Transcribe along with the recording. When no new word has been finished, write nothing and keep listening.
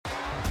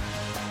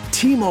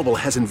T-Mobile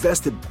has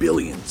invested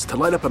billions to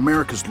light up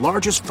America's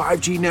largest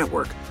 5G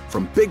network,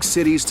 from big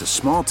cities to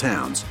small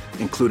towns,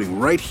 including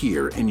right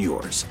here in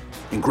yours.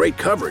 And great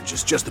coverage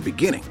is just the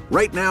beginning.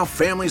 Right now,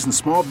 families and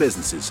small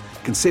businesses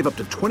can save up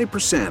to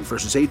 20%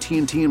 versus AT&T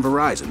and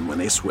Verizon when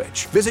they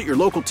switch. Visit your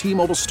local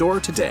T-Mobile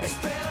store today.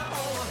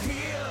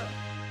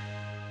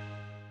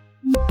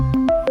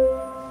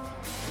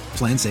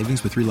 Plan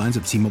savings with 3 lines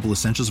of T-Mobile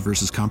Essentials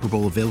versus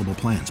comparable available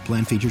plans.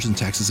 Plan features and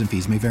taxes and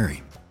fees may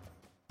vary.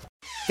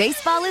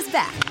 Baseball is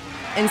back,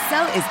 and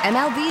so is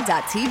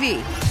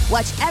MLB.tv.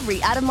 Watch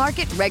every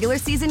out-of-market regular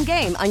season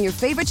game on your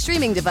favorite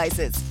streaming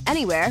devices,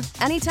 anywhere,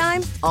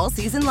 anytime, all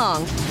season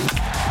long.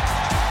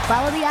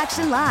 Follow the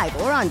action live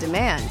or on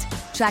demand.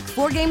 Track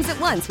 4 games at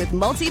once with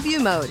multi-view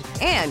mode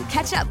and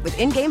catch up with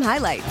in-game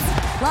highlights.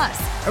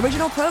 Plus,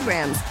 original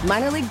programs,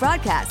 minor league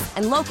broadcasts,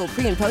 and local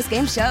pre- and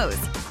post-game shows.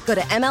 Go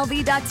to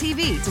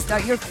MLB.tv to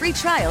start your free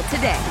trial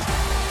today.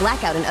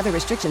 Blackout and other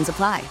restrictions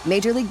apply.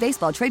 Major League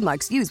Baseball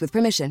trademarks used with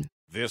permission.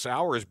 This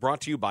hour is brought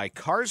to you by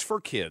Cars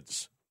for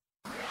Kids.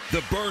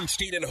 The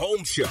Bernstein and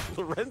Holmes Show.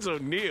 Lorenzo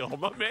Neal,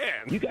 my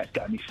man. You guys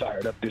got me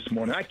fired up this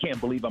morning. I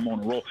can't believe I'm on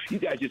a roll. You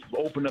guys just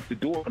opened up the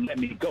door and let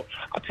me go.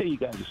 I'll tell you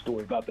guys a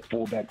story about the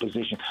fullback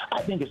position.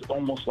 I think it's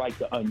almost like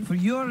the onion. For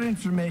your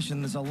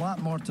information, there's a lot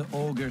more to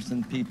ogres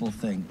than people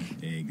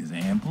think.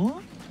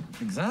 Example?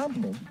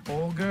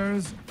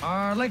 Ogres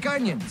are like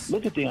onions.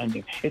 Look at the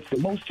onion. It's the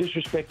most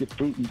disrespected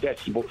fruit and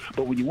vegetable.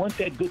 But when you want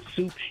that good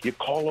soup, you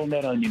call on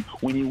that onion.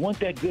 When you want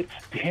that good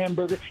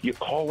hamburger, you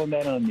call on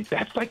that onion.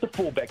 That's like the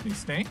fullback. They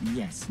stink?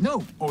 Yes.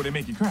 No. Oh, they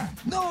make you cry?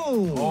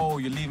 No. Oh,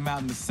 you leave them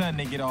out in the sun,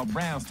 they get all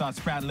brown, start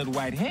sprouting little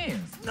white hairs?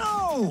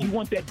 No. You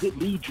want that good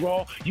lead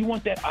draw, you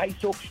want that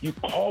ISO, you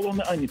call on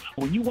the onion.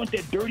 When you want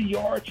that dirty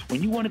yard,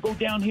 when you want to go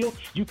downhill,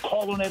 you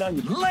call on that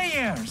onion.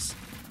 Layers.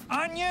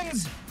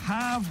 Onions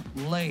have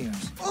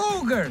layers.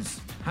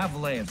 Ogres have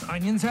layers.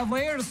 Onions have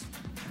layers.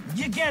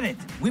 You get it.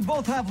 We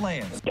both have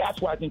layers.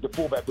 That's why I think the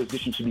fullback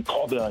position should be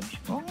called the onion.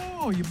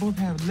 Oh, you both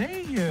have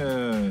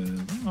layers.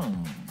 Oh.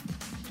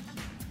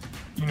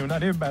 You know,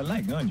 not everybody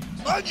likes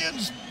onions.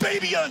 Onions,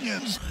 baby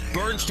onions.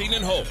 Bernstein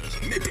and Holmes,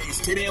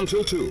 middays 10 a.m.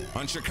 till 2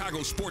 on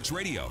Chicago Sports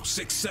Radio,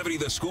 670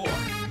 The Score.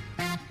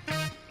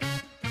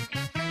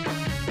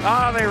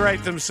 They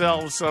write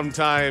themselves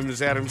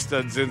sometimes. Adam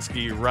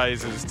Studzinski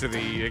rises to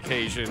the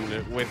occasion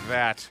with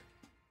that.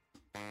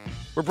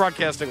 We're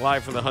broadcasting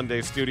live from the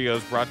Hyundai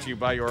Studios, brought to you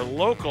by your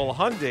local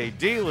Hyundai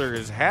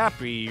dealers.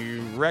 Happy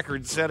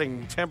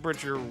record-setting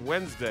temperature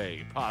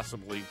Wednesday,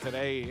 possibly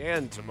today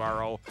and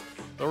tomorrow.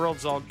 The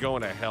world's all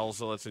going to hell,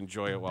 so let's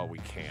enjoy it while we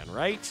can,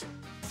 right?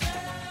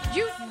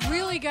 You've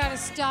really got to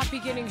stop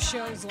beginning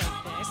shows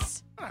like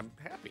this. I'm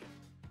happy.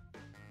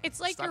 It's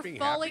like Stop you're being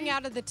falling happy?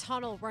 out of the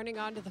tunnel, running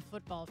onto the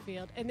football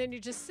field, and then you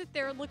just sit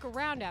there and look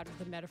around out of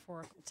the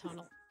metaphorical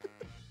tunnel.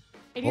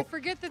 And you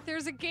forget that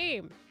there's a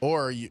game.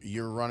 Or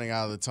you're running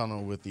out of the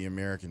tunnel with the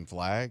American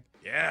flag.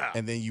 Yeah.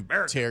 And then you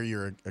tear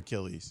your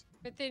Achilles.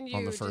 But then on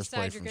you the first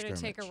decide play you're going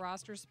to take a scrimmage.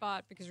 roster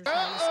spot because you're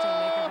trying to still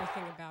make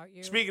everything about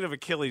you. Speaking of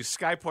Achilles,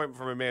 sky point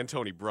from a man,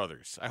 Tony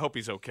Brothers. I hope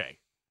he's okay.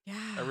 Yeah,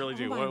 I really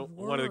do. Oh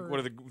One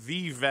of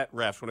the vet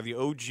refs, one of the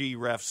OG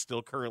refs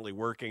still currently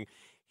working.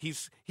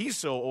 He's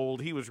so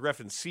old, he was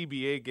reffing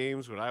CBA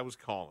games when I was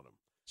calling him.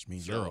 Which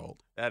means you're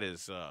old. That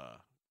is...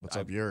 What's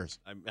up yours?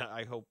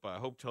 I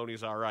hope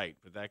Tony's all right,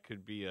 but that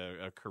could be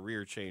a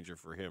career changer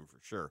for him for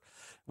sure.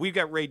 We've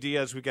got Ray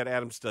Diaz, we've got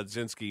Adam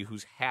Studzinski,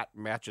 whose hat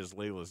matches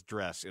Layla's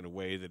dress in a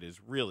way that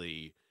is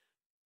really,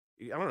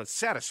 I don't know,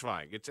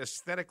 satisfying. It's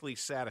aesthetically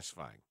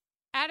satisfying.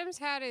 Adam's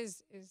hat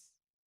is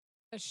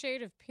a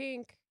shade of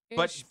pink.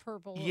 But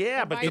purple.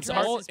 yeah, but it's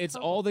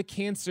all the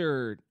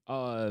cancer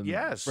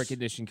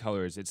recognition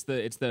colors. It's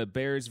the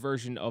Bears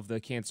version of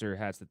the cancer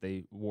hats that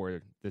they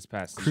wore this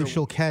past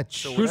Crucial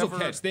catch. Crucial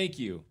catch. Thank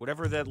you.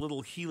 Whatever that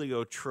little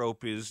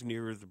heliotrope is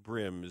near the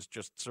brim is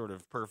just sort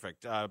of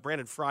perfect.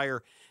 Brandon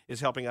Fryer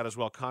is helping out as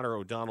well. Connor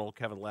O'Donnell,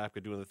 Kevin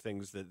Lapka doing the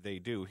things that they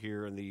do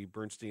here in the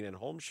Bernstein and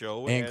Holmes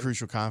show. And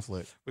Crucial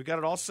Conflict. We've got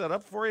it all set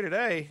up for you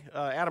today.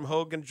 Adam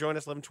Hogan join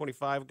us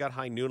 11:25. We've got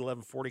High Noon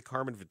 11:40.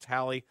 Carmen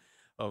Vitale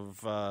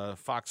of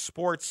Fox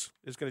Sports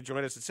is going to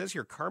join us. It says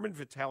here, Carmen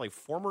Vitale,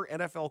 former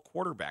NFL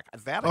quarterback.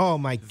 Oh,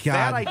 my God.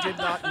 That I did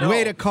not know.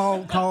 Way to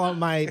call out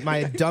my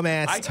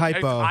dumbass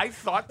typo. I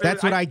thought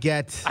that's what I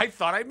get. I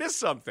thought I missed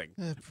something.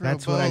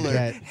 That's what I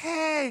get.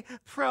 Hey,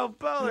 Pro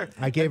Bowler.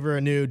 I gave her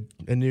a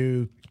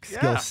new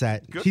skill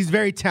set. Good. She's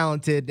very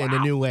talented in a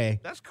new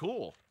way. That's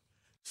cool.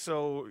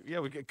 So,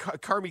 yeah, we get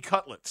Carmy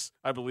Cutlets,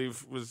 I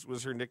believe,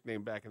 was her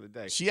nickname back in the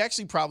day. She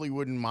actually probably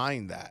wouldn't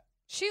mind that.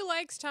 She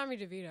likes Tommy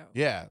DeVito.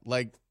 Yeah,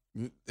 like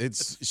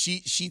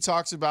she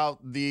talks about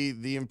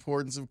the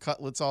importance of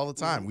cutlets all the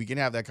time. We can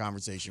have that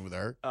conversation with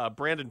her.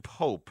 Brandon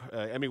Pope,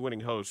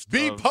 Emmy-winning host.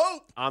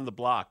 Pope on the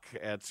block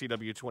at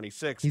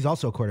CW26. He's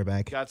also a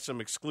quarterback. Got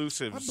some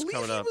exclusives I believe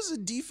coming he up. was a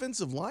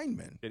defensive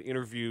lineman. In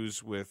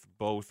interviews with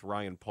both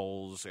Ryan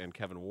Poles and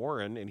Kevin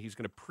Warren, and he's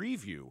going to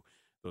preview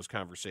those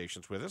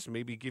conversations with us and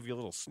maybe give you a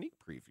little sneak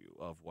preview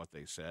of what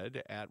they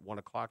said at 1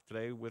 o'clock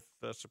today with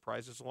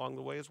surprises along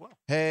the way as well.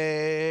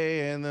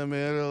 Hey, in the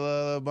middle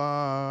of the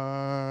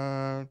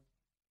barn.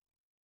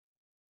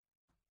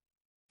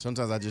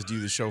 Sometimes I just do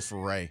the show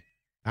for Ray.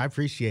 I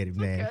appreciate it,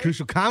 man. Okay.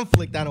 Crucial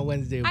Conflict on a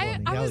Wednesday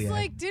morning. I was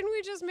like, didn't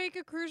we just make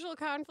a Crucial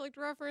Conflict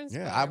reference?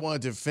 Yeah, I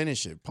wanted to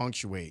finish it,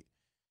 punctuate.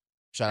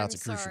 Shout out to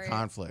Crucial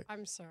Conflict.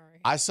 I'm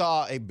sorry. I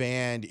saw a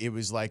band. It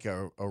was like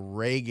a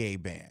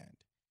reggae band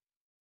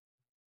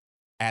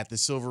at the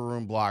Silver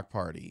Room Block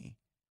Party,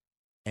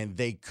 and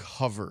they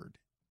covered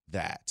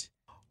that.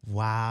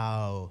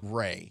 Wow.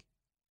 Ray.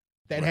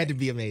 That had to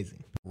be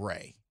amazing.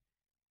 Ray.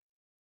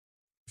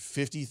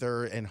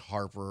 53rd and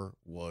Harper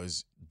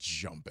was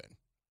jumping.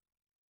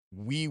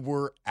 We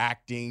were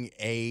acting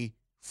a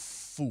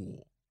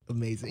fool.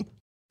 Amazing.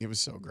 It was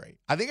so great.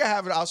 I think I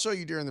have it. I'll show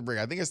you during the break.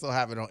 I think I still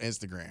have it on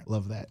Instagram.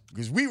 Love that.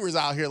 Because we was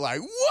out here like,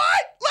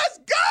 what? Let's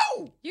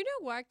go. You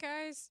know what,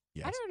 guys?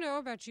 Yes. I don't know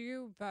about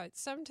you, but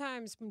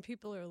sometimes when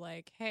people are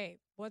like, hey,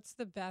 what's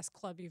the best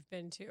club you've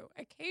been to?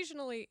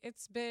 Occasionally,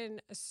 it's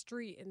been a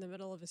street in the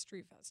middle of a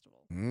street festival.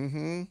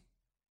 Mm-hmm.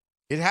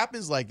 It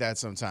happens like that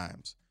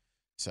sometimes.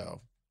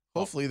 So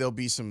hopefully there'll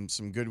be some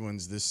good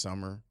ones this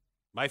summer.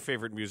 My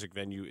favorite music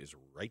venue is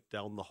right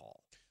down the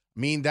hall. I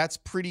mean, that's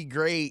pretty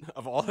great.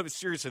 Of all of them,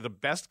 seriously, the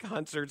best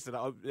concerts that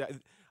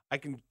I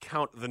can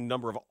count the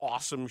number of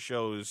awesome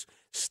shows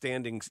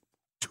standing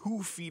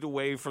 2 feet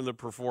away from the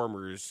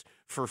performers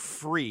for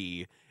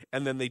free,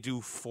 and then they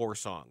do 4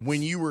 songs.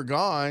 When you were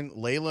gone,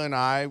 Layla and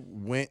I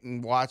went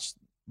and watched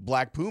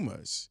Black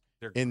Pumas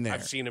in there.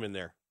 I've seen them in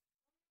there.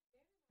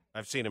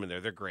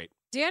 They're great.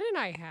 Dan and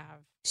I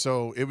have.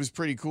 So it was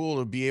pretty cool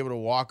to be able to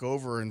walk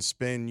over and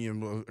spend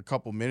a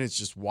couple minutes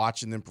just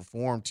watching them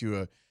perform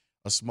to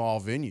a small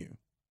venue.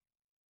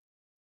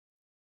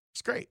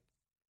 It's great.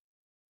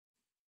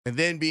 And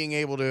then being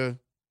able to,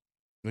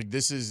 like,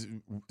 this is,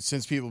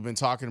 since people have been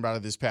talking about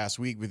it this past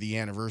week with the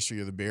anniversary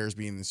of the Bears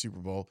being in the Super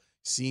Bowl,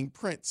 seeing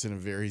Prince in a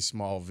very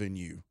small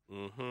venue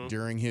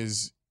during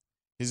his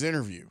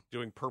interview.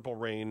 Doing Purple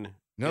Rain.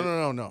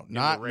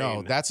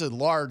 No. That's a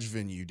large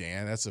venue,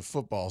 Dan. That's a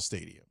football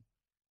stadium.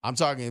 I'm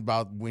talking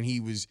about when he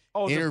was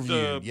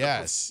interviewed.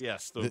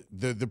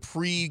 The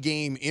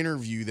pre-game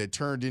interview that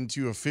turned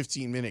into a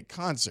 15-minute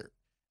concert.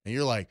 And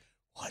you're like,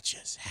 what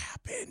just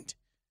happened?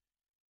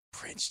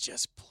 Prince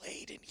just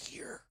played in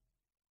here.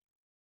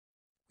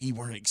 We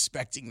weren't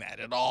expecting that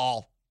at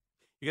all.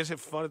 You guys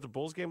have fun at the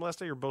Bulls game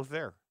last night? You're both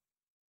there.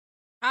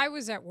 I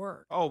was at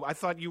work. Oh, I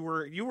thought you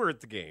were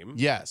at the game.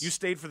 Yes. You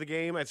stayed for the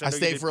game? I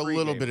stayed for a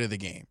little bit of the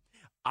game.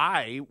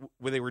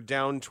 When they were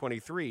down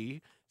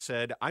 23,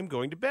 said, I'm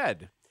going to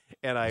bed.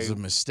 And it was a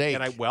mistake.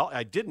 And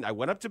I didn't. I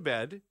went up to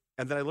bed,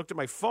 and then I looked at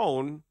my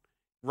phone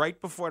right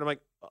before, and I'm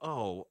like,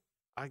 oh,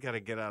 I got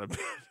to get out of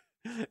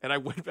bed. And I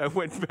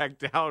went back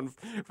down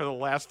for the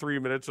last 3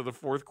 minutes of the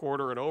fourth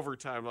quarter and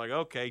overtime. I'm like,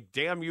 okay,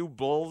 damn you,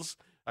 Bulls.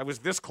 I was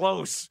this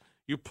close.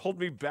 You pulled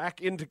me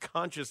back into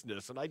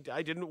consciousness, and I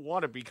didn't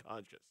want to be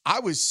conscious. I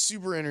was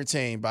super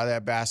entertained by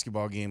that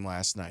basketball game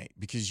last night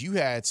because you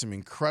had some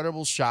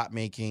incredible shot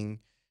making.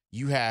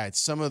 You had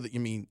some of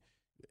the,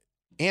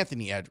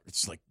 Anthony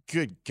Edwards, like,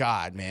 good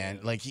God, man.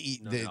 Like, he's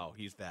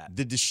that.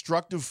 The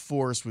destructive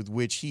force with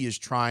which he is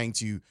trying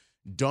to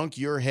dunk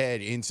your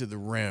head into the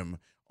rim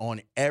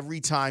on every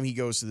time he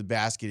goes to the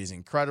basket is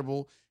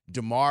incredible.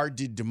 DeMar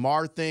did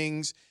DeMar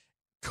things.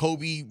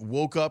 Kobe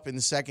woke up in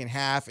the second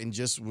half and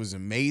just was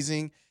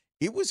amazing.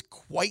 It was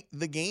quite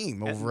the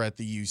game over at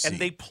the UC. And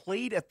they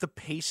played at the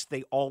pace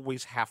they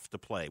always have to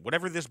play.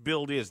 Whatever this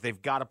build is,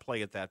 they've got to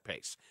play at that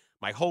pace.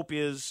 My hope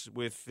is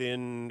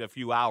within a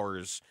few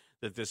hours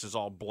that this is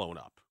all blown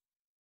up.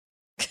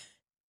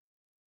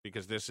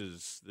 Because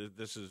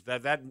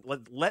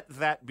let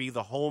that be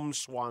the home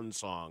swan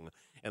song,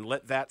 and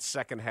let that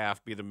second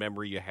half be the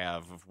memory you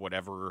have of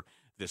whatever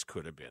this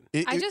could have been.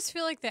 I just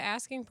feel like the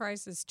asking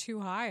price is too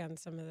high on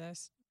some of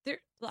this.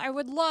 I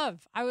would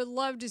love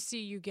to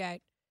see you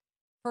get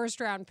first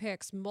round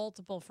picks,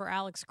 multiple for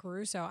Alex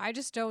Caruso. I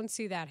just don't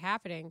see that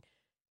happening.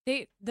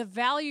 The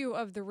value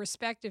of the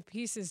respective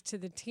pieces to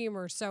the team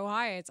are so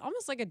high. It's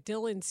almost like a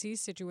Dylan Cease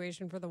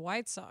situation for the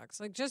White Sox.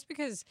 Like, just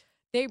because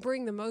they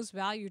bring the most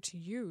value to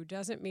you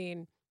doesn't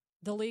mean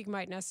the league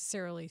might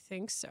necessarily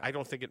think so. I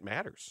don't think it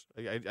matters.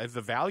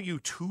 The value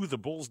to the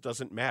Bulls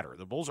doesn't matter.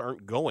 The Bulls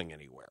aren't going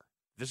anywhere.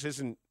 This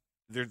isn't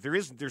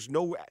there's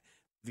no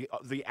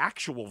the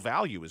actual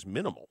value is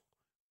minimal.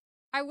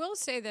 I will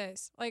say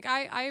this. Like,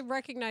 I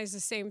recognize the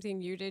same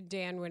thing you did,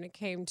 Dan, when it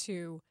came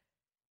to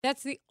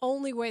that's the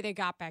only way they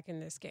got back in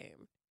this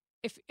game.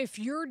 If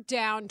you're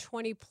down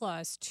 20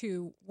 plus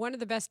to one of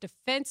the best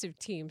defensive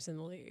teams in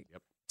the league,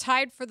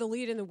 tied for the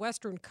lead in the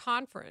Western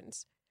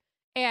Conference,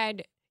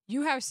 and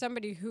you have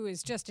somebody who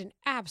is just an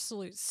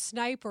absolute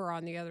sniper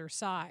on the other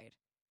side,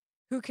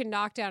 who can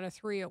knock down a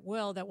three at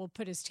will that will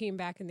put his team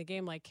back in the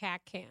game like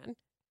Cat can,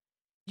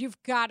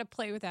 you've got to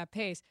play with that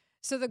pace.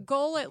 So the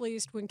goal, at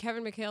least when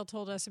Kevin McHale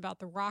told us about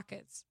the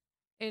Rockets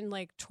in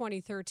like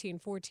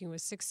 2013-14,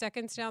 was 6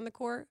 seconds down the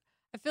court.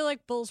 I feel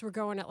like Bulls were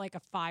going at like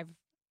a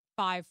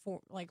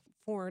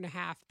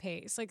 4.5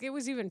 pace. Like it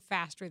was even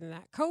faster than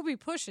that. Kobe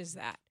pushes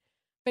that,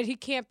 but he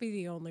can't be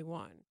the only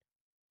one.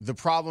 The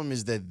problem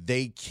is that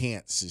they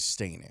can't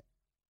sustain it.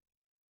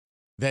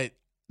 That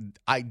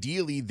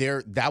ideally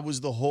that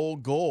was the whole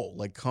goal,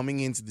 like coming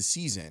into the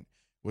season,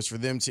 was for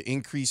them to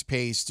increase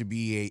pace, to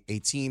be a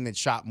team that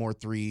shot more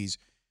threes,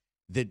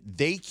 that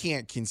they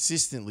can't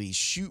consistently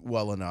shoot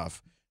well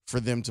enough for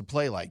them to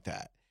play like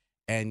that.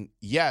 And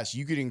yes,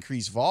 you could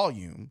increase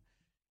volume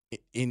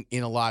in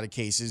a lot of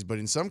cases, but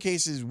in some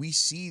cases we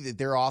see that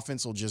their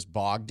offense will just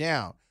bog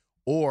down.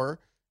 Or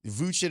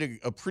Vooch had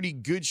a pretty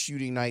good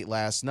shooting night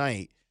last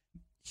night.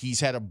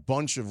 He's had a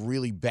bunch of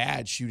really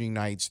bad shooting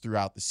nights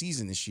throughout the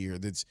season this year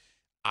that's,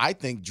 I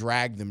think,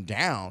 dragged them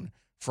down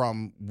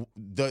from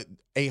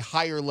a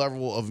higher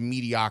level of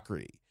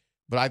mediocrity.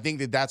 But I think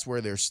that that's where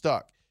they're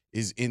stuck,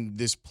 is in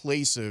this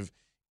place of,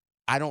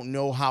 I don't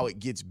know how it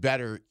gets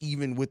better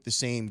even with the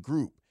same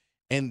group.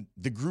 And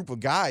the group of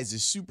guys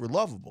is super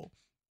lovable.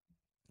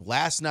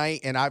 Last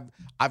night, and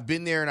I've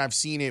been there and I've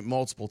seen it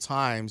multiple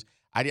times.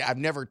 I've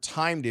never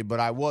timed it, but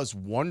I was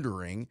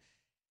wondering,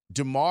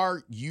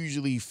 DeMar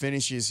usually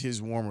finishes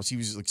his warm-ups. He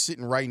was like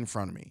sitting right in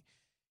front of me.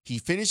 He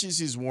finishes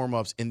his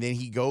warm-ups, and then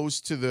he goes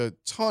to the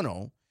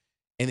tunnel,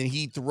 and then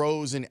he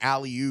throws an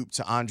alley-oop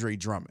to Andre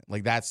Drummond.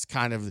 Like that's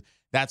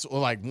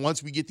like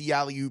once we get the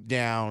alley-oop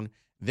down,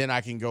 then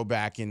I can go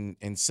back and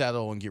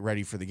settle and get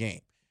ready for the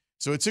game.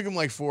 So it took him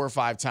like 4 or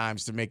 5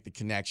 times to make the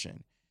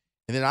connection.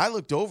 And then I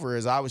looked over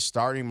as I was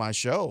starting my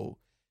show.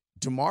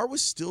 DeMar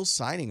was still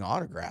signing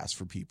autographs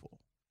for people,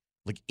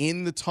 like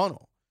in the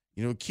tunnel.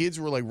 You know, kids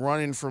were like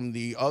running from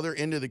the other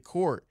end of the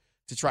court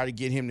to try to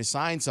get him to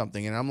sign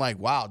something. And I'm like,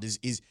 wow,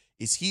 is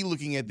he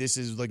looking at this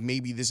as like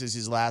maybe this is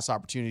his last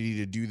opportunity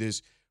to do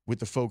this with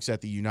the folks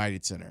at the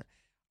United Center?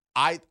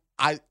 I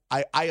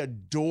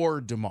adore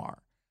DeMar.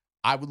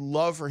 I would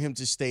love for him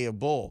to stay a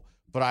Bull,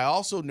 but I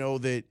also know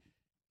that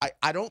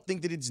I don't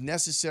think that it's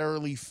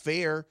necessarily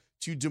fair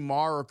to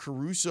DeMar or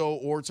Caruso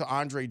or to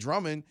Andre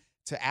Drummond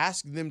to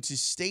ask them to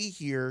stay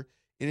here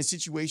in a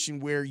situation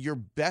where your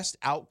best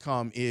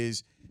outcome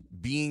is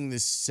being the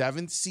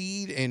 7th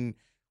seed and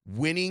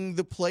winning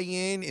the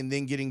play-in and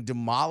then getting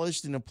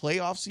demolished in a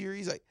playoff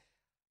series.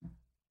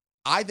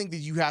 I think that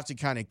you have to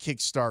kind of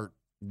kickstart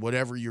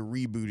whatever your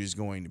reboot is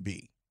going to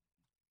be.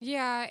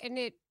 Yeah, and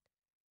it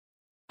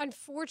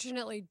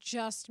unfortunately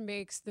just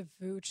makes the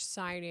Vooch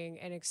signing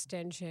and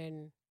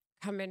extension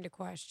come into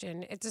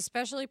question. It's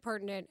especially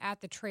pertinent at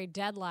the trade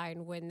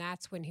deadline when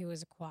that's when he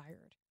was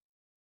acquired.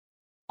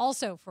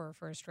 Also for a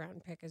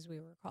first-round pick, as we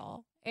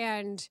recall.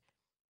 And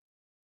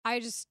I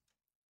just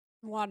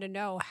want to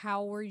know,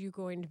 how are you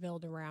going to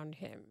build around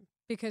him?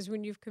 Because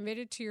when you've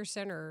committed to your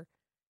center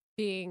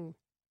being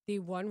the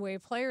one-way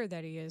player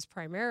that he is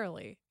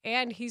primarily,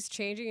 and he's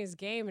changing his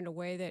game in a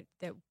way that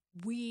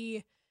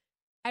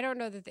I don't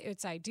know that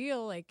it's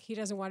ideal. Like, he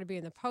doesn't want to be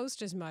in the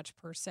post as much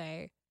per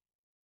se.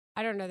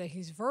 I don't know that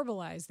he's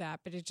verbalized that,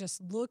 but it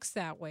just looks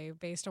that way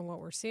based on what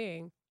we're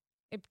seeing.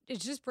 It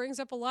just brings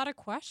up a lot of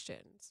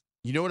questions.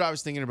 You know what I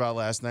was thinking about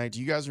last night?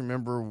 Do you guys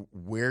remember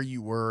where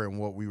you were and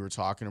what we were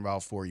talking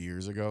about 4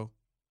 years ago?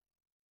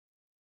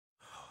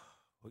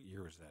 What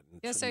year was that?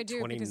 Yes, I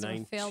do, because of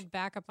a failed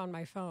backup on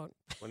my phone.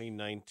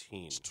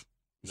 2019.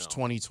 It's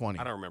 2020.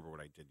 I don't remember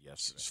what I did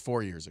yesterday. It's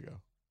 4 years ago.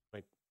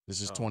 Wait,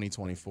 this is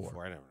 2024.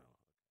 I don't know.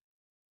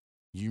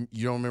 You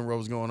don't remember what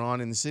was going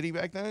on in the city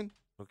back then?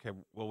 Okay,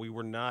 well, we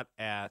were not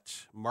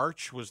at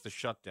March was the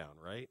shutdown,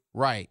 right?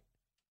 Right.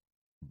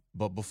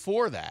 But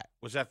before that.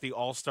 Was that the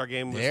All-Star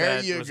game? Was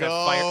that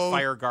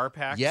Fire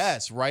Garpax?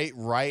 Yes, right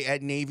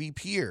at Navy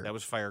Pier. That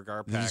was Fire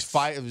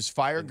Garpax. It was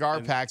Fire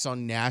Garpax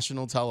on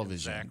national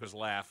television. Zach was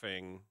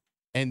laughing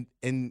and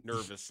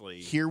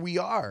nervously. Here we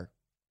are.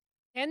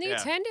 And the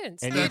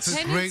attendance. And that's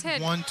a great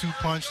 1-2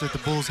 punch that the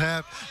Bulls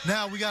have.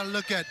 Now we got to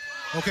look at,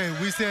 okay,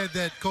 we said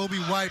that Kobe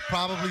White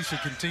probably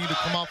should continue to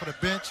come off of the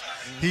bench.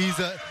 He's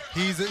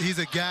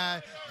a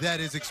guy that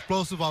is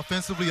explosive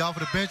offensively off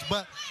of the bench.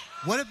 But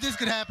what if this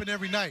could happen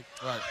every night?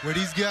 Right. Where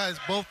these guys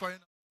both are in.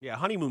 Yeah,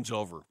 honeymoon's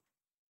over.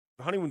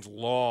 The honeymoon's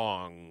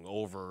long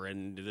over,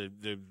 and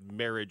the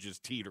marriage is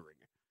teetering.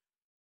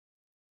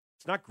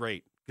 It's not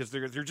great because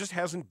there just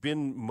hasn't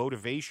been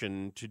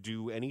motivation to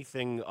do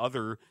anything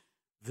other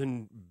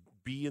than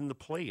be in the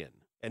play-in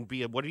and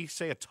be what did he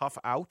say, a tough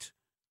out?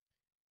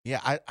 Yeah,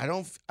 I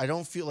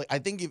don't feel like, I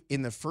think if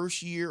in the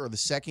first year or the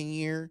second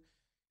year,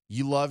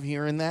 you love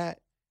hearing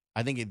that.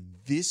 I think at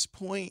this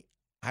point,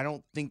 I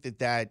don't think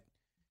that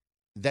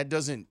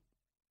doesn't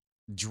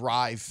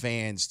drive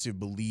fans to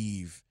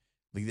believe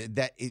like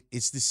that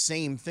it's the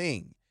same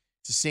thing.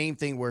 It's the same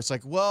thing where it's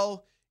like,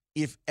 well,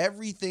 if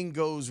everything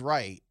goes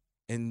right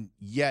and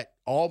yet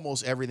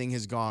almost everything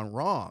has gone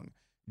wrong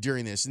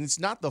during this, and it's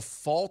not the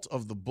fault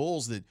of the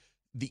Bulls that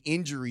the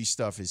injury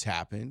stuff has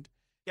happened.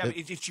 Yeah, but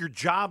it's your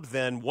job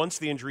then, once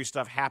the injury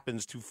stuff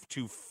happens,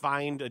 to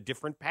find a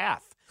different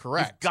path.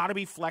 Correct. You've got to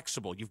be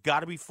flexible. You've got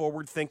to be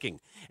forward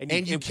thinking.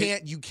 And you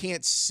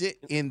can't sit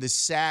in the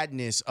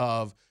sadness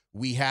of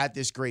we had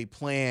this great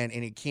plan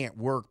and it can't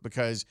work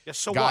because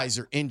so guys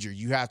are injured.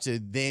 You have to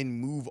then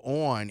move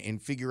on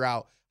and figure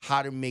out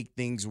how to make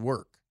things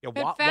work.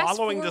 Yeah,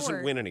 wallowing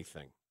doesn't win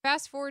anything.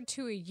 Fast forward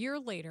to a year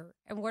later,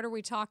 and what are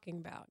we talking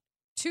about?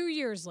 2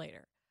 years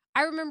later.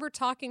 I remember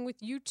talking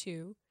with you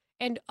two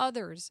and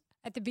others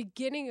at the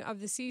beginning of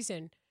the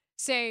season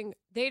saying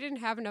they didn't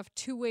have enough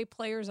two-way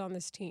players on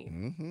this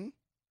team. Mm-hmm.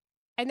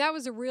 And that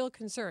was a real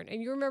concern.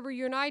 And you remember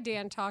you and I,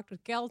 Dan, talked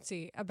with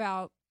Gelty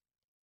about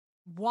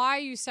why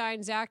you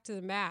signed Zach to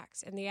the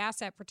max and the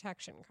asset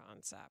protection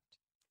concept.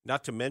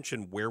 Not to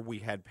mention where we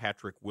had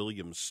Patrick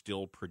Williams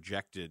still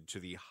projected to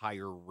the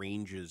higher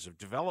ranges of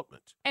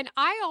development. And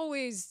I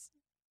always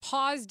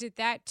paused at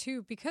that,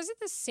 too, because of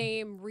the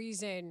same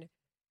reason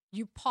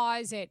you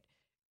pause at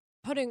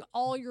putting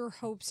all your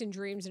hopes and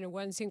dreams into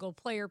one single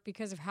player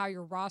because of how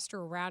your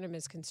roster around him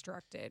is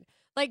constructed.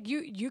 Like,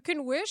 you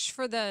can wish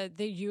for the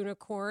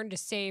unicorn to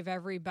save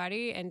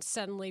everybody and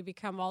suddenly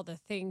become all the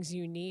things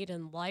you need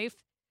in life.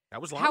 That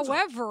was Lonzo.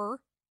 However,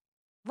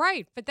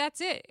 right, but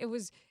that's it. It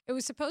was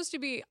supposed to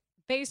be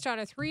based on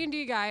a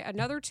 3-and-D guy,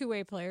 another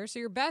two-way player. So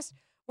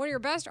one of your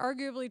best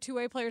arguably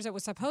two-way players that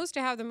was supposed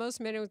to have the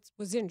most minutes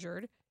was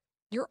injured.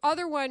 Your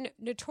other one,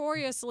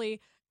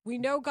 notoriously, we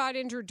know got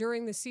injured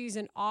during the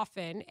season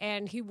often,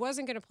 and he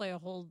wasn't going to play a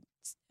whole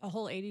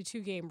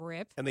 82-game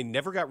rip. And they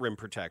never got rim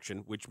protection,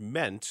 which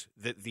meant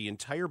that the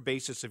entire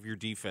basis of your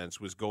defense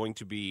was going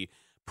to be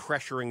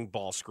pressuring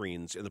ball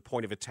screens in the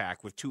point of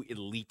attack with two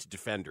elite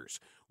defenders.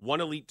 One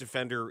elite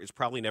defender is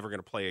probably never going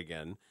to play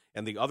again,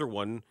 and the other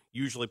one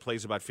usually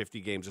plays about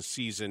 50 games a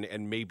season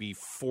and maybe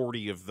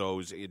 40 of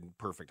those in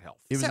perfect health.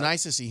 It was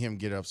nice to see him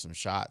get up some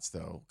shots,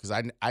 though, because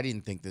I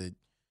didn't think that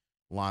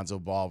Lonzo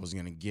Ball was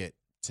going to get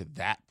to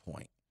that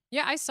point.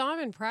 Yeah, I saw him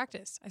in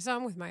practice. I saw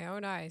him with my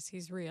own eyes.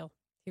 He's real.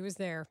 He was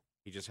there.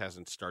 He just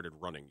hasn't started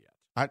running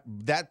yet.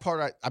 That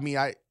part,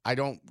 I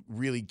don't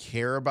really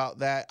care about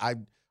that.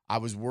 I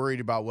was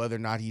worried about whether or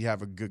not he'd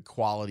have a good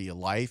quality of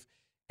life.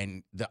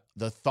 And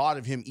the thought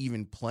of him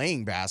even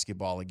playing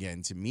basketball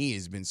again, to me,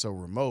 has been so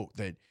remote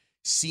that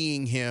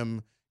seeing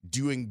him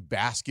doing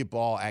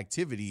basketball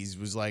activities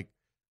was like,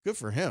 good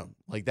for him.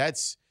 Like,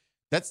 that's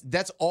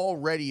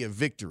already a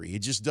victory. It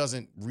just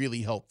doesn't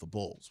really help the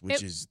Bulls,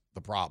 which is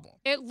the problem.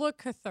 It looked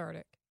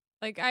cathartic.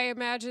 Like, I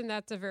imagine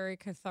that's a very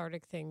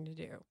cathartic thing to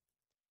do.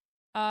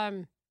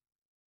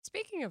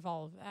 Speaking of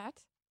all of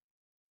that,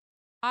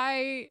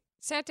 I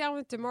sat down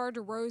with DeMar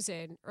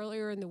DeRozan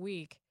earlier in the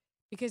week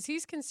because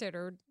he's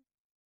considered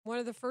one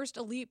of the first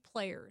elite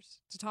players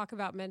to talk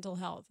about mental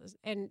health.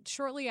 And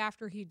shortly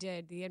after he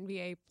did, the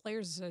NBA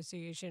Players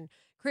Association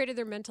created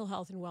their mental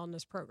health and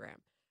wellness program.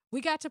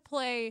 We got to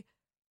play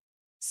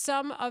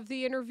some of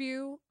the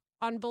interview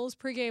on Bulls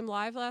Pregame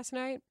Live last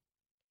night,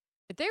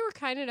 but they were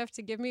kind enough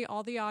to give me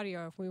all the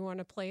audio if we want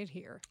to play it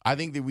here. I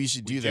think that we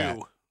should do that.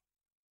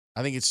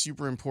 I think it's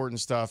super important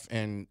stuff,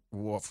 and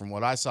from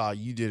what I saw,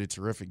 you did a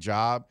terrific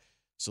job.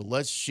 So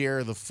let's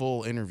share the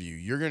full interview.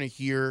 You're going to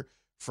hear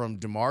from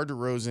DeMar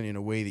DeRozan in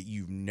a way that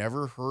you've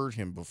never heard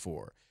him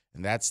before,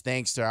 and that's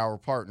thanks to our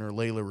partner,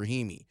 Layla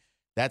Rahimi.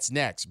 That's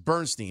next.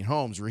 Bernstein,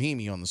 Holmes,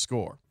 Rahimi on The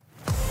Score.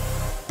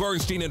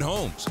 Bernstein and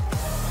Holmes.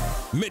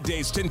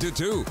 Middays 10 to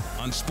 2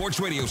 on Sports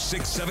Radio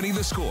 670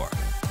 The Score,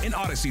 an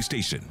Odyssey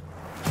station.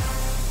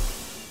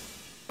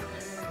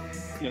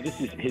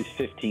 This is his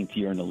 15th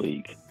year in the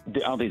league. I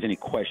don't think there's any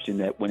question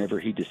that whenever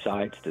he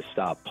decides to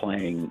stop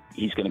playing,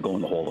 he's going to go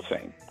in the Hall of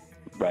Fame,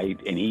 right?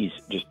 And he's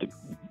just an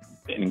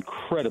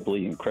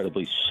incredibly,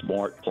 incredibly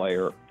smart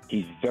player.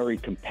 He's very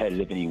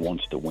competitive and he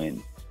wants to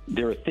win.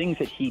 There are things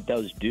that he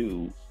does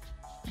do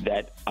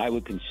that I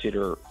would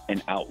consider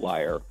an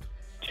outlier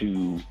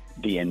to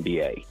the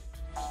NBA.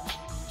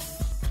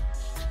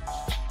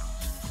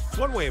 It's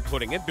one way of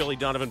putting it. Billy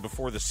Donovan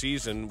before the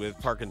season with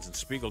Parkinson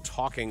Spiegel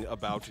talking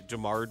about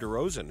DeMar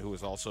DeRozan, who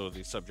was also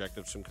the subject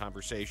of some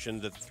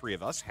conversation that the three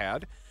of us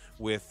had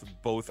with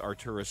both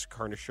Arturas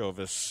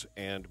Karnisovas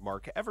and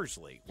Mark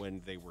Eversley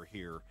when they were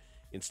here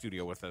in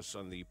studio with us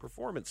on the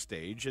performance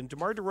stage. And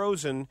DeMar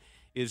DeRozan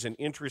is an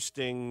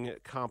interesting,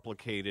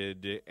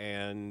 complicated,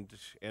 and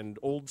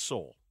old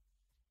soul.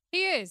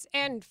 He is.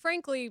 And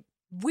frankly,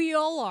 we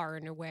all are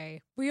in a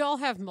way. We all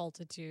have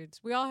multitudes.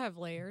 We all have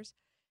layers.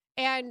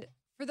 And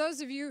for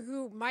those of you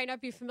who might not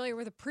be familiar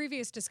with a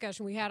previous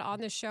discussion we had on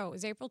this show, it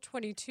was April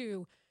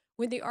 22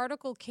 when the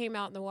article came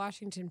out in the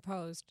Washington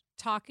Post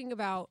talking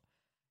about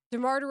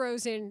DeMar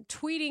DeRozan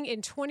tweeting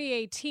in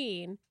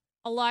 2018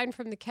 a line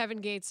from the Kevin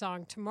Gates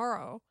song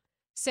Tomorrow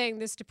saying,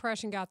 "This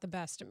depression got the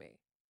best of me."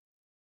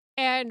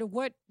 And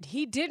what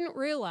he didn't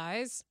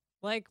realize,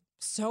 like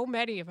so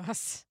many of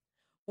us,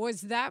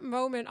 was that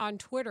moment on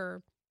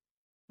Twitter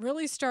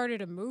really started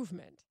a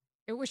movement.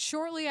 It was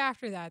shortly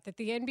after that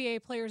the NBA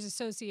Players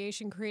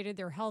Association created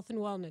their health and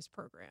wellness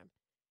program.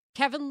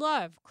 Kevin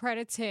Love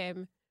credits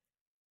him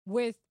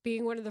with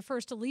being one of the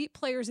first elite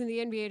players in the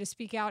NBA to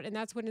speak out, and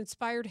that's what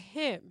inspired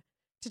him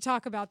to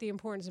talk about the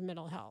importance of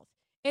mental health.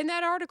 In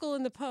that article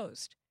in the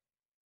Post,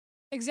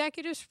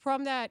 executives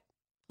from that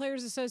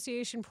Players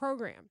Association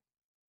program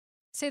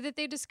say that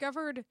they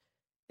discovered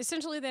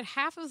essentially that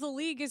half of the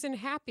league isn't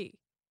happy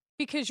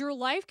because your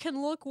life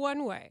can look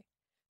one way,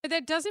 but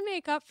that doesn't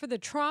make up for the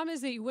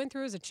traumas that you went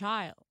through as a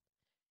child.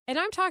 And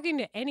I'm talking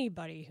to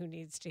anybody who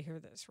needs to hear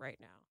this right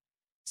now.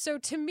 So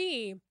to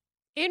me,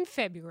 in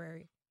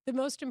February, the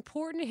most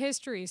important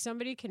history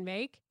somebody can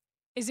make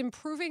is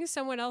improving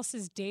someone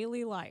else's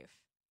daily life.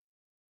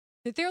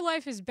 That their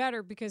life is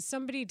better because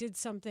somebody did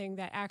something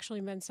that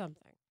actually meant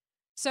something.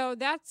 So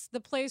that's the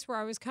place where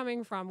I was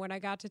coming from when I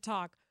got to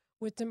talk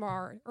with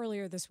DeMar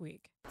earlier this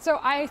week. So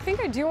I think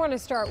I do want to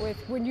start with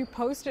when you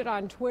posted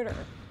on Twitter,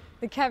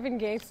 the Kevin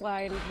Gates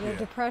line, "The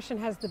depression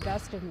has the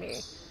best of me."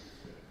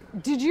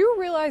 Did you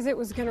realize it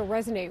was going to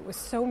resonate with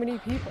so many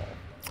people?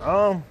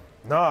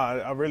 No,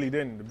 I really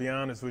didn't. To be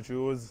honest with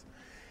you,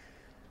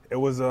 it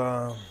was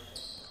a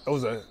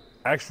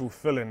actual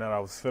feeling that I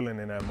was feeling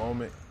in that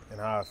moment, and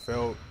how I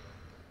felt.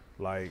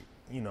 Like,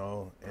 you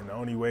know, and the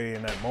only way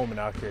in that moment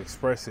I could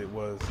express it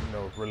was, you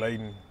know,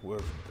 relating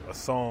with a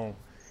song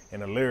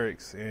and the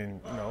lyrics,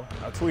 and you know,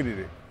 I tweeted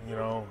it. You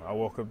know, I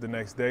woke up the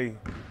next day,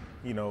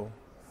 you know,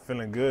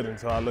 feeling good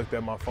until I looked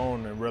at my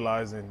phone and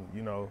realizing,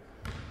 you know,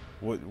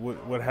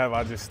 what have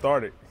I just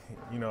started,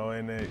 you know,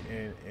 and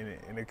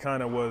it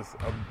kind of was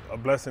a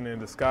blessing in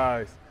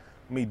disguise,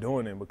 me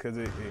doing it, because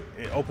it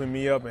opened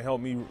me up and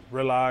helped me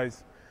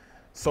realize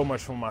so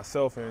much for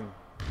myself and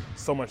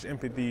so much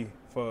empathy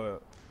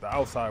for the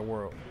outside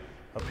world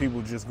of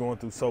people just going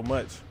through so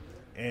much.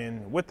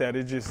 And with that,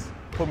 it just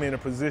put me in a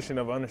position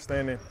of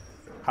understanding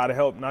how to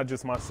help not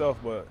just myself,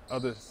 but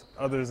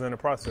others in the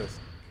process.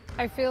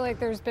 I feel like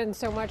there's been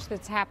so much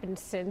that's happened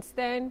since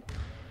then.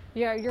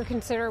 Yeah, you're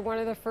considered one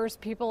of the first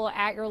people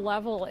at your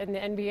level in the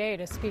NBA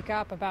to speak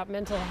up about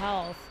mental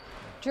health.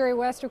 Jerry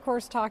West, of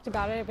course, talked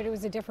about it, but it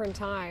was a different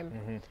time.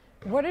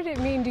 Mm-hmm. What did it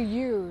mean to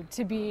you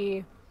to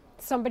be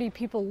somebody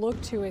people look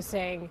to as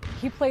saying,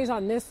 he plays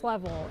on this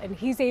level and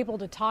he's able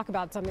to talk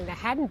about something that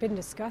hadn't been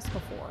discussed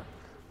before?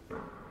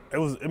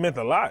 It meant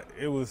a lot.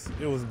 It was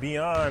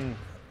beyond,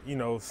 you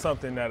know,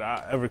 something that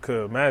I ever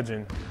could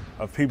imagine,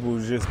 of people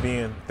just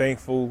being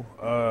thankful.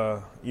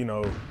 You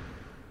know,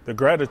 the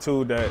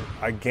gratitude that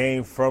I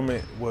gained from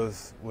it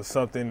was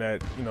something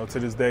that, you know, to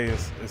this day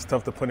is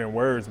tough to put in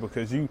words,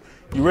 because you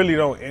really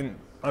don't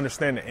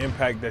understand the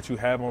impact that you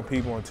have on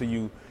people until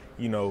you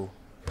know,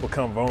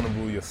 become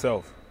vulnerable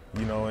yourself.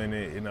 You know, and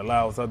it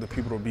allows other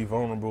people to be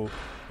vulnerable,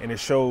 and it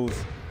shows,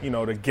 you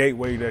know, the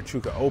gateway that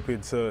you can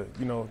open to,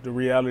 you know, the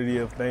reality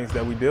of things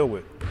that we deal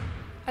with.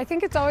 I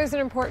think it's always an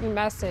important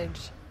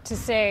message to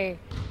say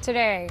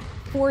today,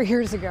 4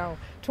 years ago,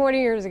 20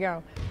 years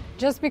ago,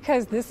 just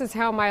because this is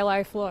how my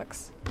life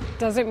looks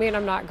doesn't mean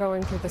I'm not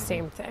going through the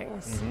same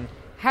things. Mm-hmm.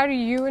 How do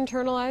you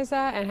internalize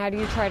that, and how do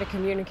you try to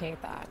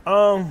communicate that?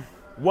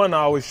 One,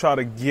 I always try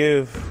to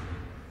give,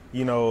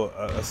 you know,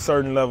 a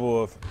certain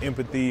level of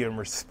empathy and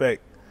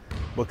respect,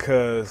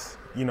 because,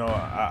 you know,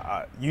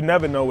 you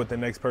never know what the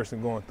next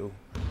person going through.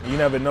 You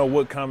never know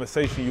what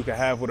conversation you can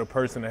have with a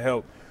person to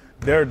help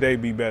their day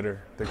be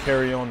better, to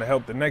carry on to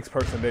help the next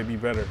person day be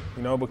better.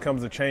 You know, it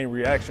becomes a chain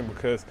reaction,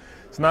 because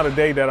it's not a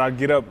day that I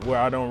get up where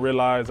I don't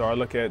realize, or I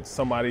look at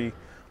somebody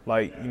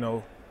like, you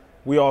know,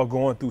 we all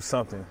going through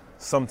something,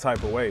 some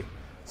type of way.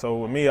 So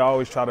with me, I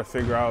always try to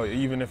figure out,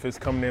 even if it's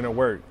coming in at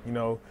work, you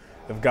know,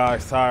 if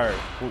Guy's tired,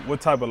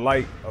 what type of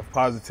light of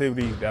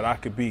positivity that I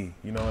could be,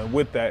 you know, and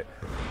with that,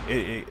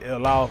 it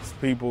allows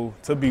people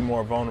to be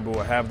more vulnerable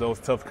and have those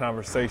tough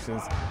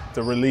conversations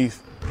to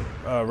relieve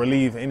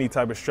any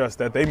type of stress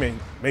that they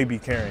may be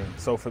carrying.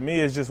 So for me,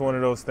 it's just one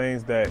of those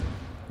things that,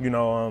 you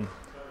know,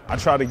 I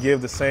try to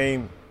give the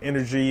same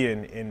energy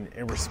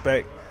and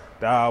respect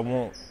that I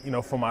want, you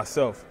know, for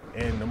myself.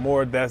 And the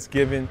more that's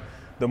given,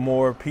 the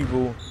more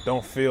people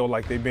don't feel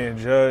like they're being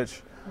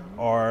judged,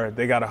 or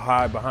they got to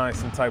hide behind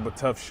some type of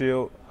tough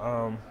shield,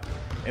 and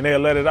they'll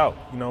let it out,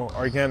 you know,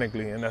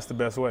 organically, and that's the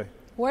best way.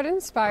 What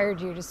inspired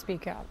you to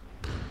speak up?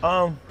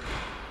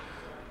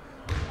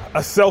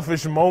 A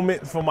selfish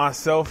moment for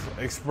myself,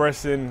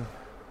 expressing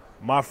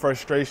my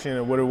frustration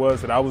and what it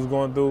was that I was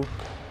going through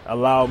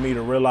allowed me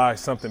to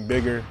realize something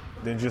bigger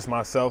than just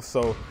myself.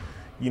 So,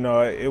 you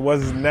know, it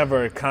was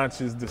never a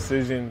conscious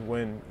decision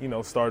when, you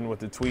know, starting with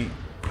the tweet,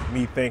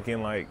 me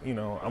thinking like, you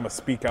know, I'm gonna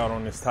speak out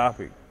on this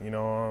topic, you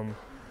know.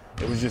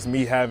 It was just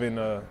me having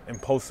an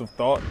impulsive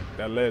thought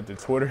that led to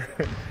Twitter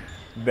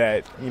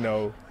that, you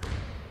know,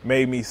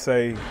 made me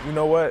say, you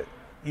know what,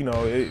 you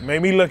know, it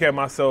made me look at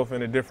myself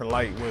in a different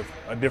light with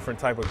a different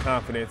type of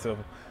confidence of,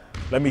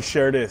 let me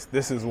share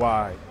this is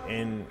why.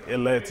 And it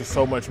led to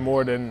so much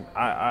more than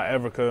I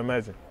ever could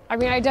imagine. I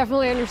mean, I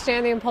definitely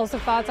understand the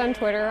impulsive thoughts on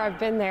Twitter. I've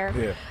been there.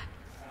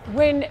 Yeah.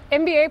 When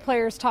NBA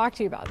players talk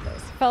to you about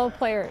this, fellow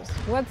players,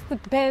 what's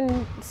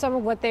been some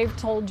of what they've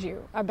told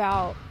you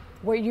about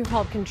what you've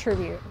helped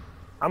contribute?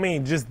 I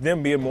mean, just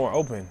them being more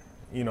open.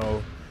 You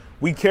know,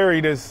 we carry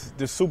this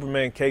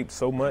Superman cape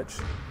so much,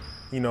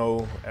 you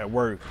know, at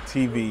work,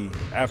 TV,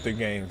 after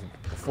games,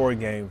 before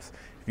games.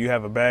 If you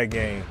have a bad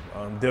game,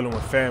 dealing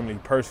with family,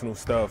 personal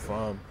stuff,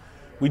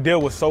 we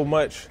deal with so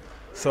much.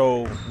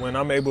 So when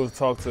I'm able to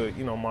talk to,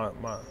 you know,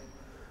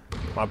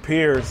 my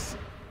peers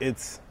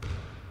it's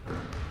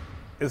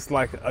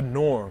like a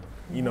norm.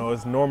 You know,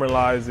 it's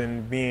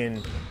normalizing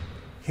being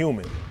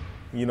human.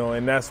 You know,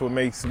 and that's what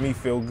makes me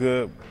feel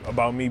good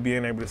about me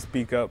being able to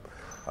speak up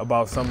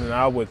about something that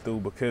I went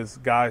through, because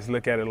guys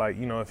look at it like,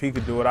 you know, if he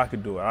could do it, I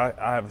could do it. I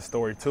have a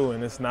story too,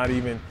 and it's not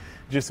even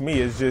just me.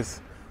 It's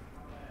just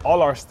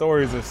all our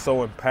stories are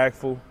so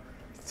impactful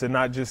to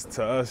not just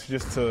to us,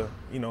 just to,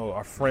 you know,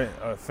 our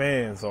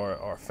fans or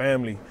our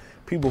family,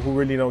 people who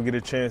really don't get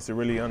a chance to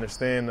really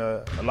understand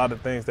a lot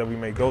of things that we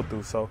may go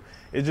through. So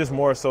it's just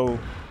more so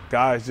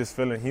guys just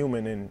feeling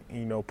human and,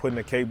 you know, putting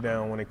the cape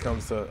down when it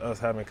comes to us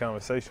having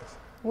conversations.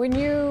 When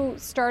you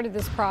started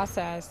this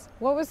process,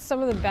 what was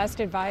some of the best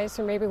advice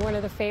or maybe one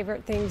of the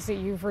favorite things that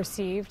you've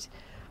received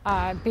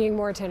being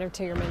more attentive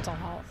to your mental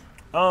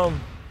health?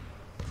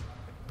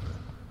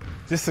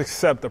 Just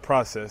accept the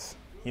process,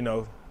 you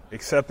know,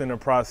 accepting the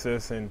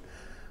process. And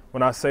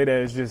when I say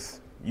that, it's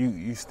just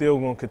you still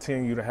going to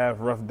continue to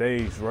have rough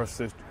days,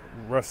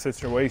 rough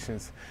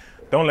situations.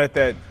 Don't let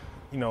that,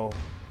 you know,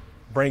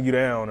 bring you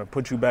down or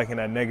put you back in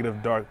that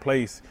negative, dark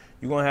place.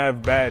 You're going to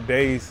have bad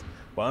days,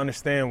 but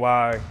understand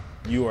why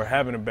you are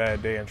having a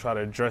bad day and try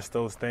to address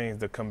those things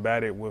to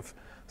combat it with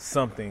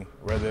something,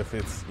 whether if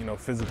it's, you know,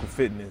 physical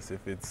fitness,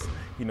 if it's,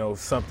 you know,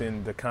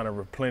 something to kind of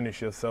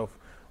replenish yourself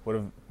with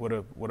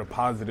a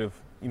positive,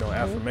 you know,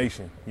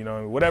 affirmation, you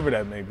know, whatever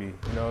that may be.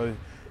 You know,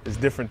 it's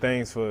different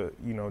things for,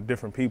 you know,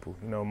 different people.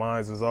 You know,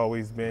 mine has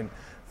always been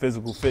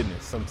physical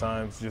fitness.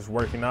 Sometimes just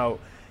working out,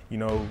 you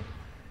know,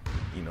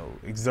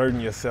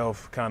 exerting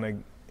yourself, kind of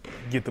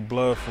get the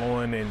blood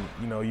flowing, and,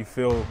 you know, you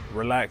feel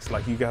relaxed,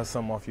 like you got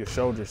something off your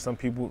shoulders. Some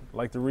people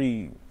like to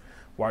read,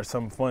 watch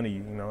something funny.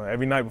 You know,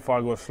 every night before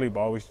I go to sleep,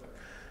 I always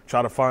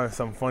try to find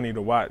something funny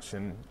to watch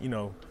and, you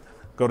know,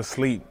 go to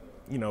sleep,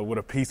 you know, with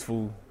a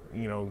peaceful,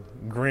 you know,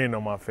 grin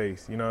on my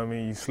face. You know what I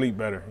mean? You sleep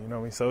better. You know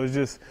what I mean? So it's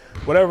just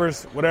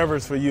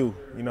whatever's for you.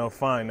 You know,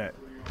 find that.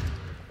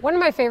 One of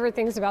my favorite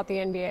things about the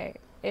NBA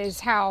is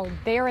how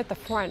they're at the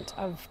front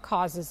of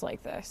causes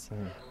like this.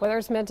 Whether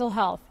it's mental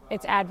health,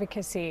 it's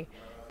advocacy.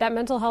 That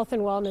mental health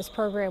and wellness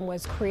program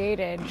was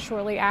created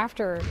shortly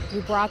after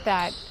you brought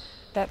that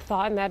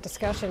thought and that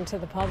discussion to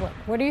the public.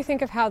 What do you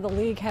think of how the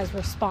league has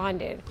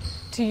responded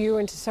to you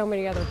and to so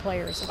many other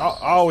players? I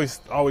always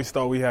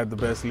thought we had the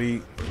best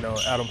league. You know,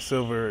 Adam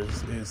Silver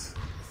is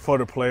for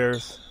the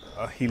players.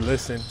 He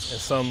listened, and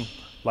some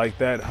like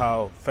that,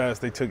 how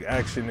fast they took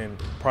action and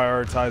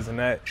prioritizing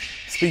that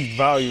speaks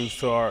values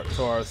to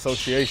our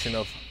association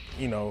of,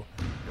 you know,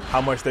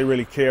 how much they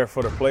really care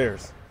for the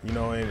players, you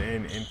know,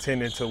 and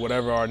tending to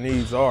whatever our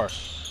needs are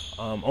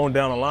on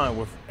down the line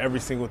with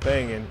every single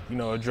thing. And, you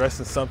know,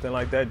 addressing something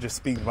like that just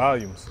speaks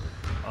volumes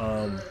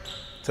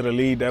to the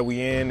league that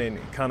we in,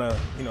 and kind of,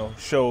 you know,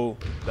 show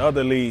the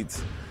other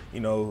leagues, you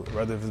know,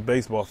 whether it's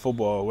baseball,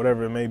 football,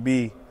 whatever it may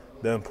be,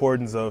 the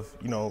importance of,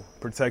 you know,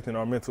 protecting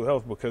our mental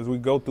health, because we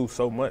go through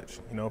so much.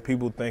 You know,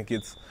 people think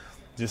it's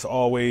just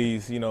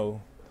always, you know,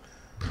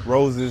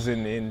 roses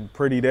and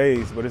pretty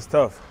days, but it's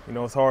tough. You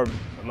know, it's hard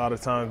a lot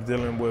of times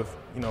dealing with,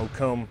 you know,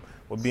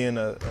 with being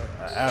an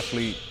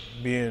athlete,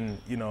 being,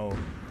 you know,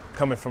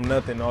 coming from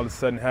nothing, all of a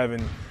sudden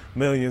having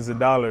millions of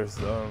dollars,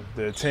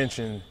 the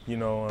attention, you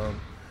know,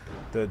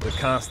 the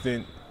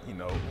constant, you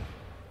know,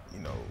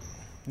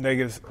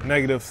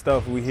 negative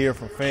stuff we hear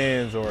from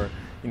fans, or,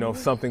 you know, if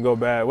something go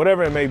bad,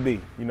 whatever it may be,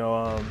 you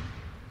know,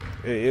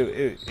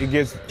 it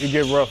gets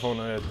rough on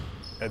it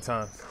at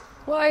times.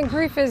 Well, and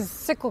grief is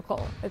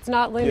cyclical. It's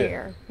not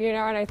linear, you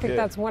know, and I think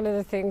that's one of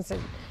the things that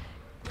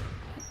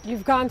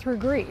you've gone through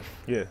grief.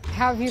 Yeah.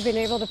 How have you been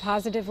able to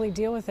positively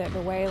deal with it in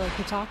a way like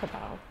you talk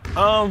about?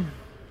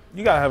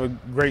 You gotta have a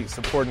great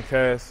supporting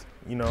cast,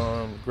 you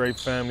know, great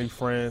family,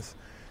 friends,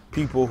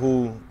 people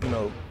who, you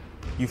know,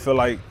 you feel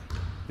like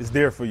is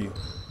there for you.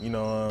 You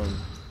know,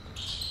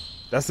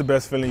 that's the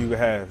best feeling you can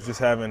have, just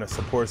having a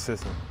support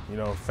system, you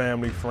know,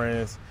 family,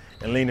 friends,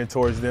 and leaning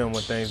towards them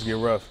when things get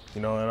rough,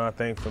 you know. And I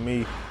think for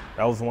me,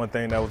 that was one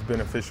thing that was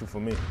beneficial for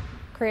me.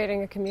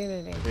 Creating a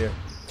community. Yeah.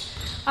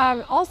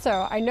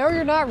 Also, I know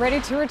you're not ready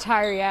to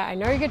retire yet. I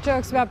know you get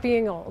jokes about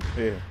being old.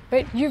 Yeah.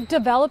 But you've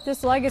developed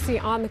this legacy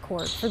on the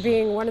court for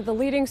being one of the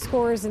leading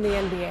scorers in the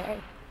NBA.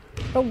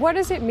 But what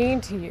does it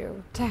mean to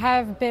you to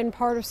have been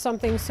part of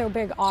something so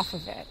big off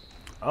of it?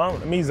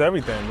 It means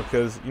everything,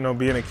 because, you know,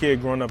 being a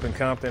kid growing up in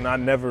Compton, I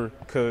never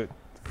could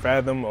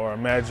fathom or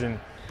imagine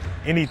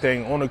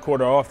anything on the court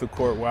or off the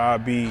court where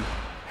I'd be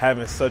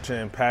having such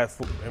an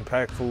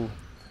impactful,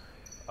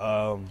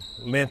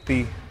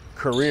 lengthy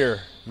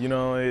career. You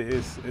know,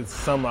 it's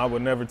something I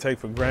would never take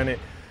for granted.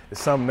 It's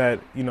something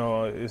that, you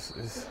know,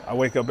 I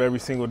wake up every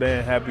single day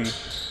and happy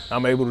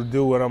I'm able to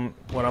do what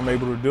I'm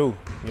able to do.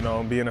 You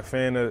know, being a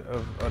fan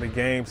of the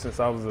game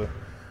since I was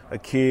a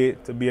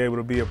kid, to be able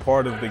to be a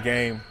part of the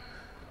game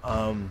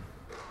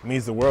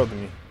means the world to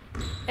me.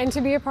 And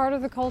to be a part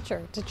of the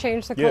culture, to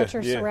change the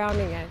culture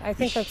surrounding it. I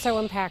think that's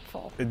so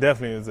impactful. It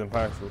definitely is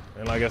impactful.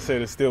 And like I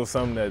said, it's still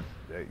something that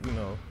you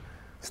know,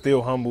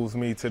 still humbles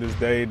me to this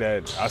day,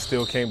 that I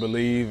still can't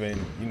believe. And,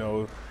 you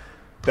know,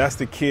 that's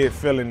the kid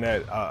feeling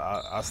that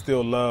I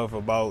still love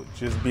about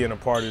just being a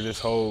part of this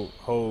whole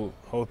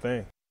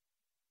thing.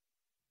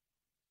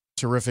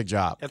 Terrific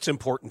job. That's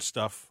important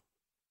stuff.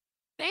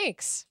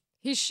 Thanks.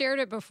 He shared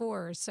it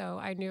before, so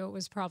I knew it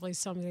was probably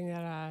something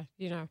that,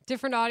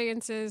 different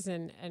audiences,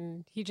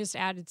 and he just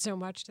added so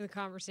much to the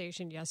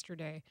conversation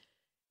yesterday.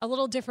 A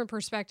little different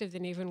perspective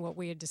than even what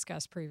we had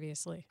discussed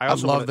previously. I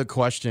love the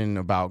question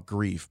about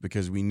grief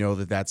because we know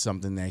that that's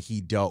something that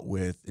he dealt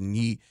with, and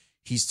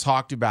he's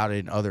talked about it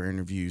in other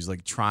interviews,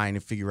 like trying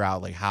to figure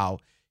out like how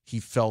he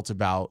felt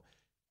about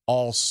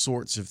all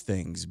sorts of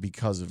things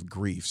because of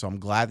grief. So I'm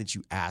glad that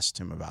you asked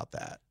him about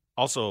that.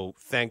 Also,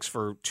 thanks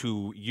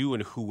to you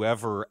and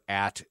whoever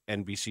at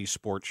NBC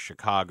Sports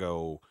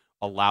Chicago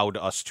allowed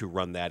us to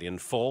run that in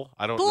full.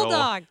 I don't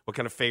know what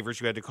kind of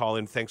favors you had to call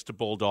in. Thanks to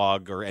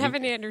Bulldog or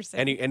Kevin Anderson.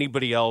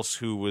 Anybody else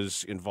who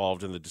was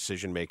involved in the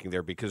decision making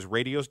there, because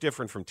radio's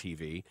different from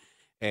TV,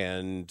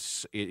 and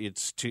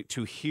it's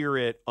to hear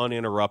it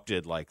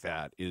uninterrupted like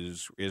that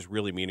is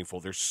really meaningful.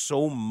 There's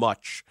so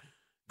much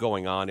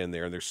going on in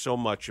there, and there's so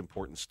much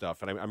important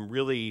stuff, and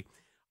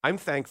I'm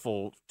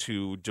thankful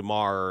to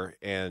DeMar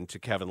and to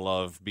Kevin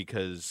Love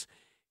because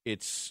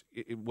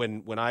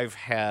when I've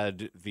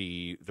had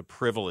the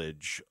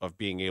privilege of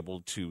being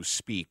able to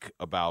speak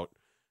about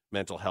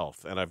mental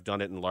health, and I've done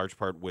it in large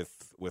part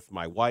with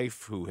my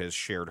wife, who has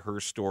shared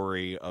her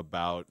story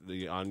about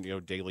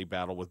the daily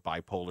battle with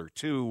bipolar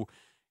 2.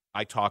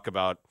 I talk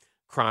about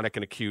chronic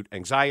and acute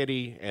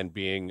anxiety and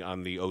being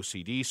on the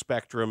OCD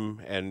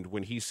spectrum, and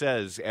when he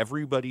says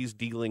everybody's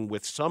dealing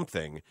with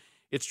something,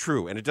 it's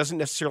true, and it doesn't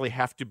necessarily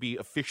have to be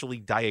officially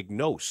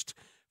diagnosed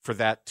for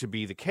that to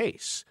be the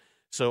case.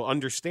 So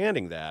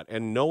understanding that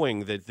and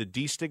knowing that the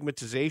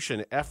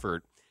destigmatization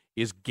effort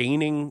is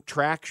gaining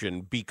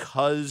traction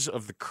because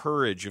of the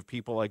courage of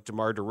people like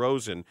DeMar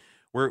DeRozan,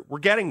 we're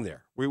getting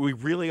there. We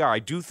really are. I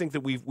do think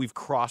that we've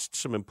crossed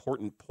some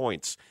important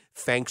points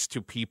thanks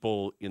to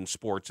people in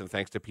sports and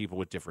thanks to people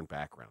with different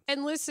backgrounds.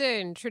 And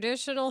listen,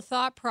 traditional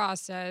thought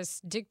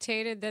process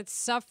dictated that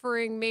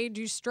suffering made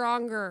you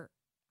stronger.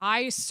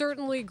 I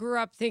certainly grew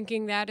up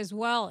thinking that as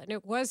well, and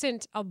it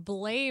wasn't a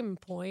blame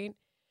point.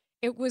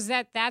 It was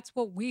that's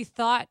what we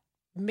thought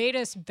made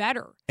us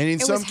better. And in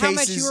some cases, how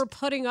much you were cases,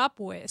 putting up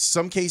with.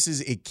 Some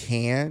cases it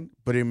can,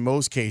 but in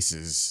most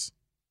cases,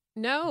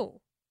 no.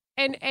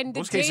 And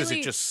most cases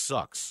it just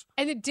sucks.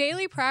 And the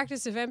daily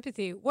practice of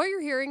empathy, what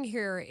you're hearing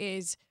here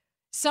is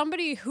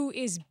somebody who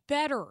is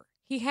better.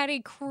 He had a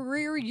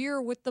career year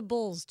with the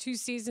Bulls 2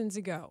 seasons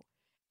ago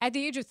at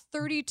the age of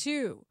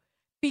 32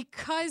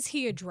 because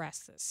he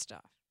addressed this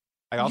stuff.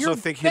 I also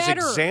think his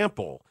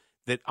example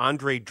that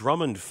Andre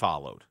Drummond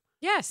followed.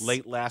 Yes.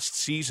 Late last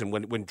season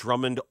when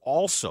Drummond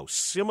also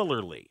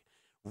similarly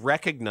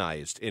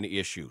recognized an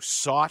issue,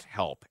 sought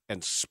help,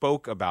 and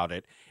spoke about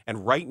it,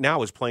 and right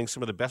now is playing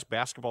some of the best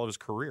basketball of his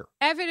career.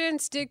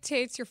 Evidence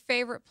dictates your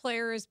favorite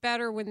player is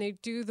better when they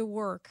do the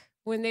work,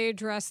 when they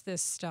address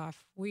this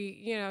stuff.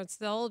 It's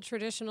the old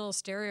traditional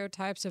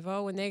stereotypes of,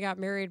 when they got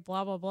married,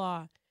 blah, blah,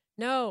 blah.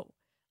 No,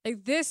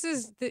 this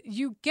is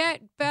you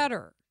get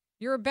better.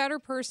 You're a better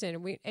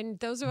person. And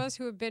those of us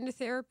who have been to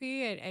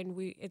therapy and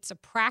it's a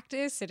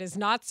practice. It is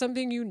not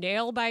something you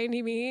nail by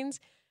any means.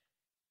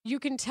 You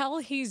can tell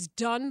he's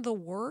done the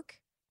work,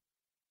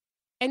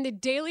 and the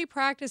daily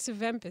practice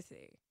of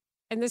empathy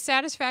and the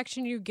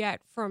satisfaction you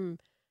get from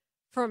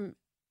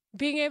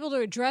being able to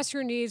address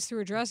your needs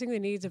through addressing the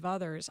needs of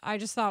others, I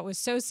just thought was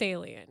so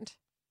salient.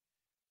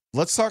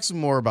 Let's talk some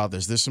more about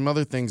this. There's some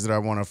other things that I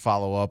want to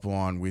follow up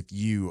on with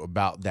you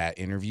about that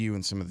interview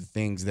and some of the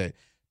things that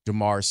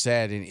DeMar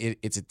said, and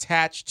it's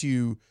attached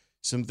to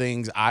some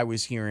things I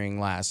was hearing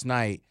last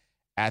night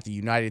at the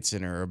United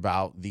Center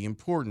about the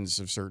importance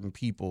of certain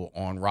people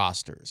on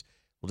rosters.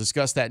 We'll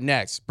discuss that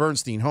next.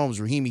 Bernstein, Holmes,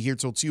 Rahimi here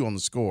till 2 on The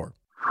Score.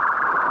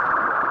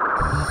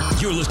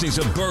 You're listening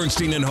to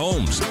Bernstein and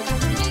Holmes,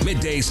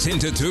 middays 10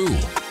 to 2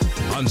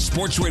 on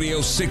Sports Radio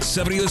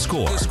 670 The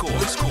Score.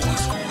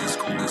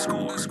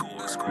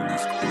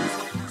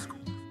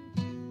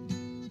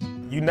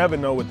 You never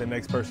know what the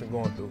next person's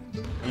going through.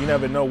 You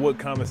never know what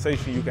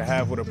conversation you can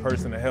have with a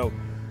person to help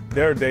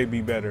their day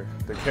be better,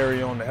 to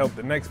carry on to help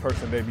the next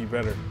person day be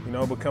better.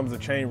 It becomes a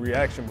chain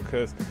reaction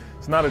because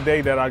it's not a day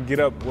that I get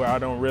up where I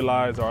don't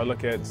realize or I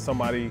look at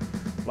somebody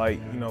like,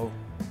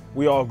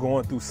 we all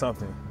going through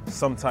something,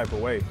 some type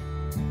of way.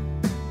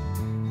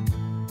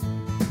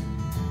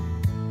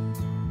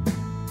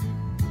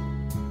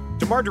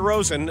 DeMar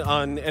DeRozan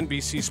on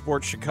NBC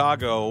Sports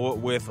Chicago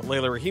with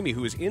Layla Rahimi,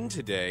 who is in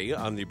today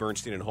on the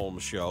Bernstein and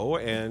Holmes show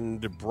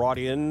and brought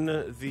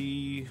in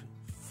the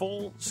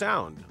full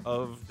sound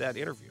of that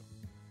interview.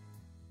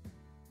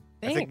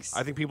 Thanks.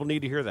 I think people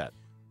need to hear that.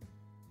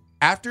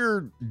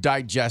 After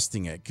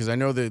digesting it, because I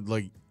know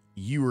that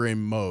you were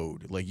in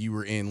mode, you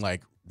were in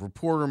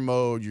reporter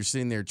mode, you're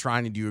sitting there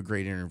trying to do a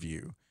great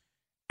interview.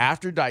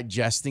 After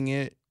digesting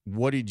it,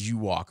 what did you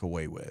walk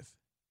away with?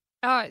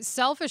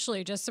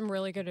 Selfishly, just some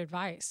really good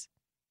advice.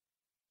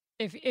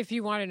 If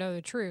you want to know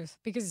the truth,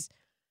 because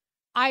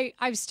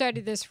I've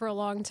studied this for a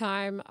long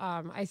time.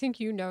 I think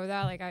you know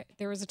that. Like,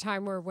 there was a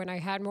time where when I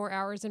had more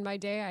hours in my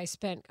day, I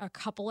spent a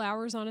couple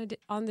hours on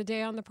the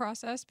day on the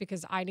process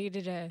because I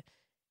needed to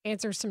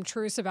answer some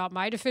truths about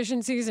my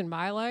deficiencies in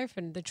my life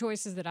and the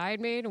choices that I had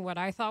made, and what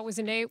I thought was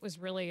innate was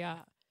really,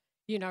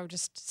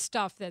 just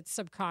stuff that's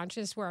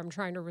subconscious where I'm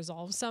trying to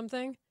resolve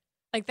something.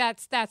 Like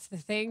that's the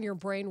thing. Your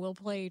brain will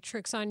play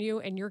tricks on you,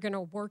 and you're going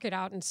to work it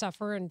out and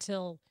suffer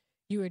until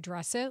you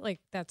address it. Like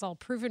that's all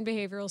proven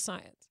behavioral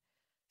science.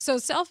 So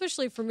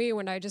selfishly for me,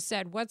 when I just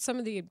said, what's some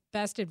of the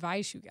best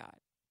advice you got?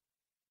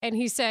 And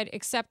he said,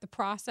 accept the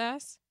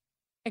process.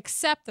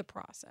 Accept the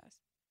process.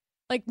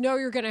 Like, no,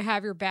 you're going to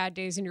have your bad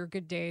days and your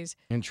good days.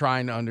 And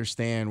trying to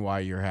understand why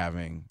you're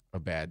having a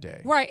bad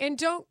day. Right. And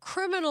don't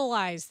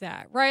criminalize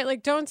that, right?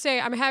 Like, don't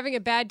say, I'm having a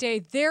bad day,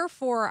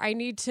 therefore I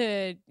need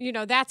to,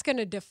 that's going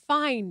to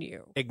define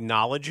you.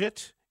 Acknowledge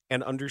it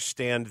and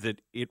understand that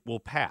it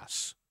will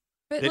pass.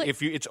 But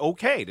that it's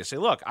okay to say,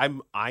 look,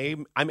 I'm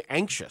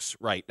anxious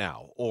right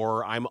now,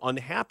 or I'm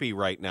unhappy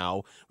right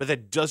now, but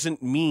that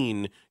doesn't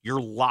mean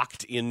you're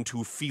locked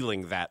into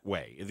feeling that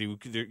way.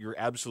 You're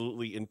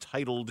absolutely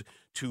entitled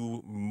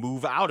to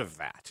move out of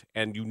that,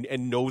 and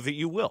know that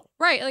you will.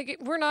 Right, like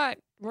we're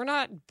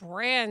not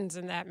brands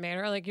in that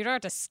manner. Like you don't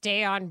have to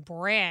stay on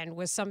brand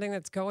with something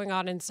that's going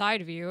on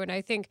inside of you. And I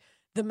think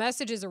the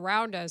messages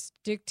around us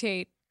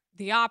dictate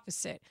the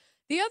opposite.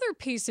 The other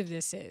piece of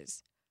this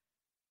is,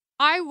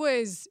 I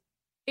was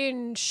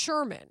in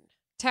Sherman,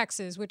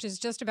 Texas, which is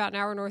just about an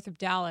hour north of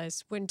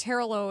Dallas, when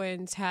Terrell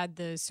Owens had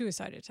the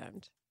suicide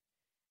attempt.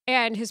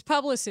 And his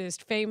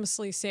publicist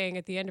famously saying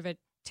at the end of it,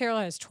 Terrell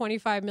has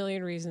 25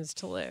 million reasons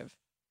to live.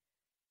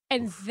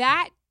 And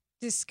that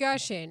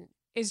discussion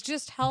is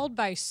just held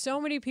by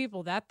so many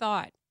people, that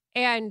thought.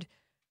 And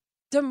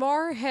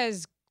DeMar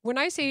has, when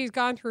I say he's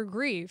gone through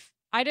grief,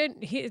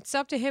 it's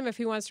up to him if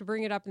he wants to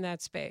bring it up in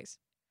that space.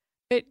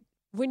 But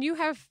when you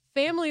have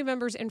family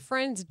members and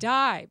friends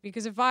die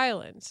because of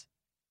violence,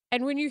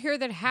 and when you hear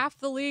that half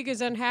the league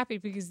is unhappy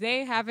because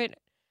they haven't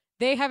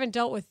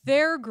dealt with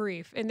their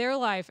grief in their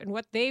life and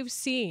what they've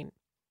seen,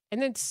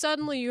 and then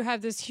suddenly you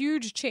have this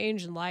huge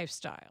change in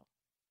lifestyle.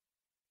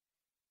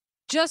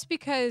 Just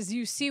because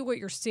you see what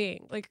you're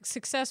seeing, like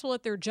successful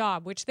at their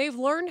job, which they've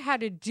learned how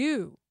to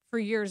do for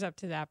years up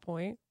to that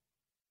point,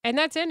 and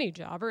that's any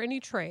job or any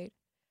trade.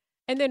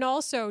 And then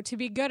also to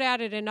be good at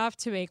it enough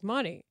to make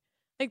money.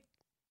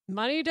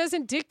 Money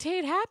doesn't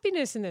dictate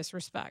happiness in this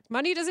respect.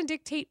 Money doesn't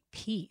dictate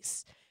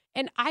peace.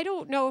 And I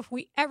don't know if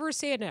we ever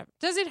say it enough.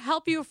 Does it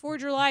help you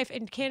afford your life,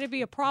 and can it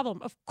be a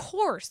problem? Of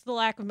course, the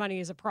lack of money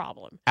is a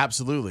problem.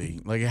 Absolutely.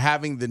 Like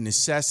having the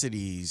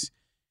necessities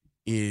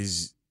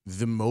is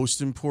the most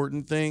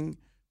important thing,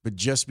 but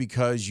just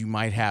because you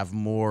might have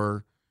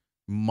more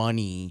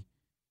money,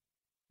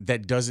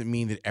 that doesn't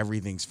mean that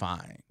everything's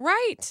fine.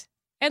 Right.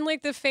 And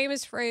like the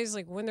famous phrase,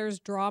 like when there's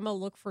drama,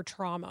 look for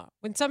trauma.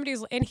 When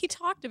and he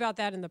talked about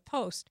that in the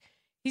post.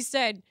 He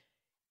said,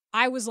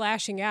 I was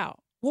lashing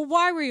out. Well,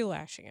 why were you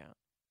lashing out?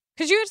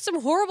 Because you had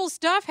some horrible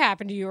stuff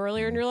happen to you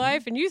earlier in your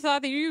life, and you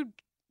thought that you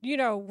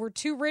were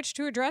too rich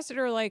to address it,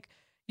 or like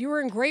you were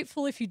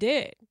ungrateful if you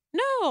did.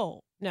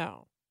 No.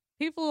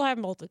 People have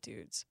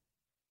multitudes.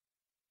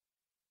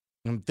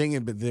 I'm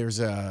thinking, but there's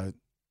a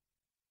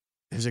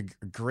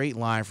great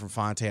line from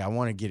Fonte. I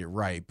want to get it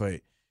right,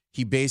 but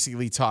he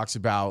basically talks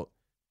about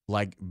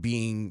like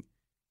being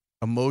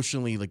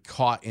emotionally like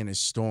caught in a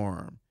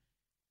storm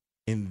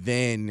and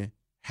then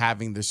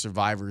having the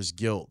survivor's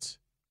guilt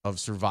of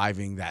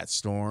surviving that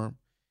storm.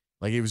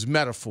 Like it was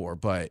metaphor,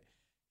 but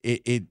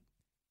it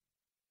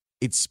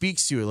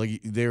speaks to it.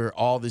 Like there are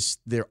all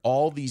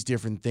these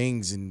different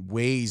things and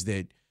ways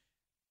that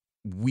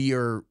we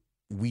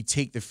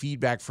take the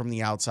feedback from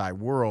the outside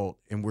world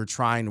and we're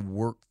trying to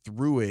work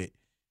through it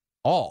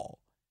all.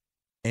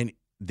 And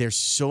there's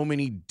so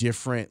many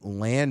different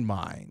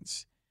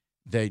landmines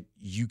that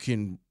you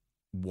can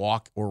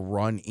walk or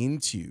run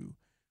into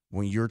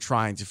when you're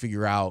trying to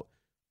figure out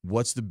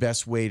what's the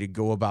best way to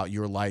go about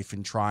your life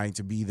and trying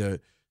to be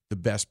the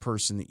best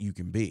person that you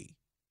can be.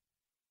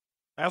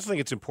 I also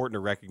think it's important to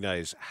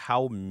recognize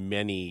how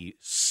many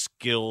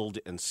skilled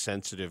and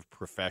sensitive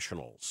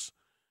professionals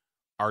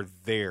are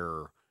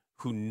there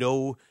who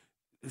know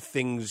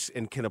things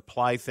and can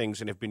apply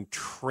things and have been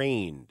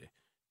trained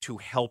to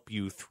help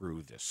you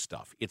through this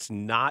stuff. It's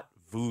not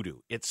voodoo,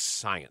 it's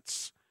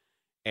science.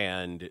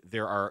 And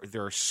there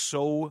are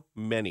so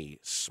many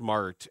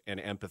smart and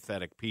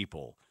empathetic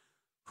people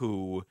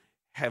who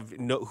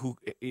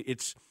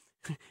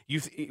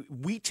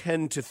we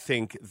tend to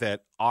think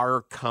that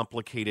our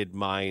complicated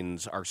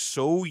minds are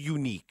so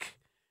unique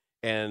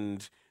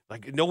and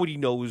like nobody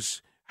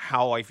knows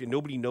how I feel,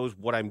 nobody knows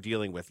what I'm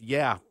dealing with.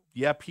 Yeah,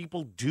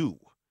 people do.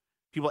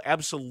 People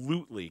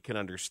absolutely can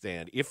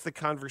understand if the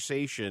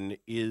conversation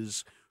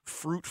is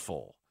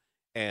fruitful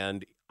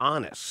and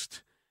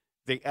honest.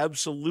 They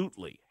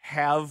absolutely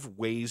have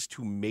ways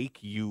to make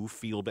you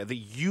feel better, that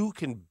you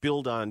can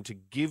build on to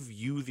give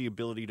you the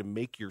ability to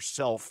make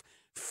yourself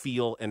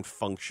feel and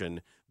function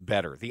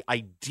better. The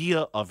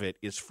idea of it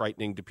is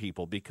frightening to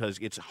people because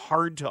it's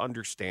hard to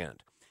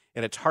understand.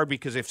 And it's hard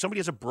because if somebody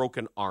has a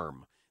broken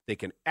arm, they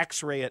can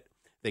x-ray it,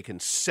 they can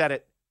set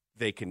it,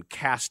 they can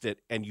cast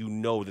it, and you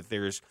know that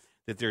there's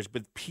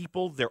but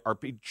people, there are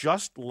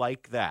just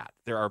like that.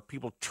 There are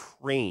people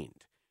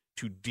trained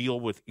to deal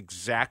with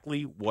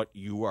exactly what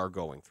you are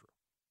going through.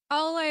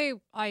 All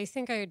I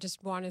think I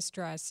just want to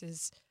stress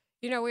is,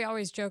 we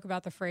always joke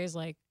about the phrase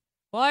like,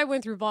 well, I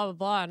went through blah, blah,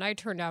 blah, and I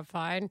turned out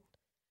fine.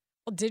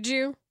 Well, did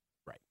you?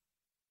 Right.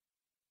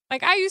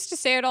 Like, I used to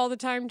say it all the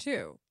time,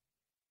 too.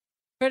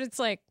 But it's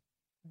like,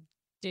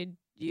 did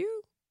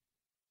you?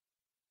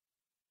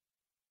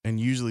 And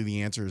usually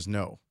the answer is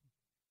no.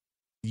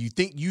 You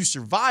think you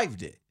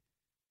survived it.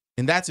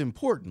 And that's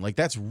important. Like,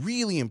 that's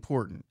really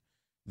important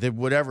that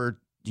whatever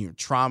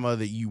trauma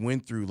that you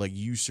went through, like,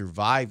 you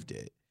survived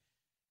it.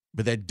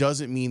 But that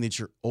doesn't mean that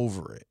you're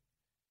over it.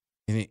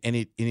 And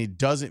it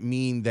doesn't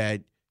mean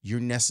that you're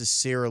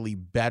necessarily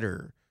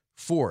better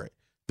for it.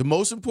 The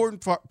most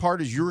important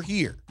part is you're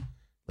here.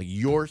 Like,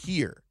 you're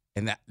here.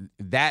 And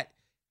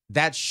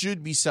that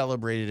should be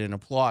celebrated and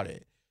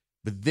applauded.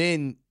 But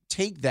then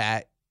take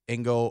that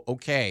and go,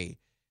 okay,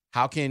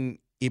 how can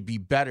it be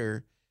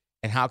better?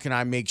 And how can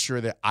I make sure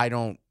that I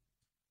don't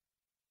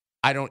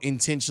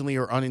intentionally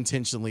or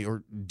unintentionally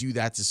or do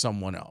that to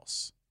someone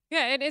else?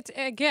 Yeah, and it's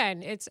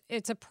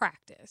a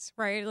practice,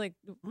 right? Like,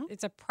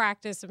 it's a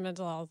practice of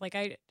mental health. Like,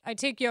 I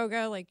take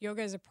yoga. Like,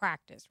 yoga is a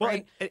practice,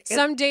 right? Well, and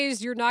some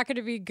days you're not going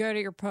to be good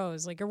at your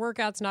pose. Like, your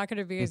workout's not going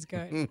to be as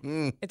good.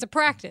 It's a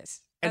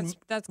practice.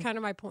 That's kind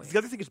of my point. The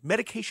other thing is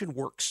medication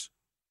works.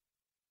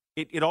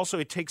 It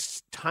also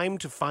takes time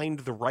to find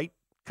the right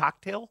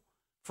cocktail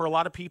for a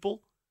lot of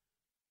people.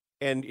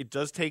 And it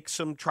does take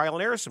some trial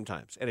and error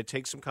sometimes. And it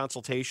takes some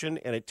consultation.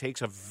 And it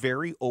takes a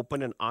very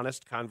open and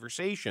honest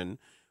conversation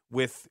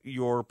with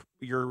your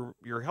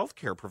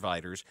healthcare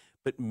providers,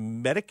 but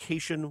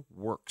medication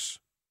works.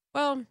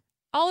 Well,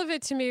 all of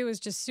it to me was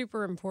just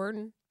super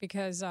important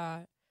because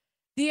the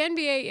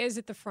NBA is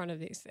at the front of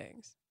these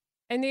things.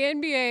 And the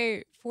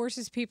NBA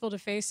forces people to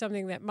face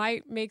something that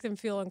might make them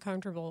feel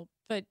uncomfortable,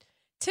 but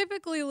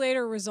typically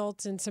later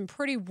results in some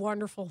pretty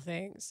wonderful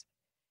things.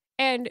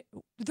 And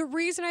the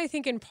reason I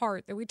think in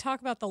part that we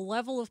talk about the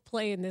level of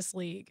play in this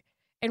league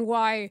and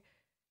why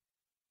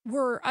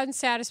we're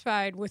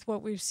unsatisfied with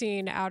what we've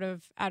seen out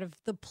of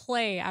the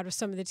play, out of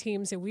some of the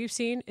teams that we've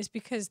seen, is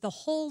because the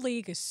whole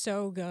league is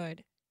so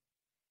good.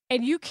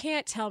 And you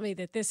can't tell me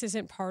that this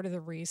isn't part of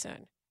the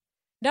reason.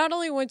 Not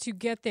only once you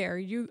get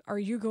there, are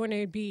you going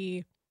to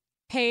be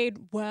paid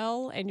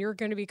well and you're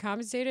going to be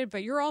compensated,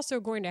 but you're also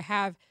going to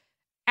have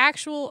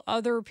actual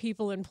other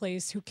people in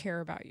place who care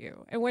about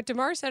you. And what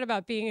DeMar said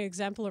about being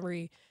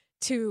exemplary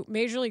to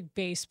Major League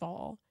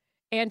Baseball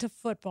and to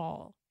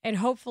football, and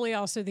hopefully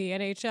also the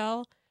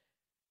NHL,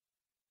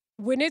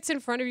 when it's in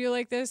front of you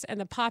like this and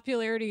the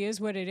popularity is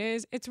what it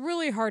is, it's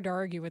really hard to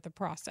argue with the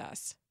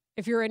process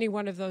if you're any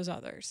one of those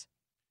others.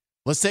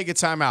 Let's take a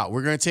timeout.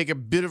 We're going to take a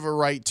bit of a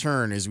right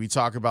turn as we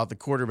talk about the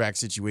quarterback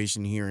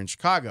situation here in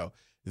Chicago.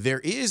 There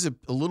is a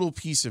little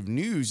piece of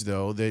news,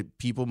 though, that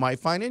people might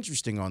find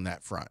interesting on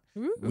that front.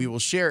 Ooh. We will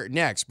share it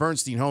next.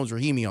 Bernstein, Holmes,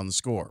 Rahimi on The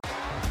Score.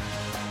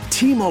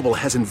 T-Mobile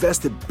has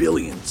invested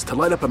billions to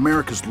light up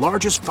America's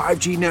largest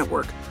 5G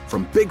network,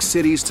 from big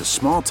cities to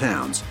small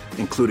towns,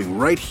 including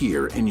right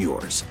here in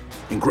yours.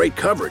 And great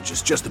coverage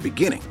is just the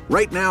beginning.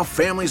 Right now,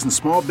 families and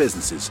small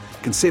businesses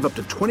can save up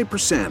to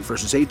 20%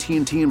 versus AT&T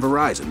and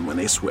Verizon when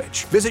they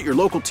switch. Visit your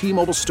local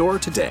T-Mobile store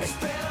today.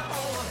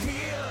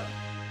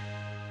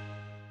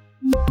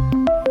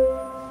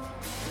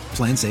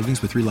 Plan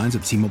savings with 3 lines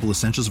of T-Mobile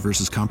Essentials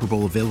versus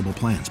comparable available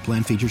plans.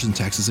 Plan features and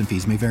taxes and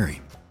fees may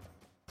vary.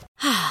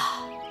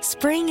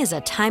 Spring is a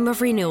time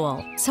of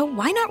renewal, so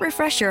why not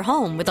refresh your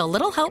home with a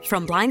little help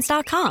from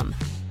Blinds.com?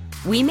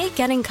 We make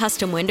getting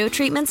custom window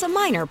treatments a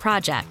minor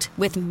project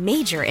with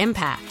major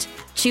impact.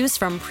 Choose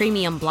from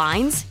premium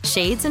blinds,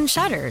 shades, and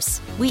shutters.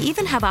 We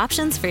even have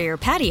options for your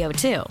patio,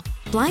 too.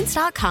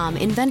 Blinds.com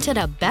invented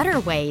a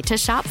better way to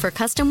shop for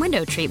custom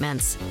window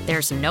treatments.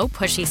 There's no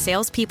pushy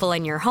salespeople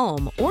in your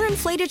home or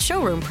inflated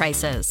showroom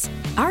prices.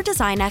 Our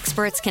design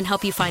experts can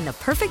help you find the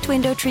perfect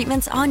window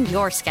treatments on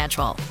your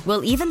schedule.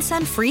 We'll even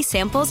send free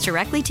samples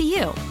directly to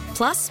you.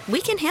 Plus, we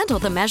can handle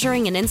the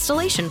measuring and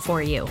installation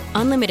for you.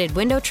 Unlimited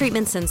window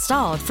treatments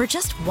installed for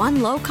just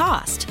one low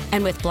cost.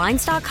 And with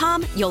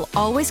Blinds.com, you'll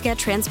always get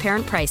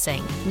transparent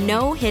pricing.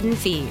 No hidden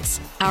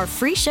fees. Our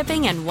free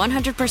shipping and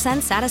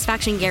 100%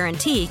 satisfaction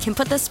guarantee can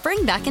put the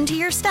spring back into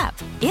your step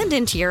and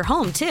into your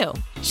home, too.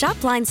 Shop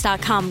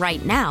Blinds.com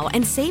right now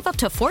and save up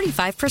to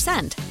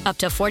 45%. Up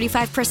to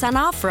 45%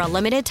 off for a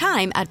limited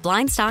time at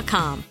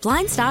Blinds.com.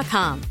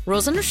 Blinds.com.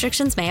 Rules and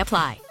restrictions may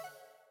apply.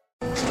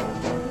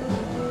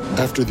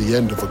 After the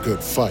end of a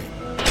good fight,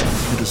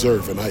 you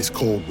deserve an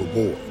ice-cold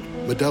reward.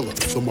 Modelo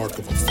is the mark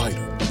of a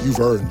fighter. You've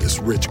earned this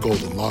rich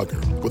golden lager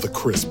with a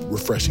crisp,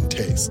 refreshing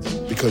taste.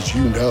 Because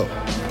you know,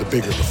 the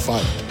bigger the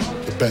fight,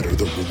 the better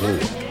the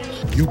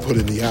reward. You put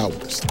in the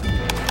hours,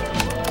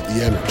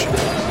 the energy,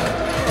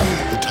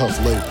 the tough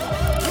labor.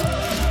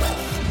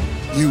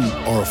 You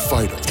are a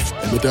fighter,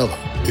 and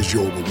Modelo is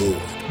your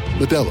reward.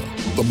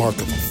 Modelo, the mark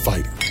of a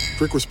fighter.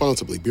 Drink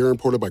responsibly. Beer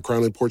imported by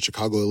Crown Imports,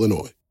 Chicago,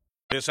 Illinois.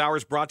 This hour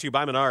is brought to you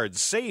by Menards.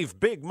 Save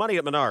big money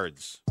at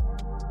Menards.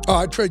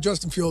 I'd trade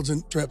Justin Fields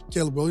and draft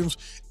Caleb Williams.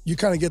 You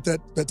kind of get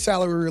that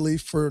salary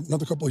relief for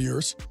another couple of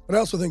years. But I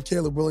also think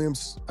Caleb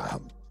Williams,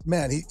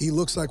 man, he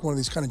looks like one of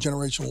these kind of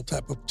generational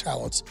type of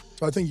talents.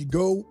 So I think you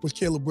go with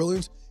Caleb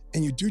Williams,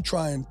 and you do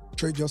try and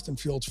trade Justin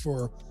Fields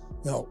for,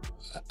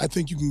 I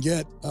think you can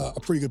get a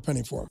pretty good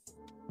penny for him.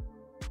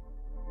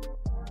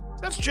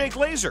 That's Jake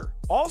Laser,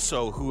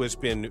 also who has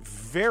been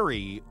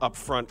very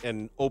upfront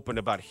and open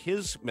about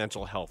his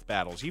mental health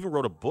battles. He even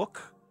wrote a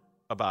book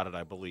about it,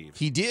 I believe.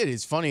 He did.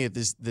 It's funny, at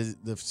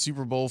the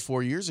Super Bowl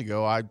 4 years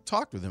ago, I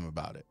talked with him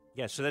about it.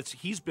 Yeah, so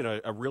he's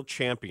been a real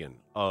champion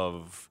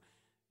of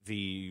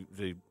the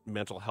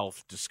mental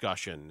health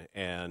discussion,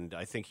 and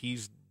I think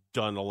he's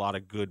done a lot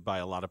of good by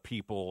a lot of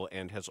people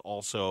and has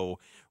also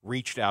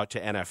reached out to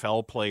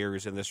NFL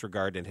players in this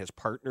regard and has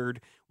partnered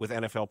with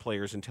NFL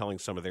players in telling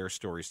some of their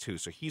stories too.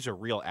 So he's a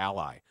real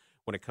ally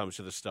when it comes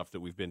to the stuff that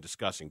we've been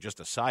discussing. Just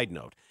a side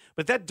note.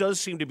 But that does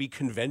seem to be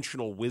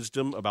conventional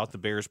wisdom about the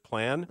Bears'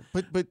 plan.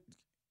 But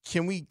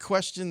can we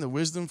question the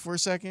wisdom for a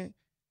second?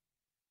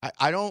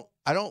 I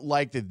don't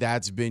like that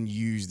that's been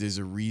used as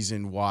a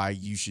reason why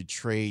you should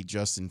trade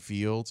Justin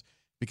Fields.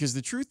 Because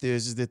the truth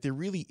is that there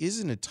really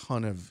isn't a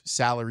ton of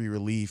salary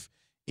relief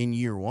in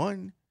year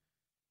one.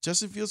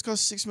 Justin Fields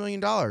costs $6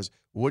 million.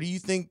 What do you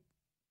think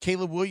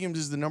Caleb Williams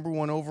is the number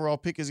one overall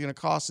pick is going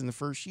to cost in the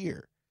first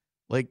year?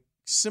 Like,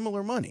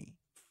 similar money.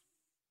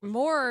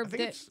 More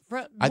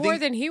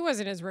than he was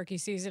in his rookie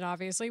season,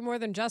 obviously. More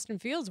than Justin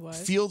Fields was.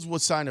 Fields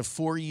was signed a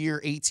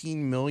 4-year, $18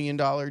 million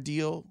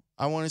deal,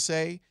 I want to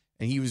say.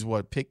 And he was,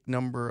 pick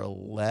number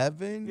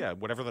 11? Yeah,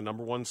 whatever the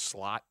number one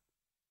slot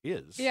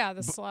is. Yeah,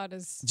 the slot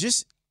is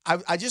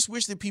I just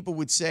wish that people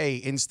would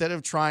say, instead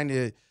of trying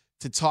to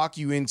talk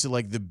you into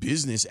like the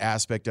business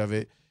aspect of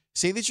it,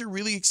 say that you're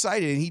really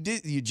excited. And he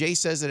did. Jay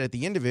says that at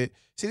the end of it.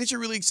 Say that you're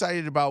really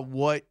excited about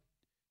what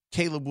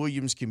Caleb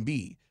Williams can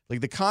be.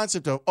 Like the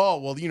concept of,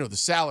 the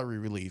salary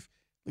relief,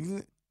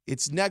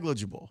 it's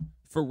negligible.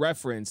 For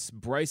reference,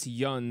 Bryce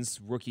Young's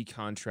rookie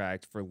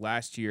contract for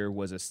last year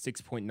was a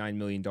 $6.9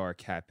 million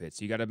cap hit.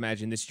 So you got to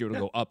imagine this year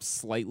it'll go up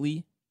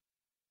slightly.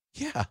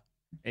 Yeah.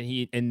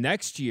 And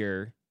next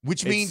year,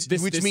 which means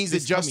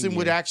that Justin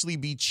would actually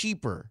be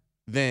cheaper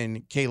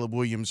than Caleb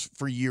Williams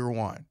for year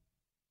one.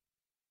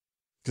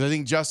 Because I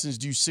think Justin's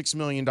due $6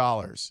 million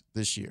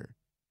this year.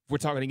 We're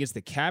talking against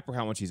the cap or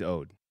how much he's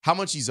owed? How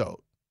much he's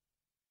owed.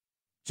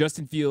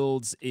 Justin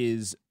Fields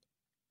is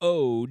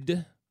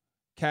owed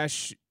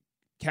cash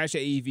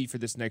AEV for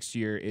this next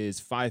year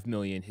is $5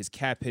 million. His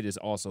cap hit is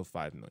also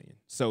 $5 million.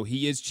 So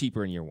he is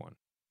cheaper in year one.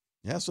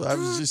 That's what I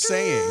was just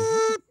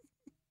saying.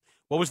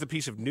 What was the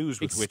piece of news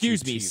with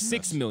Excuse me,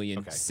 $6 million.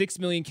 Okay. $6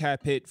 million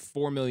cap hit,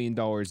 $4 million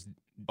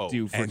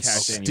due for cash.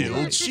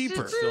 Still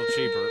cheaper. Still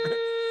cheaper.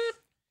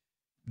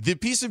 The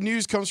piece of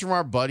news comes from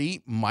our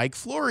buddy Mike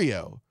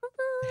Florio.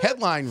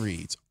 Headline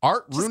reads,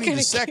 Art Rooney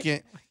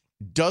II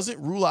doesn't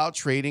rule out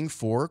trading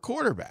for a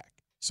quarterback.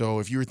 So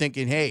if you were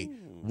thinking, hey,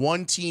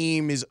 one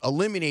team is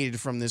eliminated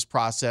from this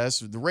process,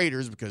 the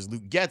Raiders, because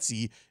Luke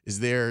Getsy is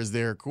there as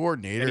their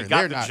coordinator. And he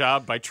got the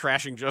job by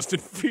trashing Justin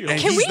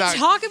Fields. Can we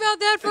talk about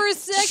that for a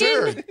second?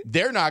 Sure.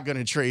 They're not going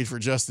to trade for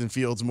Justin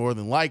Fields more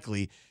than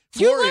likely.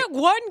 You let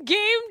one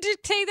game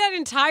dictate that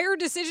entire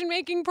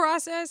decision-making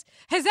process?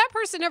 Has that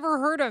person ever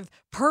heard of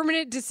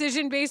permanent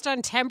decision based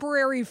on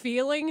temporary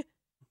feeling?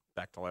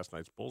 Back to last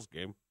night's Bulls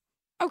game.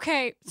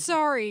 Okay,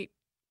 sorry.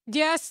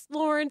 Yes,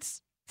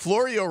 Lawrence?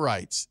 Florio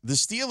writes, the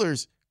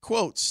Steelers,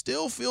 quote,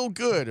 still feel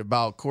good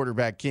about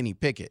quarterback Kenny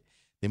Pickett.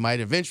 They might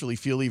eventually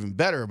feel even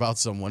better about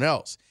someone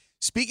else.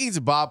 Speaking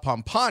to Bob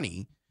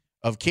Pompani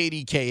of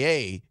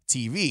KDKA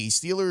TV,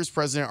 Steelers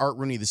president Art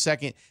Rooney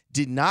II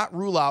did not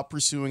rule out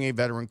pursuing a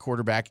veteran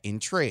quarterback in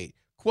trade.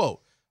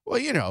 Quote,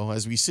 well,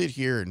 as we sit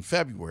here in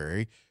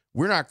February,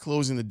 we're not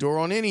closing the door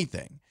on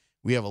anything.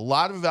 We have a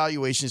lot of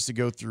evaluations to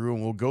go through,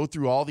 and we'll go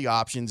through all the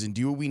options and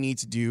do what we need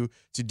to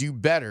do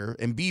better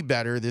and be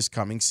better this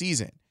coming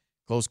season.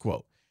 Close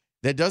quote.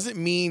 That doesn't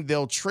mean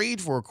they'll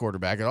trade for a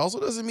quarterback. It also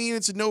doesn't mean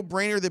it's a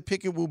no-brainer that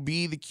Pickett will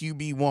be the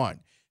QB1.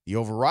 The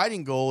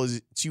overriding goal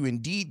is to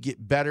indeed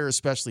get better,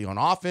 especially on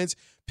offense.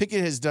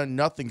 Pickett has done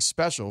nothing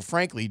special,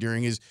 frankly,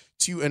 during his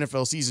 2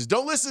 NFL seasons.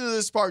 Don't listen to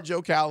this part,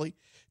 Joe Cowley,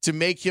 to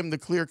make him the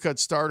clear-cut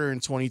starter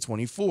in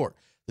 2024.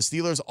 The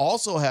Steelers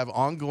also have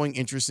ongoing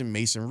interest in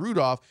Mason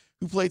Rudolph,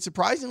 who played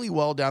surprisingly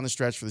well down the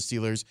stretch for the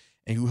Steelers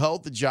and who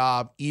held the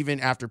job even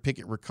after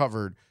Pickett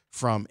recovered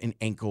from an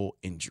ankle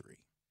injury.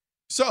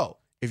 So,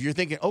 if you're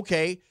thinking,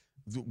 okay,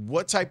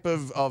 what type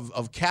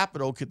of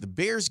capital could the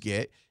Bears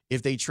get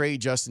if they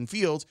trade Justin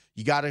Fields?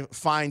 You got to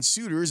find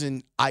suitors,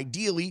 and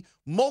ideally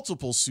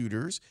multiple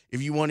suitors.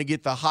 If you want to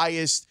get the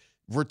highest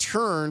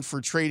return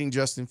for trading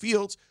Justin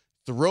Fields,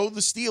 throw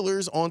the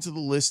Steelers onto the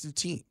list of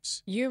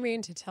teams. You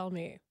mean to tell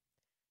me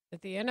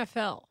that the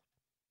NFL,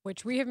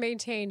 which we have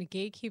maintained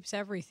gatekeeps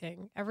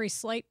everything, every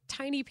slight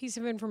tiny piece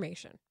of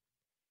information,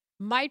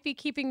 might be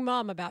keeping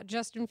mum about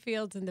Justin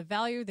Fields and the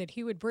value that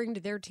he would bring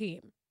to their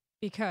team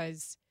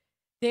because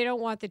they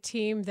don't want the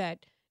team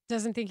that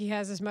doesn't think he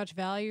has as much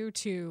value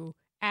to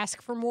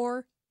ask for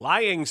more.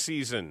 Lying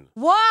season.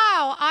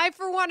 Wow, I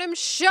for one am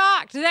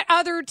shocked that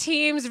other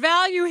teams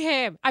value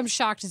him. I'm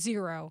shocked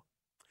 0.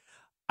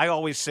 I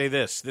always say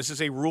this. This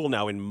is a rule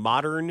now in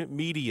modern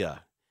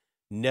media.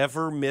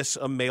 Never miss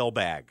a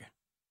mailbag.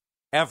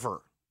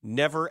 Ever.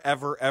 Never,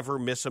 ever, ever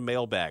miss a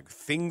mailbag.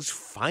 Things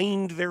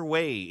find their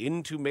way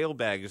into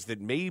mailbags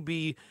that may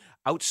be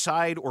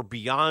outside or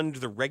beyond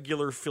the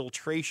regular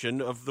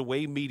filtration of the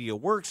way media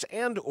works,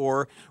 and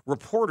or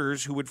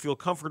reporters who would feel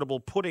comfortable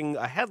putting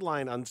a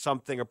headline on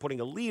something or putting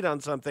a lead on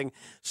something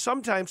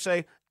sometimes say,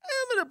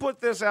 I'm going to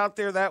put this out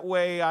there. That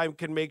way I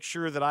can make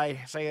sure that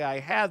I say I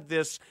had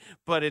this,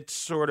 but it's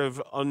sort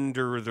of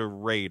under the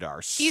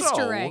radar.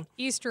 Easter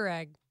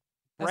egg.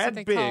 That's Brad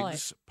what they call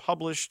Biggs it.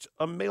 published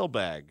a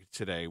mailbag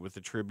today with the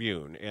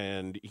Tribune,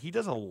 and he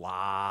does a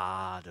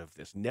lot of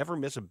this. Never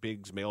miss a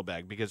Biggs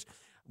mailbag, because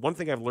one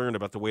thing I've learned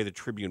about the way the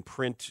Tribune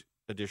print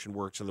edition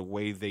works and the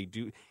way they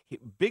do,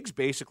 Biggs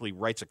basically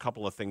writes a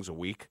couple of things a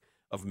week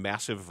of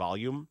massive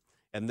volume,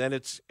 and then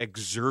it's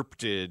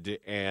excerpted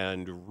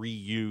and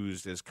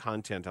reused as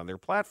content on their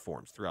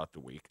platforms throughout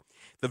the week.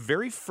 The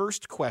very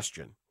first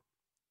question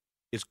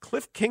is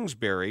Cliff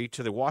Kingsbury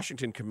to the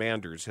Washington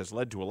Commanders has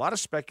led to a lot of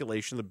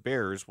speculation the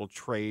Bears will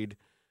trade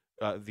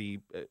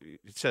it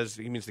says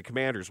he means the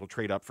Commanders will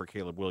trade up for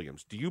Caleb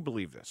Williams. Do you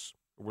believe this,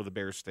 or will the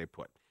Bears stay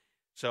put?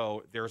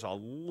 So there's a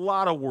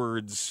lot of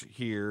words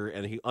here,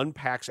 and he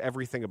unpacks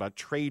everything about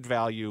trade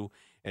value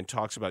and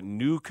talks about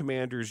new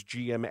Commanders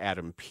GM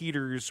Adam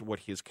Peters, what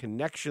his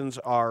connections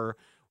are,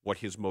 what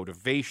his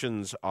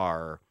motivations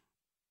are.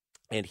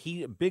 And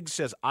Biggs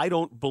says, I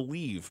don't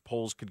believe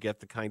Poles could get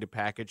the kind of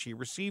package he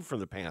received from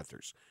the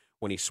Panthers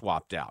when he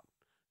swapped out.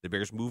 The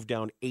Bears moved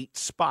down 8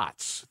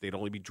 spots. They'd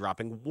only be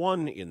dropping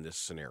 1 in this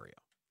scenario.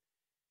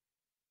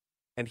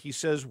 And he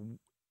says,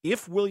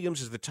 if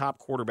Williams is the top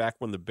quarterback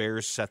when the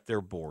Bears set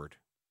their board,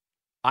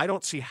 I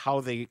don't see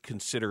how they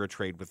consider a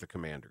trade with the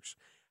Commanders.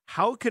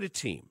 How could a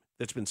team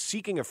that's been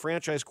seeking a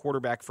franchise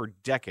quarterback for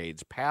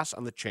decades pass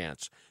on the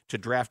chance to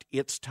draft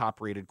its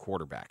top-rated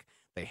quarterback?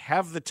 They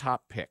have the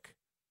top pick.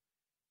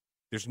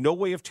 There's no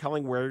way of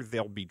telling where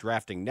they'll be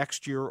drafting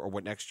next year or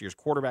what next year's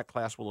quarterback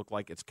class will look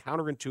like. It's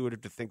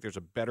counterintuitive to think there's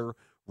a better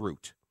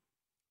route.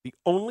 The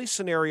only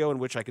scenario in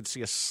which I could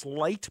see a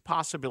slight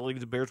possibility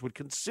the Bears would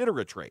consider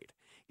a trade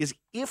is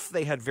if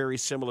they had very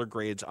similar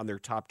grades on their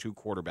top 2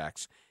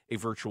 quarterbacks, a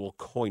virtual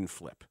coin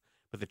flip.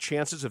 But the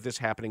chances of this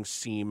happening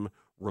seem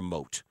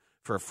remote.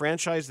 For a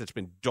franchise that's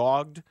been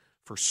dogged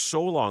for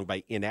so long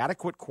by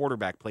inadequate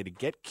quarterback play to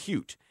get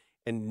cute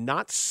and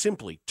not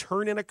simply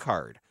turn in a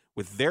card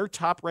with their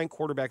top-ranked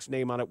quarterback's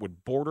name on it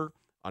would border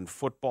on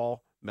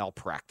football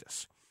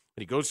malpractice.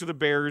 And he goes through the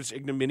Bears'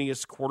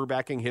 ignominious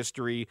quarterbacking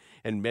history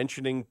and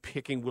mentioning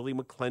picking Willie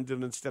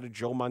McClendon instead of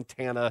Joe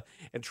Montana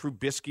and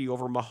Trubisky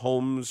over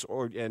Mahomes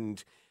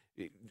and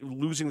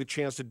losing the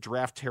chance to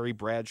draft Terry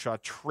Bradshaw,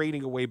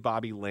 trading away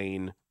Bobby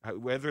Lane,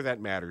 whether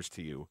that matters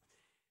to you.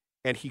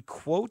 And he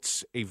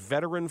quotes a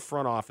veteran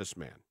front office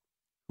man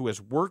who has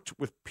worked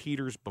with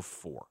Peters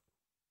before,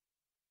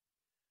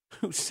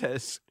 who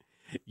says,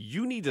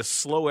 you need to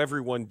slow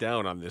everyone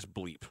down on this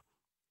bleep.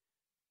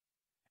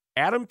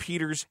 Adam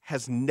Peters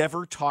has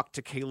never talked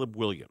to Caleb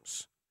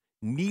Williams.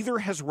 Neither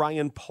has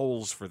Ryan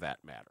Poles, for that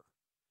matter.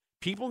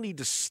 People need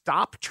to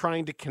stop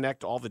trying to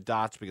connect all the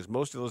dots because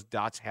most of those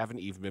dots haven't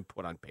even been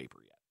put on paper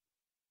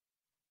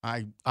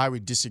yet. I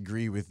would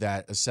disagree with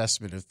that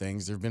assessment of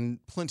things. There have been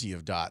plenty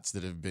of dots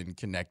that have been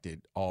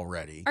connected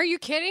already. Are you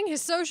kidding?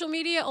 His social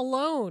media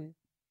alone.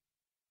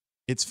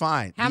 It's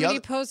fine. How many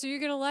posts are you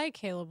going to like,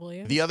 Caleb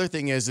Williams? The other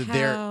thing is that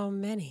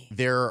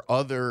there are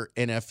other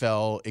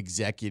NFL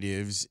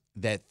executives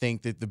that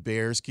think that the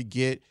Bears could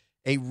get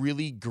a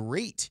really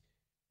great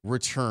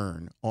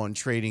return on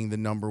trading the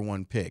number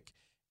 1 pick.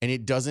 And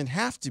it doesn't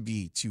have to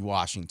be to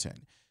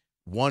Washington.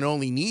 One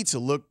only needs to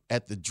look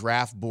at the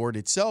draft board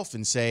itself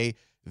and say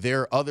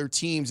there are other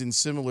teams in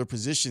similar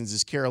positions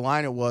as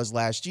Carolina was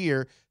last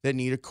year that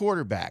need a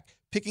quarterback.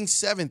 Picking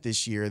 7th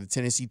this year, the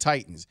Tennessee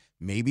Titans.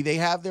 Maybe they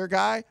have their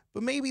guy,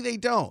 but maybe they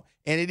don't.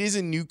 And it is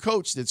a new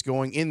coach that's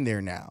going in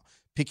there now.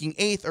 Picking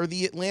 8th are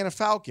the Atlanta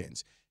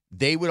Falcons.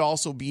 They would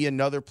also be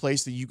another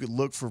place that you could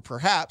look for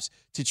perhaps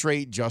to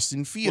trade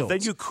Justin Fields. Well,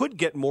 then you could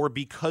get more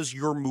because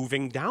you're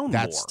moving down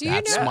more.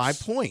 That's my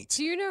point.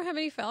 Do you know how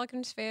many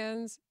Falcons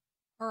fans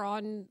are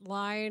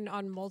online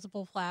on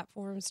multiple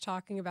platforms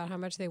talking about how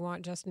much they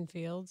want Justin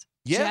Fields?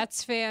 Yeah.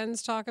 Jets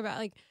fans talk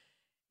about,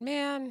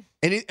 man.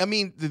 And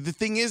the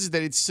thing is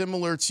that it's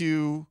similar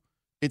to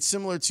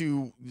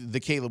the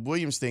Caleb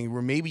Williams thing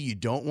where maybe you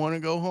don't want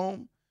to go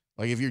home.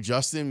 Like if you're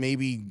Justin,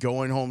 maybe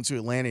going home to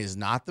Atlanta is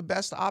not the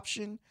best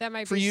option. That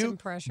might for be you. some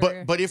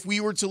pressure. But if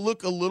we were to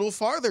look a little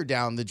farther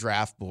down the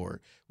draft board,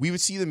 we would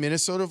see the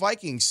Minnesota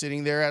Vikings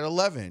sitting there at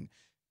 11.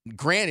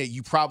 Granted,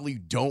 you probably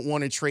don't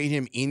want to trade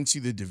him into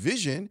the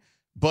division,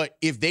 but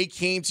if they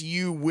came to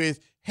you with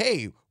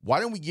hey, why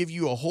don't we give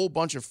you a whole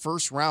bunch of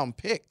first-round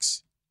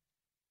picks?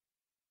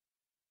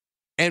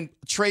 And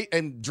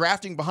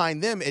drafting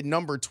behind them at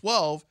number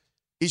 12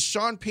 is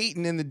Sean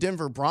Payton and the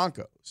Denver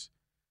Broncos.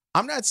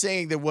 I'm not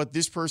saying that what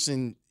this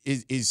person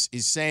is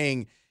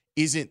saying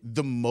isn't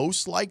the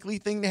most likely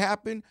thing to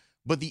happen,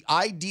 but the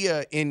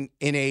idea in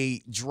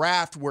a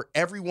draft where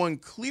everyone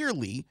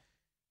clearly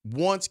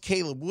wants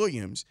Caleb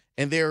Williams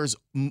and there's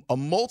a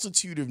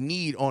multitude of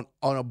need on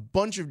a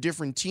bunch of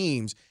different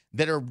teams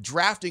that are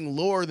drafting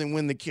lower than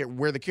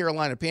where the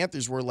Carolina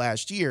Panthers were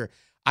last year,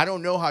 I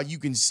don't know how you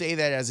can say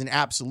that as an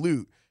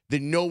absolute,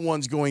 that no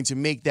one's going to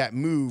make that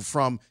move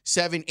from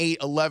 7, 8,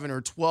 11,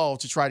 or 12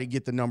 to try to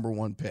get the number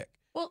 1 pick.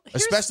 Well,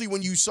 especially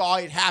when you saw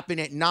it happen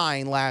at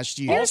 9 last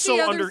year. Here's the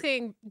other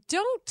thing.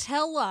 Don't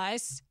tell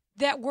us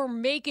that we're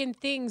making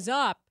things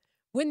up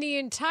when the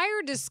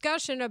entire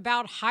discussion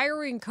about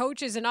hiring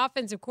coaches and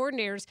offensive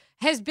coordinators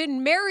has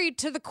been married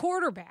to the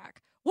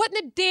quarterback. What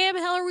in the damn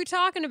hell are we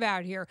talking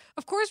about here?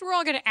 Of course, we're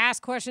all going to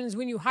ask questions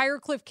when you hire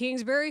Cliff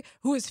Kingsbury,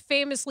 who is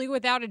famously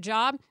without a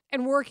job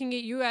and working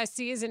at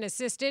USC as an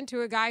assistant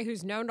to a guy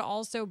who's known to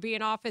also be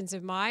an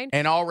offensive mind.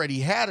 And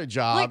already had a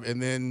job,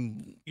 and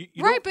then...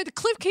 Right, but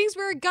Cliff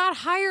Kingsbury got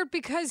hired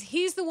because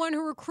he's the one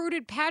who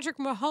recruited Patrick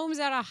Mahomes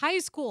out of high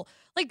school.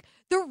 Like,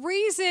 the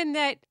reason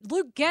that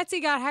Luke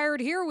Getsy got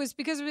hired here was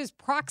because of his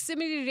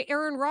proximity to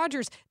Aaron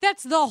Rodgers.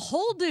 That's the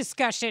whole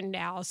discussion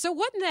now. So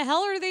what in the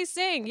hell are they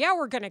saying? Yeah,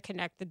 we're going to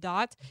connect the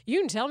dots. You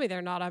can tell me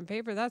they're not on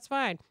paper. That's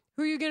fine.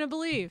 Who are you going to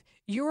believe?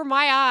 You're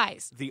my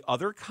eyes. The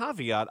other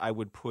caveat I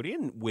would put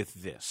in with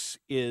this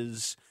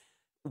is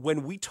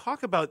when we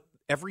talk about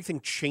everything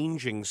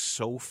changing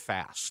so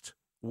fast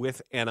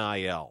with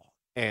NIL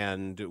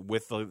and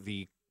with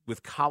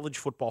with college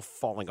football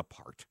falling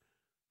apart,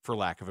 for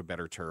lack of a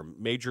better term,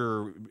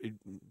 major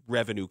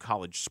revenue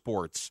college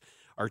sports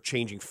are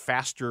changing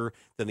faster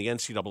than the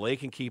NCAA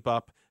can keep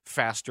up,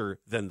 faster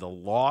than the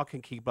law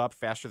can keep up,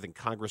 faster than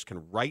Congress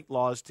can write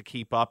laws to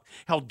keep up.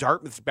 Hell,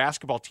 Dartmouth's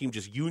basketball team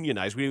just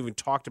unionized. We haven't even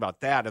talked about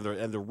that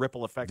and the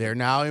ripple effect. They're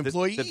now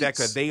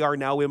employees. They are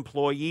now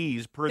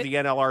employees per the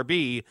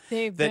NLRB.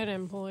 They've been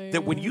employees.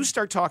 That when you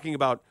start talking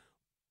about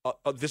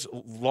this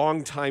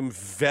longtime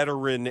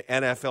veteran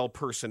NFL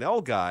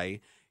personnel guy,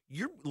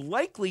 you're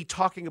likely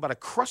talking about a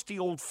crusty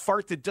old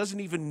fart that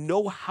doesn't even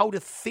know how to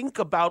think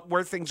about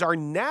where things are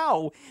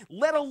now,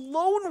 let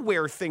alone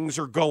where things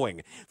are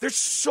going. There's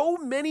so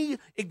many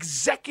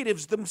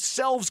executives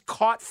themselves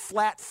caught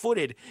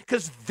flat-footed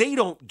because they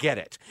don't get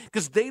it,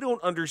 because they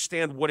don't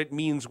understand what it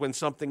means when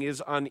something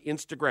is on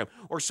Instagram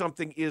or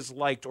something is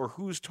liked or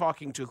who's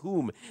talking to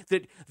whom,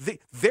 that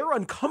they're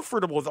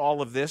uncomfortable with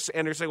all of this,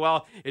 and they're saying,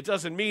 well, it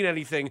doesn't mean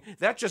anything.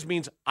 That just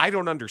means I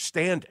don't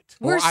understand it.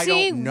 We're or I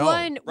seeing don't know.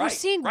 one. We're Right.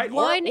 seeing Right.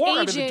 one or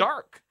I'm agent. in the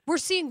dark. We're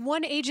seeing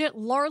one agent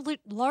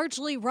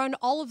largely run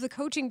all of the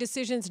coaching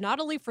decisions, not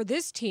only for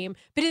this team,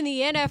 but in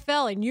the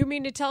NFL. And you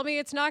mean to tell me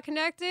it's not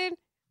connected?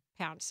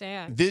 Pound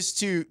sand. This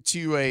to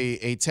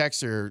a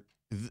texter.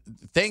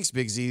 Thanks,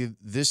 Big Z.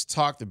 This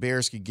talk the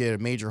Bears could get a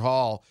major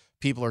haul.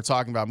 People are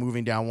talking about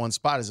moving down one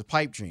spot as a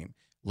pipe dream.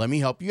 Let me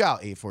help you out,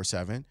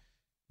 847.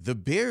 The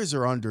Bears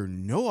are under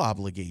no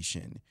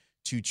obligation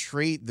to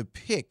trade the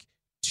pick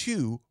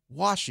to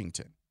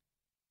Washington.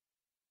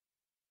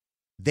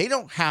 They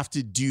don't have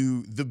to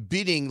do the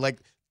bidding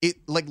like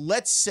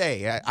let's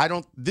say,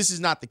 this is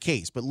not the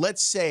case, but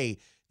let's say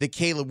that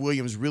Caleb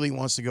Williams really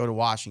wants to go to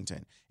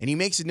Washington and he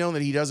makes it known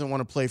that he doesn't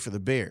want to play for the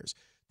Bears.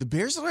 The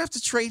Bears don't have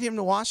to trade him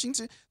to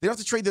Washington. They don't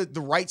have to trade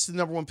the rights to the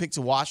number 1 pick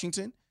to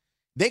Washington.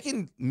 They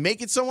can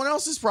make it someone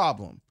else's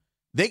problem.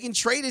 They can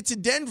trade it to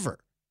Denver.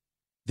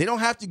 They don't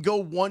have to go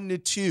 1 to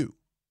 2.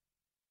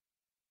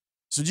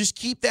 So just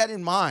keep that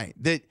in mind,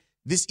 that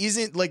this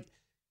isn't like,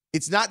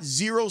 it's not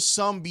zero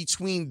sum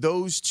between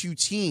those two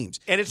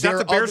teams. And it's not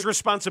the Bears'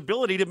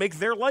 responsibility to make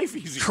their life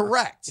easier.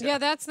 Correct. Yeah,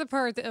 that's the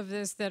part of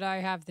this that I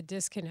have the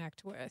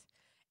disconnect with.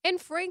 And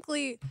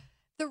frankly,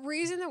 the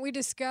reason that we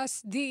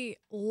discuss the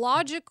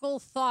logical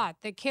thought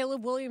that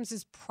Caleb Williams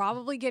is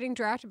probably getting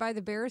drafted by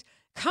the Bears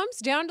comes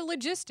down to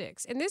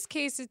logistics. In this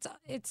case,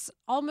 it's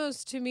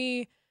almost, to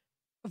me,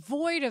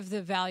 void of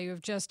the value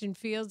of Justin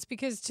Fields,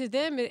 because to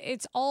them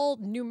it's all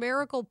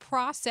numerical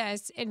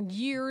process and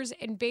years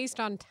and based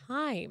on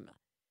time.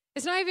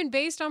 It's not even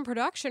based on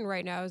production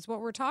right now is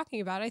what we're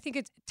talking about. I think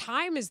it's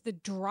time is the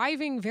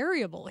driving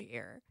variable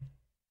here.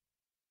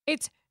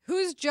 It's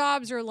whose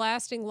jobs are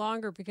lasting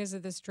longer because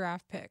of this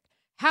draft pick.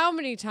 How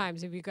many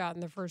times have you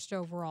gotten the first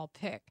overall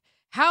pick?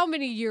 How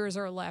many years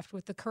are left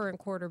with the current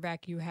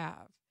quarterback you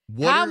have?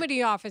 How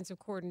many offensive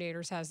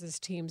coordinators has this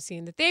team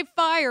seen that they've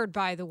fired,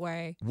 by the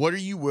way? What are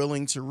you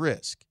willing to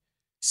risk?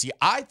 See,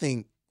 I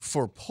think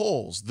for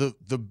Poles,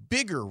 the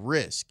bigger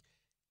risk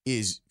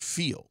is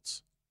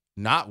Fields,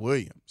 not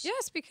Williams.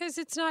 Yes, because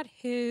it's not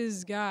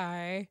his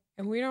guy,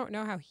 and we don't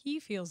know how he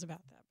feels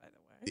about that, by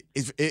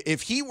the way.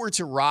 If he were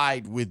to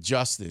ride with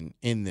Justin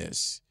in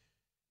this,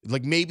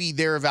 like maybe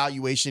their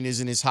evaluation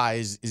isn't as high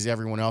as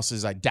everyone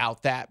else's. I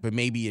doubt that, but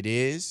maybe it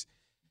is.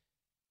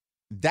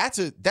 That's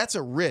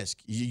a risk.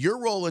 You're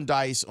rolling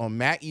dice on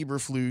Matt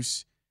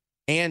Eberflus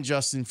and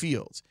Justin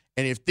Fields.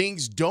 And if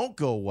things don't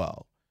go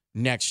well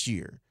next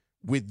year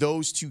with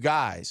those two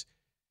guys,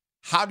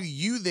 how do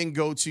you then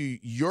go to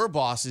your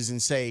bosses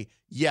and say,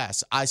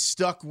 yes, I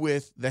stuck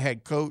with the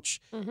head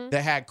coach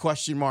that had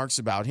question marks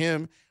about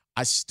him.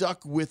 I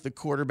stuck with the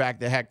quarterback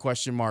that had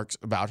question marks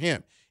about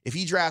him. If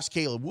he drafts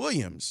Caleb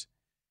Williams,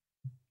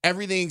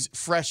 everything's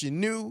fresh and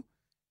new.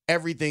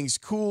 Everything's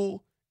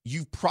cool.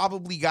 You've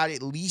probably got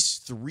at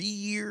least 3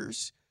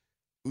 years,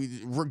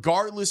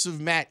 regardless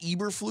of Matt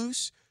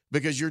Eberflus,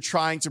 because you're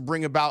trying to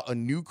bring about a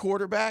new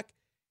quarterback.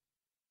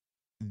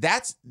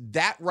 That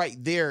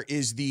right there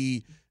is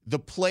the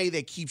play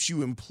that keeps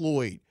you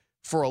employed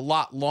for a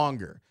lot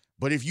longer.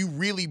 But if you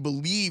really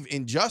believe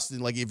in Justin,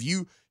 like if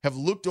you have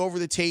looked over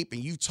the tape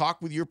and you've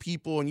talked with your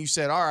people and you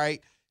said, all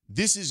right,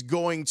 this is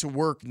going to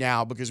work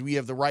now because we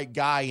have the right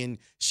guy in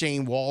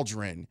Shane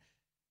Waldron,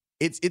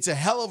 it's a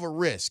hell of a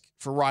risk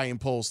for Ryan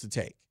Poles to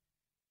take.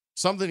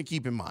 Something to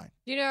keep in mind.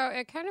 You know,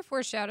 it kind of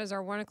foreshadows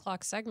our 1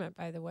 o'clock segment,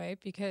 by the way,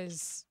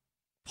 because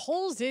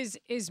Poles is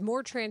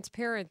more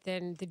transparent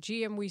than the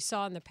GM we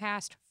saw in the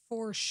past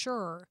for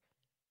sure.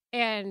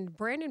 And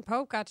Brandon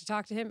Pope got to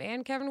talk to him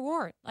and Kevin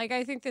Warren. Like,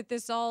 I think that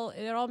it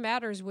all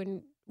matters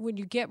when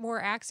you get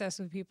more access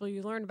with people,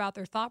 you learn about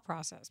their thought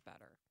process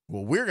better.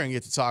 Well, we're going to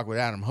get to talk with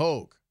Adam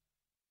Hogue.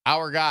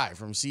 Our guy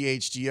from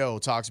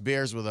CHGO talks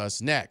Bears with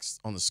us next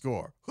on The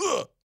Score.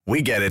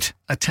 We get it.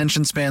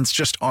 Attention spans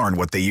just aren't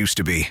what they used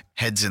to be.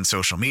 Heads in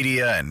social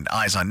media and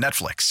eyes on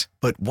Netflix.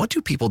 But what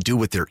do people do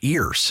with their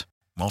ears?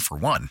 Well, for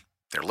one,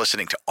 they're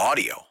listening to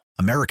audio.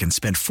 Americans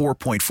spend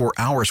 4.4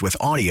 hours with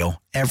audio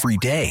every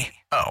day.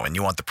 Oh, and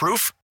you want the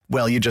proof?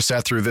 Well, you just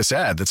sat through this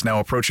ad that's now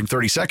approaching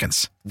 30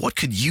 seconds. What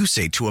could you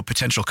say to a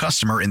potential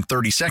customer in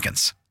 30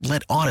 seconds?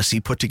 Let Odyssey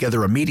put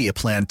together a media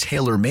plan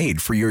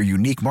tailor-made for your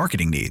unique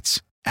marketing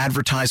needs.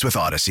 Advertise with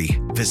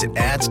Odyssey. Visit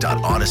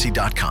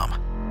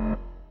ads.odyssey.com.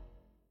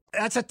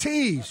 That's a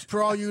tease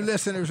for all you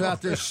listeners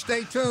out there.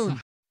 Stay tuned.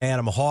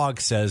 Adam Hogue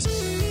says.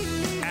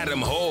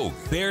 Adam Hogue,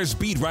 Bears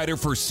beat writer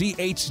for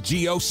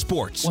CHGO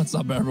Sports. What's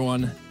up,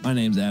 everyone? My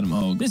name's Adam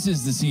Hogue. This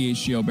is the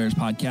CHGO Bears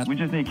podcast. We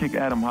just need to kick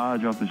Adam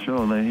Hodge off the show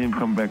and let him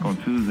come back on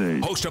Tuesday.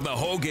 Host of the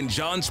Hogue and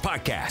Johns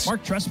podcast.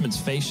 Mark Trestman's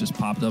face just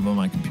popped up on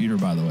my computer,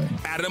 by the way.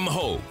 Adam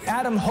Hogue.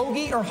 Adam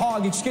Hoagie or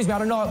Hogg, excuse me, I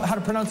don't know how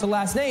to pronounce the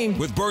last name.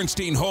 With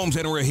Bernstein, Holmes,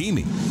 and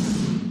Rahimi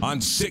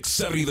on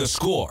 670 The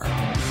Score.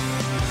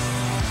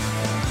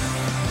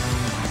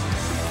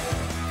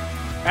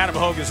 Adam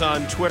Hogue is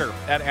on Twitter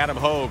at Adam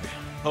Hogue.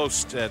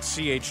 Host at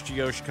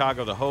CHGO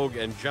Chicago, the Hogue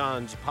and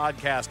Johns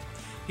podcast.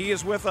 He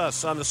is with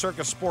us on the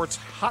Circa Sports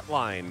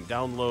hotline.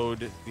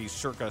 Download the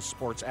Circa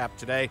Sports app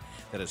today.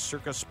 That is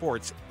Circa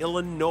Sports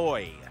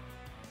Illinois.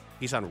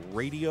 He's on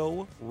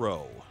Radio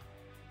Row.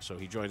 So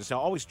he joins us now.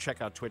 Always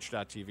check out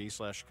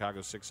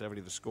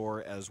twitch.tv/Chicago670 The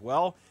Score as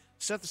well.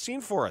 Set the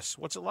scene for us.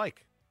 What's it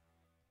like?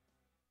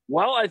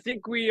 Well, I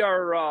think we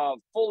are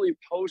fully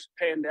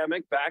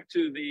post-pandemic, back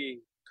to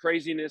the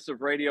craziness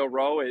of Radio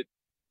Row. It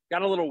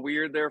got a little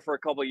weird there for a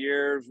couple of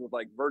years with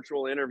like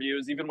virtual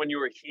interviews. Even when you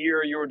were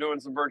here, you were doing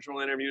some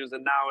virtual interviews,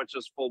 and now it's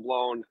just full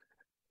blown,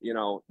 you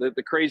know, the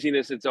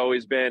craziness it's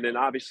always been. And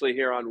obviously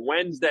here on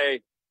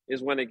Wednesday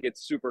is when it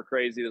gets super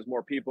crazy. There's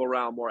more people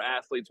around, more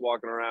athletes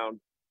walking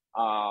around.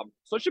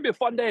 So it should be a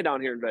fun day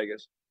down here in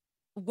Vegas.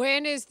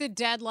 When is the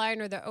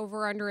deadline or the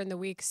over-under in the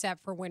week set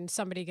for when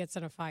somebody gets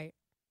in a fight?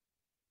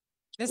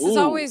 This is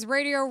always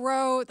Radio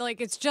Row.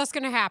 Like, it's just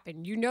going to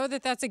happen. You know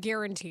that's a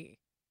guarantee.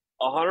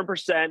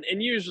 100%.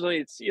 And usually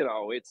it's, you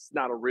know, it's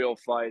not a real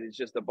fight. It's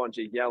just a bunch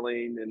of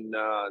yelling and,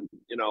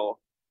 you know,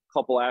 a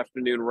couple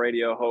afternoon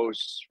radio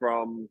hosts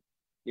from,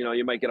 you know,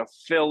 you might get a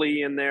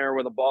Philly in there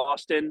with a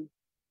Boston,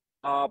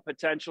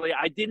 potentially.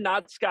 I did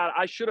not scout.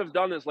 I should have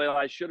done this, Layla.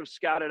 I should have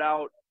scouted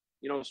out,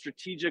 you know,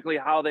 strategically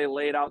how they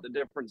laid out the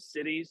different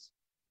cities.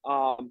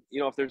 You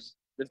know, if there's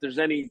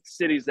any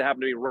cities that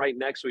happen to be right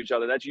next to each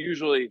other, that's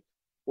usually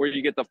where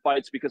you get the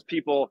fights, because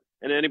people,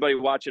 and anybody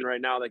watching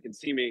right now that can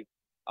see me,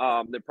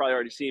 they're probably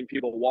already seeing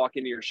people walk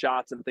into your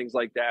shots and things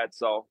like that.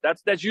 So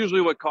that's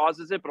usually what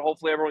causes it. But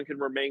hopefully everyone can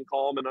remain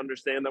calm and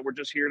understand that we're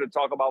just here to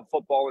talk about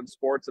football and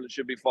sports, and it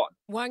should be fun.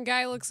 One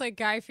guy looks like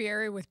Guy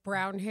Fieri with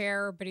brown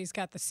hair, but he's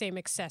got the same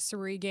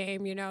accessory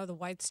game, you know, the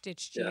white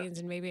stitch jeans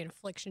and maybe an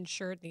Affliction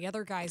shirt. The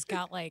other guy's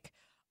got like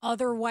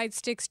other white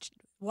stitch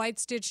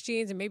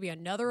jeans and maybe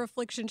another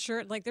Affliction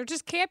shirt. Like, there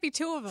just can't be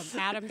two of them,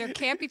 Adam. There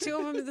can't be two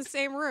of them in the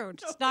same room.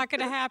 It's not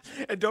going to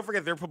happen. And don't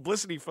forget, their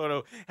publicity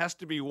photo has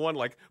to be one,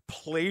 like,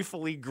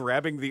 playfully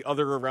grabbing the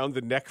other around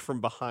the neck from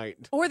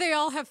behind. Or they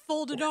all have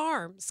folded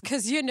arms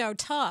because, you know,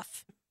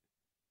 tough.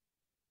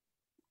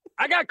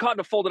 I got caught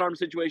in a folded arm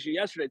situation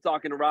yesterday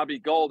talking to Robbie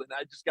Gould, and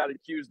I just got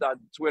accused on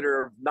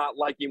Twitter of not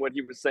liking what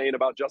he was saying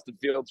about Justin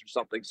Fields or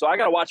something. So I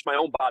got to watch my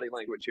own body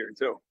language here,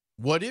 too.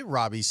 What did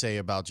Robbie say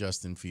about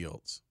Justin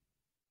Fields?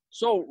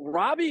 So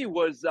Robbie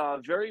was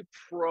very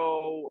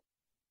pro.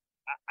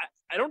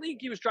 I don't think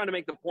he was trying to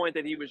make the point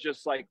that he was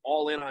just like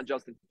all in on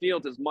Justin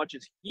Fields, as much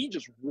as he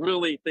just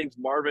really thinks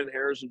Marvin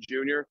Harrison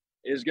Jr.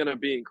 is going to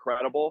be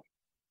incredible.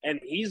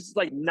 And he's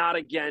like not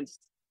against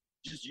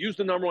just use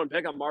the number 1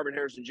 pick on Marvin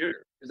Harrison Jr.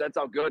 because that's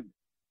how good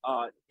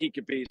he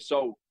could be.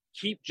 So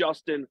keep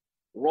Justin,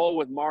 roll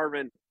with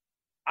Marvin.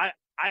 I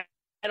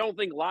don't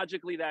think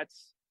logically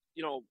that's,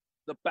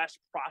 the best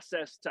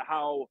process to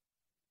how,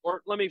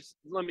 or let me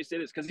say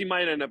this, because he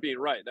might end up being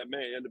right. That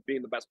may end up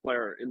being the best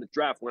player in the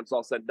draft when it's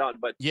all said and done.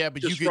 But yeah,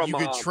 but you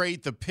could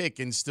trade the pick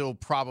and still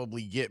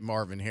probably get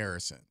Marvin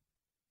Harrison.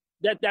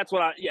 That's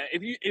what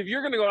if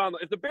you're going to go down,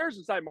 if the Bears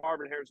decide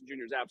Marvin Harrison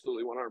Jr. is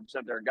absolutely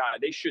 100% their guy,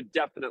 they should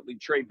definitely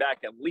trade back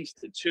at least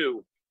to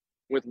 2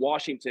 with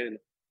Washington.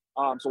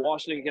 So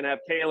Washington can have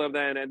Caleb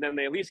then, and then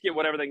they at least get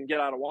whatever they can get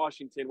out of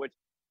Washington, which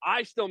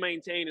I still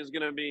maintain is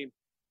going to be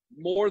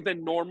more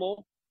than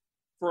normal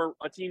for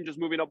a team just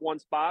moving up one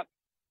spot.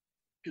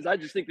 Because I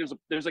just think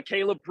there's a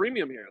Caleb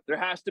premium here. There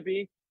has to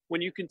be when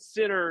you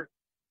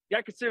got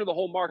to consider the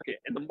whole market,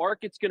 and the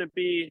market's going to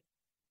be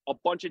a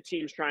bunch of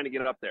teams trying to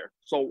get up there.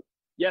 So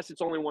yes,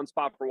 it's only one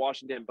spot for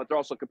Washington, but they're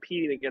also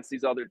competing against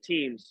these other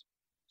teams.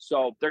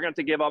 So they're going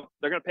to give up.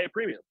 They're going to pay a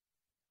premium.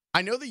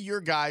 I know that your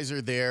guys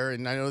are there,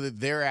 and I know that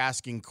they're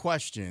asking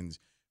questions,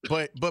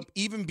 but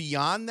even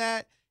beyond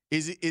that,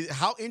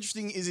 how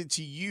interesting is it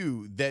to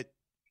you that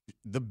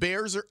the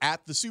Bears are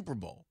at the Super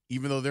Bowl,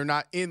 even though they're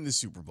not in the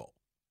Super Bowl?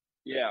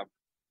 Yeah.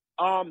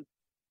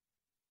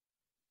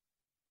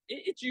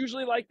 It's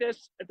usually like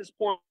this at this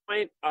point.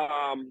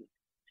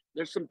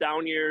 There's some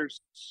down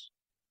years,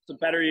 some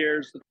better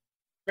years. The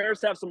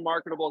Bears have some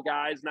marketable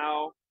guys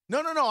now.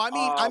 No.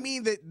 I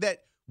mean that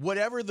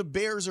whatever the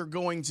Bears are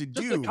going to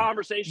do, the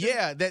conversation.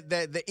 Yeah,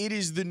 that it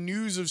is the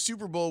news of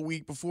Super Bowl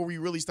week before we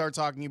really start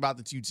talking about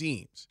the two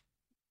teams.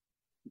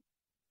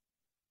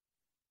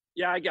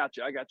 Yeah, I got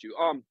you.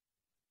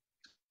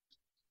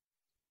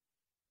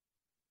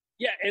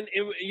 Yeah, and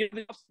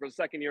for the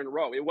second year in a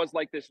row, it was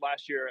like this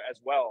last year as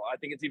well. I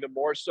think it's even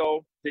more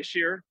so this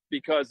year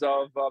because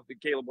of the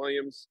Caleb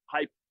Williams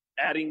hype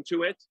adding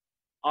to it.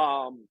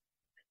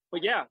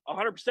 But yeah,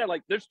 100%.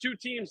 Like, there's two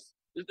teams.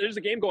 There's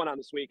a game going on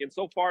this week, and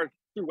so far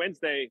through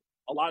Wednesday,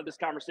 a lot of this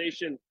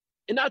conversation,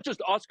 and not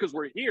just us because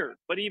we're here,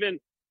 but even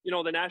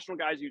the national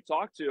guys you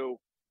talk to,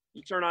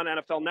 you turn on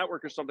NFL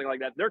Network or something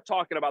like that, they're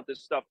talking about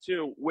this stuff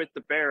too with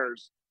the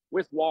Bears,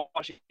 with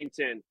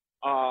Washington.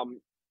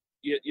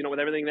 With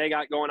everything they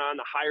got going on,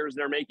 the hires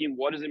they're making,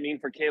 what does it mean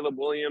for Caleb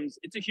Williams?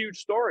 It's a huge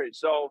story.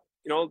 So,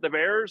 the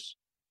Bears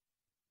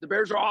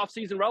are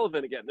off-season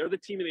relevant again. They're the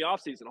team of the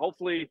off-season.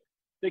 Hopefully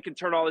they can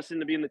turn all this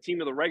into being the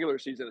team of the regular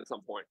season at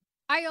some point.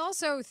 I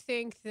also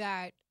think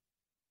that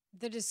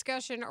the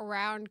discussion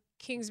around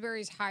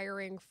Kingsbury's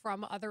hiring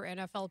from other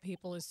NFL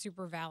people is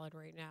super valid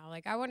right now.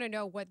 Like, I want to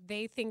know what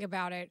they think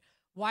about it,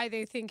 why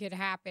they think it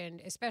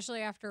happened,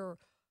 especially after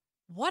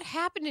what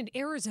happened in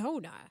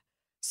Arizona.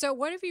 So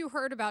what have you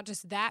heard about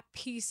just that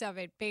piece of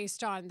it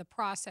based on the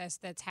process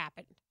that's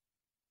happened?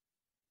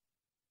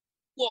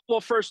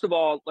 Well, first of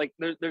all, like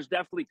there's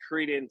definitely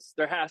credence.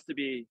 There has to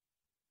be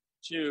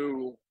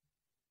to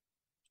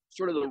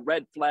sort of the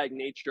red flag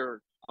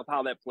nature of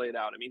how that played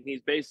out. I mean,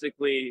 he's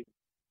basically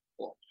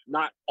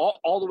not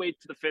all the way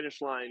to the finish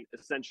line,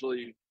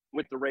 essentially,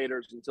 with the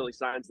Raiders until he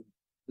signs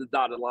the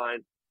dotted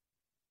line.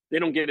 They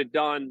don't get it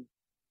done.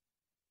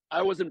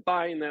 I wasn't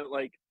buying that,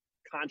 like,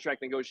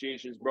 contract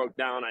negotiations broke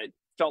down. I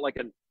felt like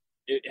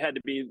it had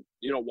to be,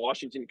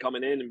 Washington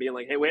coming in and being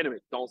like, hey, wait a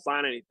minute, don't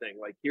sign anything.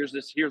 Like, here's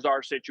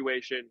our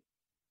situation.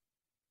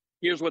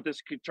 Here's what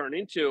this could turn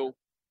into.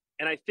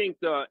 And I think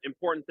the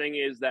important thing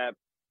is that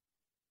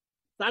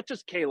it's not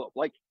just Caleb.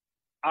 Like,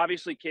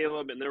 obviously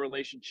Caleb and their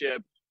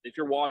relationship, if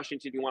you're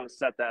Washington, you want to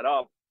set that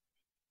up.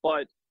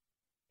 But,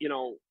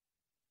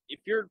 if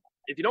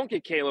you don't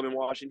get Caleb in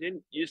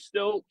Washington, you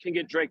still can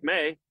get Drake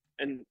May.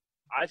 And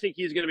I think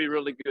he's going to be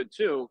really good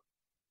too.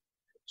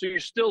 So you're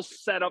still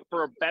set up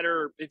for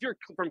if you're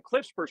from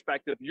Cliff's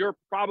perspective, you're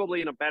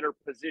probably in a better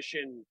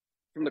position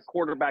from the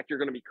quarterback you're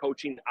going to be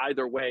coaching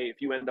either way if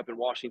you end up in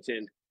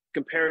Washington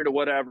compared to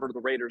whatever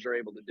the Raiders are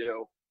able to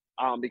do.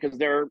 Because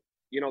they're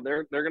going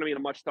to be in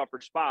a much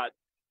tougher spot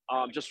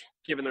just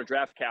given their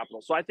draft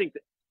capital. So I think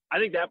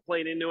that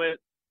played into it.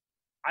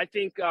 I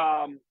think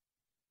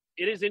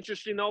it is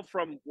interesting though,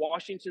 from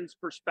Washington's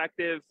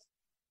perspective,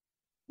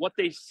 what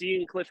they see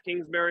in Cliff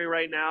Kingsbury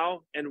right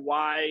now and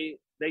why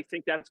they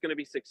think that's going to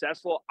be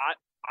successful.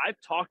 I've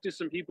talked to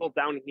some people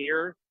down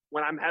here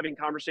when I'm having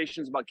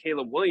conversations about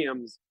Caleb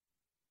Williams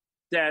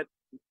that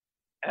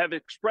have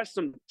expressed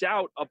some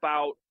doubt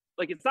about,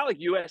 like, it's not like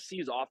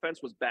USC's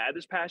offense was bad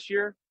this past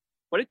year,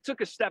 but it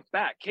took a step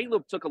back.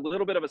 Caleb took a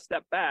little bit of a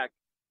step back,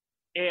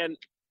 and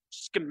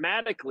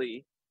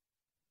schematically,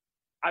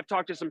 I've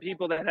talked to some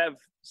people that have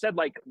said,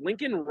 like,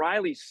 Lincoln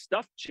Riley's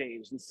stuff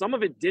changed and some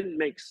of it didn't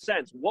make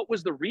sense. What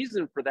was the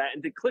reason for that?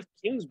 And did Cliff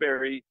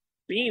Kingsbury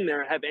being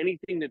there have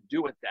anything to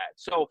do with that?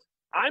 So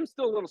I'm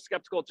still a little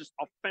skeptical just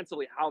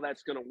offensively how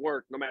that's going to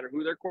work, no matter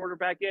who their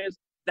quarterback is.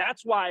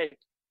 That's why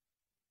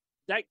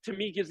that, to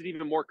me, gives it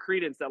even more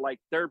credence that, like,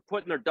 they're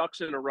putting their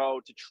ducks in a row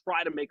to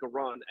try to make a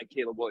run at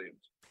Caleb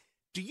Williams.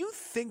 Do you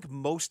think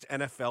most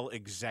NFL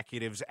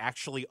executives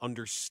actually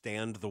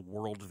understand the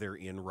world they're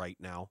in right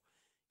now?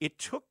 it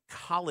took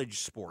college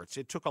sports.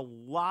 It took a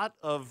lot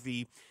of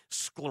the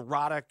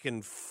sclerotic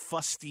and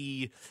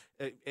fusty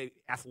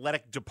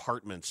athletic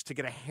departments to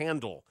get a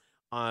handle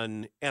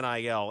on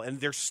NIL, and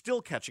they're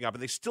still catching up,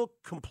 and they still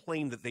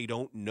complain that they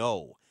don't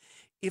know.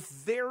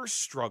 If they're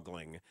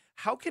struggling,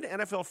 how can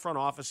NFL front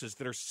offices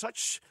that are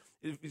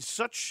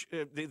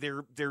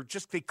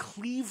they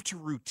cleave to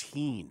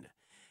routine?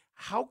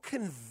 How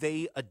can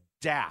they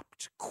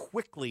adapt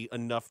quickly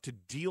enough to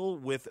deal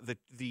with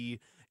the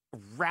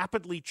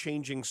rapidly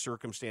changing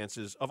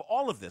circumstances of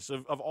all of this,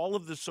 of all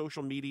of the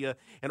social media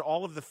and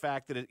all of the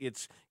fact that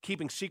it's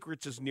keeping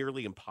secrets is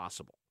nearly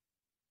impossible?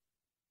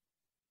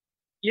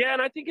 Yeah,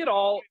 and I think it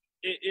all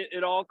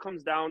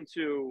comes down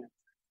to,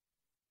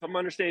 if I'm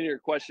understanding your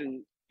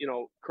question,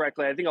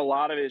 correctly, I think a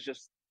lot of it is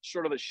just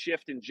sort of a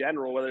shift in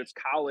general, whether it's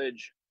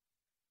college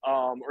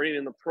or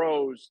even the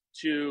pros,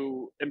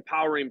 to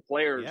empowering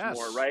players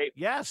more, right?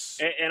 Yes.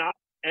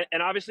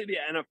 And obviously the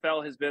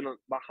NFL has been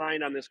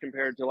behind on this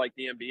compared to like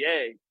the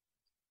NBA.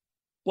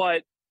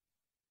 But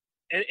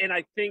and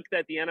I think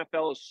that the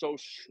NFL is so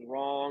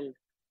strong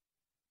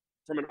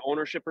from an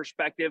ownership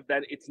perspective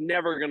that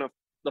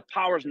the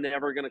power's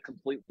never gonna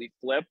completely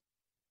flip.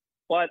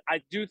 But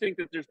I do think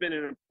that there's been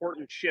an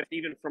important shift,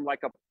 even from like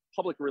a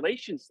public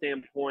relations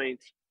standpoint,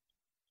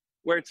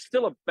 where it's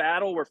still a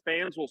battle where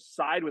fans will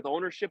side with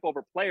ownership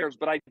over players.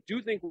 But I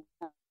do think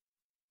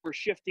we're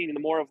shifting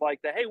into more of like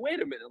hey,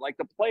 wait a minute, like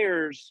the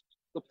players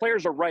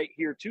are right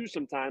here too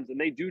sometimes, and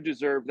they do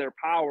deserve their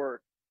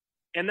power.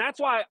 And that's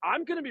why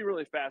I'm going to be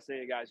really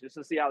fascinated, guys, just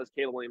to see how this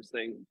Caleb Williams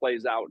thing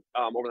plays out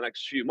over the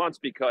next few months,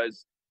 because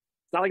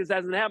it's not like this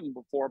hasn't happened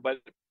before, but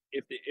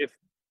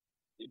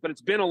but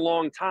it's been a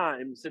long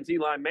time since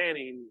Eli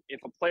Manning. If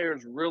a player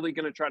is really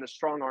going to try to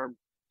strong arm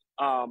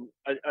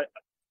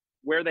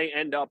where they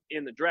end up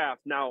in the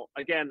draft. Now,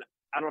 again,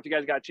 I don't know if you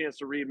guys got a chance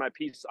to read my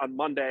piece on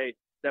Monday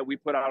that we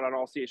put out on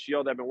All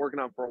CHGO that I've been working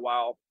on for a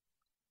while.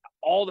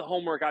 All the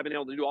homework I've been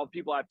able to do, all the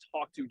people I've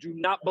talked to, do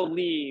not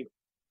believe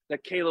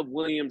that Caleb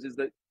Williams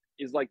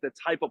is like the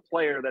type of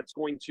player that's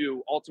going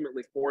to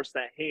ultimately force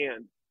that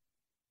hand.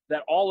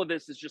 That all of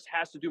this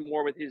has to do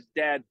more with his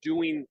dad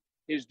doing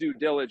his due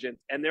diligence.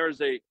 And there's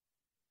a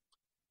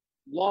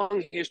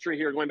long history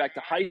here going back to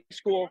high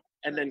school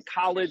and then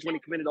college when he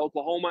committed to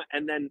Oklahoma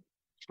and then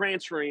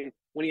transferring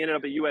when he ended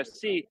up at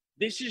USC.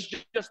 This is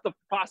just the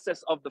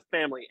process of the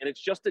family, and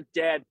it's just a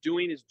dad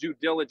doing his due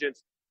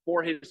diligence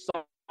for his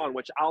son,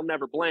 which I'll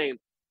never blame.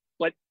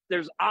 But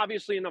there's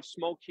obviously enough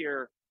smoke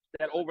here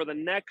that over the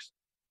next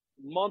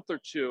month or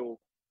two,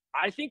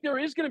 I think there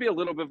is going to be a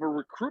little bit of a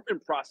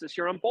recruitment process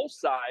here on both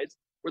sides,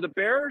 where the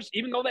Bears,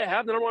 even though they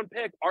have the number one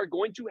pick, are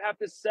going to have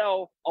to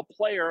sell a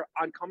player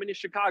on coming to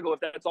Chicago if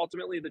that's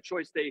ultimately the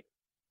choice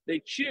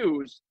they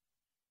choose.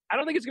 I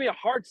don't think it's going to be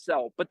a hard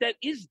sell, but that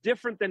is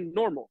different than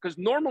normal, because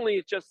normally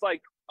it's just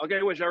like,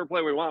 okay, whichever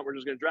player we want, we're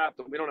just going to draft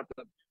them. We don't have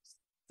to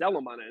sell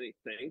them on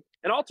anything.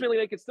 And ultimately,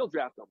 they could still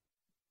draft them.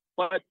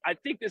 But I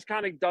think this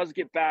kind of does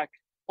get back.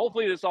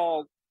 Hopefully, this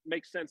all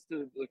makes sense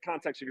to the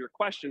context of your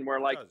question, where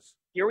like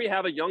here we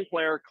have a young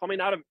player coming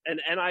out of an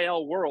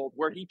NIL world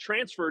where he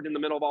transferred in the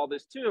middle of all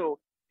this too.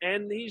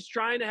 And he's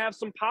trying to have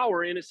some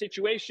power in a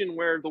situation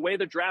where the way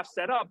the draft's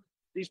set up,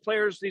 these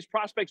players, these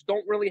prospects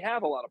don't really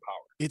have a lot of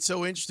power. It's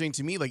so interesting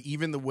to me, like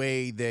even the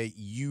way that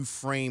you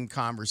frame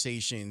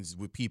conversations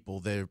with people,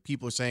 that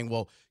people are saying,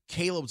 well,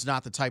 Caleb's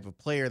not the type of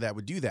player that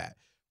would do that.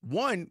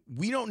 One,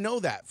 we don't know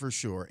that for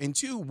sure. And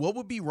two, what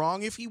would be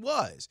wrong if he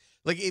was?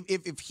 Like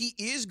if he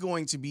is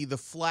going to be the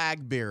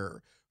flag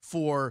bearer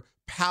for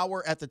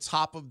power at the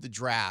top of the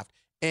draft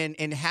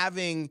and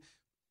having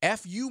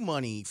FU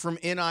money from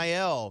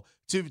NIL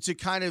to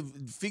kind of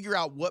figure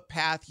out what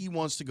path he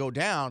wants to go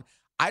down,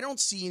 I don't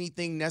see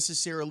anything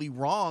necessarily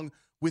wrong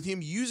with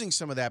him using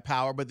some of that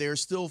power, but there are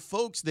still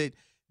folks that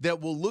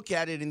will look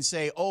at it and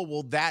say, oh,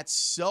 well, that's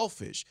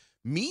selfish.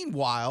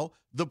 Meanwhile,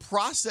 the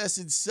process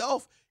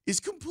itself is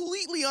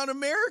completely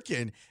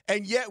un-American,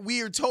 and yet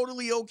we are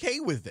totally okay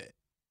with it.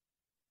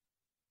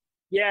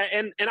 Yeah,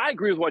 and I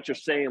agree with what you're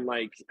saying.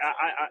 Like,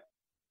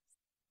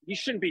 he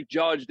shouldn't be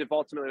judged if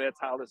ultimately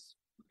that's how this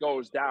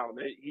goes down.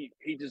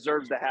 He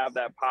deserves to have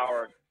that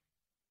power.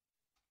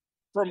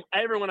 From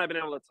everyone I've been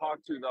able to talk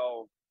to,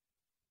 though,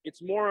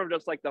 it's more of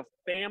just like the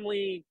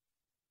family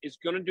is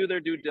going to do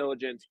their due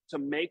diligence to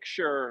make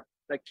sure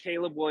that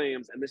Caleb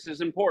Williams, and this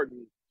is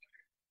important,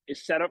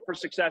 is set up for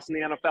success in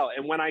the NFL.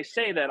 And when I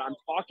say that, I'm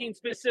talking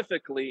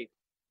specifically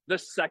the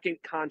second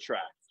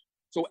contract.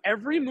 So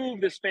every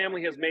move this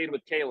family has made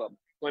with Caleb,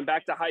 going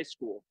back to high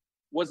school,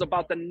 was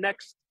about the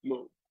next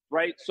move,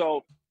 right?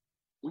 So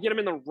we get him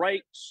in the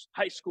right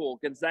high school,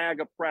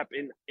 Gonzaga Prep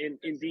in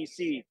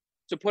D.C.,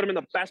 to put him in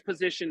the best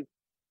position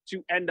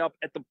to end up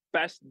at the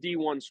best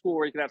D1 school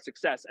where he can have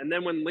success. And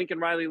then when Lincoln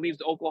Riley leaves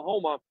to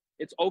Oklahoma,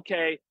 it's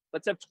okay,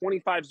 let's have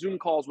 25 Zoom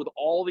calls with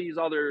all these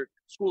other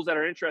schools that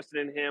are interested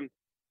in him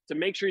to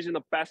make sure he's in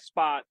the best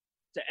spot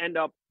to end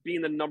up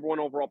being the number one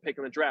overall pick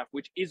in the draft,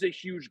 which is a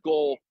huge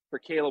goal for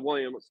Caleb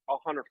Williams,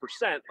 100%.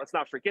 Let's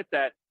not forget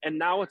that. And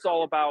now it's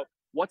all about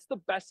what's the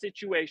best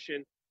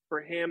situation for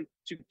him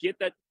to get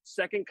that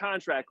second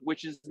contract,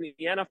 which is in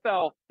the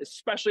NFL,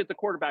 especially at the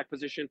quarterback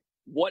position,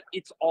 what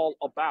it's all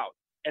about.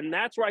 And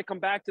that's where I come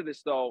back to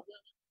this, though.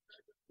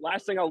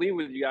 Last thing I'll leave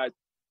with you guys.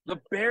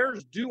 The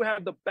Bears do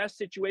have the best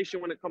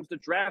situation when it comes to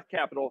draft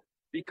capital,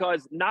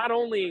 because not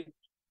only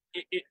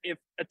if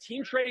a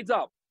team trades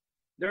up,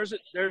 there's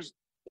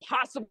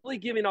possibly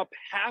giving up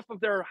half of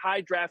their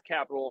high draft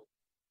capital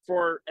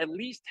for at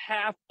least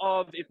half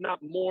of, if not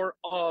more,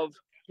 of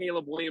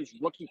Caleb Williams'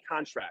 rookie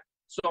contract.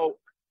 So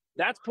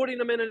that's putting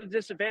them in a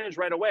disadvantage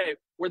right away,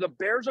 where the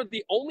Bears are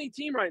the only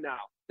team right now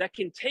that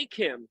can take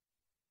him.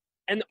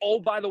 And, oh,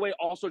 by the way,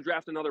 also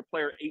draft another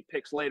player 8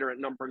 picks later at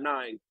number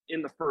 9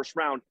 in the first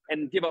round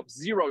and give up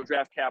 0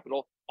 draft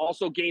capital,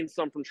 also gain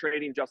some from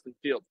trading Justin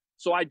Fields.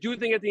 So I do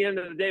think at the end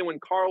of the day, when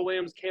Carl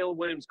Williams, Caleb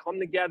Williams come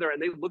together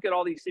and they look at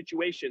all these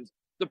situations,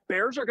 the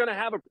Bears are going to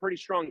have a pretty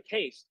strong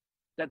case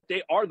that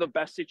they are the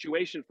best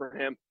situation for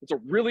him. It's a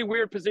really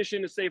weird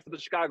position to say for the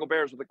Chicago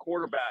Bears with a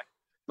quarterback,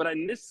 but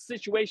in this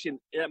situation,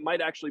 it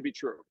might actually be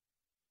true.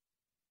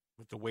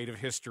 With the weight of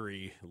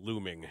history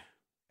looming.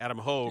 Adam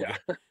Hogue.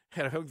 Yeah.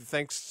 Adam Hogue,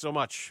 thanks so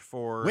much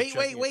for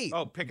Wait.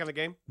 Oh, pick on the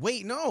game?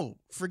 Wait, no.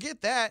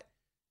 Forget that.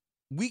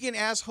 We can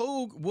ask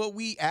Hogue what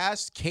we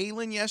asked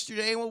Kalen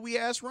yesterday and what we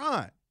asked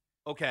Ron.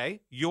 Okay.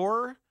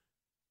 Your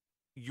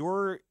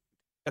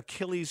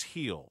Achilles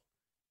heel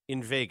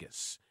in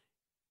Vegas.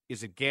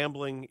 Is it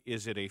gambling?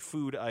 Is it a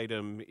food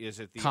item? Is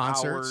it the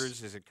concerts?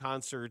 Hours? Is it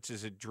concerts?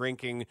 Is it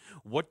drinking?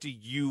 What do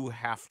you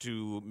have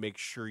to make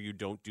sure you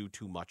don't do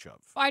too much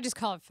of? Well, I just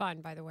call it fun,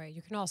 by the way.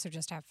 You can also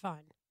just have fun.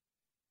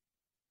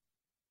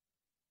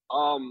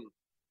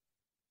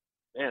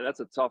 Man, that's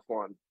a tough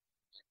one.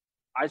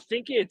 I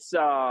think it's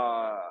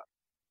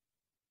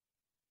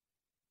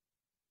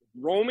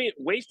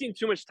wasting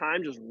too much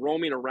time just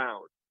roaming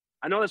around.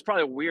 I know that's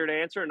probably a weird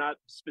answer, not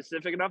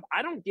specific enough.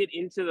 I don't get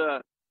into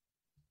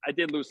I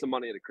did lose some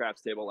money at a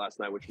craps table last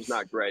night, which was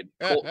not great.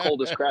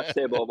 Coldest craps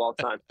table of all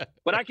time.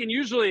 But I can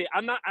usually,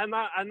 I'm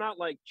not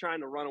like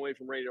trying to run away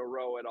from Radio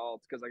Row at all.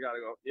 It's because I gotta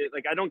go.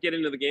 I don't get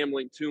into the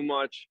gambling too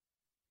much.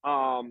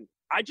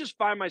 I just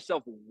find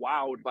myself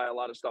wowed by a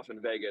lot of stuff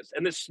in Vegas,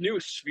 and this new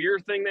Sphere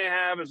thing they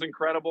have is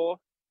incredible.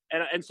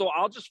 And so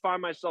I'll just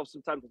find myself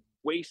sometimes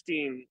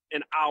wasting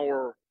an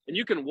hour, and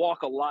you can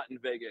walk a lot in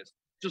Vegas,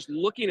 just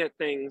looking at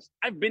things.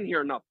 I've been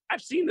here enough.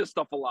 I've seen this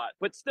stuff a lot,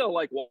 but still,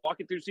 like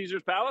walking through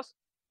Caesar's Palace,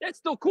 it's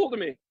still cool to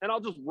me. And I'll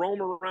just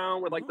roam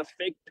around with like the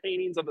fake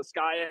paintings of the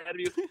sky ahead of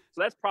you. So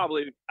that's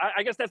probably,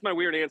 I guess that's my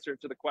weird answer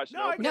to the question.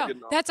 No,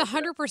 that's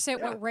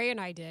 100% what Ray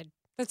and I did.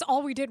 That's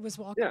all we did was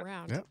walk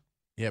around. Yeah.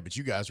 Yeah, but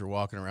you guys were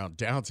walking around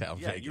downtown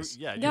Vegas.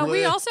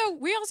 We also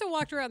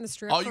walked around the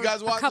strip. Oh, you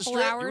guys walked a couple the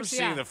strip? hours. You were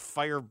seeing the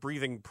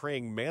fire-breathing,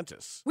 praying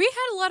mantis. We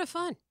had a lot of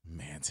fun.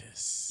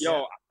 Mantis.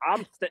 Yo,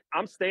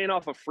 I'm staying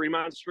off of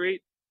Fremont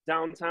Street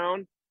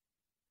downtown.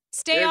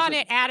 Stay on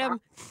it,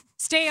 Adam.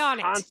 Stay on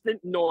it. Constant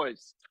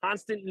noise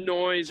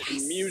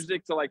and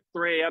music to like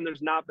 3 a.m.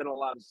 There's not been a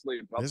lot of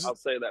sleep. I'll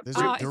say that. There's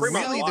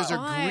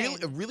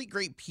a really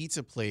great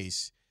pizza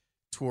place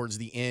towards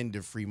the end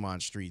of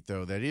Fremont Street,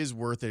 though, that is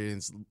worth it,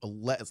 and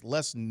it's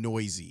less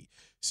noisy.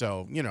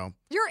 So, you know.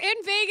 You're in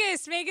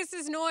Vegas. Vegas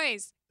is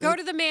noise. Go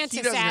to the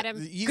Mantis,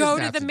 Adam. Go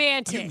to the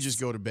Mantis. You can just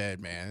go to bed,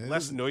 man.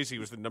 Less noisy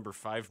was the number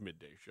 5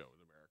 midday show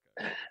in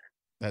America.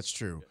 That's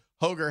true.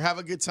 Hoger, have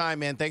a good time,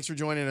 man. Thanks for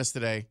joining us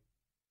today.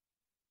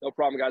 No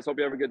problem, guys. Hope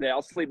you have a good day.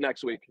 I'll sleep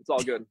next week. It's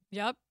all good.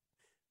 Yep.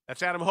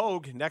 That's Adam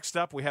Hogue. Next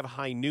up, we have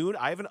High Noon.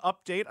 I have an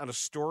update on a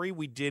story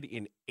we did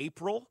in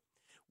April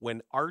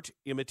when art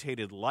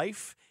imitated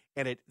life,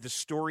 and the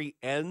story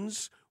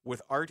ends with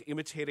art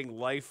imitating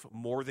life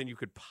more than you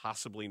could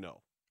possibly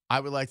know. I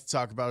would like to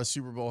talk about a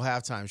Super Bowl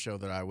halftime show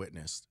that I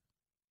witnessed.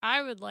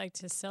 I would like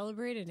to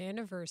celebrate an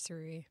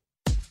anniversary.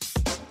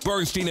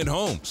 Bernstein and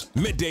Holmes,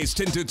 middays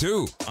 10 to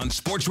 2 on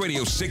Sports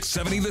Radio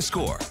 670 The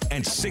Score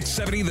and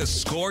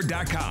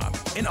 670thescore.com,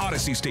 an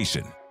Odyssey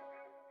station.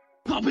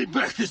 I'll be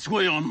back this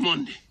way on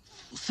Monday.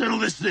 We'll settle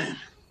this then.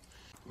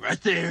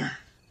 Right there,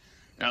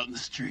 out in the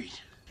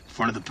street. In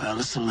front of the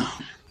Palace Saloon.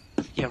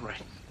 Yeah,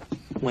 right.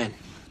 When?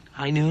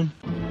 High noon?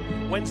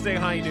 Wednesday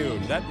high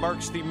noon. That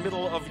marks the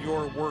middle of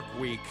your work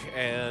week,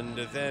 and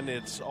then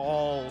it's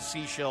all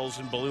seashells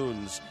and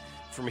balloons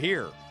from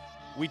here.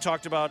 We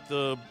talked about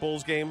the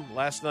Bulls game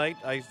last night.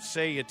 I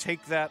say you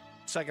take that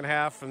second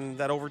half and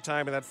that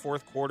overtime and that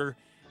fourth quarter,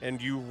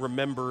 and you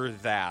remember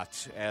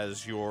that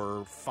as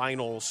your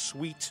final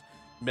sweet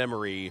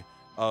memory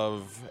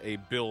of a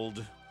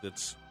build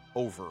that's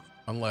over.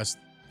 Unless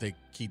they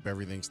keep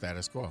everything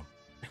status quo,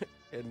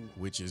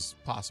 which is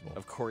possible.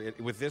 Of course,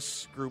 with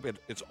this group,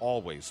 it's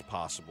always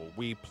possible.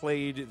 We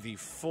played the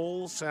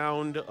full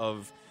sound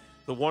of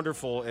the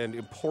wonderful and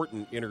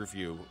important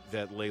interview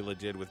that Layla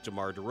did with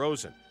DeMar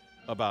DeRozan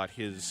about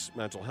his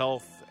mental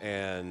health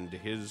and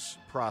his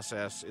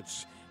process.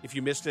 If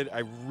you missed it, I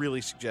really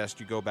suggest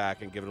you go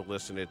back and give it a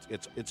listen.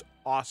 It's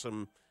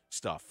awesome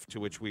stuff, to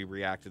which we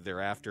reacted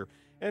thereafter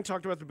and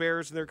talked about the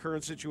Bears and their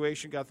current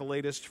situation. Got the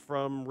latest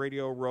from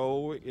Radio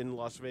Row in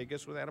Las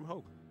Vegas with Adam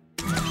Hogue.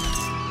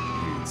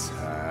 It's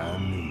High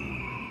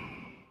Noon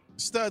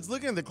Studs,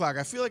 looking at the clock,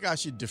 I feel like I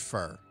should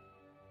defer.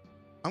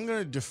 I'm going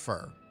to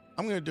defer.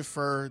 I'm going to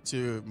defer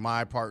to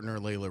my partner,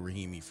 Layla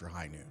Rahimi, for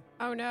High Noon.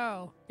 Oh,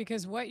 no,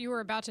 because what you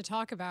were about to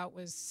talk about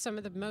was some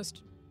of the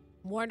most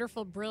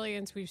wonderful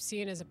brilliance we've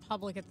seen as a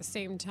public at the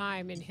same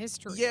time in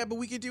history. Yeah, but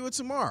we could do it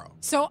tomorrow.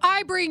 So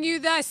I bring you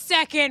the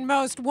second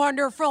most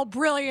wonderful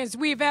brilliance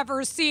we've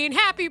ever seen.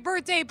 Happy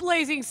birthday,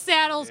 Blazing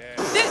Saddles. Yeah.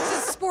 This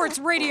is sports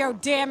radio,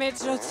 damn it.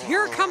 So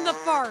here come the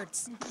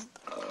farts.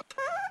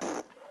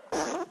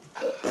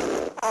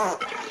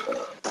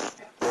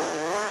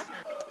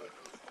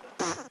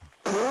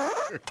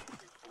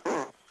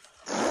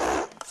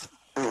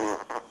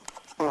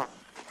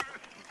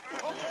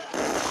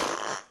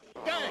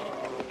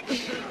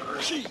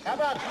 How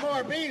about some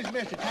more beans,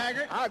 Mr.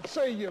 Taggart? I'd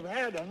say you've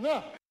had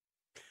enough.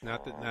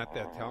 Not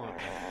that talent.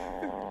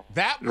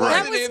 That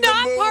was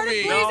not part of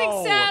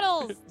Blazing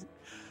Saddles.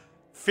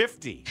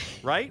 50,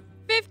 right?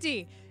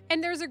 50.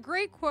 And there's a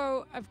great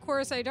quote. Of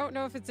course, I don't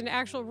know if it's an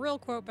actual real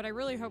quote, but I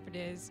really hope it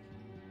is.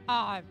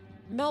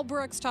 Mel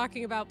Brooks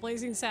talking about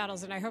Blazing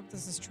Saddles, and I hope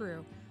this is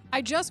true.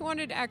 I just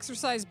wanted to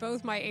exercise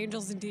both my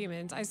angels and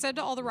demons. I said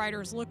to all the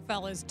writers, look,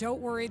 fellas, don't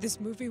worry, this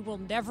movie will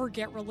never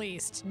get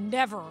released.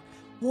 Never.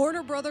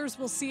 Warner Brothers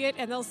will see it,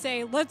 and they'll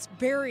say, let's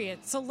bury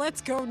it, so let's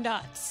go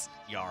nuts.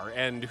 Yar.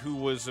 And who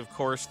was, of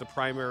course, the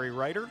primary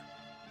writer?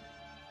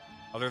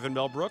 Other than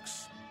Mel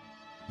Brooks?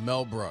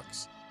 Mel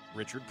Brooks.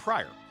 Richard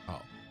Pryor.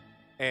 Oh.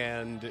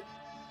 And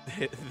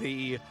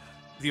the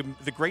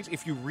great,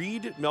 if you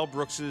read Mel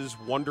Brooks's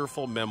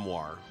wonderful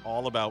memoir,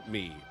 All About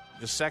Me,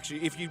 the section,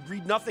 if you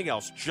read nothing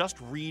else, just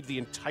read the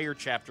entire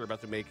chapter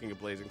about the making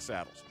of Blazing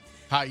Saddles.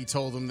 How he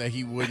told him that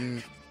he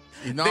wouldn't.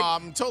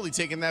 I'm totally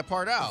taking that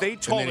part out. They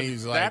told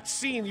him like, that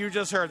scene you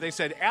just heard. They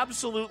said,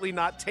 absolutely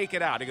not take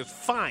it out. He goes,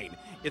 fine,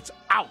 it's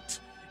out.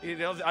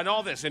 And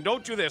all this, and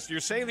don't do this. You're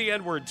saying the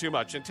N-word too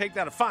much, and take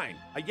that. Fine.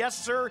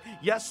 Yes, sir.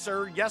 Yes,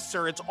 sir. Yes,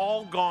 sir. It's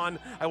all gone.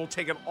 I will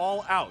take it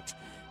all out.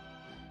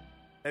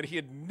 And he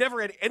had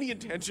never had any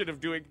intention of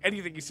doing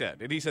anything he said.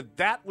 And he said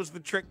that was the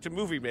trick to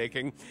movie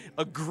making.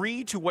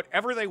 Agree to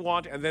whatever they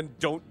want, and then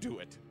don't do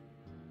it.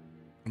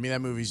 I mean,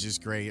 that movie's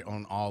just great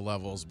on all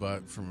levels,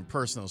 but from a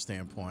personal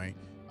standpoint,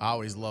 I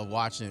always love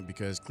watching it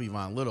because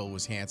Cleavon Little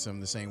was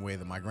handsome the same way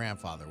that my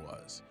grandfather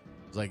was.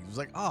 It was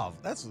like, oh,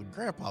 that's what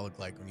Grandpa looked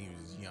like when he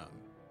was young.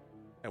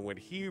 And when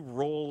he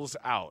rolls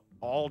out,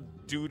 all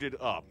duded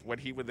up, when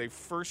they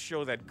first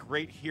show that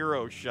great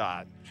hero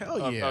shot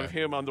of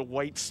him on the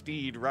white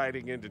steed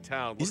riding into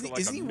town, looking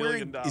like $1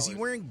 million. Is he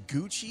wearing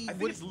Gucci? I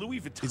think it's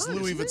Louis Vuitton. It's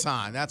Louis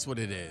Vuitton. That's what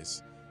it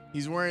is.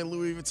 He's wearing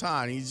Louis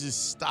Vuitton. He's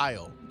just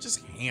style,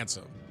 just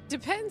handsome.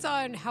 Depends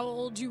on how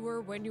old you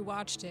were when you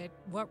watched it,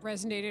 what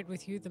resonated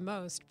with you the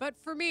most. But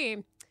for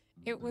me,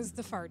 it was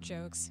the fart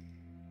jokes.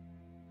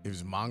 It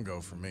was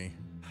Mongo for me.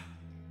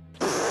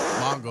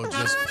 Mongo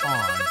just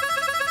pawned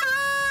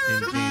in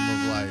Game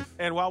of Life.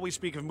 And while we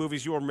speak of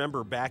movies, you'll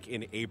remember back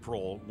in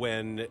April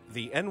when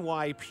the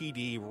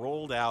NYPD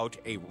rolled out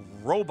a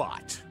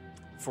robot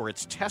for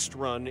its test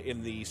run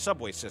in the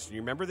subway system.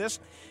 You remember this?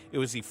 It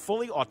was the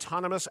fully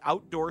autonomous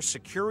outdoor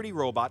security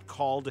robot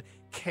called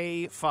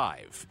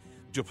K5,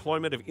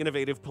 Deployment of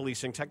Innovative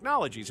Policing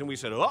Technologies. And we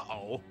said,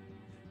 uh-oh,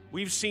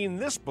 we've seen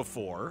this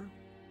before.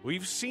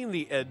 We've seen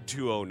the ED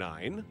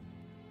 209.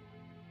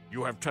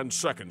 You have 10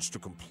 seconds to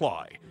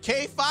comply.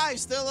 K5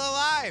 still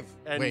alive.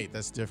 Wait,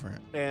 that's different.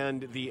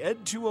 And the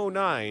ED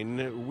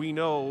 209, we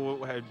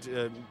know, had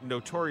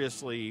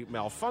notoriously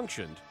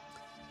malfunctioned.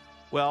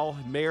 Well,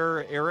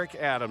 Mayor Eric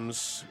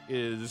Adams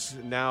is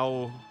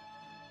now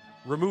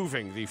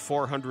removing the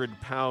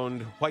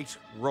 400-pound white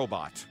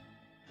robot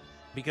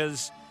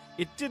because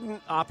it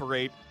didn't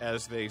operate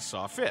as they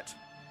saw fit.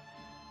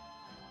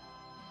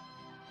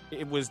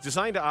 It was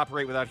designed to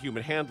operate without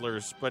human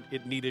handlers, but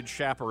it needed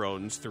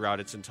chaperones throughout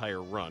its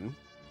entire run.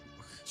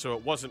 So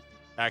it wasn't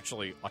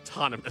actually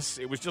autonomous.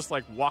 It was just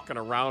like walking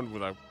around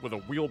with a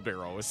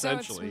wheelbarrow,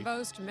 essentially. So it's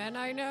most men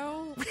I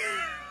know?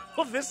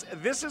 Well,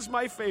 this is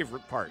my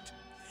favorite part,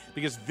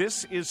 because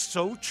this is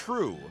so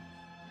true.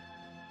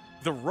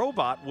 The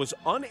robot was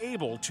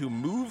unable to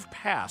move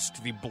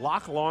past the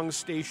block-long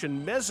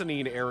station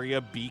mezzanine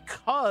area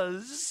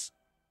because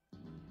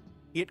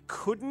it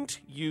couldn't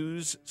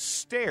use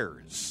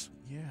stairs.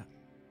 Yeah.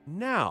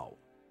 Now,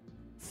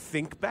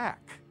 think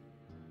back.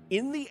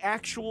 In the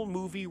actual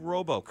movie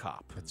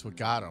RoboCop, that's what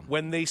got him.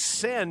 When they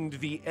send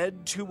the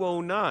ED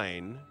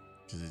 209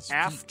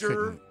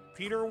 after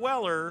Peter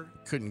Weller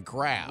couldn't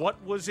grab.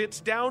 What was its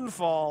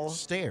downfall?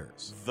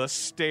 Stairs. The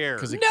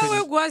stairs.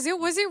 It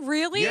wasn't. Was it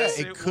really? Yes,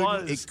 it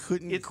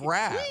couldn't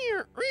grab.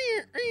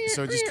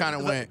 So it just kind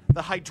of went.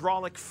 The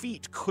hydraulic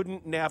feet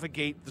couldn't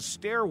navigate the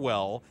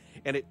stairwell,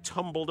 and it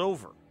tumbled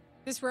over.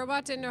 This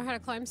robot didn't know how to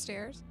climb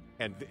stairs?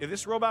 And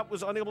this robot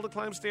was unable to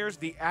climb stairs.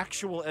 The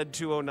actual ED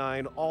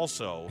 209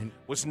 also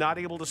was not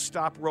able to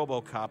stop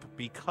RoboCop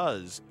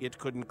because it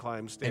couldn't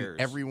climb stairs.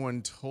 And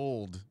everyone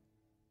told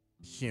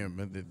him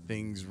that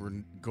things were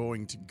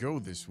going to go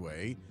this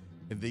way,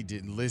 and they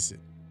didn't listen.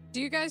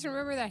 Do you guys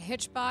remember that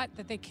Hitchbot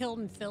that they killed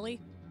in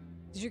Philly?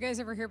 Did you guys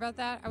ever hear about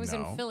that? I was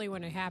No. in Philly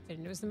when it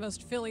happened. It was the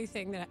most Philly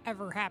thing that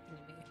ever happened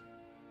to me.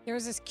 There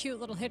was this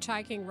cute little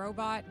hitchhiking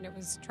robot, and it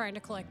was trying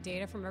to collect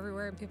data from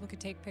everywhere, and people could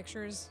take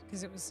pictures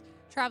because it was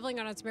traveling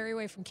on its merry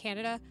way from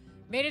Canada.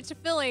 Made it to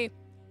Philly.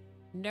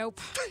 Nope.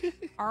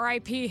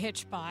 R.I.P.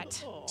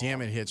 Hitchbot.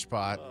 Damn it,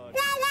 Hitchbot.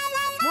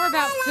 More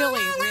about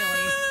Philly,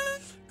 really.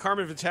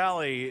 Carmen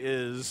Vitale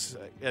is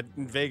in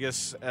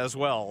Vegas as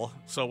well,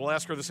 so we'll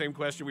ask her the same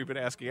question we've been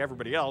asking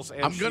everybody else.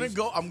 And I'm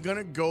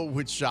gonna go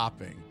with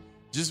shopping,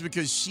 just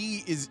because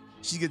she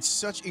gets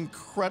such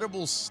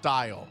incredible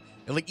style,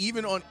 and like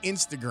even on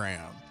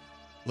Instagram,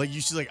 like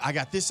she's like, I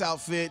got this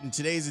outfit, and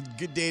today's a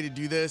good day to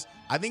do this.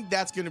 I think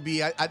that's gonna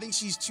be. I think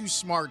she's too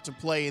smart to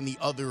play in the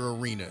other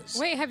arenas.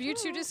 Wait, have you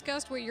two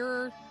discussed what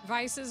your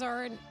vices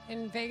are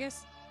in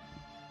Vegas?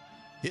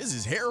 His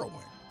is heroin.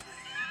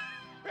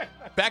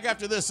 Back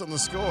after this on The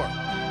Score.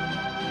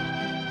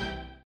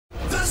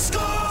 The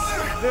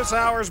Score! This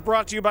hour is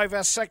brought to you by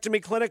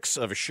Vasectomy Clinics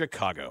of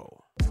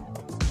Chicago.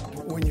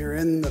 When you're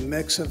in the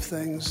mix of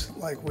things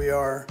like we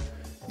are,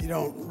 you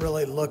don't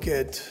really look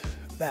at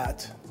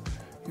that.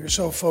 You're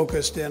so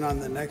focused in on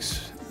the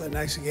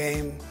next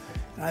game.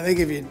 And I think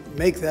if you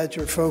make that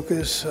your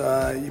focus,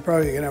 you're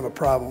probably going to have a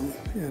problem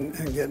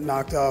and get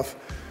knocked off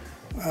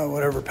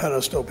whatever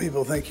pedestal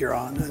people think you're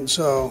on. And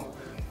so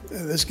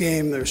this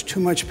game, there's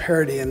too much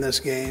parity in this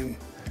game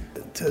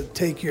to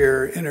take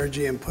your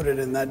energy and put it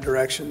in that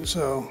direction.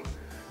 So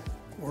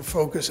we're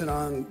focusing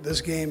on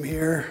this game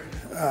here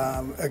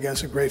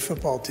against a great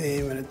football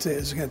team, and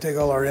it's going to take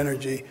all our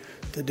energy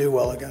to do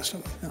well against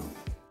them.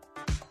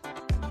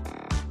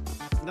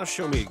 Now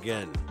show me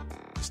again,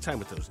 this time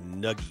with those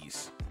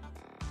nuggies.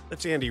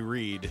 That's Andy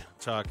Reid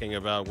talking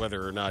about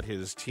whether or not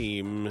his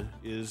team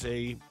is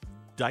a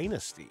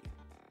dynasty.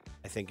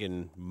 I think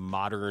in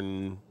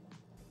modern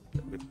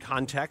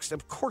context,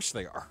 of course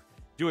they are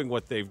doing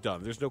what they've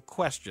done. There's no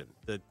question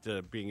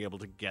that being able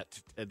to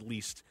get at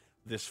least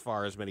this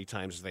far as many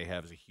times as they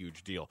have is a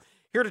huge deal.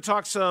 Here to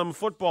talk some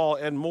football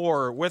and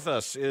more with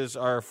us is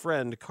our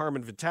friend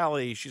Carmen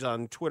Vitale. She's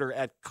on Twitter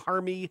at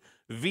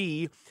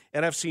CarmyV,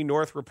 NFC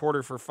North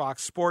reporter for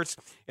Fox Sports.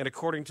 And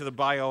according to the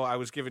bio I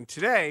was given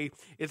today,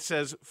 it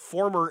says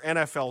former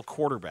NFL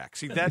quarterback.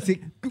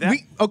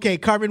 Okay,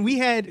 Carmen, we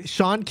had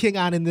Sean King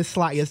on in this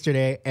slot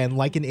yesterday, and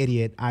like an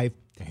idiot, I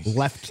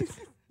left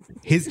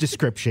his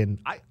description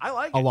I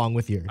like along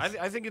with yours.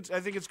 I think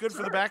it's good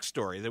for the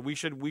backstory that we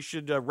should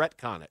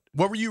retcon it.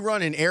 What were you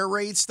running? Air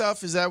raid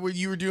stuff? Is that what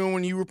you were doing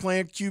when you were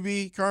playing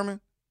QB, Carmen?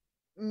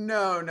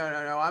 No.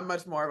 I'm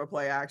much more of a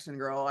play action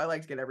girl. I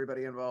like to get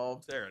everybody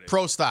involved. There it is.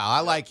 Pro style. I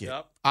like it.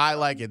 Yep. I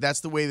like it.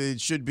 That's the way that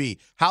it should be.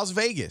 How's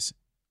Vegas?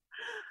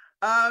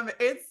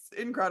 It's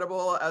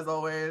incredible as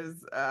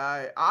always.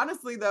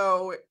 Honestly,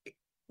 though,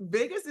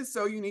 Vegas is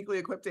so uniquely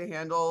equipped to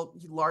handle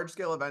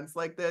large-scale events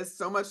like this,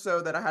 so much so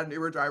that I had an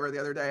Uber driver the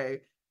other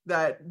day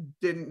that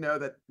didn't know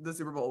that the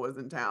Super Bowl was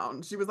in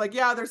town. She was like,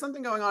 yeah, there's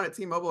something going on at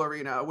T-Mobile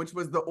Arena, which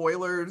was the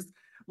Oilers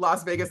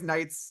Las Vegas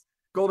Knights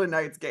Golden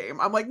Knights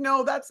game. I'm like,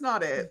 no, that's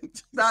not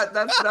it.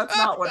 That's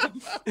not what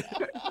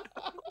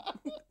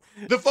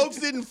The folks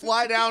didn't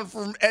fly down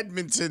from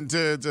Edmonton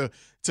to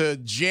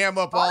jam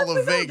up all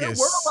of Vegas. There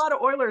were a lot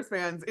of Oilers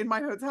fans in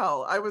my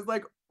hotel. I was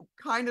like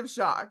kind of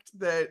shocked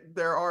that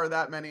there are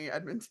that many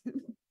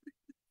Edmonton.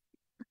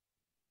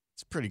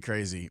 It's pretty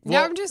crazy.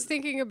 Now I'm just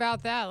thinking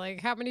about that.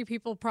 Like, how many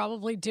people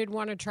probably did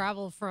want to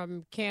travel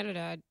from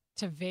Canada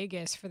to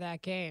Vegas for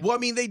that game? Well, I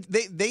mean, they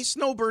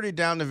snowbirded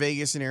down to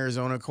Vegas and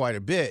Arizona quite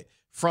a bit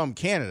from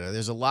Canada.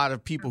 There's a lot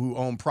of people who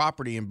own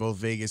property in both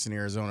Vegas and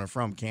Arizona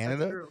from Canada.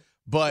 That's true.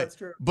 But That's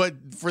true. But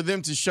for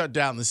them to shut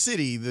down the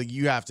city,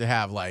 you have to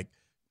have, like,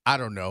 I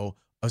don't know,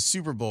 a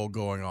Super Bowl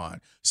going on.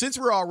 Since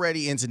we're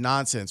already into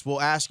nonsense, we'll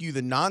ask you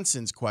the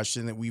nonsense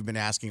question that we've been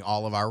asking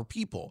all of our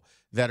people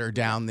that are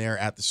down there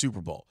at the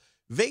Super Bowl.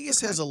 Vegas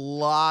has a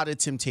lot of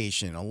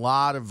temptation, a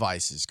lot of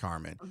vices,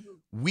 Carmen.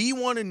 We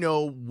want to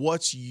know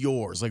what's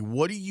yours. Like,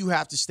 what do you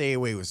have to stay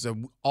away with? So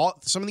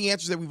some of the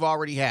answers that we've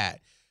already had.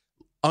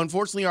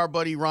 Unfortunately, our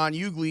buddy Ron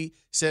Ugly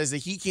says that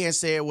he can't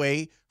stay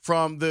away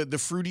from the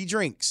fruity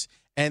drinks.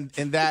 And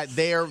that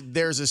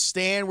there's a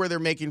stand where they're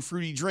making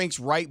fruity drinks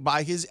right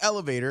by his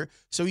elevator.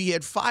 So he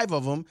had 5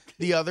 of them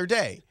the other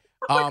day.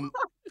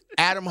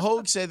 Adam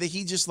Hogue said that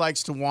he just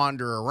likes to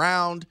wander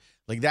around.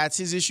 Like, that's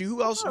his issue.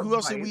 Who else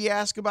did we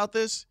ask about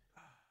this?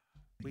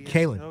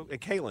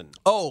 Kaylin.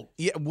 Oh,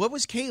 yeah. What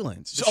was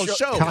Kaylin's?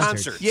 Show.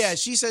 Concerts. Yeah,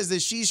 she says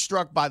that she's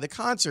struck by the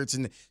concerts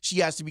and she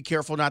has to be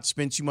careful not to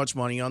spend too much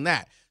money on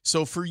that.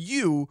 So for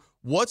you,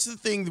 what's the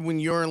thing when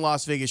you're in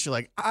Las Vegas, you're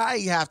like, I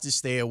have to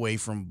stay away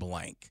from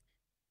blank?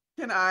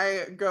 Can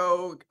I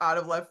go out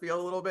of left field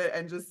a little bit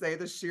and just say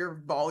the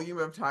sheer volume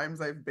of times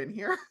I've been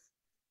here?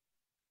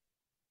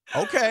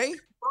 Okay.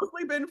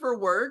 Mostly been for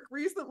work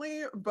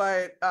recently,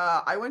 but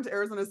I went to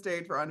Arizona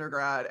State for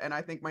undergrad, and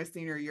I think my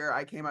senior year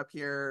I came up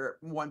here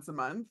once a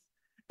month,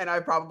 and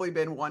I've probably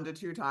been 1 to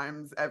 2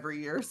 times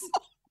every year.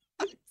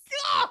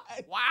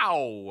 God!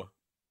 Wow.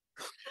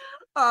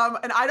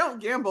 And I don't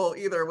gamble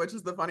either, which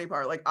is the funny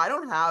part. Like, I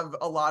don't have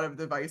a lot of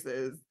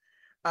devices.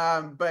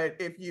 But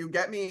if you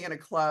get me in a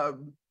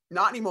club,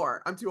 not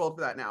anymore. I'm too old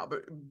for that now.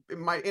 But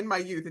in my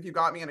youth, if you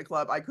got me in a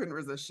club, I couldn't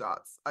resist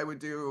shots. I would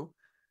do.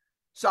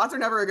 Shots are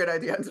never a good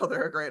idea until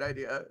they're a great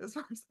idea. As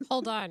far as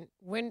Hold on.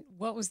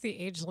 What was the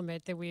age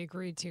limit that we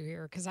agreed to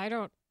here? Because I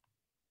don't.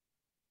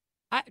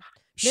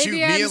 Shoot,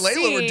 me and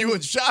Layla were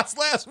doing shots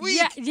last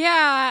week.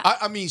 Yeah.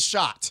 I mean,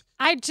 shot.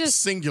 I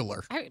just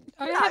singular. I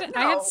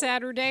had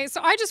Saturday,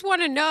 so I just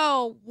want to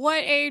know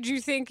what age you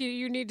think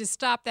you need to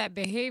stop that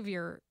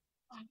behavior.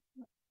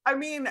 I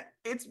mean,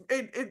 it's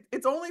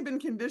only been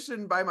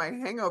conditioned by my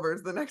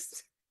hangovers the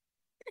next,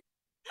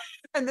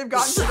 and they've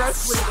gotten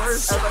progressively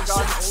worse as I've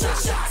gotten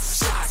older.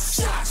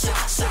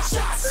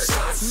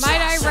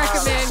 Might I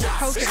recommend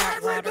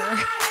coconut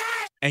water?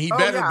 And he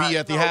better be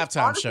at the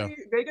halftime honestly, show.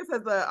 Vegas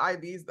has the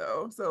IVs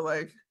though, so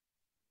like,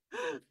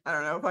 I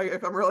don't know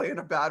if I'm really in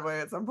a bad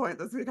way at some point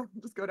this week, I'll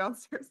just go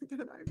downstairs and get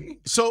an IV.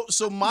 So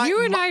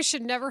you and I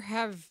should never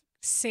have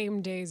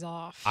same days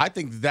off. I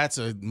think that's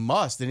a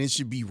must, and it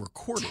should be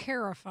recorded.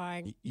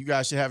 Terrifying. You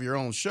guys should have your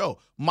own show.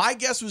 My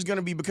guess was going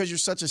to be because you're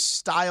such a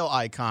style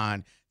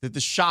icon that the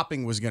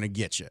shopping was going to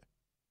get you.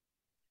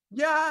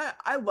 Yeah,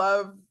 I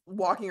love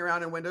walking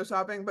around and window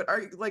shopping, but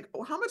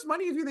how much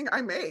money do you think I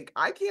make?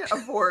 I can't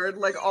afford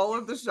like all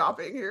of the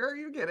shopping here. Are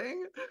you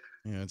kidding?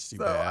 Yeah, it's too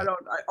So bad.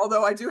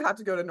 although I do have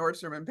to go to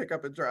Nordstrom and pick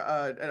up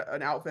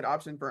an outfit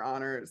option for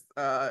honors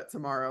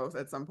tomorrow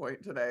at some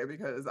point today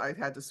because I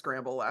had to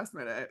scramble last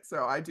minute.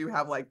 So I do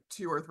have like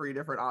 2 or 3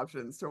 different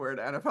options to wear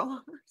to NFL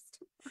honors.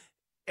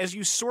 As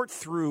you sort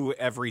through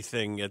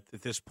everything at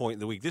this point in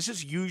the week, this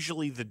is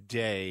usually the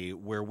day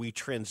where we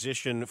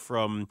transition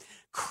from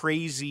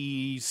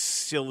crazy,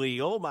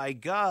 silly, oh my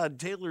God,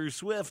 Taylor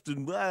Swift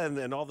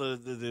and all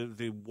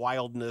the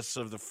wildness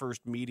of the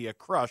first media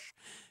crush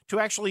to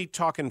actually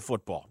talking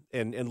football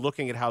and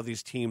looking at how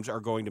these teams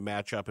are going to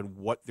match up and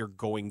what they're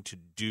going to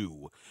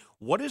do.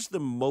 What is the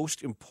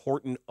most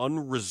important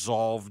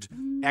unresolved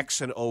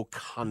X and O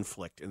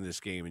conflict in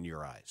this game in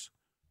your eyes?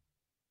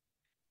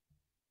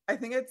 I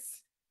think it's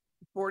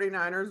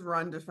 49ers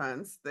run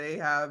defense.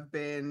 It's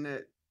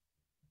been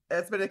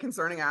a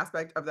concerning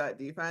aspect of that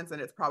defense,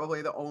 and it's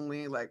probably the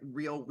only like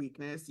real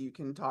weakness you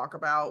can talk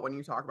about when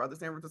you talk about the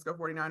San Francisco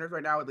 49ers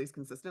right now, at least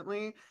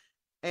consistently.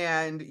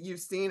 And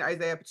you've seen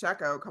Isaiah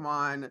Pacheco come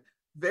on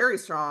very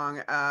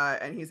strong,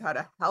 and he's had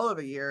a hell of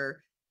a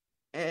year.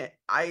 And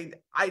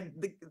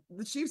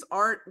the Chiefs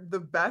aren't the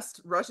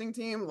best rushing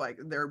team, like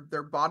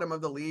they're bottom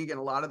of the league in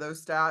a lot of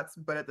those stats,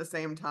 but at the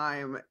same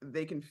time,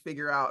 they can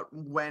figure out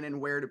when and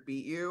where to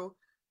beat you.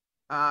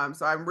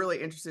 So I'm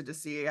really interested to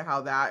see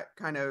how that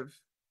kind of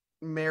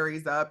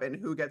marries up and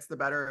who gets the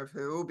better of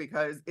who,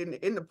 because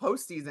in the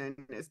postseason,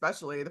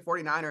 especially the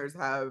 49ers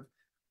have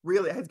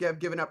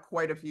given up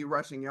quite a few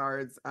rushing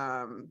yards,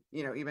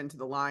 even to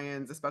the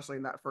Lions, especially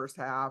in that first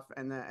half.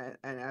 And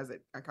as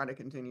it kind of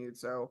continued.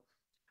 So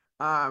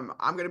I'm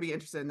going to be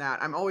interested in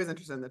that. I'm always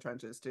interested in the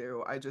trenches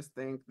too. I just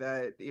think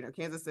that,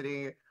 Kansas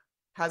City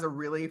has a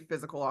really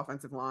physical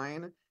offensive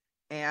line.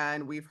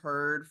 And we've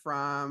heard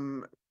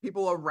from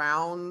people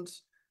around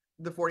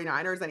the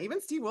 49ers and even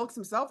Steve Wilkes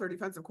himself, their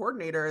defensive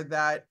coordinator,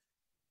 that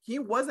he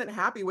wasn't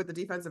happy with the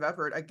defensive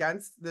effort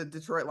against the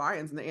Detroit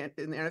Lions in the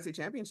NFC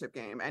Championship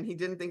game. And he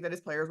didn't think that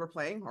his players were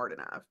playing hard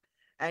enough.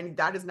 And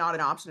that is not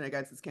an option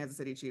against this Kansas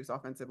City Chiefs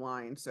offensive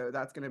line. So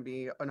that's going to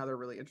be another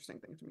really interesting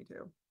thing to me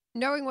too.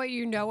 Knowing what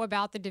you know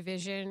about the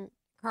division,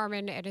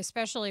 Carmen, and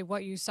especially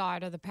what you saw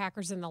out of the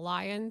Packers and the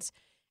Lions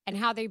and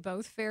how they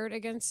both fared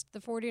against the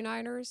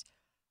 49ers,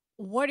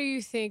 what do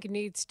you think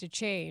needs to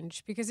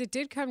change? Because it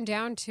did come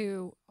down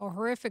to a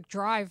horrific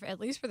drive, at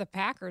least for the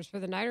Packers, for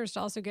the Niners to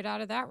also get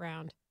out of that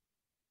round.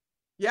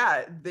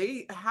 Yeah,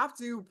 they have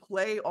to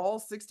play all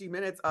 60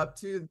 minutes up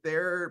to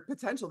their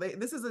potential.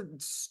 This is a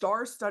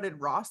star-studded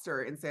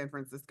roster in San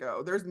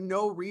Francisco. There's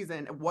no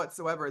reason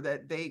whatsoever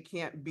that they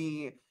can't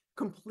be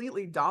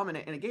completely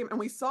dominant in a game. And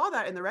we saw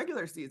that in the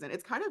regular season.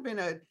 It's kind of been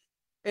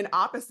an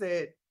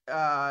opposite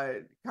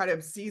kind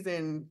of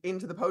season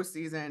into the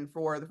postseason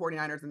for the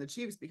 49ers and the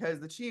Chiefs, because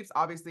the Chiefs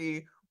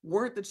obviously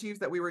weren't the Chiefs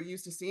that we were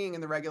used to seeing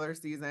in the regular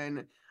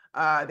season.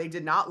 They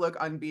did not look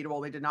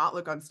unbeatable. They did not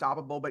look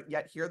unstoppable, but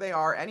yet here they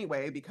are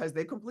anyway, because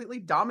they completely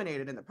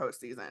dominated in the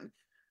postseason.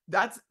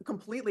 That's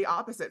completely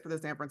opposite for the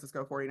San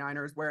Francisco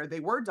 49ers, where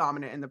they were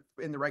dominant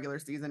in the regular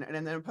season. And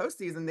in the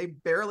postseason, they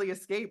barely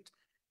escaped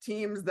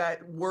teams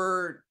that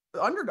were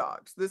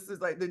underdogs. This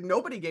is like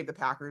nobody gave the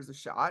Packers a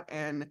shot.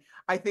 And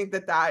I think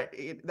that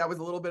was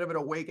a little bit of an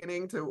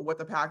awakening to what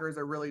the Packers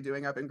are really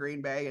doing up in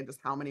Green Bay and just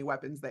how many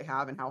weapons they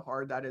have and how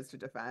hard that is to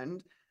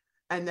defend.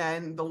 And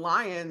then the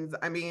Lions,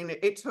 I mean,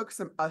 it took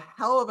a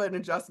hell of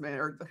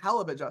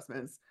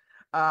adjustments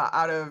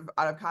out of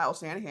Kyle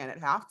Shanahan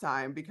at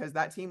halftime, because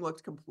that team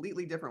looked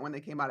completely different when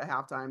they came out of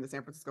halftime. The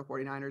San Francisco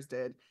 49ers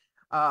did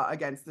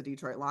against the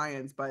Detroit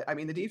Lions. But I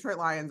mean, the Detroit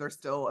Lions are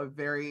still a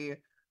very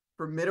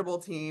formidable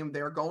team.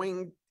 They're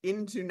going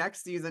into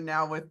next season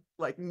now with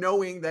like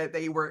knowing that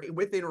they were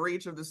within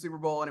reach of the Super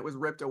Bowl and it was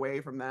ripped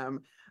away from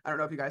them. I don't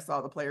know if you guys saw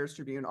the Players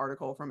Tribune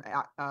article from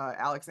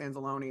Alex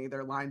Anzalone,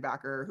 their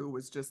linebacker, who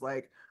was just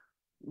like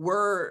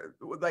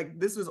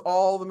this was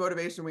all the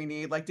motivation we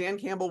need. Like Dan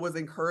Campbell was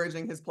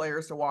encouraging his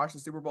players to watch the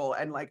Super Bowl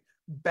and like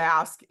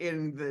bask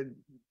in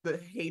the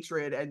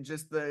hatred and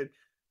just the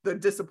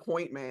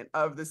disappointment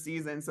of the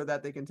season so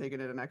that they can take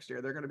it into next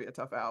year. They're going to be a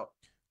tough out.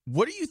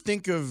 What do you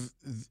think of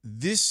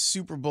this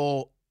Super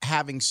Bowl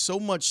having so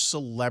much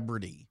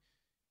celebrity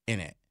in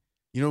it?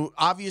 You know,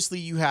 obviously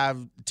you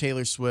have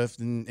Taylor Swift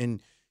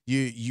and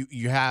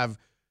you have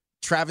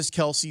Travis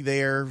Kelce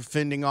there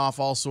fending off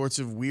all sorts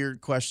of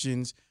weird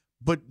questions,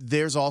 but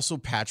there's also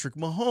Patrick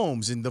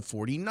Mahomes, and the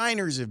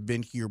 49ers have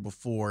been here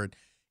before.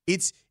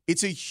 It's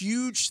a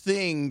huge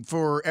thing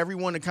for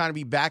everyone to kind of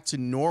be back to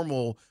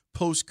normal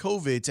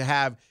post-COVID, to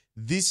have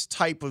this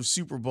type of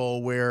Super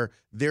Bowl where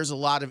there's a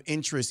lot of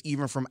interest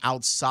even from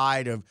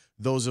outside of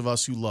those of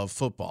us who love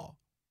football.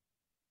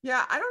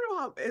 Yeah, I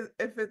don't know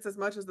if it's as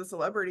much as the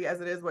celebrity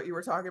as it is what you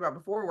were talking about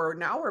before, where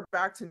now we're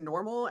back to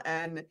normal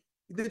and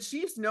the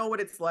Chiefs know what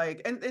it's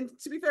like. And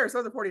to be fair,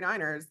 so the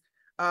 49ers,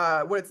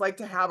 what it's like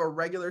to have a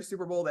regular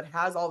Super Bowl that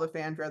has all the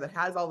fanfare, that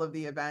has all of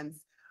the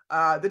events.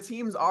 The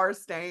teams are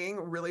staying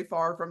really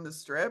far from the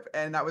Strip,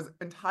 and that was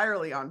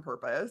entirely on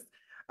purpose.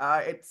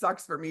 It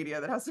sucks for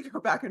media that has to go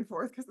back and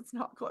forth because it's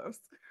not close.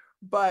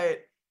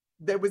 But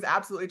that was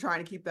absolutely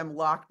trying to keep them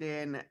locked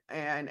in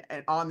and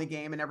on the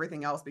game and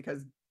everything else,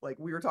 because like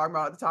we were talking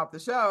about at the top of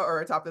the show or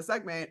at the top of the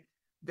segment,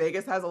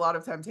 Vegas has a lot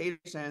of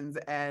temptations,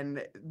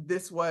 and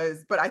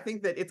but I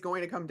think that it's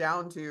going to come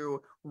down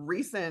to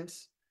recent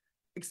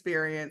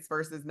experience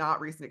versus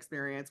not recent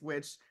experience,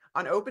 which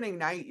on opening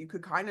night, you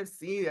could kind of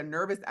see a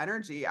nervous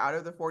energy out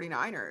of the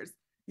 49ers.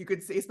 You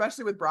could see,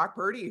 especially with Brock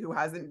Purdy, who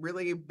hasn't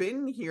really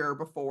been here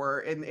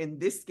before in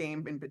this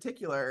game in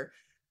particular.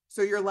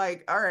 So you're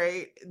like, all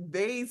right,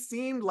 they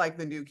seemed like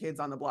the new kids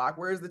on the block,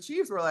 whereas the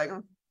Chiefs were like, I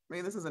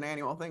mean, this is an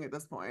annual thing at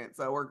this point,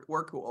 so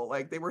we're cool.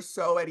 Like they were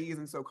so at ease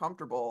and so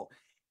comfortable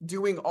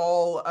doing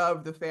all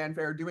of the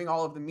fanfare, doing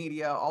all of the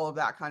media, all of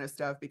that kind of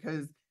stuff,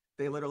 because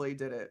they literally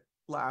did it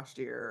last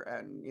year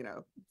and,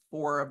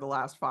 4 of the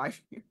last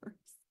 5 years.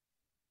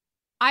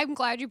 I'm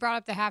glad you brought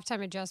up the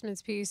halftime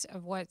adjustments piece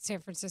of what San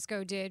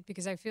Francisco did,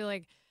 because I feel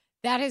like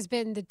that has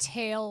been the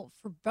tale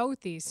for both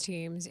these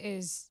teams,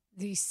 is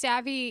the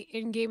savvy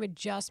in-game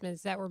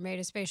adjustments that were made,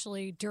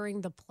 especially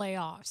during the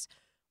playoffs.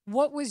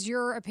 What was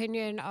your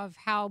opinion of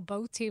how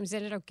both teams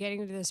ended up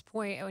getting to this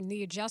point and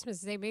the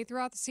adjustments they made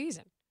throughout the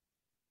season?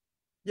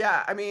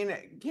 Yeah, I mean,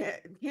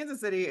 Kansas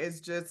City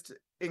is just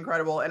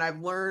incredible. And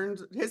I've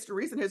learned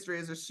recent history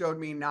has just showed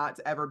me not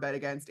to ever bet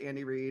against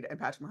Andy Reid and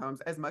Patrick Mahomes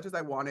as much as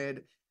I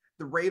wanted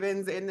the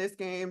Ravens in this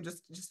game,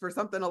 just for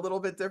something a little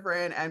bit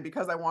different. And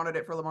because I wanted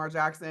it for Lamar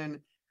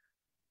Jackson,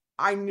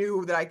 I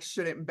knew that I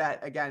shouldn't bet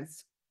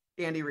against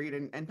Andy Reid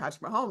and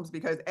Patrick Mahomes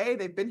because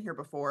they've been here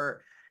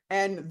before.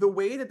 And the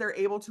way that they're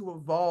able to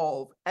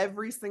evolve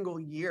every single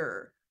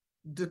year,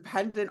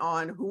 dependent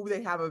on who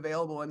they have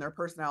available in their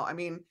personnel. I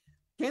mean,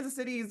 Kansas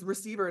City's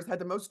receivers had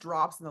the most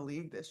drops in the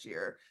league this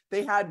year.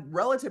 They had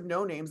relative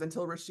no names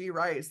until Rashee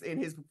Rice in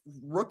his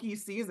rookie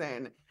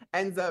season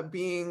ends up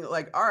being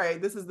like, all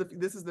right, this is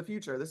the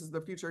future. This is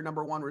the future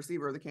number 1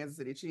 receiver of the Kansas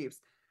City Chiefs.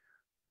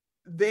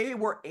 They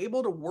were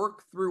able to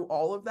work through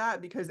all of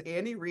that because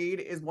Andy Reid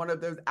is one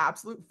of those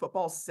absolute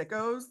football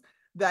sickos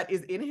that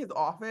is in his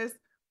office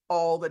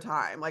all the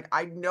time. Like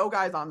I know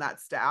guys on that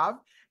staff,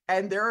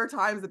 and there are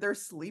times that they're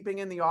sleeping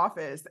in the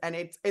office, and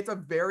it's a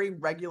very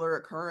regular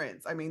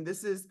occurrence. I mean,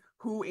 this is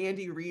who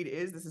Andy Reid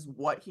is. This is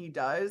what he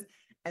does.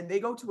 And they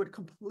go to a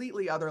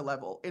completely other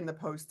level in the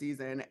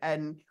postseason.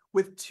 And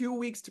with 2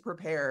 weeks to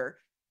prepare,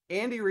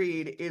 Andy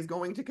Reid is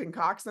going to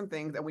concoct some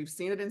things, and we've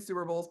seen it in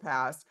Super Bowls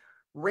past,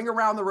 ring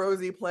around the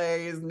rosy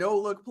plays, no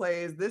look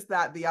plays, this,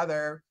 that, the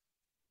other.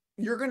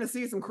 You're going to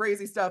see some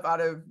crazy stuff out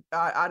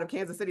of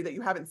Kansas City that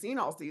you haven't seen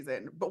all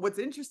season. But what's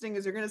interesting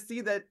is you're going to see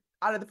that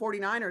out of the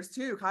 49ers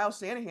too, Kyle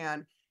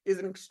Shanahan is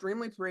an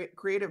extremely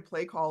creative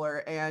play caller,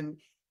 and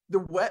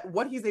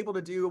what he's able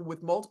to do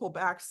with multiple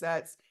back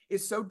sets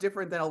is so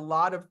different than a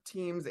lot of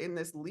teams in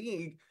this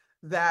league,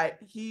 that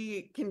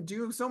he can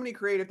do so many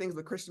creative things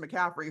with Christian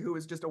McCaffrey, who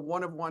is just a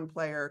one-of-one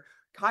player.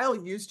 Kyle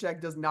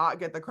Juszczyk does not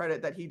get the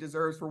credit that he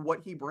deserves for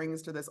what he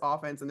brings to this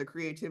offense and the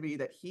creativity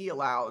that he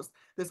allows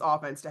this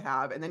offense to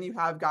have. And then you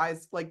have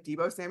guys like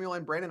Deebo Samuel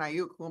and Brandon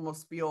Ayuk who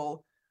almost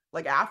feel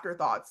like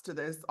afterthoughts to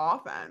this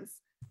offense.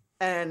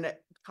 And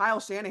Kyle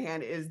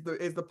Shanahan is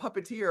the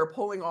puppeteer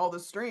pulling all the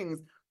strings.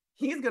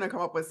 He's going to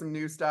come up with some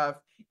new stuff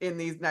in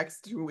these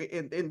next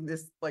in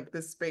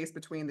this space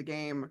between the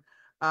game,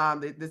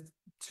 this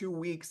 2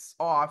 weeks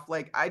off.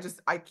 Like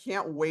I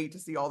can't wait to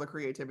see all the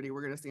creativity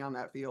we're going to see on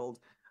that field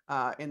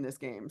in this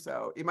game.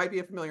 So it might be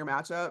a familiar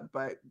matchup,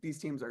 but these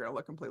teams are going to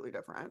look completely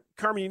different.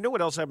 Carmen, you know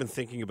what else I've been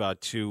thinking about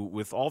too,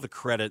 with all the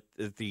credit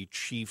that the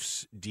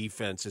Chiefs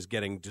defense is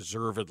getting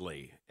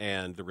deservedly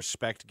and the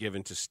respect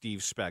given to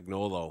Steve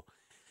Spagnuolo.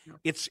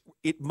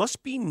 It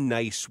must be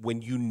nice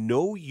when you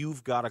know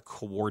you've got a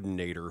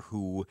coordinator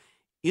who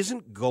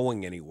isn't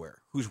going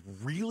anywhere, who's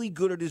really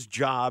good at his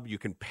job. You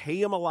can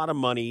pay him a lot of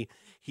money.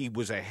 He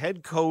was a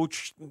head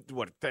coach,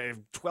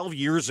 12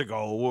 years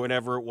ago,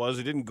 whenever it was.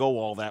 It didn't go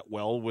all that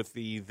well with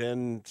the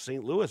then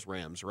St. Louis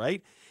Rams,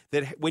 right?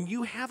 That when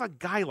you have a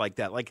guy like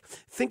that, like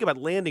think about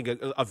landing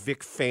a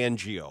Vic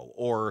Fangio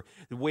or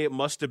the way it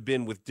must have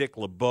been with Dick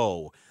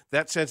LeBeau,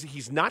 that sense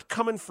he's not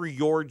coming for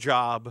your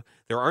job.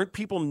 There aren't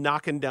people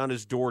knocking down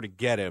his door to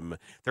get him.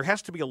 There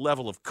has to be a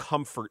level of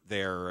comfort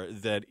there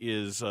that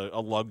is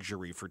a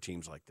luxury for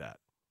teams like that.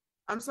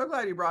 I'm so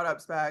glad you brought up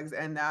Spags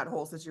and that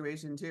whole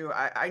situation too.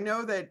 I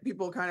know that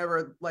people kind of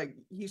are like,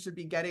 he should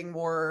be getting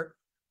more,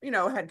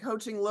 head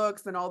coaching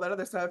looks and all that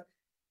other stuff.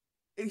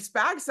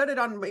 Spags said it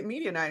on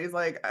media night. He's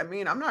like, I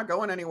mean, I'm not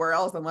going anywhere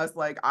else unless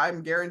like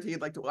I'm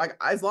guaranteed like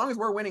as long as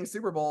we're winning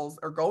Super Bowls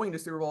or going to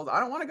Super Bowls, I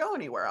don't want to go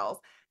anywhere else.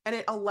 And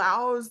it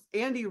allows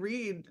Andy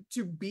Reid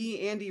to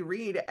be Andy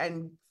Reid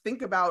and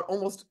think about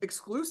almost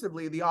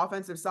exclusively the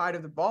offensive side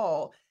of the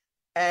ball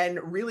and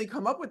really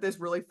come up with this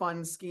really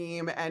fun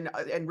scheme and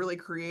really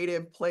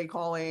creative play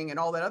calling and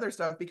all that other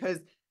stuff, because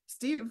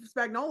Steve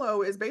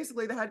Spagnuolo is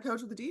basically the head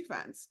coach of the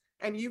defense,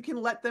 and you can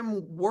let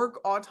them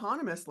work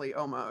autonomously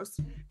almost,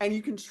 and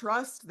you can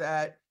trust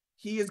that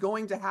he is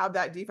going to have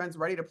that defense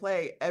ready to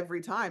play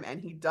every time, and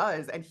he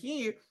does. And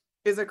he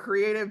is a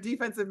creative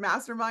defensive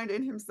mastermind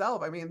in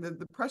himself. I mean,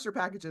 the pressure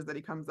packages that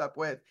he comes up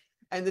with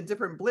and the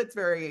different blitz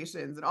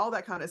variations and all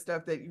that kind of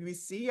stuff that we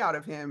see out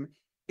of him,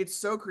 it's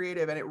so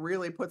creative, and it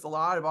really puts a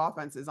lot of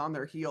offenses on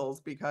their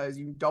heels because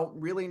you don't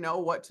really know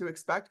what to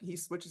expect. He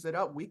switches it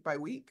up week by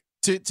week.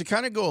 To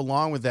kind of go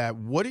along with that,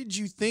 what did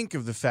you think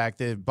of the fact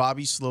that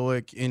Bobby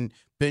Slowick and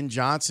Ben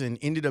Johnson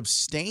ended up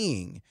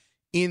staying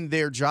in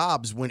their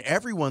jobs when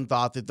everyone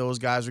thought that those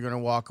guys are going to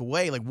walk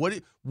away? Like, what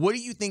do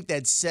you think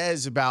that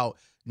says about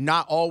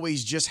not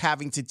always just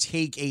having to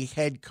take a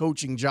head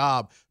coaching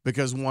job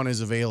because one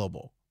is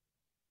available?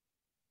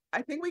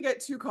 I think we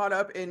get too caught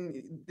up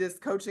in this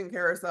coaching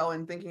carousel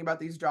and thinking about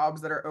these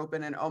jobs that are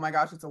open and, oh my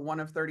gosh, it's a 1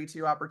 of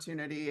 32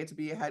 opportunity to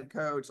be a head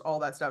coach, all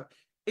that stuff.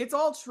 It's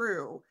all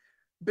true.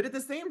 But at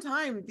the same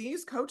time,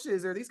 these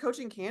coaches or these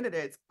coaching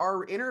candidates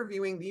are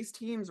interviewing these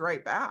teams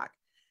right back.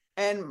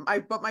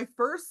 But my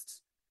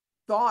first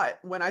thought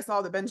when I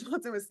saw that Ben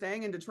Johnson was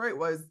staying in Detroit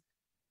was,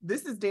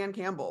 this is Dan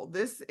Campbell.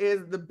 This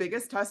is the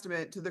biggest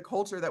testament to the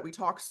culture that we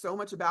talk so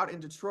much about in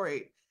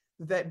Detroit,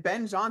 that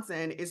Ben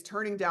Johnson is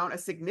turning down a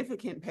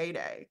significant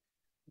payday,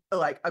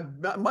 like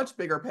a much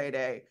bigger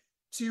payday,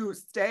 to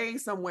stay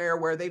somewhere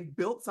where they've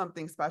built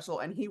something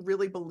special. And he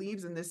really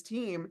believes in this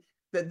team,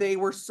 that they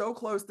were so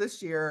close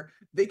this year,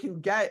 they can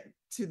get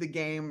to the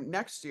game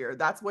next year.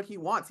 That's what he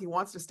wants. He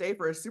wants to stay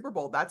for a Super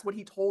Bowl. That's what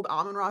he told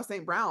Amon-Ra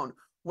St. Brown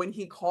when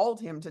he called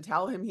him to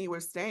tell him he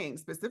was staying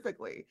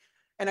specifically.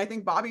 And I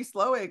think Bobby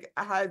Slowick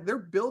they're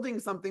building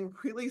something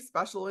really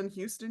special in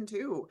Houston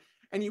too.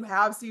 And you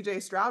have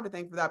CJ Stroud to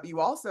thank for that, but you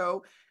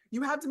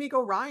have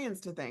DeMeco Ryans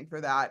to thank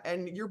for that.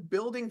 And you're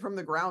building from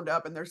the ground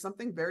up. And there's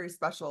something very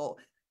special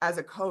as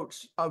a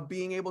coach of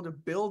being able to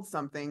build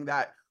something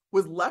that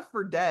was left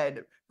for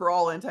dead for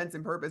all intents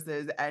and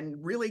purposes, and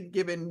really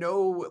given there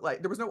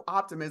was no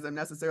optimism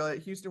necessarily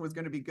that Houston was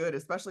going to be good,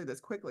 especially this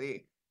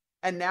quickly.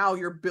 And now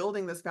you're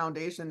building this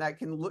foundation that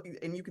can look,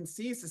 and you can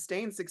see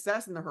sustained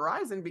success in the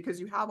horizon because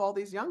you have all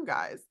these young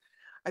guys.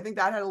 I think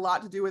that had a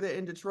lot to do with it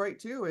in Detroit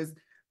too, is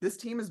this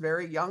team is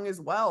very young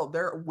as well.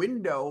 Their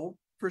window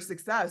for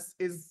success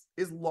is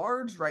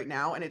large right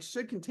now, and it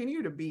should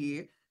continue to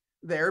be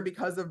there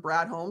because of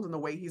Brad Holmes and the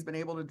way he's been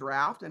able to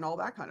draft and all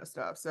that kind of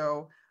stuff.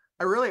 So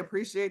I really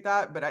appreciate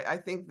that, but I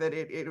think that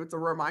it's a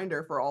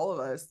reminder for all of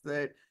us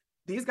that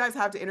these guys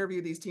have to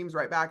interview these teams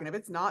right back. And if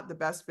it's not the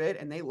best fit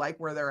and they like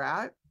where they're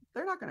at,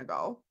 they're not going to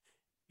go.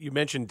 You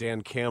mentioned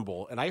Dan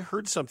Campbell, and I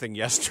heard something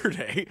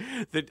yesterday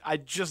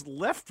that just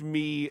left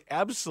me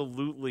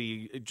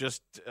absolutely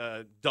just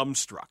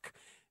dumbstruck.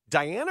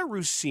 Diana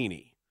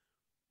Russini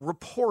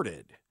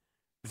reported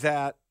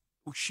that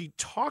she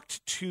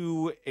talked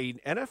to an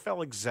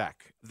NFL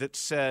exec that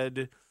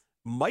said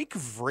Mike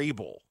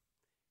Vrabel,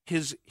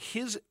 his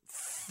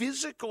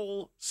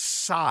physical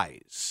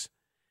size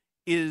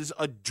is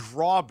a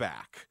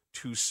drawback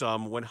to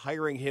some when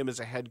hiring him as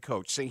a head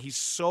coach, saying he's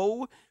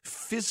so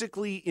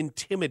physically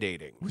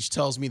intimidating. Which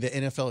tells me that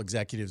NFL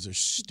executives are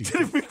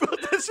stupid.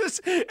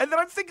 And then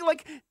I'm thinking,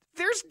 like,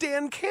 there's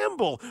Dan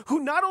Campbell, who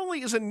not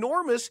only is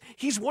enormous,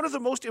 he's one of the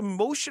most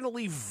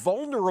emotionally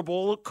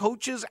vulnerable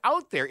coaches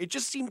out there. It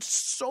just seemed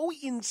so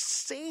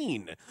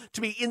insane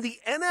to me in the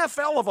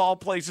NFL of all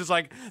places.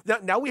 Like,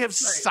 now we have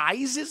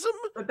sizeism?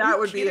 But that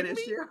would be an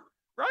issue.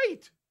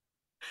 Right.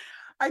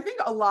 I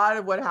think a lot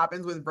of what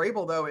happens with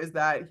Vrabel, though, is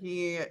that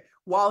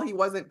while he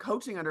wasn't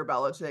coaching under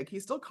Belichick, he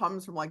still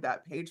comes from like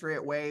that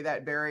Patriot way,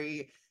 that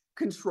very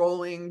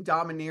controlling,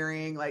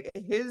 domineering, like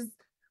his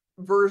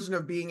version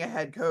of being a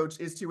head coach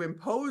is to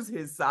impose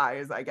his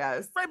size, I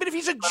guess. Right, but if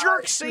he's a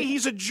jerk, say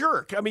he's a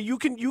jerk. I mean, you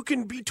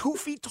can be 2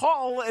 feet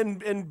tall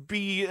and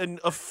be an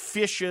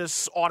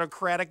officious,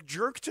 autocratic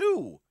jerk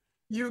too.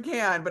 You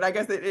can, but I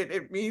guess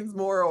it means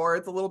more, or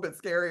it's a little bit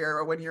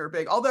scarier when you're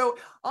big. Although,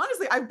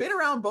 honestly, I've been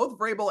around both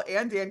Vrabel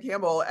and Dan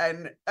Campbell,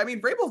 and I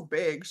mean, Vrabel's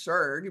big,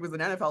 sure. He was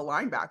an NFL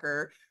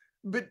linebacker,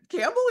 but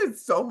Campbell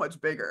is so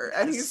much bigger,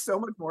 and he's so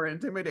much more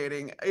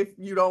intimidating if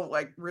you don't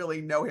like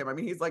really know him. I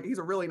mean, he's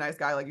a really nice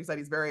guy. Like you said,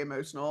 he's very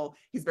emotional.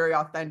 He's very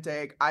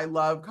authentic. I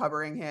love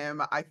covering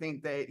him. I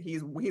think that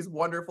he's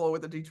wonderful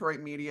with the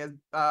Detroit media,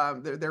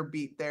 their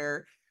beat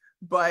there.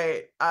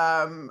 But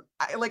I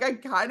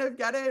kind of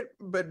get it,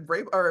 but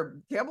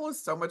Campbell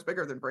is so much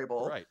bigger than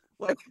Vrabel. Right.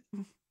 Like,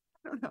 I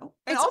don't know.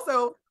 And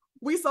also,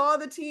 we saw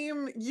the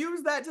team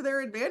use that to their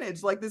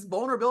advantage, like this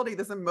vulnerability,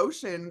 this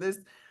emotion, this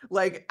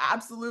like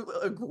absolute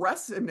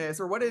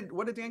aggressiveness, or what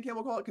did Dan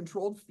Campbell call it?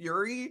 Controlled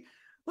fury.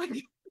 Like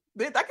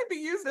that could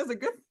be used as a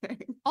good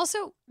thing.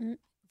 Also,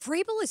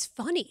 Vrabel is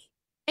funny.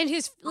 And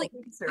his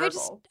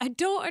I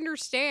don't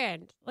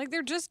understand. Like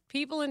they're just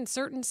people in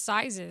certain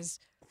sizes.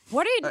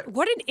 What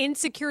an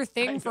insecure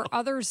thing for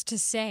others to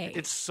say.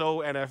 It's so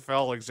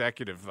NFL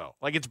executive though.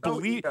 Like it's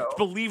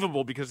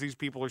believable because these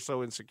people are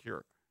so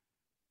insecure.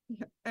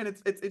 Yeah. And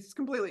it's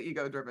completely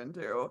ego driven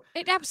too.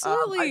 It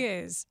absolutely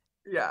is.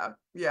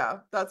 Yeah.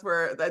 That's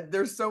where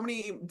there's so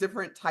many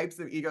different types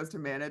of egos to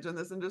manage in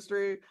this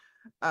industry.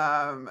 So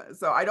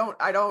I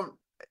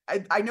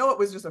know it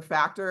was just a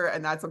factor,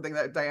 and that's something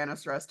that Diana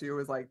stressed too.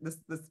 Was like this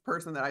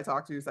person that I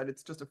talked to said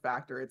it's just a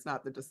factor. It's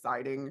not the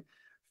deciding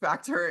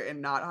factor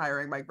in not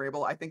hiring Mike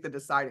Vrabel. I think the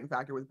deciding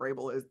factor with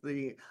Vrabel is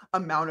the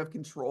amount of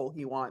control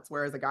he wants,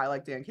 whereas a guy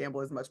like Dan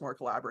Campbell is much more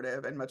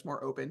collaborative and much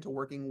more open to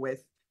working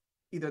with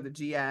either the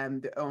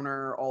GM, the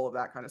owner, all of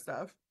that kind of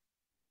stuff.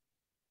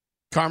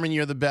 Carmen,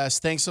 you're the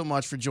best. Thanks so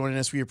much for joining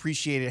us. We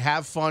appreciate it.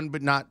 Have fun,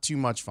 but not too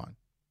much fun.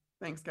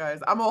 Thanks, guys.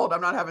 I'm old.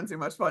 I'm not having too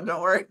much fun.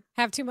 Don't worry.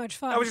 Have too much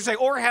fun. I was just saying,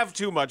 or have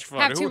too much fun.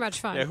 Have too much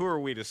fun. Yeah, who are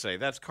we to say?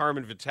 That's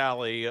Carmen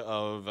Vitale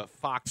of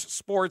Fox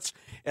Sports,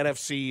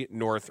 NFC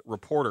North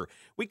reporter.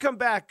 We come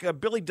back.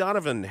 Billy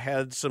Donovan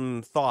had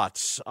some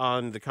thoughts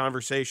on the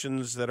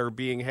conversations that are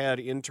being had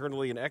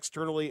internally and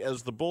externally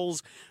as the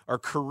Bulls are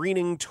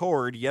careening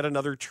toward yet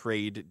another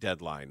trade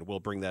deadline. We'll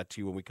bring that to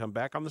you when we come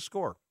back on The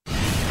Score.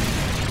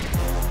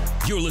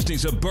 You're listening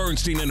to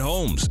Bernstein and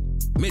Holmes.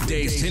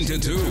 Middays 10 to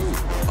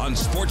 2 on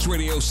Sports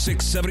Radio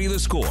 670 The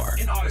Score.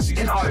 In Odyssey.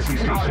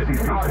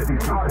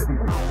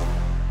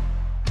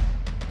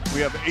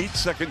 We have 8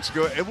 seconds to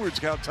go. Edwards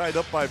got tied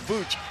up by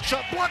Vooch.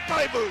 Shot blocked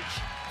by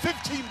Vooch.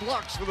 15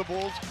 blocks for the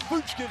Bulls.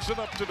 Vooch gives it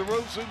up to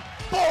DeRozan.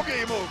 Ball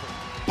game over.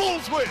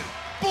 Bulls win.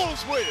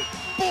 Bulls win.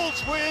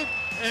 Bulls win.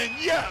 And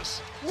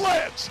yes,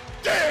 let's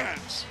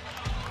dance.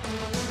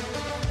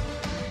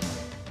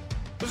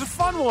 It was a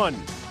fun one.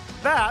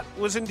 That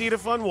was indeed a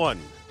fun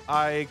one.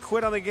 I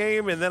quit on the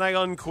game, and then I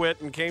unquit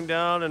and came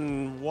down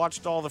and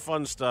watched all the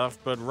fun stuff,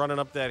 but running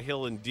up that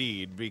hill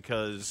indeed,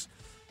 because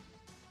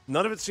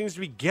none of it seems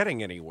to be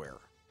getting anywhere.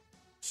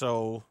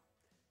 So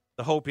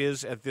the hope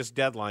is at this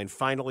deadline,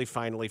 finally,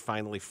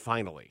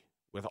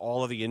 with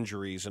all of the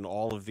injuries and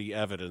all of the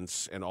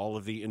evidence and all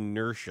of the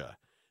inertia,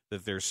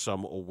 that there's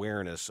some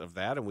awareness of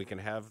that, and we can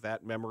have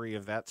that memory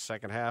of that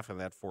second half and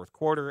that fourth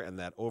quarter and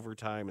that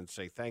overtime and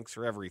say thanks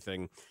for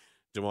everything,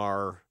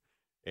 DeMar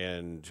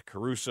and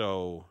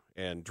Caruso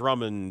and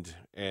Drummond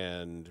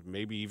and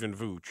maybe even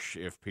Vooch,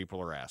 if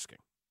people are asking.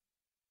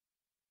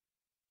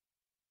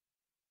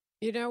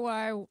 You know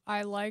why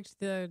I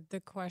liked the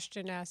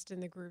question asked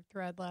in the group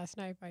thread last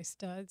night by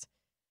Studs?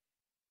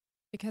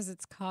 Because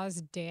it's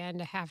caused Dan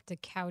to have to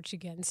couch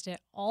against it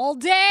all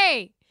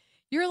day.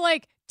 You're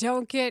like,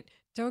 don't get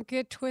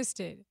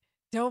twisted.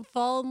 Don't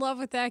fall in love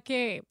with that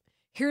game.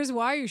 Here's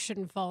why you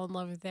shouldn't fall in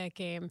love with that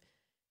game.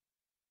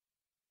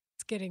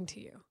 It's getting to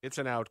you. It's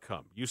an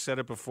outcome. You said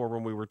it before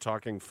when we were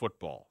talking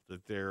football,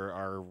 that there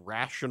are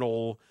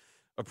rational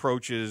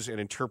approaches and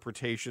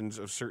interpretations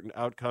of certain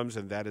outcomes,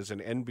 and that is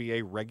an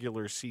NBA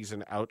regular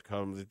season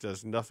outcome that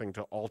does nothing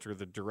to alter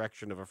the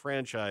direction of a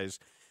franchise,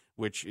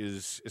 which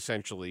is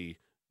essentially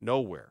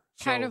nowhere.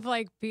 Kind of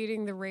like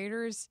beating the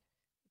Raiders,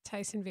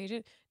 Tyson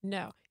Bagent.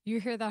 No, you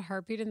hear that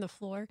heartbeat in the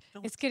floor?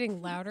 It's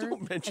getting louder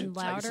and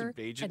louder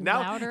and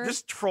now, louder.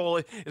 This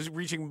troll is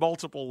reaching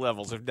multiple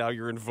levels if now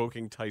you're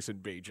invoking Tyson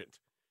Bagent.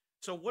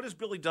 So what does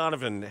Billy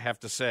Donovan have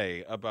to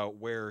say about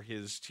where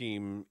his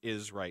team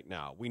is right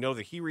now? We know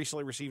that he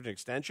recently received an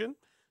extension.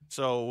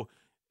 So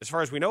as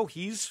far as we know,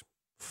 he's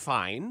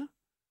fine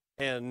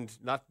and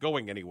not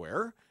going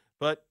anywhere.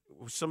 But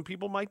some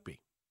people might be.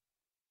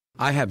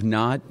 I have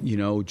not,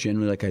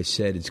 generally, like I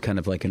said, it's kind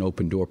of like an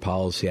open door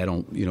policy. I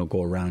don't,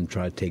 go around and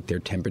try to take their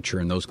temperature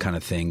and those kind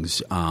of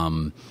things.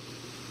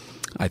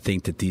 I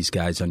think that these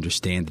guys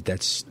understand that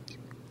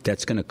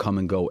that's going to come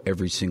and go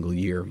every single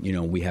year.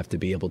 We have to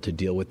be able to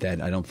deal with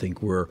that. I don't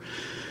think we're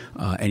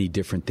any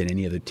different than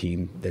any other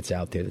team that's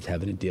out there that's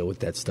having to deal with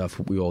that stuff.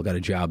 We all got a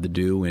job to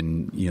do,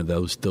 and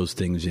those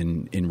things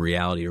in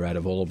reality are out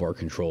of all of our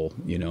control.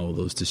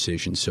 Those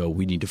decisions. So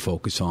we need to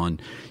focus on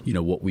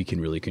what we can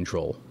really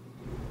control.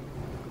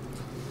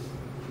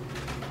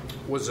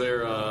 Was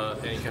there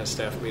any kind of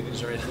staff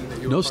meetings or anything that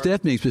you were No part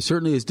staff meetings, but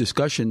certainly as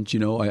discussions.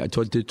 I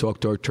did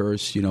talk to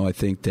Arturis.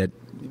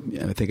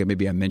 I think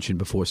maybe I mentioned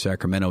before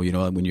Sacramento.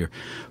 When you're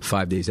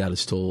 5 days out,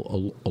 it's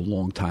still a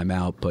long time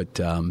out. But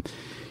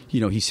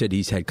he said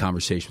he's had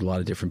conversations with a lot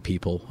of different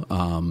people.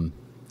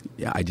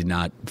 I did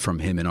not, from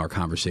him in our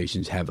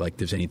conversations, have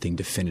there's anything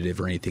definitive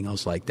or anything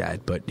else like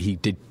that. But he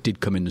did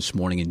come in this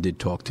morning and did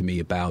talk to me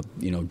about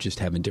just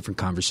having different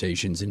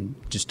conversations, and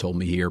just told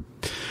me here,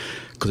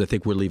 because I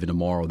think we're leaving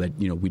tomorrow, that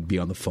we'd be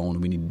on the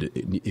phone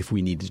if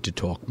we needed to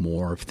talk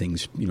more, if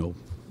things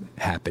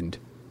happened.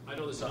 I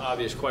know this is an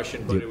obvious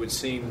question, but it would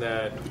seem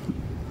that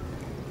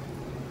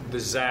the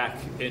Zach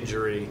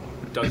injury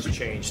does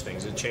change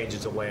things. It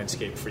changes the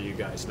landscape for you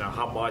guys. Now,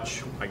 how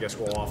much, I guess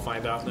we'll all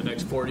find out in the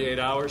next 48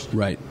 hours.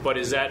 Right. But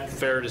is that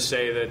fair to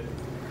say that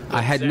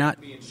I had Zach not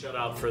being shut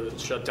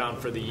down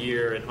for the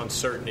year and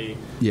uncertainty,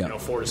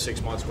 4 to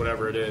 6 months,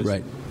 whatever it is,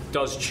 right,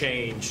 does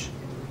change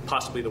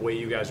possibly the way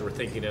you guys were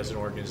thinking as an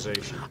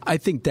organization? I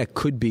think that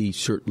could be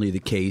certainly the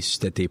case,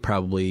 that they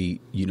probably,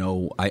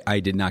 I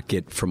did not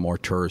get from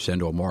Arturis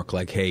and or Mark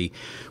hey,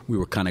 we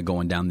were kind of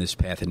going down this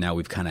path and now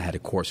we've kind of had to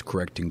course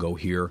correct and go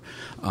here.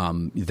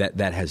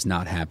 That has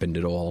not happened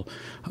at all,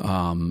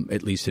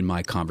 at least in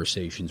my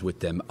conversations with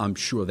them. I'm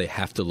sure they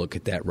have to look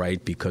at that,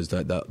 right, because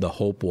the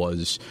hope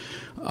was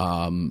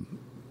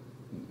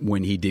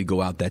when he did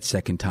go out that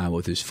second time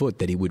with his foot,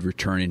 that he would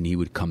return and he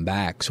would come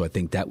back. So I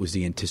think that was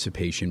the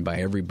anticipation by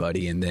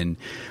everybody. And then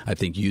I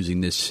think using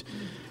this,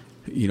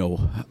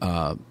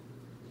 this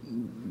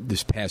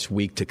past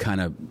week to kind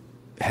of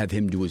have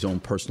him do his own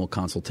personal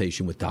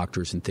consultation with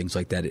doctors and things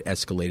like that, it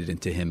escalated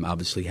into him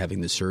obviously having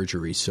the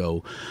surgery.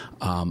 So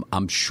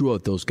I'm sure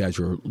that those guys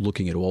were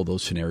looking at all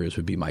those scenarios,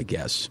 would be my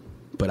guess.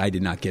 But I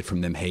did not get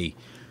from them, hey,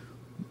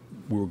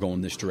 we were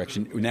going this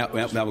direction. Now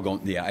we're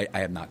going, I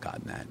have not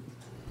gotten that.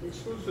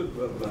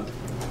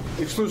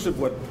 Exclusive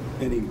what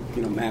any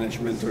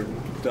management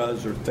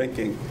does or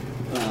thinking.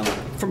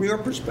 From your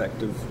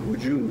perspective,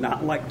 would you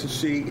not like to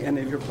see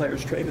any of your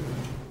players traded?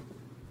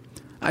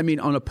 I mean,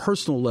 on a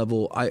personal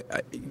level,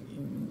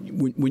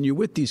 when you're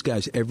with these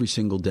guys every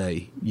single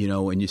day,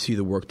 and you see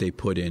the work they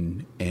put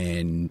in,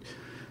 and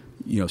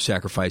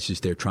sacrifices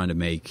they're trying to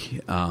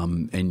make,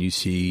 and you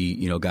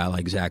see, a guy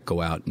like Zach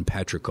go out and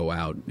Patrick go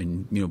out,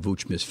 and,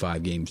 Vooch missed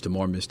 5 games,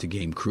 DeMar missed a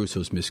game,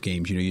 Caruso's missed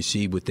games. You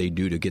see what they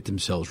do to get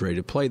themselves ready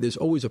to play. There's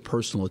always a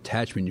personal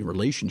attachment,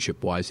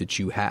 relationship-wise, that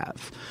you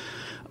have.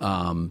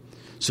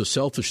 So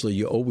selfishly,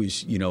 you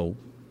always,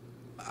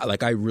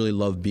 I really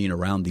love being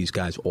around these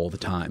guys all the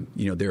time.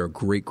 They're a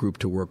great group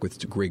to work with.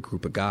 It's a great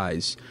group of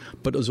guys.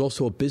 But there's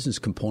also a business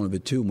component of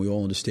it, too, and we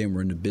all understand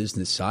we're in the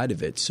business side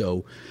of it.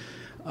 So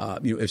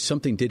if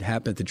something did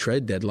happen at the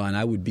trade deadline,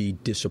 I would be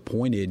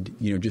disappointed,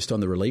 just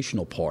on the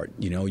relational part.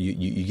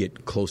 You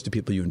get close to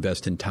people, you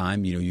invest in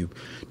time, you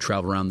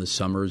travel around the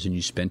summers and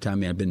you spend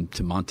time. I've been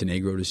to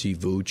Montenegro to see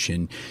Vooch,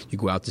 and you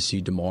go out to see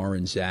DeMar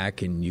and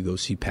Zach, and you go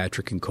see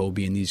Patrick and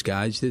Kobe and these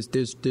guys.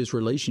 There's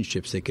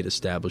relationships that get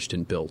established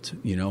and built,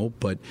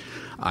 but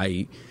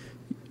I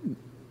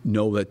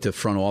know that the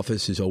front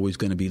office is always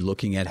going to be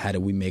looking at how do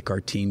we make our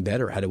team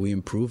better? How do we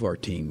improve our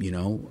team,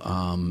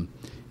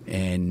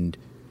 and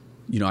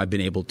I've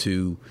been able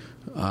to,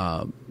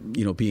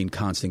 be in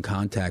constant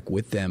contact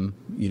with them,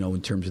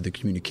 in terms of the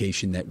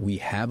communication that we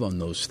have on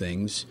those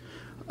things.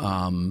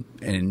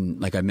 And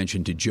like I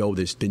mentioned to Joe,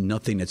 there's been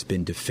nothing that's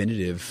been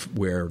definitive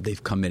where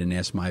they've come in and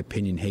asked my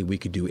opinion. Hey, we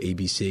could do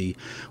ABC.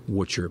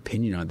 What's your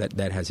opinion on that?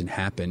 That hasn't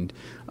happened.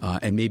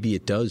 And maybe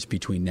it does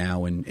between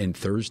now and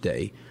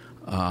Thursday.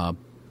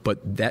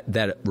 But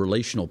that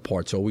relational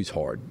part's always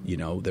hard,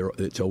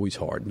 it's always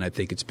hard. And I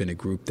think it's been a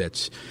group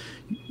that's,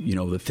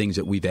 the things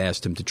that we've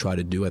asked them to try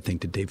to do, I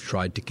think that they've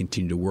tried to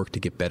continue to work to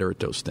get better at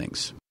those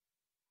things.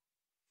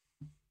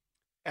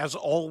 As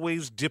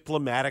always,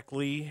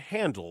 diplomatically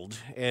handled,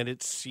 and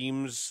it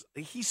seems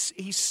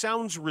he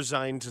sounds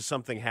resigned to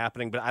something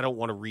happening, but I don't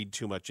want to read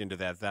too much into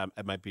that.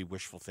 That might be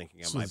wishful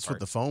thinking on my part. That's what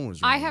the phone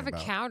was I have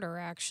about. A counter,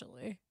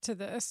 actually, to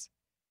this.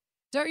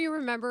 Don't you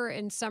remember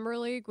in Summer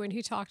League when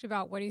he talked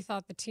about what he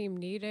thought the team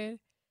needed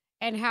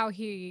and how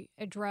he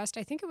addressed,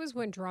 I think it was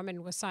when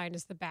Drummond was signed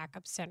as the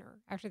backup center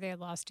after they had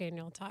lost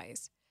Daniel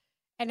Tice,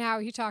 and how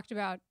he talked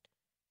about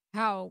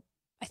how,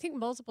 I think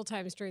multiple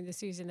times during the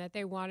season, that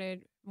they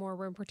wanted more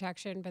rim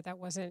protection, but that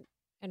wasn't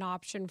an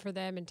option for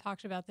them, and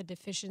talked about the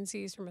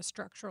deficiencies from a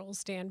structural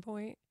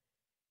standpoint.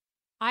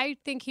 I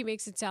think he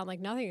makes it sound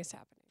like nothing is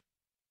happening.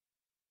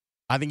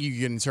 I think you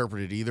can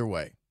interpret it either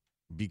way,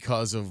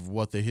 because of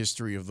what the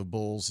history of the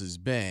Bulls has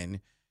been,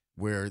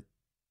 where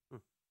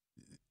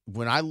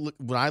when I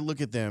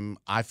look at them,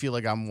 I feel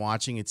like I'm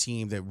watching a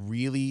team that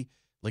really,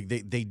 like,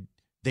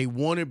 they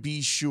want to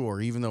be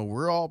sure, even though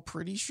we're all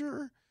pretty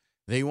sure,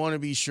 they want to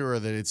be sure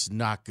that it's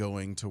not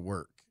going to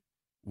work,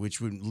 which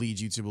would lead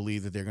you to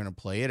believe that they're going to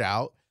play it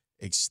out,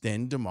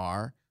 extend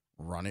DeMar,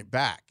 run it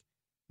back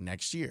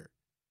next year.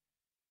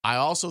 I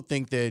also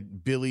think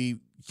that Billy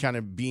kind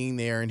of being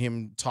there and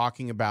him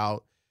talking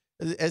about,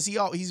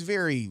 he's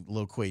very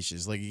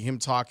loquacious, like him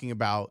talking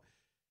about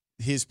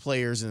his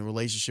players and the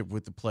relationship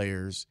with the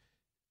players.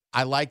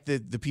 I like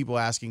that the people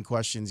asking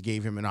questions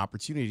gave him an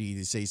opportunity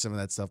to say some of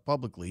that stuff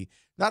publicly.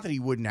 Not that he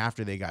wouldn't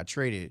after they got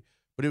traded,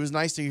 but it was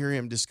nice to hear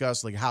him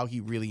discuss like how he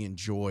really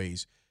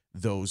enjoys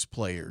those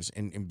players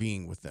and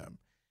being with them.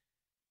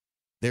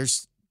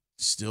 There's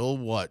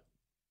still,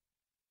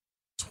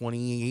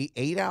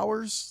 28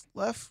 hours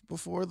left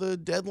before the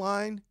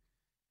deadline?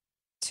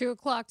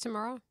 2:00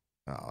 tomorrow.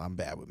 Oh, I'm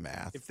bad with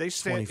math. If they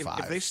stand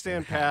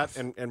pat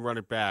and run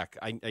it back,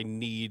 I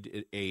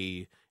need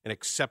an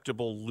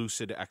acceptable,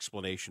 lucid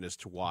explanation as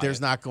to why. There's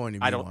not going to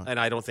be one. And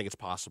I don't think it's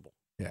possible.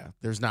 Yeah,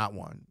 there's not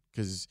one.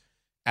 Because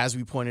as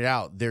we pointed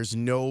out, there's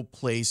no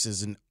place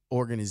as an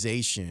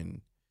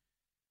organization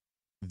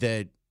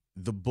that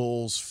the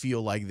Bulls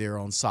feel like they're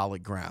on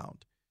solid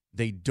ground.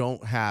 They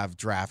don't have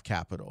draft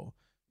capital.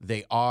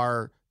 They're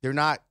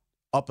not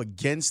up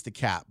against the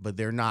cap, but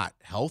they're not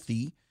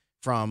healthy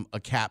from a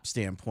cap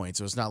standpoint.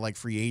 So it's not like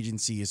free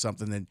agency is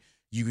something that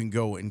you can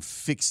go and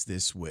fix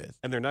this with.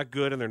 And they're not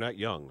good and they're not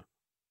young.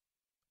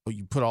 But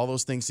you put all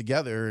those things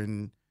together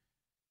and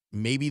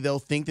maybe they'll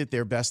think that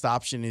their best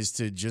option is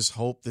to just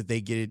hope that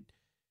they get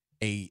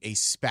a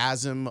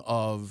spasm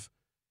of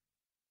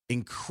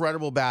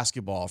incredible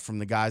basketball from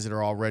the guys that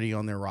are already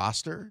on their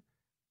roster.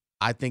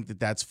 I think that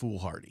that's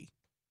foolhardy.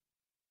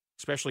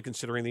 Especially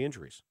considering the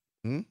injuries.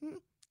 Mm-hmm.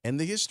 And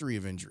the history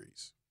of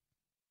injuries.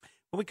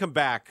 When we come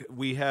back,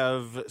 we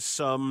have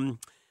some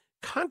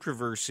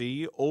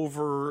controversy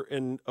over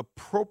an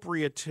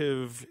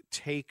appropriative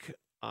take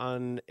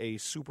on a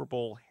Super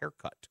Bowl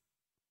haircut.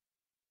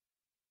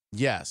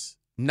 Yes.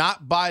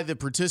 Not by the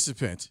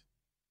participant.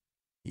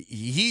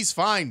 He's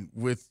fine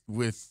with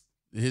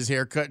his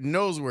haircut and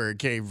knows where it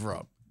came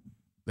from.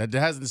 That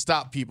hasn't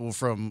stopped people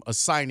from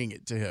assigning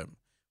it to him.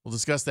 We'll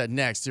discuss that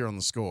next here on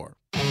The Score.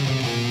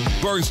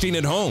 Bernstein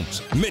and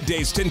Holmes,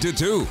 middays 10 to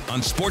 2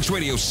 on Sports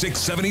Radio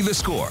 670 The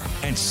Score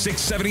and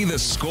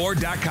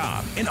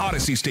 670thescore.com, an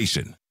Odyssey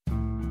station.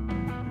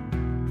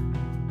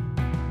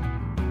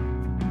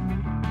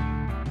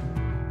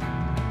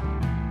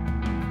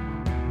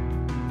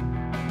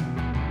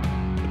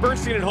 The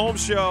Bernstein and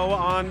Holmes show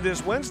on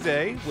this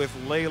Wednesday with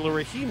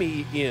Layla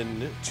Rahimi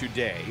in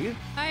today.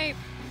 Hi.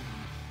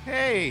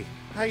 Hey,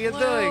 how you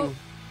Hello. doing?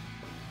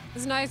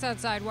 It's nice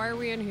outside. Why are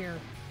we in here?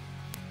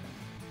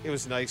 It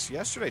was nice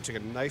yesterday. Took a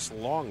nice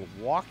long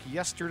walk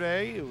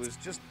yesterday. It was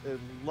just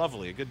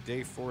lovely. A good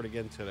day for it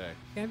again today.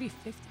 Gonna be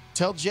 50.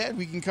 Tell Jed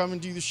we can come and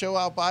do the show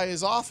out by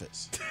his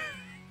office.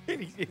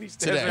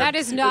 Today. That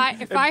is not.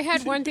 If I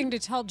had one thing to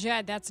tell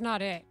Jed, that's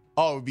not it.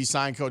 Oh, it would be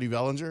sign Cody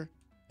Bellinger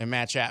and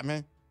Matt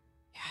Chapman?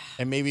 Yeah.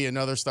 And maybe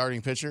another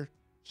starting pitcher?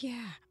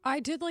 Yeah.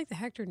 I did like the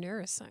Hector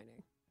Neris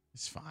signing.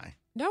 It's fine.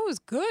 No, it was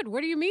good.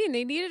 What do you mean?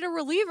 They needed a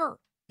reliever.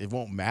 It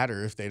won't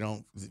matter if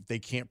they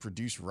can't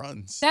produce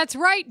runs. That's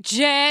right,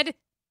 Jed.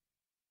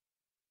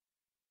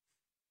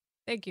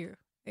 Thank you.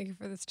 Thank you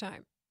for this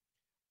time.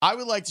 I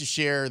would like to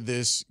share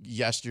this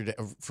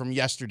from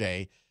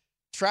yesterday.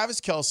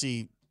 Travis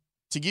Kelce,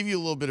 to give you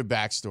a little bit of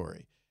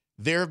backstory,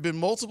 there have been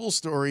multiple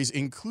stories,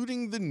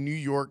 including the New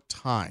York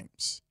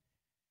Times,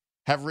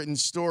 have written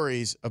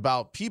stories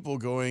about people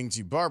going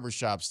to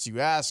barbershops to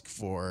ask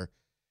for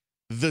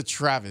the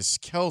Travis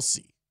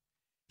Kelce.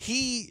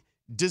 He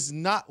does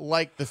not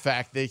like the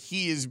fact that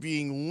he is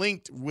being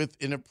linked with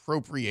an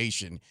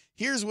appropriation.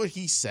 Here's what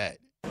he said.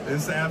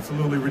 It's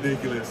absolutely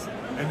ridiculous.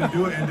 And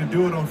to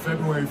do it on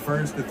February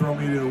 1st, to throw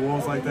me to the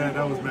wolves like that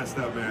was messed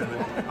up, man.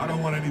 I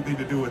don't want anything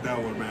to do with that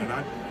one, man.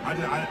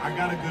 I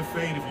got a good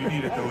fade if you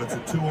need it, though. It's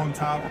a 2 on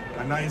top,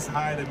 a nice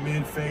high to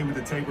mid fade with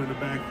a taper in the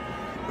back.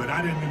 But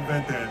I didn't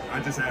invent that.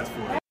 I just asked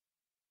for it.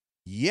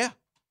 Yeah.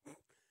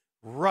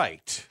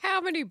 Right.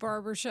 How many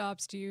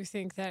barbershops do you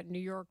think that New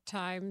York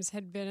Times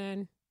had been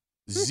in?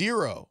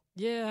 0.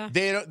 Yeah.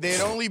 They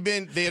had only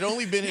been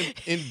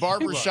in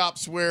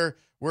barbershops where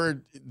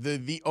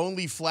the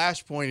only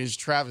flashpoint is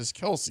Travis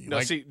Kelce. No,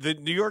 see, the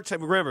New York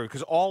Times, remember,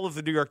 because all of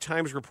the New York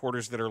Times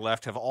reporters that are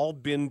left have all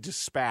been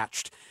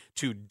dispatched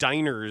to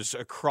diners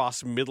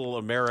across middle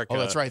America. Oh,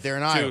 that's right. They're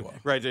in Iowa.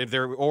 Right.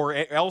 Or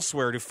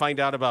elsewhere to find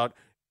out about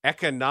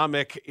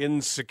economic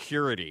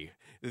insecurity.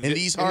 In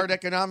these hard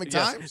economic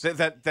times?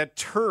 That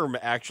term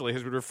actually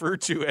has been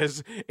referred to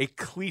as a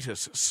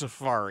Cletus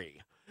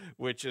safari,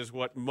 which is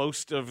what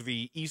most of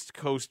the East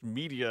Coast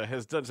media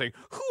has done, saying,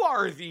 who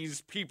are these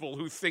people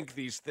who think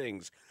these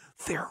things?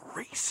 They're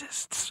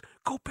racists.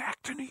 Go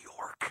back to New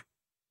York.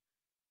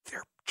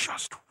 They're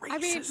just racist. I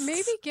mean,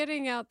 maybe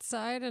getting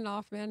outside and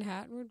off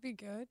Manhattan would be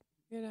good,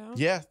 you know?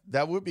 Yeah,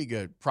 that would be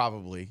good,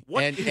 probably.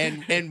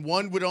 And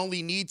one would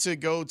only need to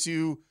go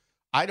to,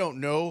 I don't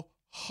know,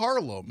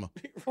 Harlem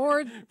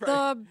or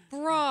the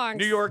Bronx,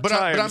 New York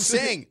Times. But I'm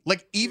saying,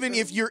 like, even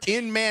if you're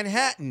in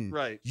Manhattan,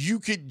 right, you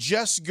could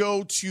just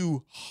go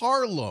to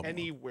Harlem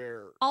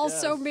anywhere.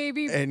 Also,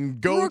 maybe and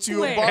go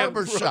to a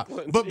barbershop.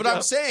 But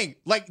I'm saying,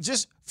 like,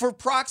 just for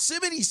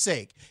proximity's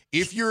sake,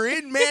 if you're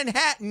in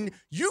Manhattan,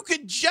 you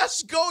could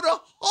just go to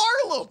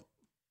Harlem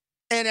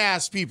and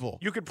ask people.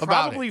 You could about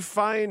probably it.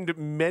 find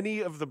many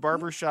of the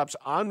barbershops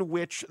on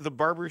which the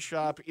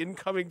barbershop in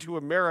Coming to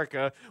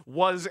America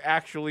was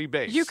actually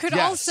based. You could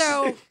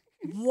also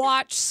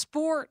watch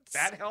sports.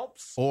 That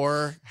helps.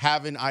 Or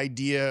have an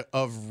idea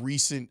of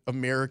recent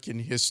American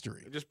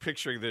history. Just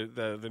picturing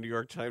the New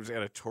York Times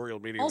editorial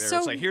meeting Also, there.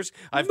 It's like,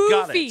 I've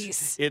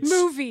movies. got it. It's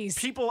movies.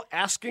 People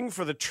asking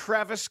for the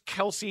Travis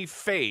Kelce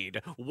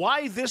fade.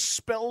 Why this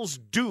spells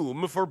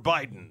doom for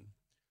Biden.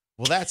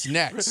 Well, that's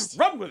next.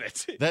 Run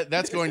with it.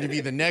 That's going to be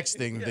the next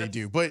thing they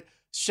do. But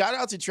shout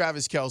out to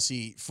Travis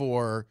Kelce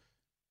for,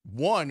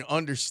 one,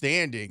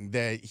 understanding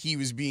that he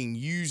was being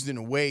used in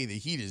a way that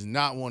he does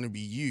not want to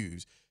be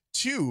used.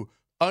 Two,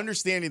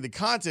 understanding the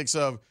context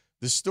of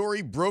the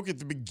story broke at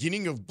the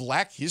beginning of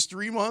Black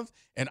History Month,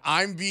 and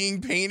I'm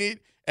being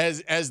painted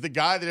as the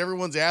guy that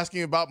everyone's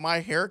asking about my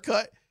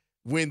haircut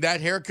when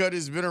that haircut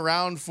has been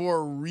around for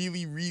a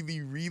really,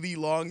 really, really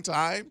long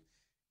time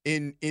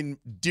in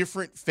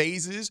different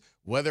phases,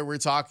 whether we're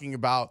talking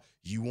about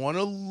you want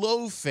a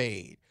low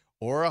fade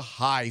or a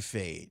high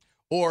fade.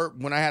 Or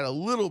when I had a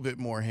little bit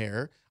more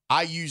hair,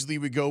 I usually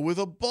would go with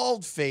a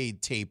bald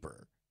fade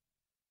taper.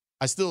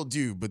 I still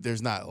do, but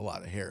there's not a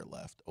lot of hair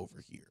left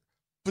over here.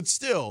 But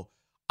still,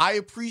 I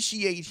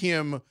appreciate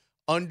him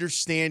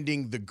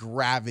understanding the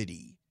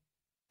gravity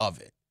of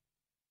it.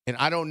 And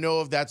I don't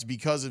know if that's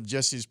because of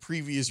just his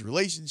previous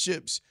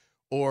relationships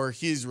or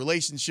his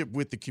relationship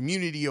with the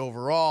community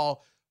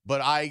overall, but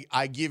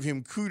I give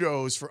him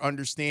kudos for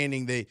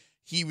understanding that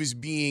he was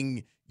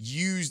being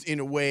used in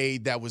a way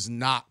that was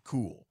not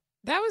cool.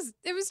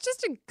 It was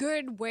just a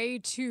good way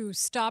to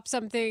stop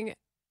something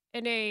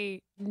in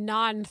a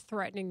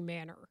non-threatening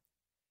manner.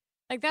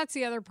 Like, that's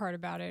the other part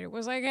about it. It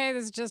was like, hey,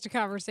 this is just a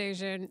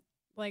conversation.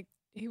 Like,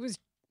 he was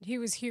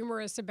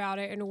humorous about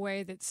it in a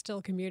way that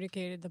still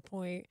communicated the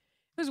point.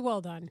 It was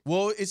well done.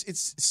 Well,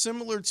 it's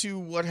similar to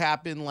what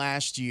happened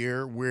last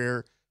year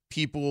where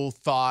people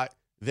thought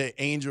that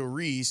Angel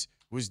Reese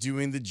was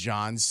doing the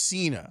John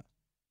Cena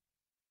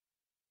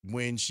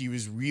when she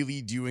was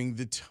really doing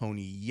the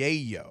Tony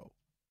Yayo.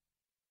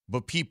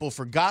 But people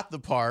forgot the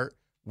part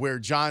where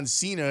John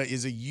Cena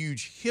is a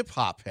huge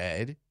hip-hop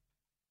head,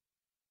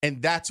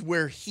 and that's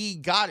where he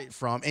got it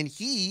from. And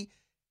he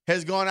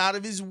has gone out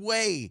of his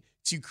way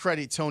to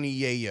credit Tony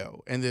Yayo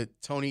and the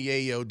Tony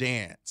Yayo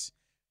dance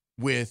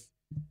with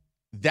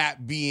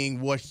that being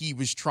what he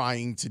was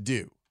trying to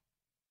do.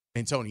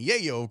 And Tony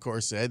Yayo, of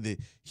course, said that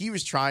he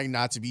was trying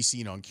not to be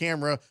seen on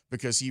camera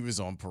because he was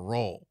on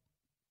parole.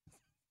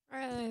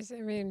 I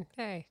mean,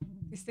 hey,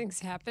 these things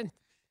happen.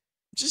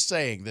 Just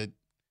saying that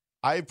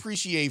I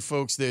appreciate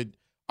folks that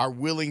are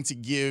willing to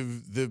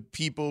give the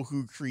people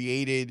who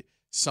created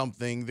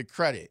something the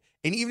credit.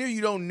 And even if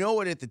you don't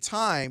know it at the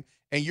time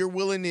and you're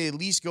willing to at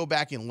least go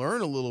back and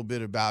learn a little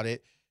bit about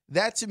it,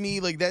 that to me,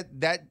 like that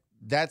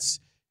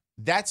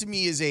to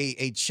me is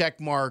a check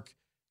mark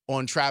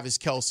on Travis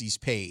Kelce's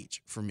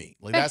page for me.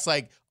 Like, that's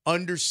like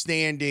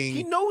understanding.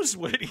 He knows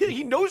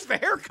he knows the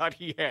haircut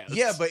he has.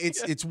 Yeah, but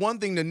it's one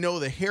thing to know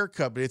the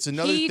haircut, but it's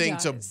another thing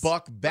to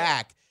buck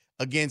back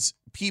against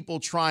people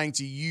trying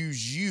to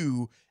use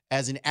you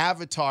as an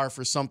avatar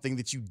for something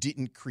that you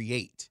didn't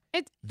create.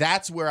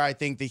 That's where I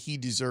think that he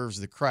deserves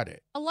the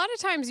credit. A lot of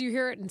times you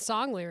hear it in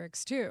song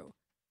lyrics too.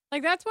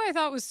 Like, that's what I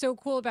thought was so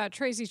cool about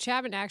Tracy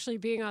Chapman actually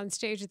being on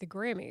stage at the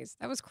Grammys.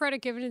 That was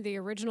credit given to the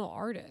original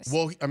artist.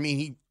 Well, I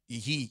mean,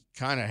 he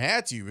kind of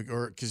had to,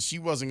 or because she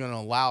wasn't going to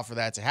allow for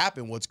that to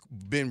happen. What's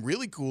been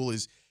really cool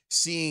is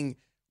seeing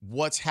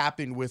what's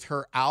happened with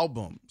her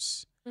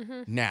albums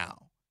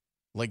now.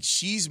 Like,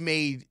 she's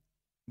made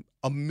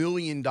 $1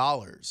 million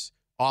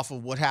off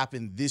of what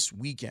happened this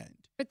weekend.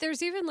 But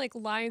there's even like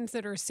lines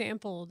that are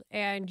sampled,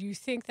 and you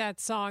think that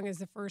song is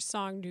the first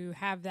song to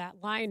have that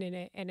line in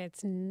it, and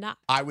it's not.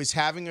 I was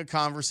having a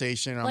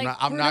conversation. I'm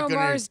not Bruno going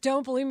Mars'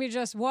 "Don't Believe Me,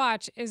 Just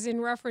Watch" is in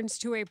reference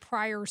to a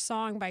prior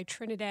song by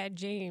Trinidad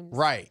James.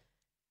 Right.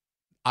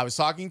 I was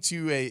talking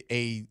to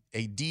a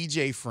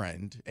DJ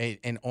friend,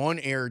 an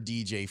on-air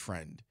DJ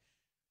friend,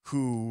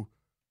 who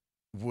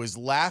was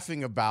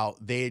laughing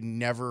about they had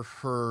never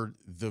heard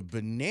the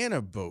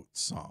Banana Boat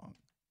song.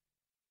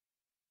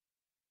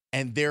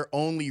 And their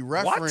only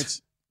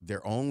reference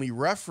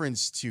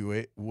to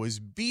it was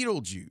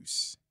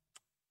Beetlejuice.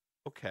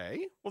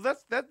 Okay. Well,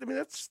 that's.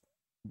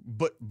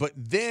 But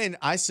then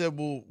I said,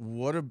 well,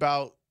 what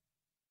about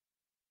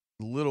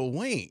Lil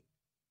Wayne?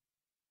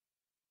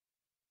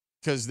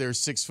 Because they're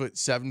 6 foot,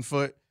 7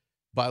 foot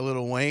by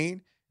Lil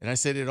Wayne, and I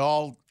said it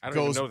all. I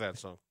don't even know that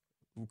song.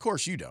 Of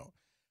course you don't.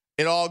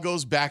 It all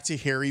goes back to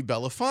Harry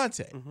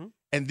Belafonte,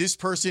 and this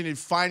person had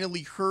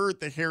finally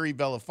heard the Harry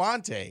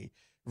Belafonte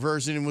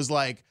version and was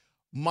like,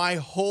 my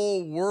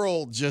whole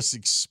world just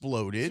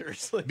exploded.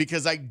 Seriously?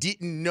 Because I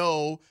didn't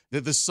know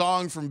that the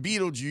song from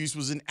Beetlejuice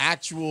was an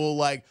actual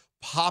like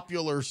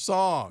popular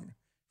song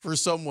for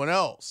someone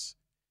else.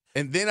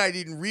 And then I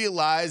didn't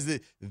realize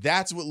that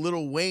that's what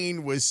Lil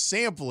Wayne was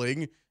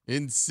sampling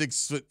in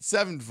 6 foot,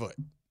 7 foot.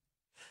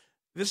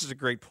 This is a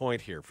great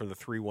point here from the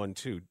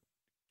 312.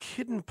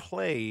 Kid and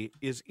Play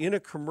is in a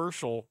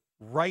commercial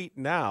right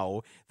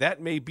now,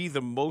 that may be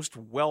the most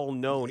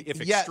well-known,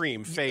 if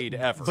extreme, fade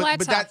ever. But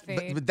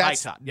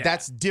that's High top, yeah.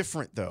 that's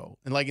different though,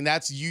 and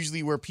that's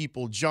usually where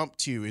people jump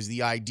to is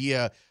the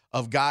idea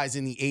of guys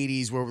in the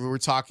 80s where we were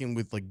talking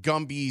with like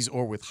Gumbies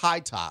or with high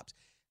tops.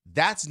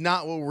 That's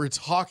not what we're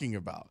talking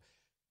about.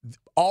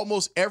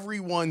 Almost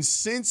everyone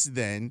since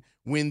then,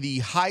 when the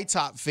high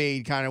top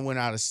fade kind of went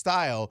out of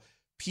style,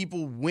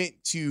 people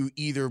went to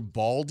either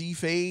baldy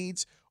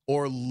fades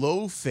or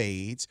low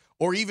fades,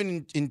 or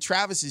even in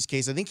Travis's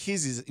case, I think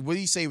his is, what did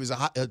he say, it was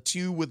a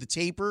 2 with a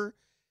taper?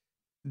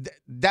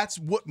 That's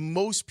what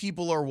most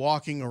people are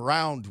walking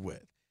around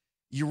with.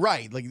 You're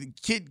right. Like the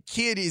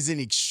kid is an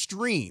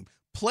extreme.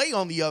 Play,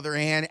 on the other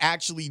hand,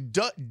 actually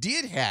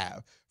did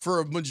have, for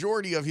a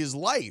majority of his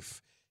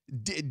life,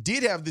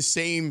 did have the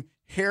same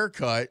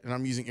haircut, and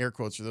I'm using air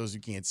quotes for those who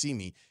can't see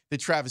me, that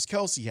Travis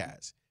Kelce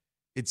has.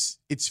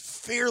 It's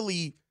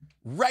fairly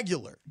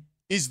regular,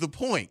 is the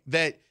point,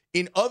 that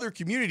in other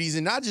communities,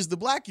 and not just the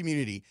black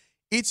community,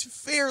 it's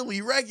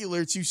fairly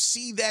regular to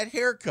see that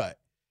haircut.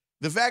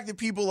 The fact that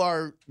people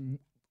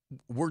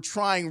we're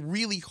trying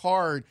really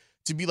hard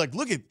to be like,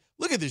 look at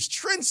this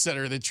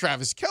trendsetter that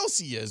Travis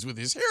Kelce is with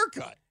his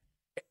haircut.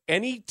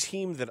 Any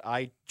team that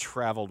I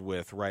traveled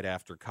with right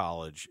after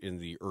college in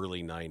the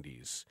early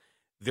 90s,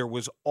 there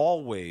was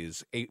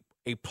always a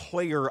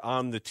player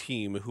on the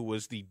team who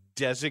was the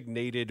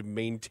designated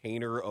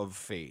maintainer of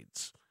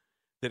fades.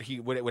 That he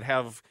would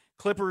have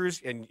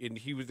clippers, and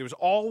there was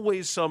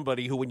always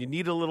somebody who, when you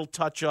needed a little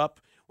touch up,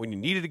 when you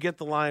needed to get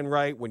the line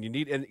right,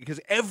 because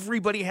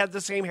everybody had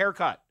the same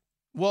haircut.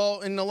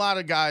 Well, and a lot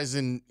of guys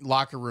in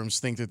locker rooms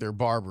think that they're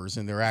barbers,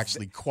 and they're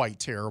actually quite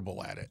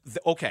terrible at it.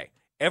 Okay.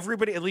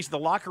 Everybody, at least the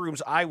locker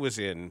rooms I was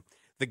in,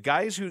 the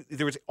guys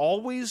there was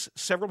always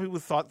several people who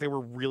thought they were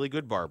really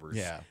good barbers.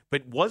 Yeah.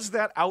 But was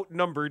that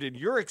outnumbered in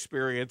your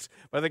experience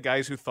by the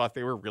guys who thought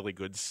they were really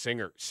good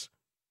singers?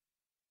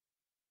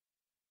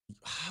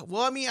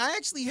 Well, I mean, I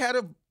actually had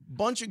a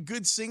bunch of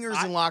good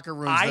singers in locker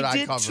rooms that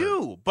I covered. I did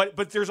too. But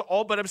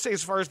I'm saying,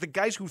 as far as the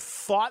guys who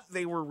thought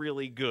they were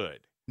really good.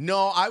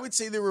 No, I would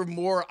say there were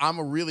more, I'm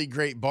a really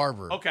great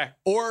barber. Okay.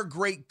 Or a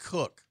great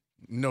cook.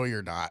 No,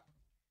 you're not.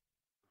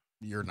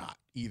 You're not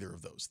either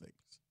of those things.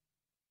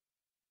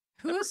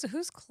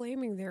 Who's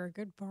claiming they're a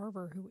good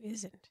barber who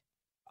isn't?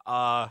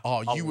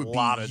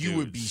 You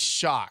would be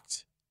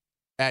shocked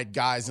at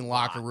guys in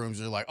locker rooms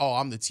who are like, "Oh,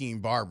 I'm the team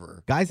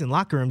barber." Guys in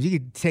locker rooms, you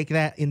could take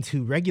that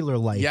into regular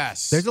life.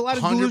 Yes, there's a lot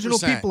of delusional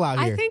 100%. people out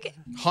here. I think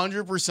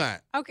 100%.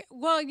 Okay,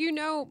 well,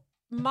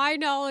 my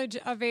knowledge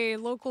of a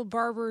local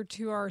barber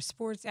to our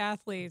sports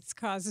athletes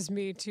causes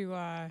me to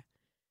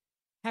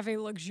have a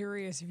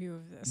luxurious view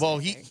of this. Well,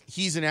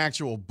 he's an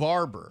actual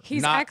barber.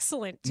 He's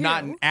excellent too.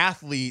 Not an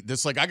athlete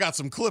that's like, I got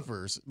some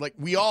clippers. Like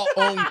we all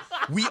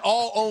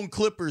own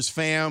clippers,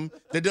 fam.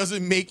 That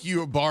doesn't make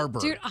you a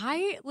barber. Dude,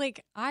 I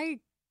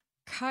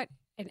cut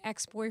an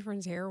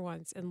ex-boyfriend's hair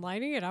once, and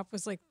lining it up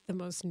was like the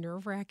most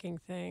nerve-wracking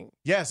thing.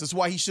 Yes, that's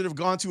why he should have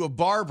gone to a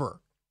barber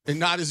and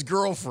not his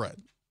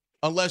girlfriend.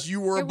 Unless you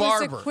were a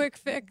barber. It was a quick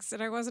fix,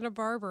 and I wasn't a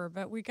barber,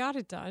 but we got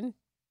it done.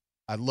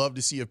 I'd love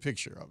to see a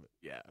picture of it.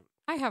 Yeah.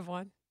 I have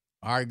one.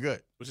 All right,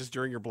 good. Was this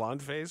during your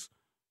blonde phase?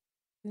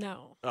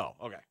 No. Oh,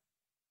 okay.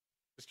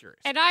 Just curious.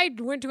 And I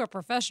went to a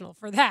professional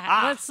for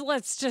that.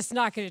 Let's just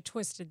not get it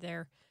twisted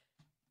there.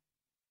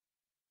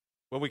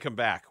 When we come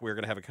back, we're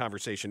going to have a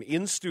conversation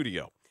in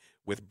studio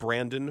with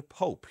Brandon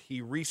Pope.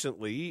 He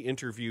recently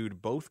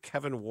interviewed both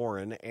Kevin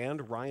Warren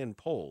and Ryan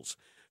Poles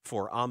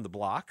for On the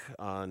Block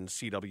on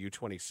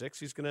CW26.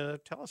 He's going to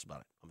tell us about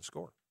it on The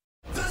Score.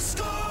 The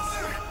Score!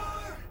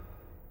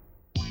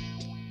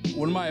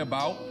 What am I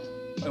about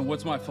and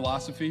what's my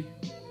philosophy?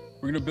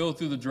 We're going to build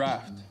through the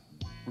draft.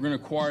 We're going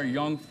to acquire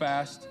young,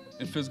 fast,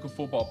 and physical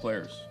football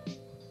players.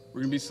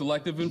 We're going to be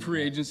selective in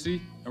free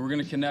agency, and we're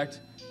going to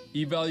connect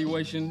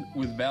evaluation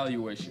with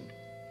valuation.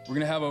 We're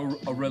going to have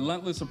a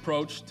relentless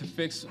approach to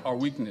fix our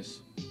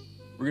weakness.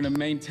 We're going to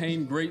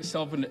maintain great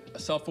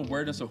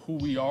self-awareness of who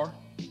we are.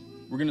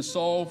 We're going to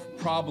solve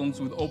problems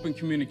with open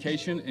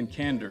communication and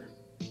candor.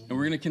 And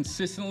we're going to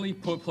consistently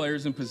put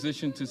players in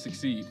position to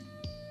succeed.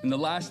 And the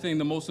last thing,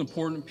 the most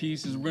important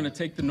piece, is we're going to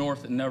take the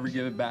North and never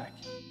give it back.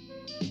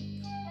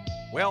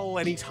 Well,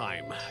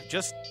 anytime.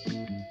 Just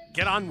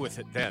get on with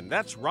it then.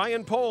 That's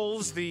Ryan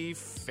Poles, the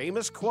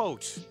famous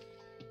quote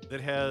that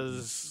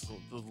has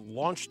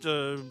launched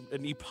an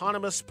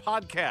eponymous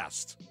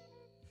podcast.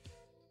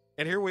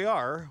 And here we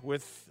are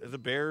with the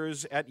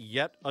Bears at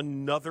yet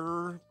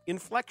another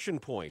inflection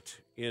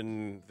point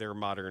in their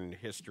modern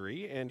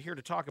history. And here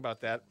to talk about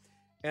that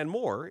and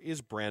more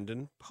is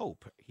Brandon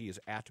Pope. He is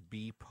at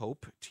B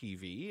Pope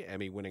TV,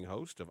 Emmy-winning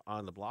host of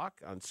On the Block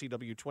on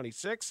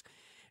CW26.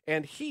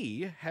 And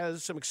he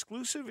has some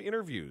exclusive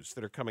interviews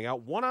that are coming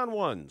out,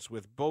 one-on-ones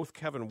with both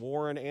Kevin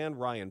Warren and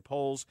Ryan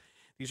Poles.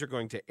 These are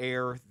going to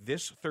air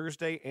this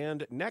Thursday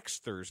and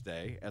next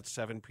Thursday at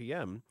 7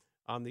 p.m.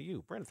 on the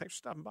U. Brandon, thanks for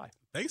stopping by.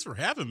 Thanks for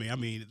having me. I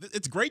mean,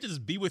 it's great to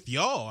just be with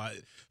y'all,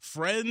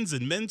 friends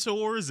and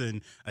mentors,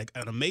 and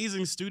an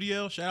amazing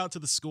studio. Shout out to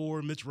The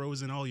Score, Mitch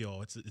Rosen, all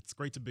y'all. It's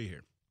great to be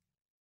here.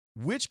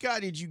 Which guy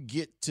did you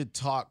get to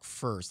talk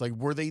first? Like,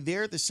 were they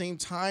there at the same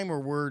time, or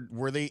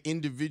were they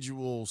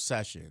individual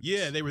sessions?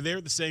 Yeah, they were there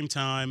at the same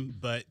time,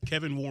 but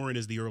Kevin Warren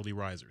is the early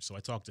riser, so I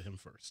talked to him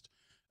first.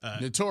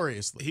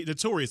 Notoriously.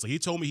 He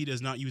told me he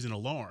does not use an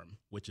alarm,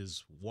 which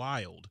is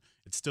wild.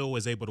 It still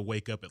was able to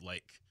wake up at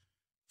like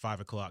 5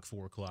 o'clock,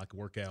 4 o'clock,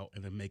 work out,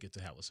 and then make it to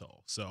Hallis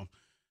Hall. So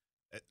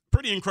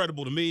pretty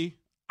incredible to me.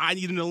 I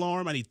need an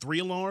alarm. I need 3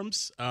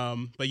 alarms.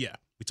 But yeah,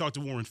 we talked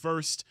to Warren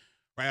first.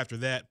 Right after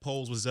that,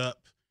 Poles was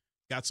up.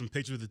 Got some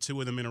pictures of the two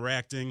of them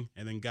interacting,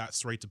 and then got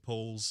straight to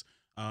Poles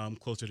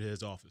closer to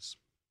his office.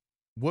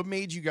 What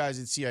made you guys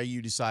at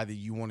CIU decide that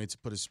you wanted to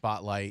put a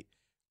spotlight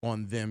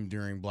on them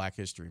during Black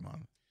History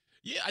Month?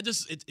 Yeah,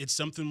 it's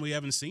something we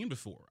haven't seen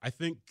before. I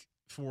think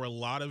for a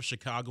lot of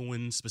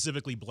Chicagoans,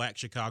 specifically Black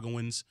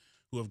Chicagoans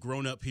who have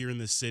grown up here in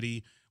this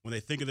city, when they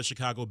think of the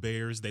Chicago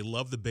Bears, they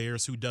love the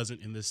Bears. Who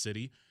doesn't in this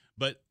city?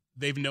 But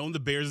they've known the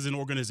Bears as an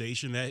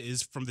organization that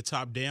is from the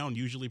top down,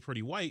 usually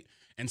pretty white,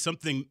 and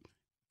something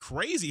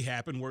crazy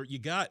happened where you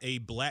got a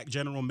Black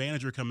general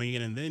manager coming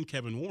in, and then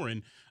Kevin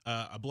Warren,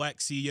 a Black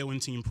CEO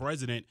and team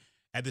president,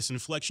 at this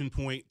inflection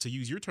point, to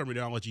use your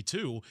terminology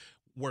too,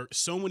 where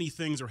so many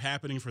things are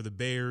happening for the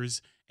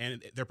Bears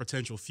and their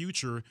potential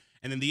future.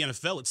 And then the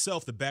NFL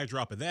itself, the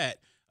backdrop of that,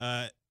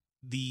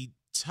 the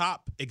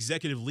top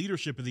executive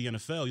leadership of the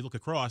NFL, you look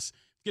across,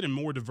 getting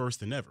more diverse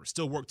than ever.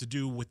 Still work to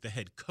do with the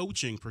head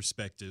coaching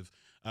perspective,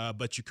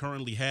 but you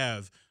currently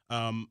have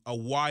a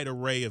wide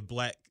array of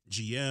Black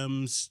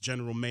GMs,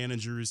 general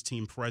managers,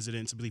 team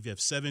presidents. I believe you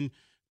have 7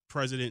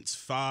 presidents,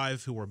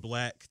 5 who are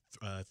Black,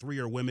 3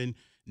 are women,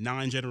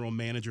 9 general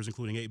managers,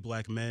 including 8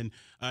 Black men.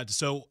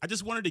 So I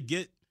just wanted to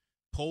get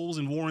Poles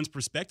and Warren's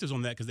perspectives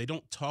on that because they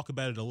don't talk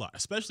about it a lot,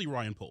 especially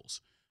Ryan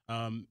Poles.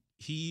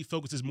 He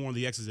focuses more on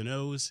the X's and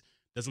O's,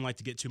 doesn't like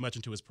to get too much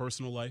into his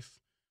personal life.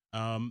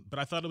 But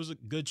I thought it was a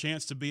good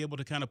chance to be able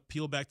to kind of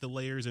peel back the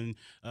layers and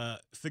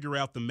figure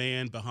out the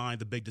man behind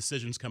the big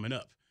decisions coming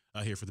up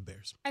here for the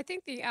Bears. I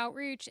think the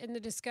outreach and the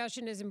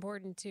discussion is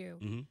important too.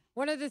 Mm-hmm.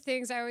 One of the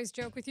things I always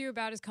joke with you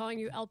about is calling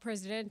you El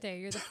Presidente.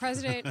 You're the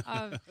president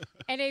of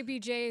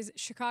NABJ's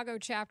Chicago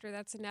chapter.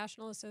 That's the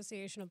National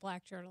Association of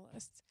Black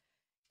Journalists.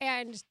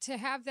 And to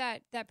have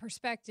that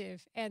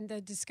perspective and the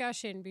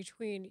discussion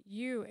between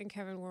you and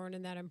Kevin Warren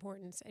in that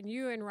importance and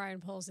you and Ryan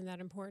Poles in that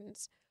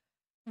importance,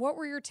 what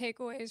were your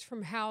takeaways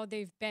from how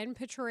they've been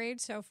portrayed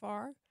so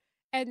far?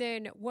 And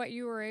then what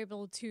you were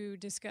able to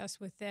discuss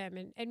with them.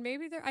 And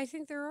maybe I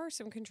think there are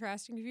some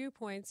contrasting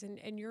viewpoints,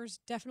 and yours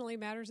definitely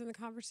matters in the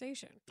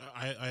conversation.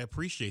 I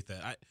appreciate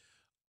that.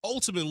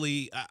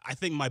 Ultimately, I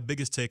think my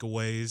biggest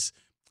takeaways,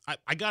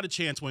 I got a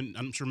chance when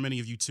I'm sure many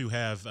of you too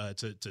have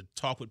to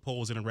talk with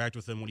Poles, interact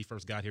with him when he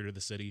first got here to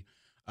the city.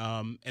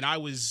 And I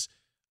was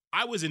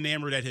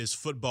enamored at his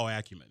football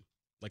acumen.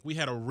 Like, we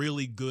had a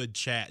really good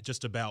chat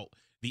just about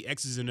the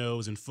X's and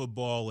O's in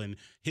football and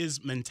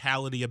his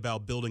mentality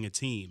about building a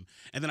team.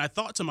 And then I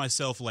thought to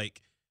myself, like,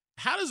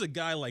 how does a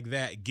guy like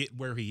that get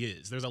where he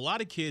is? There's a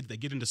lot of kids that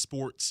get into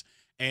sports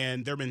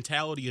and their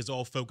mentality is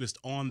all focused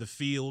on the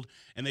field,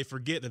 and they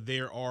forget that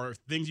there are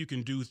things you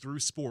can do through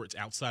sports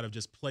outside of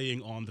just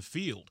playing on the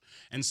field.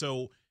 And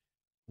so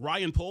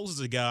Ryan Poles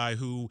is a guy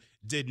who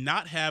did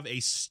not have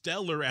a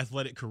stellar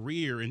athletic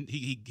career, and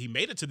he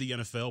made it to the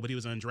NFL, but he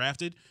was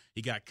undrafted.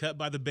 He got cut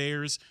by the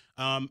Bears.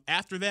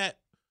 After that,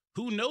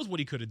 who knows what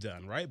he could have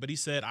done, right? But he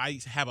said, I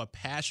have a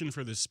passion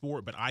for this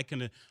sport, but I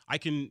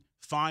can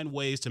find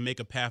ways to make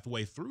a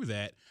pathway through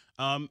that.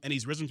 And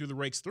he's risen through the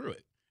ranks through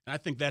it. And I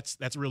think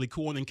that's really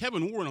cool. And then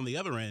Kevin Warren on the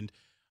other end,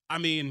 I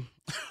mean,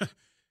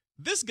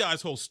 this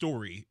guy's whole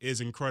story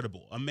is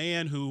incredible. A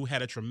man who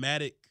had a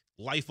traumatic,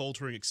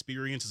 life-altering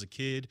experience as a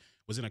kid,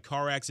 was in a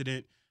car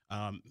accident,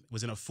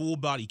 was in a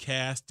full-body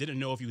cast, didn't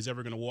know if he was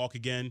ever going to walk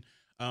again.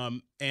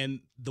 And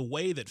the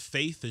way that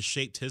faith has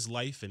shaped his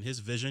life and his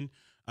vision,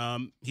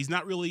 he's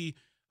not really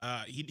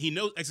he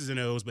knows X's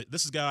and O's, but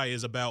this guy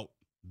is about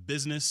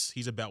business.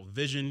 He's about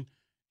vision.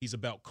 He's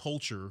about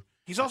culture.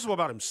 He's also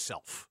about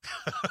himself.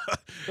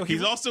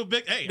 He's also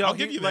big. Hey, I'll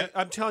give you that.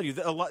 I'm telling you,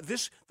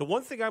 the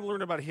one thing I've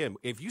learned about him,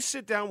 if you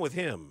sit down with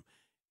him,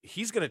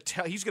 he's going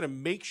to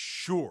make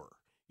sure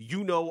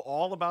you know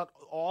all about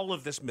all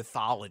of this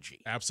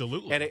mythology.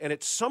 Absolutely. And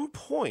at some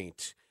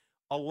point,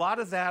 a lot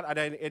of that,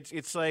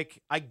 it's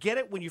like, I get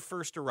it when you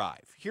first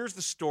arrive. Here's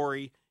the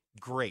story.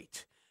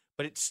 Great.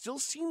 But it still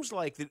seems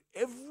like that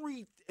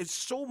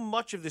so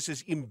much of this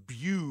is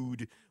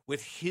imbued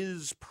with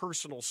his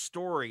personal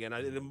story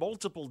and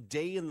multiple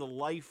day in the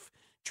life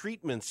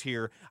treatments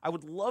here. I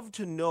would love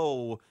to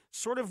know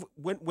sort of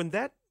when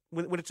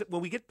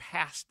we get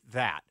past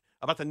that,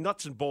 about the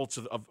nuts and bolts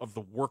of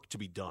the work to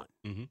be done.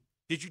 Mm-hmm.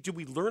 Did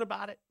we learn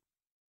about it?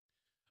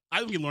 I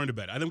think we learned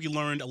about it. I think we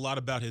learned a lot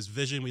about his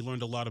vision. We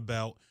learned a lot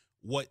about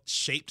what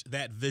shaped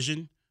that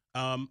vision.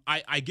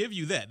 I give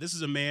you that. This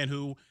is a man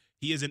who,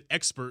 he is an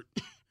expert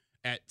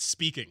at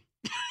speaking.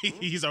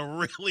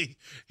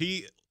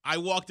 I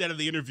walked out of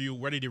the interview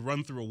ready to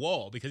run through a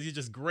wall because he's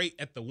just great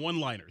at the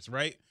one-liners,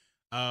 right?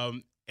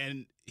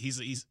 And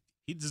he's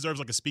He deserves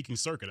like a speaking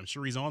circuit. I'm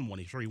sure he's on one.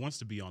 I'm sure he wants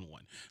to be on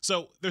one.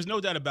 So there's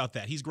no doubt about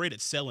that. He's great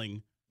at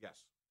selling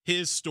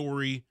his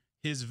story,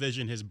 his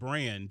vision, his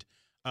brand.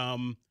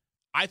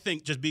 I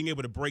think just being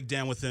able to break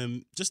down with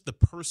him just the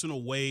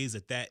personal ways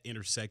that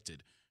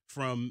intersected,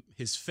 from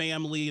his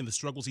family and the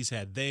struggles he's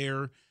had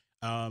there,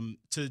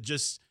 to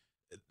just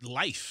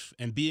life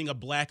and being a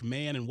black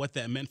man and what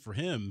that meant for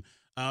him,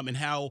 and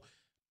how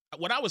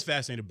what I was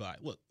fascinated by.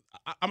 Look,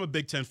 I'm a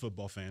Big Ten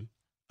football fan.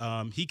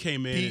 He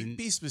came in.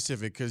 Be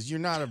specific, because you're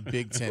not a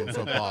Big Ten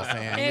football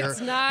fan. It's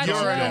not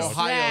you're an just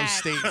Ohio that.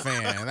 State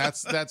fan.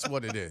 That's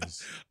what it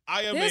is.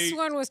 This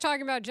one was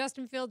talking about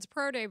Justin Fields'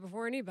 pro day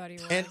before anybody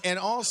was. And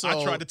also,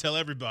 I tried to tell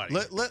everybody.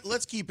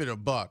 Let's keep it a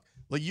buck.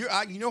 Like you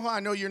know how I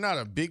know you're not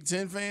a Big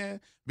Ten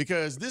fan?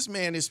 Because this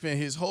man has spent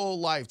his whole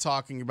life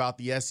talking about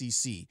the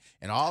SEC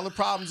and all the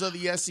problems of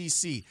the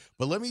SEC.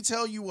 But let me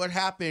tell you what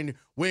happened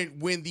when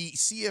the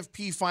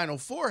CFP Final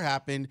Four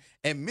happened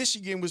and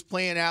Michigan was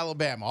playing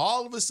Alabama.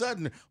 All of a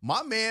sudden,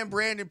 my man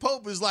Brandon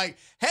Pope is like,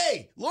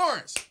 "Hey,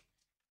 Lawrence,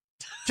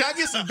 can I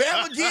get some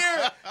Bama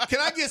gear? Can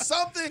I get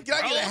something? Can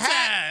I get a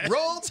hat,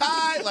 roll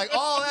tide, like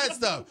all that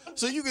stuff?"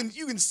 So you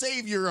can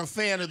save you're a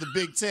fan of the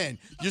Big Ten.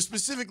 You're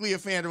specifically a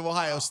fan of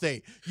Ohio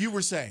State. You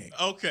were saying.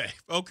 Okay.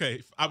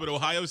 I'm an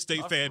Ohio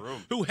State fan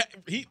who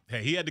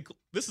he had to.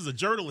 This is a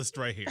journalist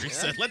right here. He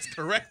said, "Let's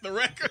correct the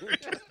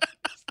record."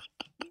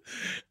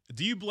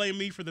 Do you blame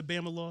me for the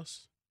Bama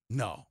loss?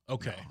 No.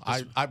 Okay.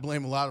 No. I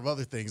blame a lot of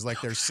other things,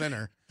 like their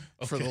center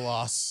for the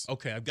loss.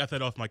 Okay, I've got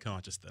that off my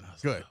conscience then.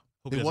 Good.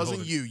 It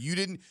wasn't you. You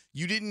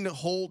didn't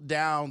hold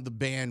down the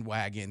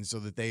bandwagon so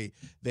that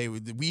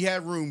we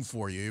had room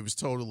for you. It was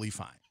totally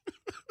fine.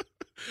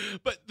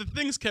 But the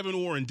things Kevin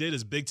Warren did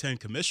as Big Ten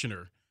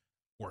commissioner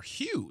were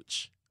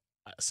huge.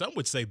 Some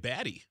would say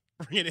batty,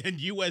 bringing in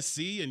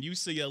USC and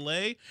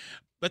UCLA.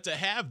 But to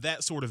have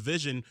that sort of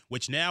vision,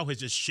 which now has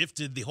just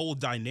shifted the whole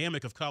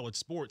dynamic of college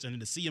sports, and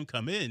to see him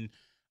come in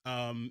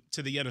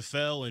to the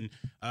NFL, and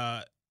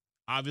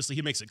obviously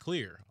he makes it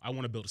clear, I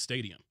want to build a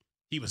stadium.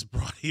 He was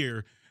brought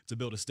here to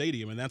build a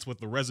stadium, and that's what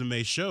the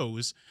resume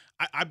shows.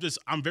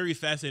 I'm very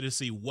fascinated to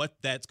see what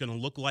that's going to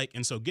look like.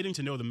 And so getting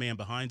to know the man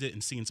behind it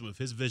and seeing some of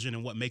his vision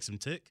and what makes him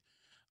tick,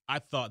 I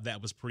thought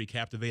that was pretty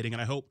captivating.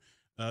 And I hope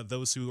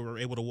those who are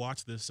able to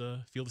watch this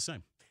feel the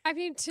same. I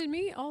mean, to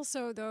me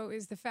also, though,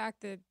 is the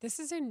fact that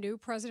this is a new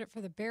president for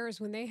the Bears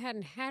when they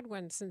hadn't had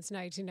one since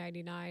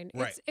 1999.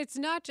 Right. It's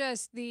not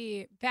just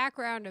the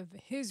background of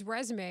his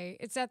resume.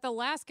 It's that the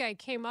last guy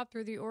came up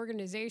through the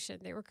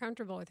organization. They were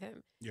comfortable with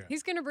him. Yeah.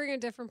 He's going to bring a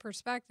different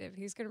perspective.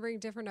 He's going to bring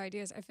different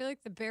ideas. I feel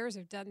like the Bears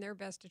have done their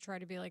best to try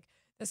to be like,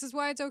 this is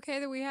why it's okay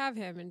that we have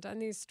him, and done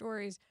these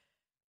stories.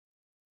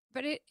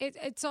 But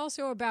it's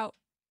also about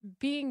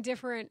being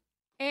different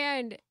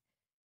and,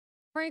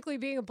 frankly,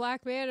 being a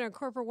black man in a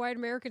corporate white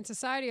American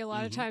society a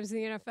lot of times in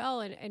the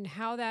NFL, and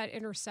how that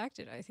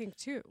intersected, I think,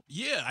 too.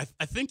 Yeah,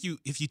 I think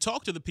if you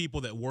talk to the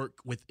people that work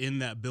within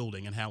that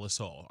building in Hallis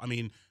Hall, I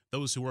mean,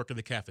 those who work in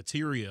the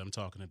cafeteria I'm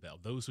talking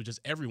about, those who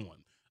just everyone,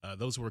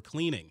 those who are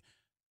cleaning,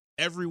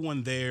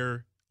 everyone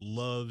there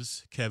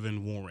loves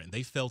Kevin Warren.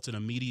 They felt an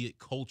immediate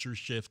culture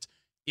shift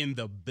in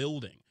the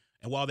building.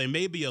 And while they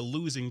may be a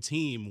losing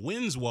team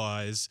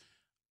wins-wise,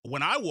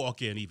 when I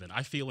walk in even,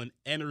 I feel an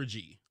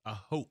energy, a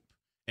hope,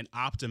 and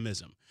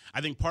optimism.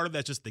 I think part of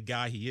that's just the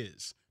guy he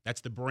is.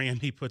 That's the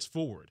brand he puts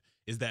forward,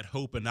 is that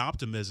hope and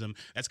optimism.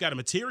 That's got to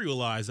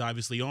materialize,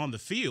 obviously, on the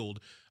field,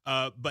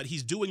 but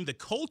he's doing the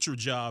culture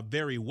job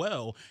very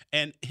well,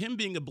 and him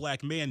being a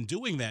black man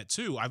doing that,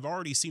 too. I've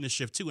already seen a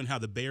shift, too, in how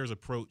the Bears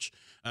approach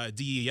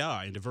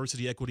DEI and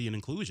diversity, equity, and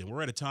inclusion.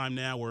 We're at a time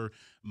now where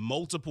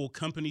multiple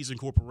companies and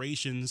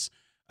corporations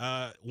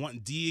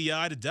want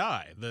DEI to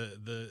die.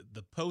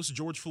 The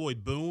post-George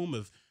Floyd boom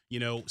of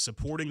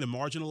supporting the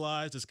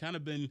marginalized has kind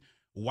of been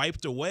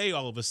wiped away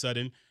all of a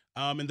sudden.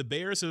 And the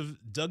Bears have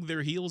dug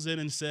their heels in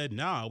and said,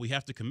 nah, we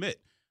have to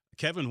commit.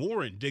 Kevin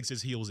Warren digs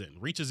his heels in,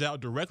 reaches out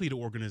directly to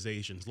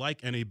organizations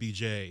like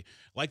NABJ,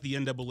 like the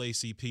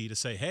NAACP to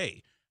say,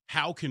 hey,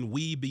 how can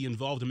we be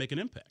involved and make an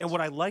impact? And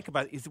what I like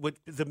about it is what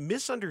the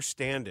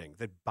misunderstanding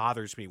that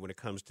bothers me when it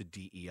comes to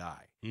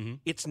DEI.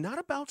 It's not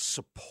about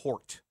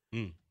support.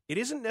 It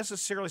isn't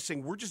necessarily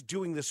saying we're just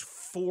doing this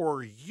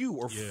for you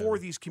or for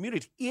these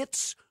communities.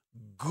 It's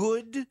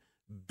good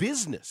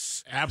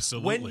business.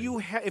 Absolutely.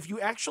 When if you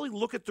actually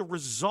look at the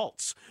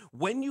results,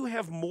 when you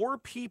have more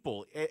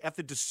people at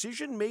the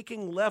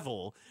decision-making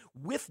level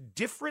with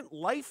different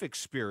life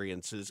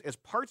experiences as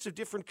parts of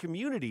different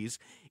communities,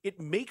 it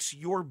makes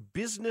your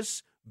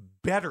business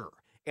better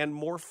and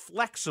more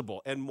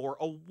flexible and more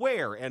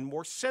aware and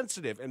more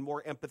sensitive and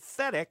more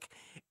empathetic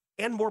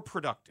and more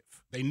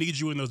productive. They need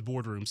you in those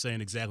boardrooms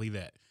saying exactly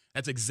that.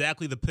 That's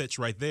exactly the pitch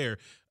right there.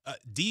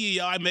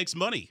 DEI makes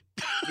money.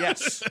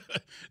 Yes.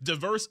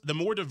 The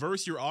more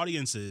diverse your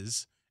audience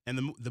is,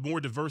 and the more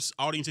diverse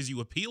audiences you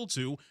appeal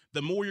to,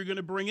 the more you're going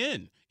to bring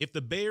in. If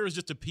the Bears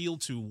just appeal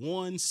to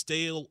one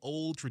stale,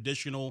 old,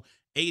 traditional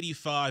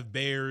 85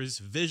 Bears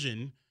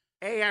vision.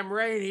 Hey, I'm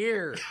right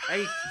here.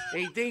 I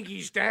think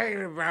he's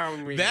talking about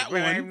me, but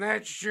I'm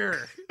not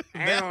sure.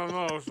 I don't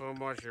know so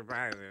much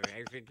about it.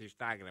 I think he's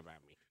talking about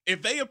me.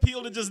 If they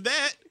appeal to just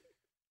that,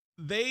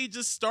 they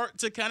just start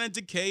to kind of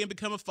decay and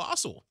become a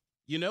fossil.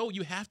 You know,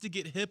 you have to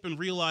get hip and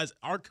realize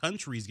our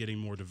country is getting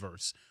more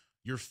diverse.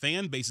 Your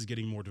fan base is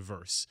getting more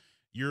diverse.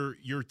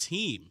 Your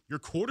team, your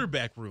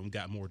quarterback room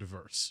got more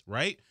diverse,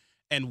 right?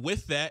 And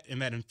with that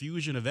and that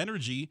infusion of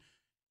energy,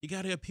 you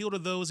got to appeal to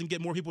those and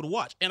get more people to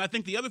watch. And I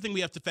think the other thing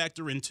we have to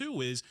factor in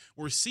too is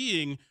we're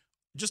seeing,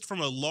 just from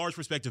a large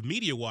perspective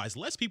media-wise,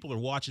 less people are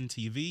watching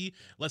TV,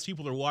 less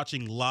people are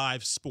watching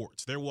live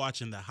sports. They're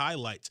watching the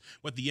highlights.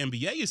 What the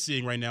NBA is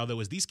seeing right now, though,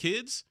 is these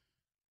kids,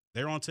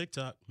 they're on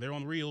TikTok, they're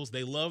on Reels,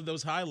 they love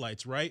those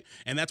highlights, right?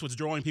 And that's what's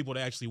drawing people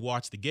to actually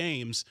watch the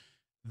games.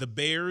 The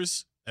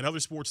Bears and other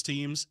sports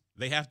teams,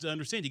 they have to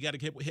understand you got to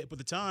get hip with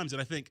the times.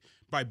 And I think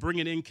by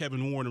bringing in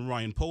Kevin Warren and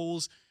Ryan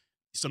Poles,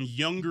 some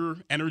younger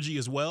energy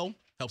as well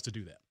helps to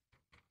do that.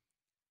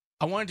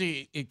 I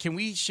wanted to. Can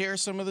we share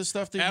some of the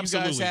stuff that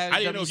Absolutely. you guys had? I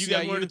didn't know if you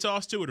guys wanted to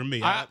toss to it or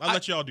me. I'll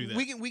let y'all do that.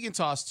 We can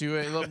toss to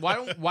it. Look,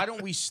 why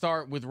don't we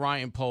start with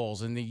Ryan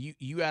Poles? And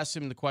you asked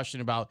him the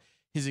question about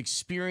his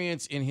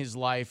experience in his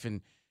life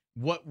and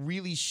what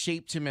really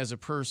shaped him as a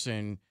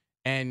person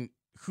and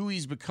who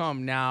he's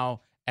become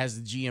now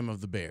as the GM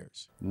of the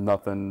Bears.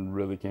 Nothing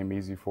really came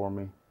easy for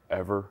me.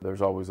 Ever.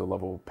 There's always a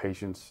level of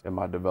patience in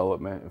my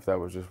development. If that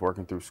was just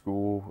working through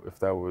school, if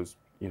that was,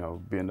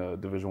 being a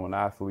Division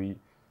I athlete,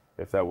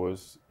 if that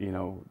was,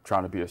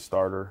 trying to be a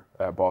starter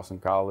at Boston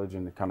College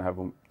and to kind of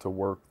have to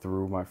work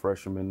through my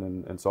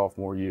freshman and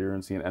sophomore year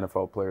and seeing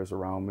NFL players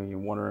around me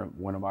and wondering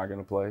when am I going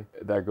to play.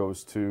 That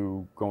goes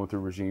to going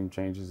through regime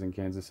changes in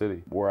Kansas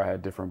City, where I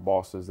had different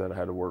bosses that I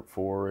had to work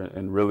for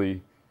and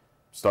really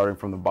starting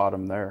from the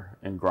bottom there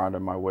and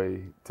grinding my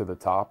way to the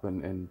top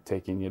and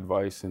taking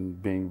advice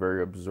and being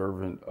very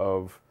observant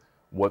of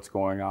what's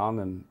going on.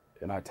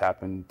 And I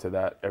tap into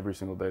that every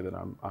single day that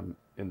I'm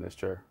in this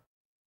chair.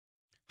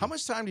 How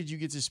much time did you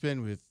get to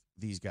spend with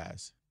these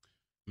guys?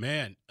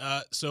 Man,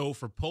 so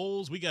for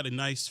Poles, we got a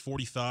nice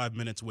 45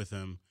 minutes with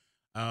him.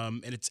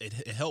 And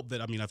it helped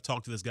that, I've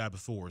talked to this guy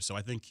before, so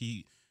I think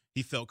he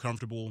felt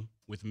comfortable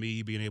with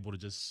me being able to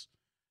just,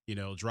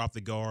 drop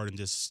the guard and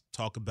just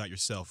talk about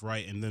yourself,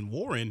 right? And then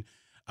Warren's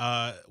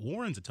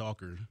a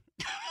talker.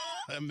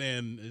 That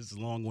man is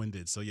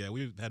long-winded. So, yeah,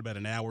 we had about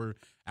an hour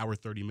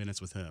 30 minutes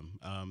with him.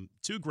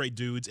 Two great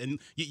dudes. And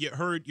you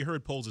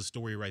heard Poles'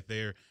 story right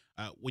there.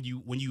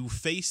 When you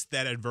face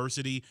that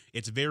adversity,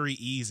 it's very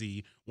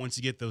easy once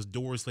you get those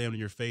doors slammed in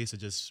your face to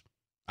just,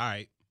 all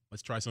right,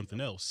 let's try something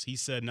else. He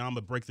said, now I'm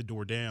going to break the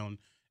door down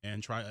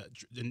and try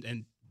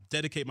and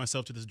dedicate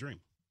myself to this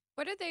dream.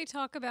 What did they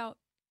talk about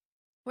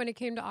when it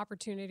came to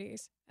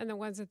opportunities and the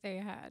ones that they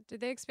had?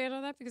 Did they expand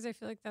on that? Because I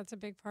feel like that's a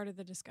big part of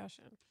the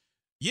discussion.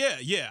 Yeah.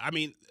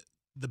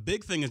 The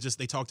big thing is just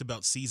they talked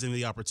about seizing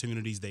the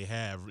opportunities they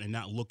have and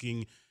not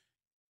looking,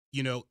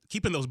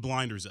 keeping those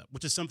blinders up,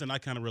 which is something I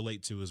kind of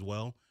relate to as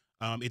well.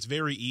 It's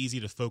very easy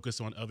to focus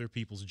on other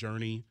people's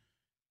journey,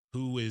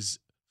 who is,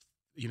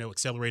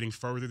 accelerating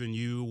further than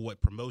you,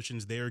 what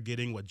promotions they're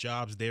getting, what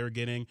jobs they're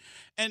getting.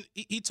 And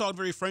he talked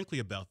very frankly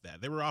about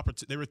that. There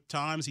were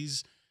times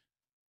he's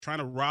trying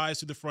to rise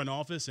to the front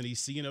office and he's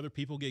seeing other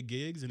people get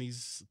gigs and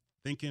he's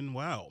thinking,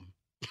 wow,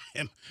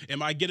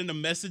 am I getting a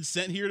message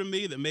sent here to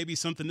me that maybe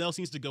something else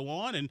needs to go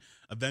on? And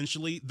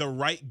eventually the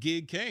right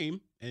gig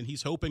came, and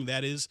he's hoping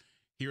that is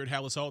here at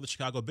Halas Hall, the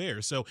Chicago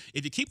Bears. So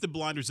if you keep the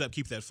blinders up,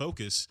 keep that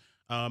focus,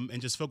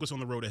 and just focus on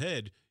the road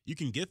ahead, you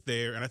can get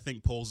there. And I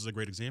think Poles is a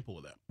great example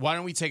of that. Why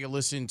don't we take a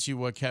listen to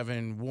what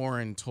Kevin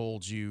Warren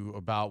told you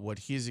about what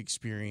his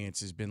experience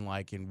has been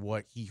like and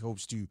what he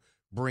hopes to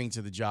bring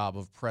to the job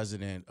of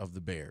president of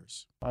the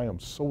Bears? I am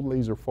so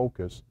laser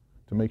focused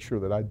to make sure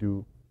that I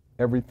do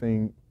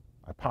everything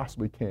I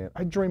possibly can.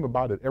 I dream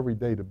about it every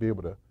day to be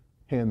able to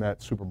hand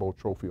that Super Bowl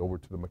trophy over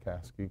to the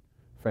McCaskey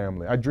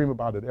family. I dream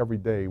about it every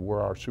day where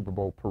our Super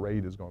Bowl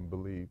parade is going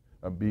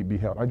to be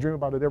held. I dream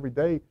about it every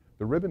day,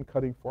 the ribbon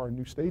cutting for our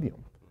new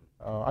stadium.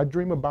 I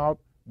dream about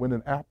when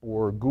an Apple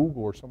or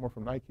Google or someone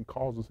from Nike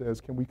calls and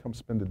says, can we come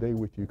spend a day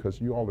with you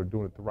because you all are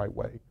doing it the right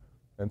way.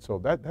 And so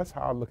that's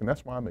how I look, and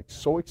that's why I'm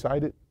so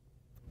excited.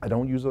 I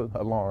don't use an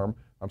alarm.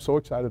 I'm so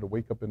excited to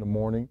wake up in the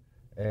morning.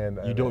 And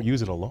You don't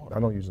use an alarm? I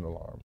don't use an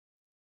alarm.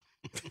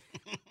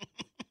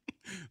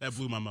 That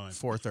blew my mind.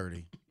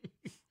 4:30.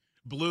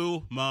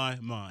 Blew my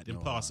mind.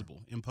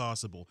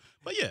 Impossible.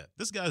 But yeah,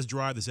 this guy's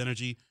drive, this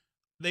energy,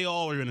 they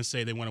all are going to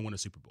say they want to win a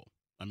Super Bowl.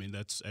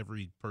 That's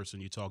every person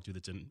you talk to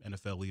that's in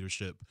NFL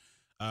leadership.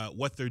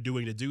 What they're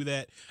doing to do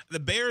that. The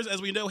Bears,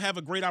 as we know, have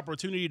a great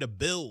opportunity to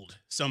build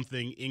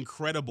something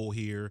incredible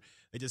here.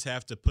 They just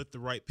have to put the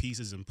right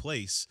pieces in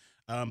place.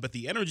 But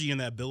the energy in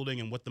that building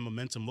and what the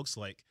momentum looks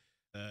like,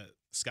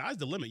 sky's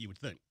the limit, you would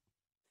think.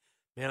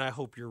 Man, I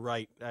hope you're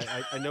right.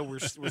 I know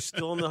we're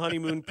still in the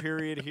honeymoon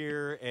period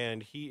here,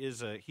 and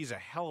he's a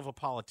hell of a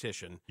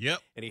politician. Yep,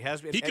 and he has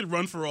been. He could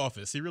run for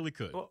office. He really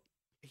could. Well,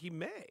 he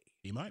may.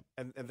 He might.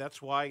 And that's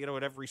why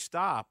at every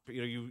stop,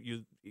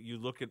 you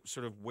look at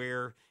sort of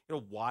where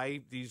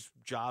why these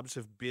jobs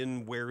have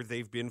been where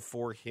they've been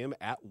for him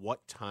at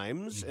what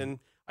times, and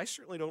I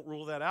certainly don't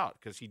rule that out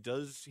because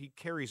he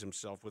carries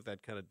himself with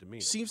that kind of demeanor.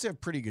 Seems to have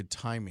pretty good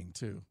timing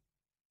too,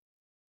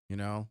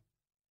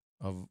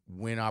 of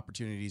when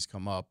opportunities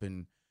come up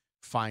and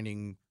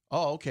finding,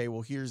 oh, okay,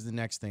 well, here's the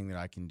next thing that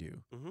I can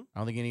do. Mm-hmm. I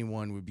don't think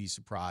anyone would be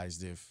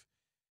surprised if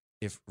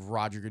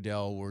Roger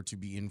Goodell were to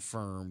be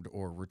infirmed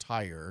or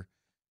retire,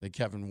 that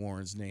Kevin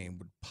Warren's name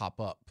would pop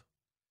up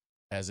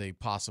as a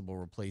possible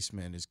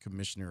replacement as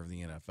commissioner of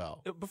the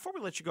NFL. Before we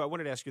let you go, I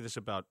wanted to ask you this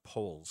about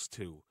Poles,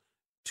 too.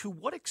 To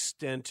what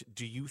extent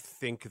do you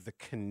think the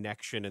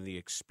connection and the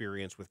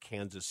experience with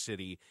Kansas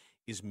City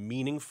is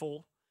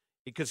meaningful?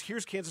 Because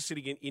here's Kansas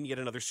City in yet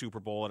another Super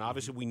Bowl, and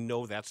obviously we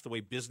know that's the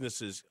way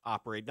businesses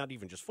operate, not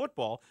even just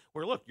football,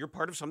 where, look, you're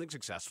part of something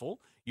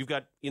successful. You've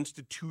got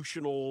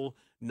institutional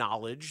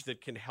knowledge that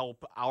can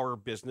help our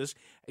business.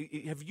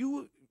 Have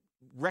you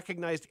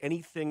recognized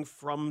anything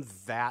from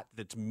that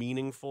that's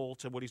meaningful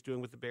to what he's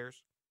doing with the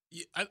Bears?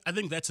 I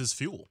think that's his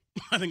fuel.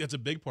 I think that's a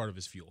big part of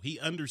his fuel. He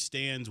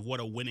understands what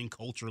a winning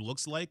culture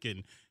looks like,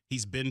 and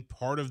he's been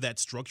part of that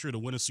structure to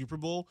win a Super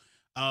Bowl.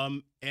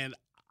 And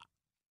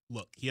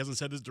look, he hasn't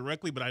said this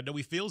directly, but I know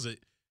he feels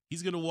it.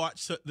 He's going to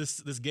watch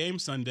this game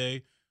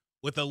Sunday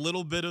with a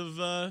little bit of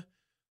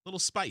little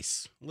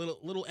spice,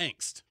 little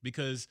angst,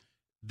 because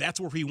that's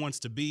where he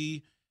wants to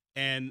be,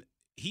 and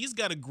he's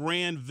got a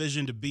grand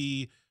vision to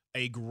be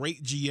a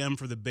great GM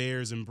for the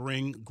Bears and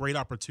bring great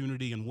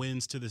opportunity and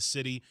wins to the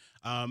city.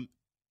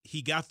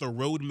 He got the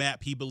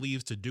roadmap he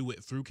believes to do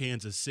it through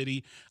Kansas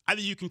City. I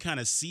think you can kind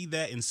of see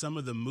that in some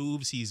of the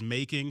moves he's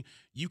making.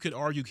 You could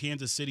argue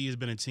Kansas City has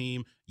been a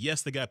team.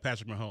 Yes, they got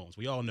Patrick Mahomes.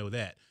 We all know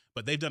that.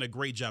 But they've done a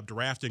great job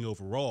drafting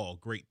overall,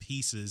 great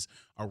pieces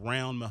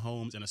around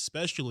Mahomes, and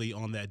especially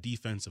on that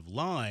defensive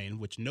line,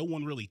 which no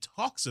one really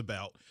talks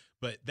about.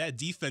 But that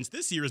defense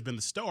this year has been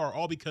the star,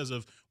 all because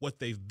of what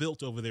they've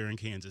built over there in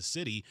Kansas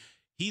City.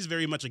 He's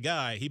very much a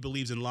guy, he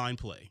believes in line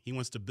play. He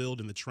wants to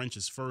build in the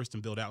trenches first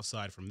and build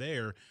outside from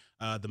there.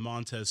 The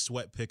Montez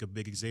Sweat pick, a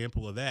big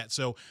example of that.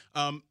 So,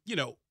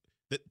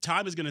 the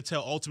time is going to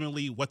tell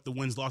ultimately what the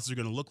wins, losses are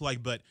going to look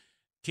like, but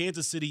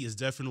Kansas City is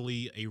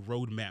definitely a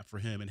roadmap for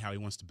him and how he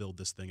wants to build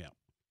this thing out.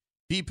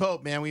 B.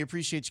 Pope, man, we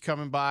appreciate you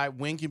coming by.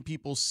 When can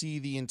people see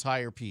the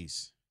entire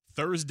piece?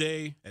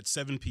 Thursday at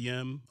 7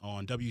 p.m.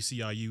 on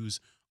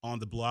WCIU's On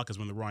the Block is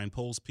when the Ryan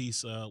Poles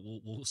piece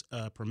will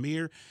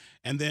premiere.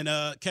 And then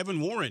Kevin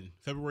Warren,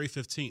 February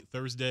 15th,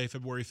 Thursday,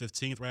 February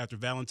 15th, right after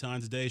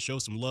Valentine's Day. Show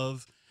some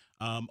love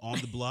on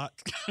the block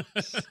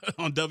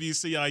on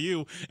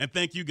WCIU. And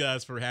thank you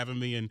guys for having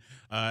me and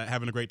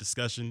having a great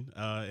discussion.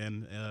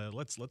 And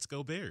let's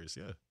go Bears.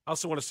 Yeah. I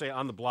also want to say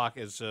On the Block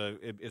is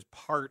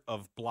part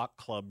of Block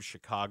Club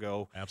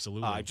Chicago.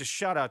 Absolutely. Just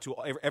shout out to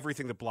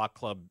everything that Block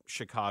Club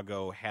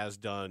Chicago has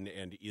done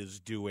and is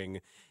doing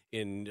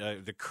in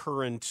the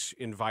current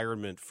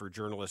environment for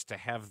journalists. To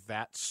have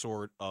that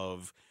sort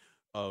of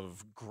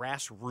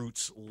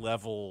grassroots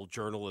level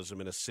journalism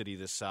in a city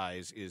this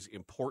size is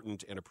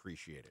important and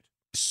appreciated.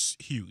 It's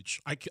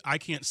huge. I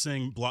can't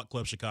sing Block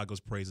Club Chicago's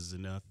praises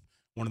enough.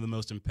 One of the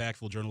most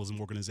impactful journalism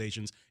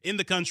organizations in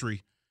the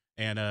country.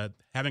 And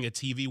having a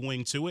TV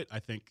wing to it, I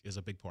think, is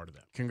a big part of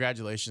that.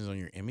 Congratulations on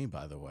your Emmy,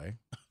 by the way.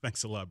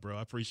 Thanks a lot, bro.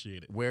 I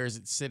appreciate it. Where is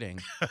it sitting?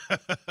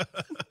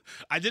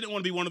 I didn't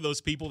want to be one of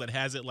those people that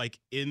has it like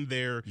in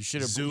their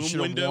Zoom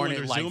you window worn when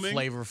they're it like zooming.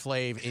 Flavor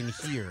Flav in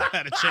here.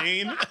 Had a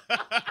chain.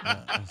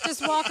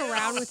 Just walk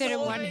around with it in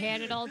one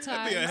hand at all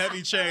times. That'd be a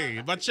heavy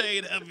chain. My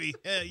chain heavy.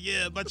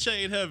 Yeah, my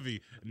chain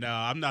heavy. No,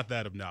 I'm not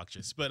that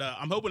obnoxious. But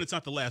I'm hoping it's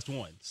not the last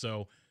one.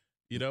 So,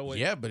 you know what?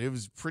 Yeah, but it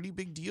was a pretty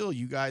big deal,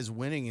 you guys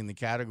winning in the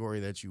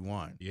category that you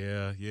won.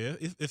 Yeah.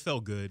 It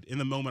felt good. In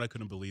the moment, I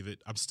couldn't believe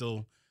it. I'm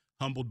still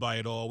humbled by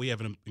it all. We have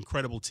an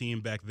incredible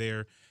team back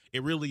there. I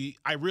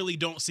really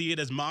don't see it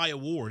as my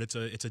award. It's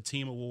a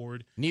team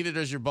award. Neither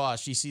does your boss.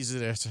 She sees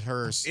it as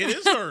hers. It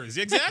is hers.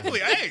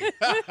 Exactly. Hey,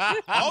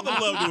 all the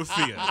love to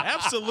Afia.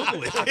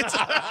 Absolutely.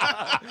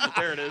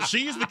 There it is.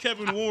 She's the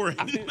Kevin Warren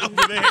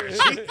over there.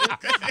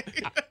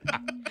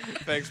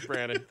 Thanks,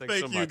 Brandon. Thanks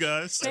so much. Thank you,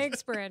 guys.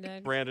 Thanks,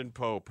 Brandon. Brandon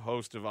Pope,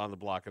 host of On the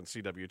Block on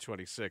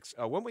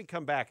CW26. When we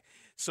come back,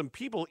 some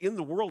people in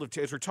the world of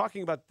as we're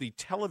talking about the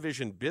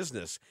television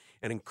business,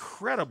 an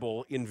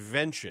incredible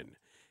invention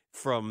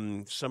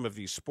from some of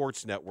these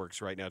sports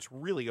networks right now. It's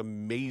really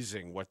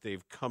amazing what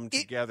they've come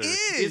together.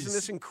 Isn't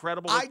this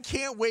incredible? I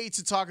can't wait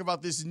to talk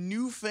about this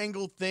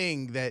newfangled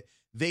thing that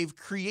they've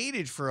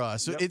created for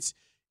us. So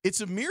it's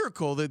a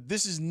miracle that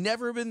this has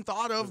never been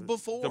thought of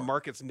before. The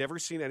market's never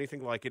seen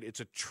anything like it.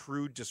 It's a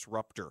true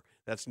disruptor.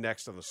 That's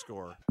next on The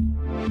Score.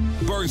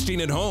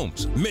 Bernstein and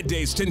Holmes,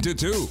 middays 10 to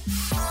 2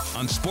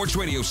 on Sports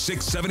Radio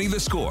 670 The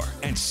Score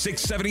and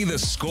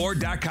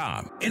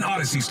 670thescore.com, an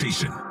Odyssey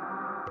station.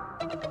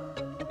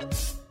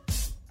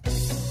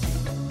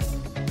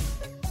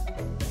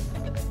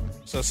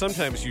 So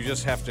sometimes you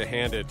just have to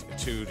hand it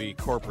to the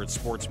corporate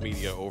sports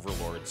media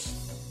overlords.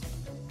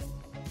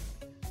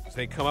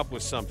 They come up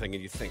with something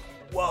and you think,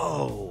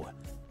 whoa,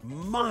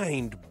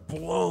 mind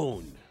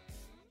blown.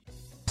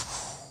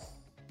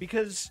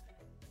 Because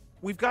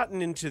we've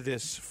gotten into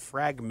this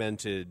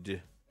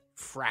fragmented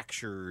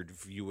fractured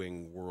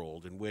viewing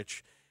world in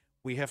which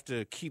we have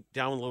to keep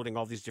downloading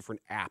all these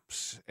different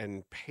apps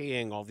and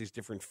paying all these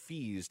different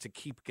fees to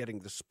keep getting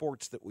the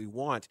sports that we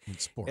want.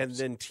 And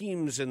then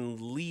teams and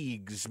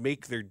leagues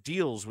make their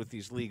deals with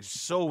these leagues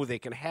so they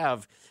can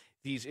have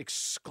these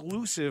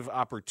exclusive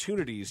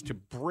opportunities to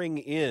bring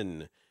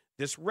in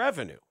this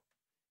revenue.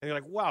 And you're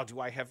like, wow, do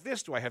I have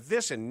this? Do I have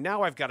this? And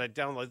now I've got to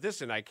download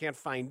this, and I can't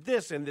find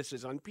this, and this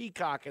is on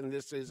Peacock, and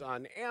this is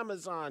on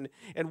Amazon.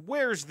 And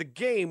where's the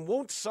game?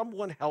 Won't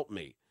someone help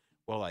me?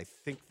 Well, I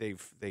think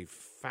they've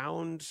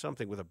found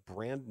something with a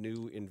brand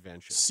new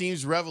invention.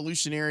 Seems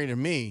revolutionary to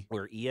me.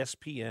 Where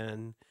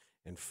ESPN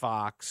and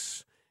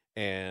Fox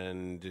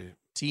and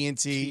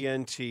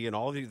TNT and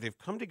all of these, they've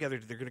come together.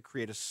 They're going to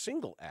create a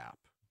single app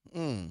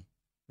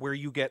where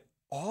you get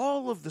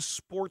all of the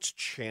sports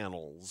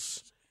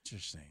channels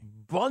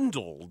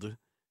bundled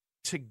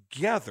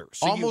together.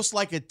 So almost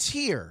like a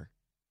tier.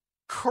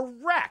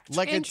 Correct.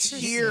 Like a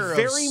tier.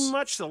 Very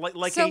much so.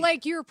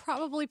 Like you're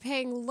probably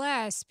paying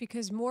less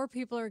because more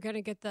people are going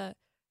to get the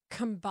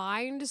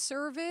combined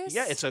service.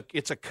 Yeah,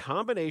 it's a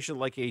combination,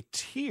 like a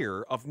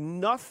tier of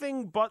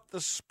nothing but the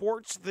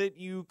sports that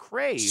you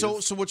crave. So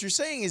what you're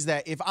saying is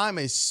that if I'm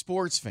a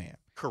sports fan,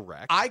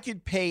 correct, I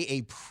could pay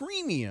a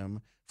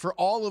premium for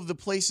all of the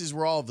places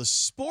where all the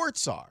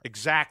sports are.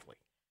 Exactly.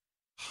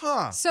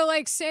 Huh. So,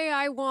 like, say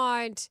I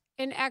want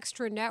an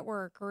extra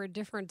network or a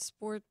different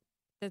sport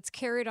that's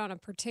carried on a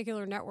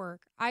particular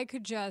network, I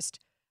could just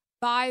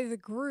buy the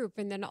group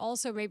and then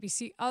also maybe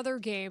see other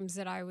games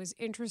that I was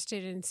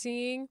interested in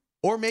seeing.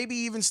 Or maybe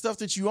even stuff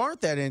that you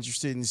aren't that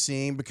interested in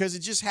seeing because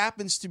it just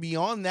happens to be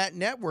on that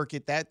network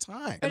at that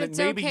time. But it's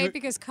okay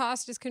because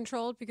cost is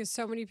controlled because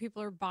so many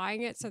people are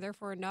buying it, so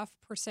therefore enough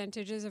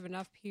percentages of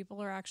enough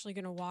people are actually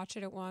going to watch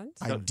it at once.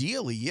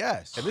 Ideally,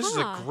 yes. And this is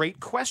a great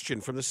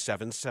question from the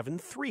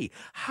 773.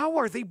 How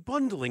are they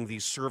bundling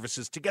these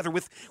services together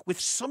with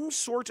some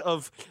sort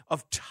of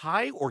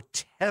tie or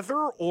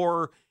tether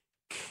or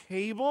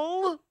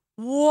cable?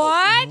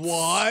 What?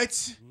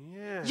 What?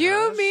 Yes.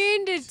 You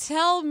mean to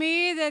tell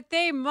me that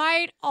they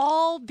might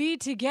all be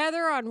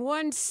together on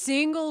one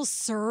single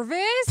service?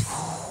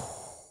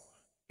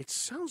 It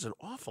sounds an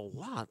awful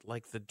lot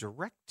like the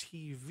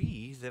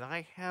DirecTV that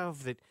I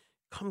have that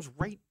comes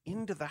right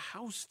into the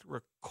house through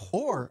a cord.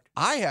 Or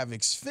I have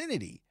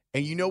Xfinity.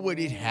 And you know what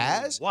it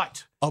has?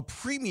 What? A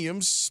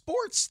premium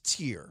sports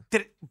tier.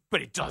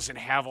 But it doesn't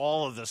have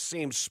all of the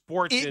same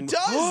sports. It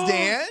does,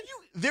 Dan.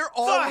 They're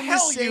all in the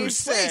same place.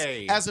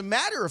 Say? As a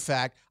matter of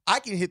fact, I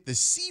can hit the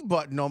C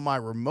button on my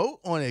remote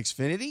on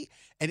Xfinity,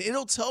 and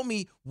it'll tell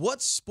me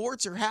what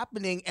sports are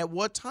happening at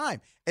what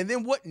time, and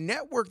then what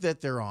network that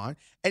they're on.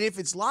 And if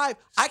it's live,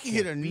 I can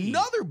hit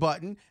another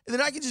button, and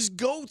then I can just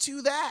go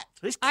to that.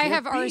 I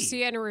have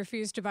RCN and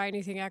refuse to buy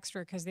anything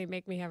extra because they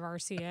make me have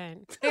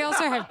RCN. They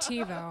also have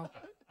TiVo.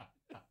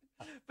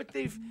 But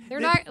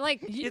they're not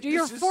like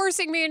you're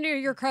forcing me into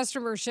your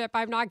customership.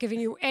 I'm not giving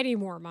you any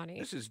more money.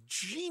 This is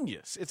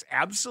genius. It's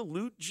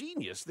absolute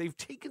genius. They've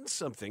taken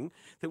something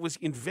that was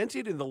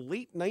invented in the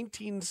late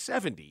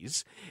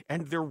 1970s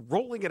and they're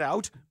rolling it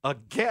out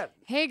again.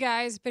 Hey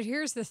guys, but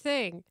here's the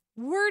thing.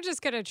 We're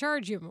just going to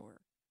charge you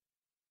more.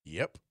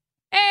 Yep.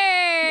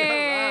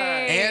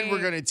 Hey! And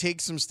we're going to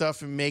take some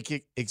stuff and make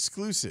it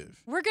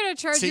exclusive. We're going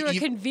to charge you a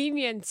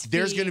convenience fee.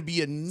 There's going to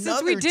be another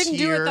since we didn't do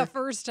tier it the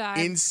first time.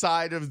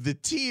 inside of the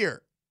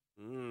tier.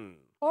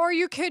 Or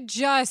you could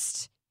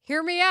just,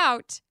 hear me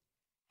out,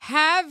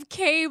 have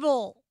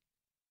cable.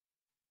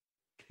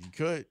 You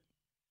could.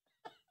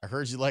 I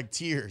heard you like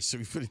tiers, so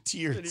we put a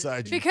tier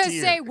inside your Because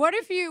tier. say, what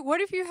if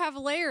you have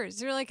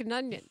layers? You're like an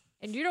onion.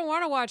 And you don't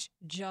want to watch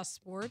just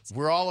sports.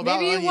 We're all about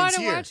maybe you onions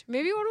here.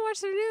 Maybe you want to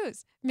watch the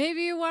news.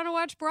 Maybe you want to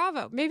watch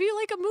Bravo. Maybe you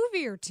like a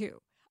movie or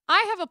two.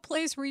 I have a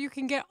place where you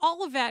can get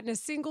all of that in a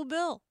single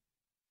bill.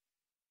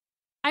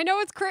 I know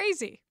it's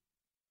crazy.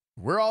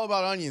 We're all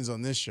about onions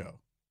on this show.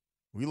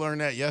 We learned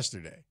that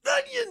yesterday.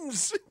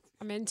 Onions!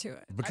 I'm into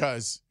it.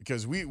 Because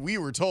we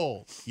were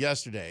told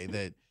yesterday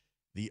that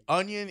the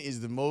onion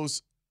is the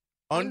most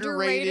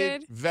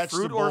underrated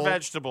vegetable. Fruit or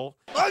vegetable.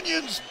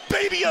 Onions,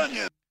 baby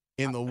onions.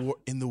 In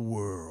the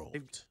world.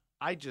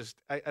 I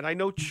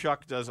know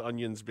Chuck does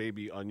onions,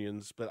 baby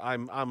onions, but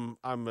I'm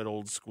an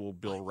old school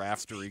Bill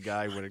Raftery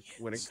guy when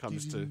it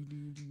comes to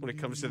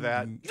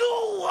that.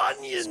 No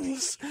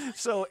onions.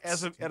 So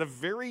at a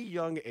very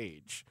young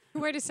age.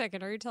 Wait a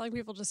second. Are you telling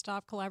people to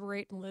stop,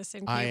 collaborate, and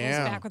listen? I Cable's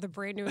am. back with a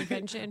brand new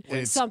invention.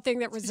 It's- Something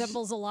that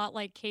resembles a lot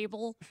like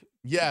cable.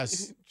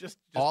 Yes. just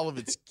all of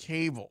it's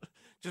cable.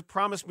 Just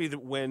promise me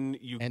that when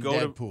you And go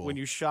Deadpool. to when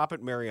you shop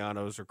at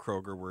Mariano's or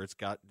Kroger, where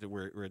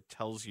it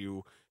tells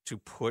you to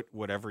put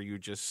whatever you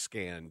just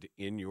scanned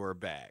in your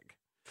bag.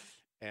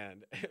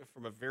 And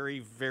from a very,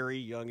 very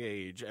young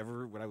age,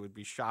 when I would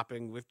be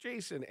shopping with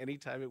Jason,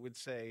 anytime it would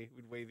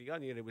weigh the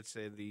onion, it would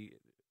say the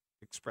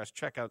express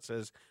checkout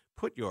says,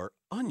 "Put your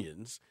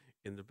onions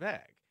in the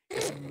bag."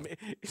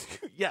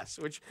 Yes,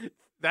 which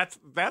That's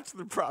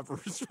the proper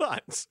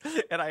response.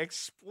 And I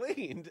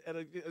explained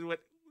and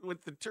what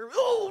with the term,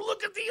 oh,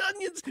 look at the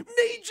onions,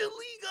 Major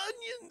League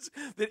onions.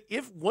 That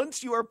if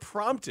once you are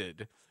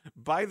prompted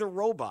by the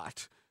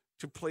robot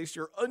to place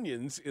your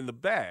onions in the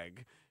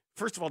bag,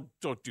 first of all,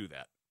 don't do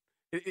that.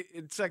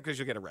 It's not because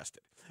you'll get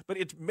arrested. But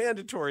it's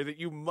mandatory that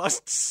you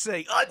must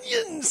say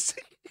onions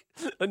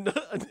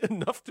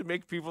enough to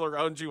make people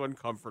around you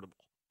uncomfortable.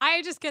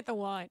 I just get the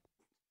one.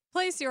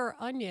 Place your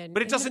onion.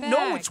 But it doesn't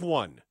know it's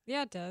one.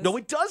 Yeah, it does. No,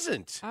 it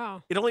doesn't.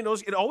 Oh. It only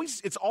knows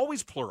it's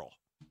always plural.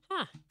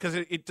 Huh. Because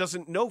it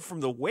doesn't know from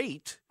the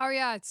weight. Oh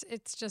yeah,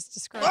 it's just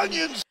describing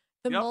Onions!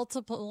 the Yep.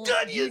 multiple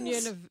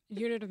Onions!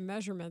 unit of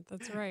measurement.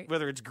 That's right.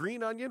 Whether it's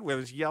green onion,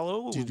 whether it's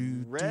yellow,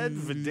 red,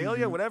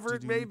 Vidalia, whatever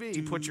it may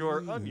be, put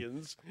your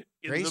onions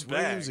in Grace the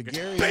bag. Williams and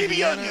Gary Baby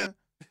Indiana. onion.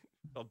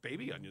 Well,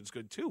 baby onion's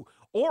good too.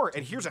 Or,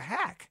 and here's a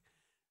hack.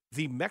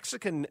 The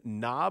Mexican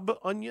knob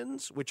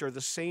onions, which are the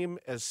same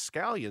as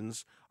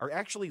scallions, are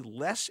actually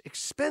less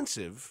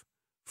expensive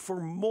for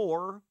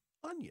more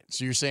onions.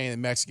 So you're saying that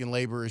Mexican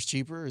labor is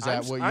cheaper? Is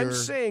that what you're? I'm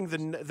saying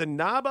the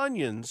knob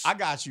onions. I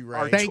got you, Ray.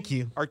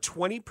 Are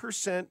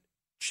 20%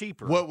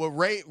 cheaper. What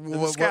Ray? than the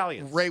What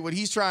scallions. Ray? What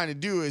he's trying to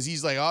do is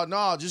he's like, oh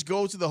no, just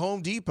go to the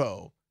Home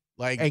Depot,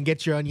 like, and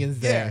get your onions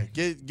there.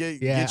 Get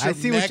Yeah, get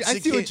your I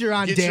see what you're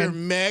on, Get Dan. your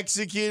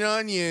Mexican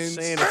onions.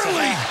 Saying it's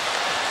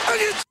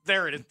onions.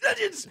 There it is.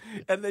 Onions.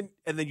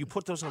 And then you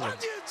put those on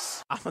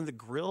the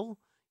grill.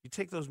 You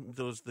take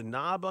the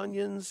knob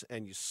onions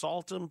and you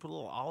salt them, put a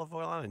little olive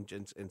oil on,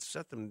 and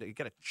set them. You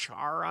get a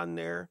char on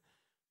there.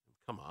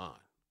 Come on.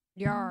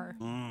 Yar.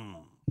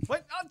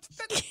 What?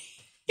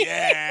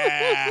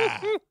 Yeah.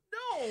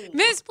 No.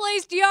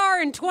 Misplaced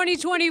yar in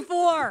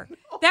 2024.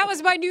 That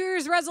was my New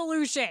Year's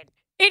resolution.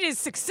 It is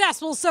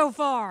successful so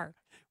far.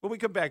 When we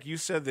come back, you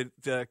said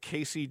that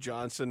Casey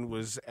Johnson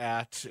was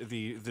at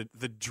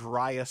the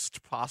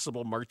driest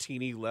possible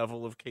martini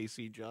level of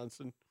Casey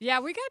Johnson. Yeah,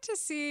 we got to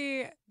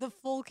see the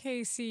full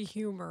KC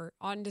humor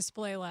on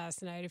display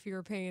last night, if you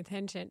were paying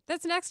attention.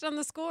 That's next on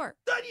The Score.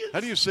 How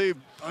do you say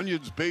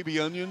onions, baby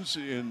onions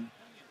in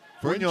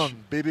French?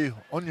 Onion, baby,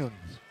 onions.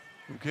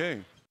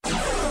 Okay.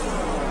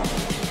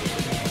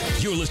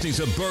 You're listening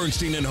to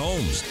Bernstein and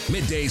Holmes,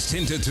 middays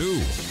 10 to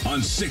 2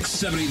 on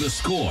 670 The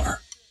Score.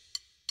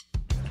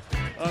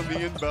 On the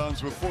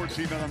inbounds with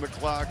 14 on the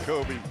clock,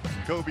 Kobe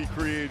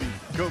creating.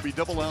 Kobe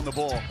double on the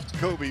ball.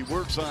 Kobe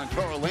works on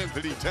Karl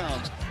Anthony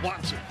Towns.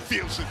 Wants it,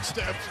 feels it,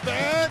 steps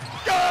back.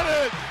 Got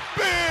it!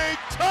 Big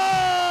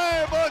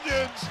time,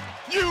 Onions!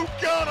 You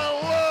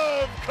gotta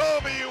love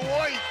Kobe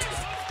White.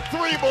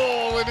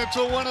 3-ball, and it's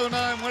a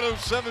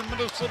 107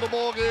 minutes of the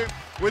ball game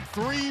with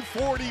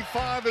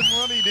 3:45 and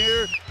running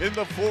here in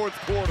the fourth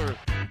quarter.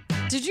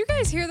 Did you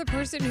guys hear the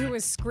person who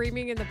was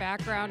screaming in the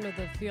background of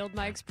the field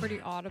mics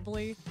pretty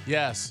audibly?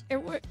 Yes.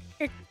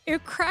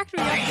 It cracked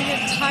me up the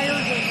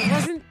entire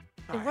game.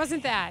 It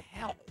wasn't that.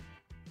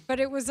 But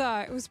it was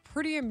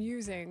pretty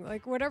amusing.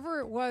 Like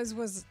whatever it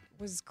was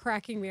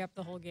cracking me up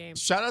the whole game.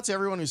 Shout out to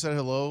everyone who said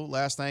hello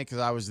last night, because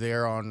I was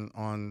there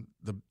on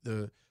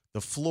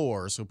the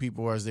floor. So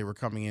people, as they were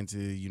coming into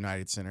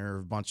United Center,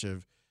 a bunch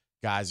of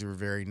guys who were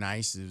very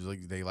nice. It was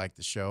like they liked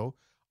the show.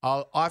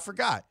 I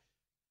forgot.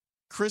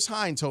 Chris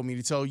Hine told me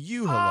to tell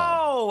you hello.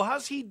 Oh,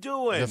 how's he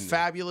doing? The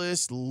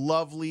fabulous,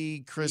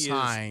 lovely Chris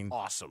Hine.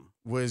 Awesome.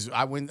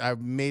 I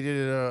made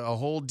it a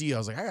whole deal. I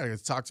was like, I gotta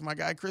talk to my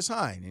guy Chris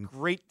Hine. And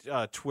great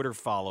Twitter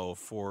follow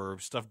for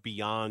stuff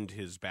beyond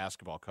his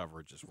basketball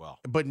coverage as well.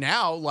 But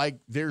now, like,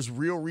 there's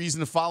real reason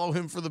to follow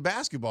him for the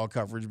basketball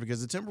coverage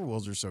because the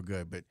Timberwolves are so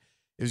good. But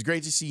it was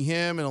great to see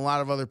him and a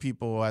lot of other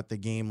people at the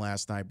game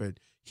last night. But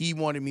he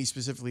wanted me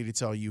specifically to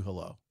tell you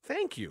hello.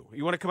 Thank you.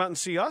 You want to come out and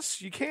see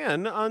us? You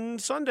can on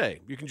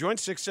Sunday. You can join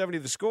 670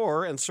 The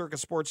Score and Circa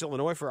Sports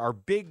Illinois for our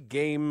big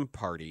game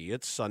party.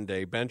 It's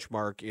Sunday.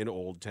 Benchmark in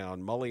Old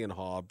Town. Mully and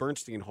Haw,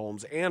 Bernstein,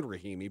 Holmes, and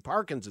Rahimi,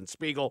 Parkins and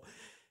Spiegel.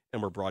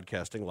 And we're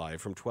broadcasting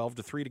live from 12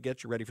 to 3 to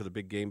get you ready for the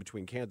big game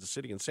between Kansas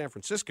City and San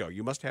Francisco.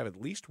 You must have at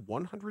least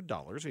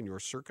 $100 in your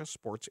Circa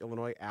Sports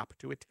Illinois app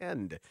to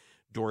attend.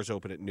 Doors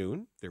open at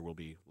noon. There will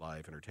be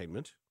live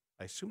entertainment.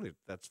 I assume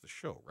that's the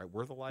show, right?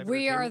 We're the live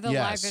We entertainment? are the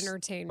live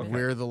entertainment.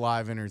 We're the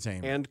live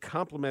entertainment. And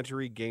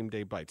complimentary game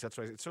day bites. That's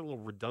why it's a little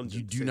redundant.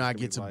 You do not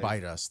get to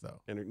bite us, though.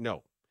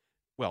 No.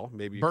 Well,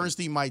 maybe.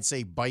 Bernstein might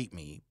say bite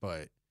me,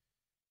 but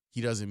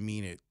he doesn't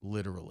mean it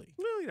literally.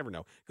 Well, you never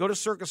know. Go to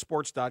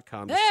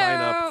circasports.com to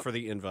sign up for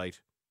the invite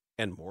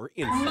and more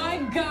info. Oh my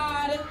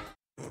God.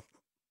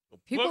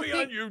 Put me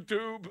on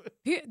YouTube.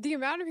 The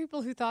amount of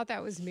people who thought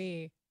that was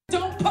me.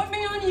 Don't put me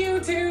on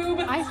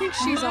YouTube. I think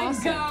she's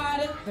awesome.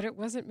 God. But it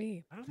wasn't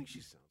me. I don't think she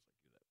sounds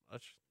like you that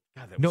much.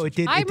 God, that No, was it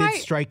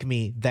did strike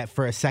me that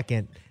for a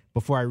second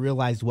before I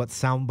realized what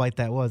soundbite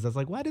that was. I was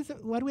like, why do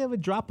we have a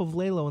drop of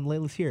Layla when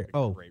Layla's here?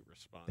 Oh, great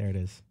response. There it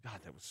is. God,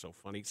 that was so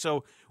funny.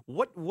 So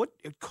what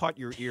caught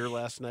your ear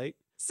last night?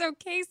 So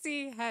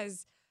Casey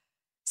has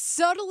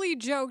subtly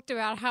joked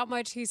about how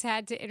much he's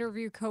had to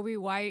interview Kobe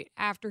White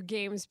after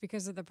games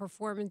because of the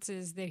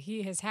performances that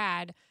he has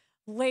had.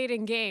 late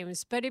in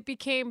games, but it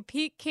became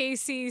Pete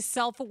Casey's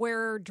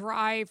self-aware,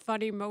 dry,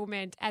 funny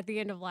moment at the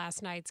end of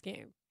last night's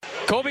game.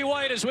 Kobe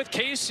White is with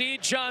Casey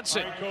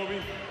Johnson. All right,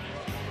 Kobe.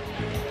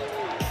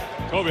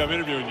 Kobe, I'm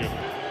interviewing you.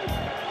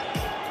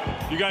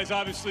 You guys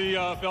obviously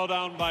fell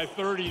down by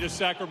 30 to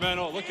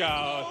Sacramento. Look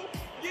out.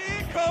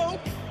 Yeah, Kobe.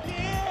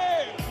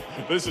 Yeah.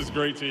 This is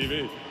great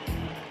TV.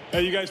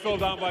 Hey, you guys fell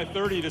down by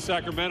 30 to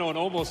Sacramento and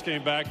almost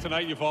came back.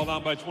 Tonight you fall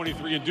down by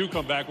 23 and do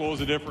come back. What was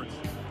the difference?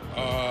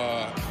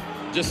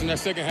 Just in that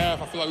second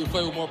half, I feel like we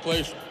played with more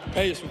pace.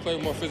 We played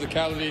with more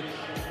physicality.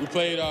 We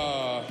played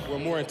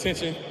with more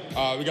intention.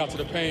 We got to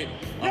the paint.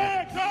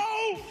 Yeah,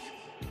 Kobe.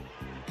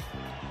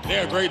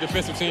 They're a great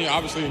defensive team,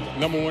 obviously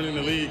number one in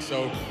the league.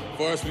 So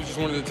for us, we just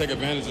wanted to take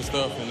advantage of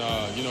stuff and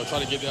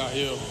try to get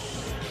downhill.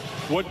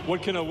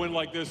 What can a win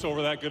like this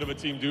over that good of a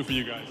team do for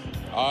you guys?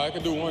 It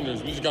can do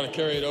wonders. We just got to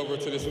carry it over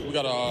to this. We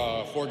got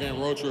a 4-game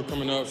road trip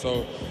coming up,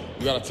 so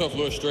we got a tough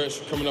little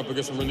stretch coming up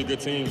against some really good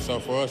teams. So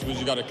for us, we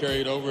just got to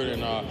carry it over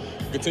and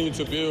continue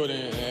to build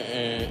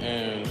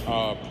and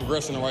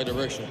progress in the right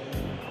direction.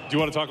 Do you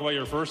want to talk about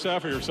your first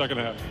half or your second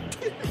half?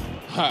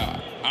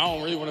 I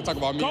don't really want to talk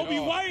about me Kobe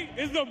at all. White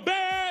is the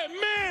bad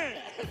man.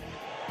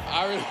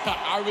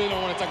 I really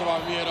don't want to talk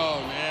about me at all,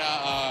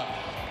 man.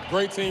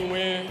 Great team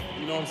win.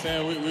 You know what I'm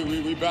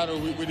saying? We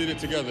battled. We did it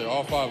together.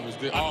 All 5 of us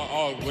did.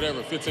 All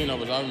 15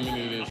 of us. However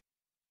many it is.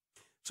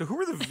 So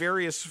who are the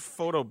various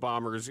photo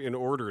bombers in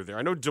order there?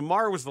 I know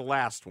DeMar was the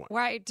last one.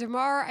 Right,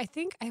 DeMar, I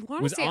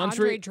want to say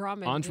Andre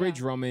Drummond. Andre yeah.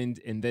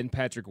 Drummond, and then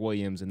Patrick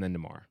Williams, and then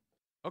DeMar.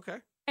 Okay.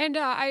 And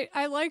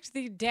I liked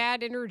the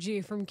dad energy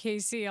from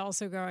KC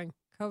also going,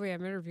 Kobe,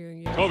 I'm interviewing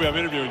you. Kobe, I'm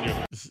interviewing you.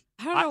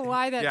 I don't know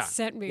why that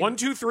sent me. 1,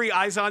 2, 3,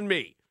 eyes on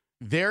me.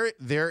 Their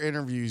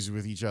interviews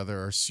with each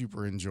other are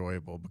super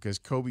enjoyable because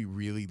Kobe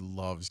really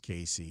loves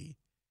KC.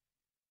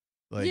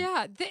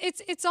 Yeah,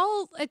 it's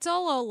all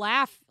a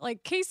laugh.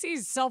 Like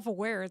Casey's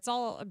self-aware. It's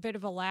all a bit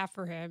of a laugh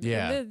for him.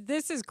 Yeah, and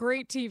this is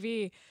great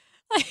TV.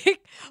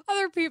 Like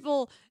other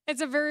people,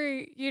 it's a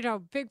very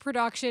big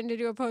production to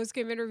do a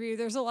post-game interview.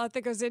 There's a lot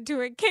that goes into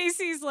it.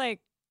 Casey's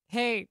like,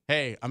 hey,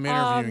 I'm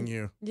interviewing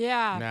you.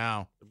 Yeah,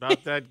 now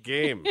about that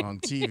game on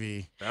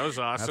TV. That was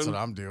awesome. That's what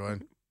I'm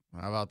doing.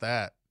 How about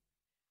that?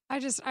 I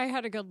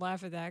had a good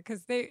laugh at that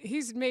because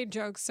he's made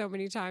jokes so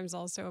many times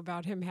also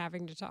about him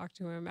having to talk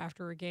to him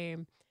after a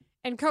game.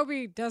 And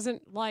Kobe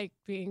doesn't like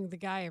being the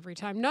guy every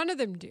time. None of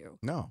them do.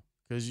 No,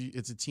 because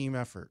it's a team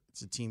effort.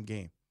 It's a team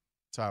game.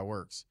 That's how it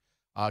works.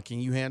 Can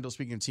you handle,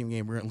 speaking of team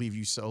game, we're going to leave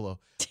you solo.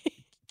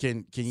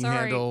 Can you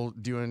handle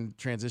doing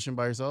transition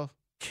by yourself?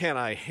 Can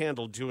I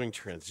handle doing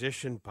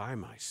transition by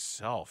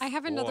myself? I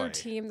have another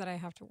team that I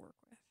have to work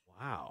with.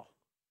 Wow.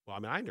 Well, I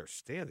mean, I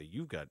understand that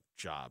you've got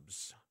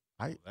jobs.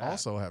 I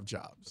also have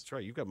jobs. That's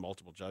right. You've got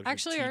multiple jobs.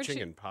 Actually, You're aren't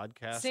teaching you and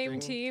podcasting. Same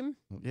team?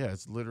 Yeah,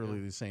 it's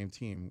literally the same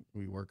team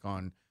we work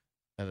on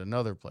at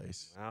another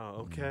place.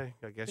 Oh, okay.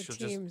 I guess The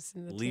you'll teams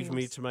and just the leave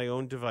me teams. to my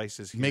own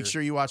devices here. Make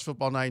sure you watch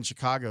Football Night in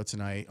Chicago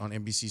tonight on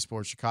NBC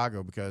Sports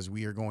Chicago because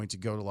we are going to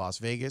go to Las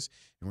Vegas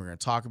and we're going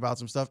to talk about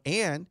some stuff.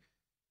 And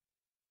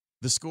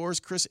the Score's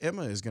Chris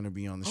Emma is going to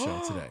be on the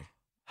show today.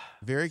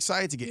 Very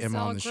excited to get Emma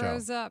on the show.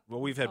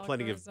 Well, we've had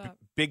plenty of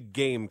big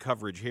game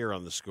coverage here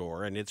on The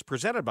Score, and it's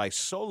presented by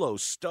Solo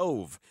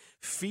Stove.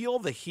 Feel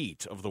the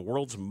heat of the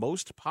world's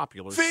most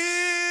popular... Feel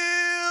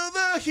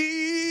the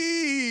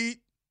heat!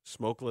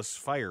 Smokeless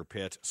fire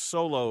pit,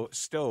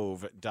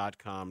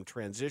 solostove.com.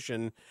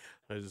 Transition,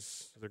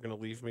 as they're going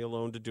to leave me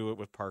alone to do it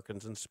with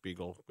Parkins and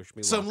Spiegel. Wish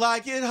me Some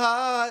luck. like it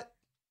hot.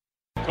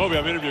 Kobe,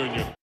 I'm interviewing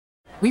you.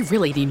 We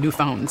really need new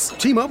phones.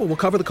 T-Mobile will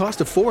cover the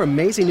cost of 4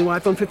 amazing new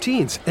iPhone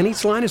 15s, and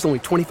each line is only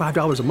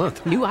 $25 a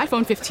month. New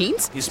iPhone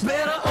 15s? It's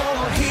better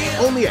over here.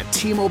 Only at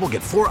T-Mobile,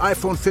 get 4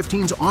 iPhone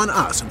 15s on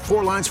us and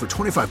 4 lines for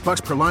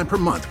 $25 per line per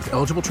month with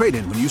eligible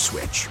trade-in when you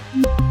switch.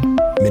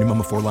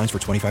 Minimum of 4 lines for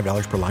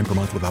 $25 per line per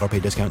month with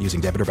autopay discount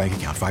using debit or bank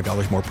account.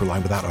 $5 more per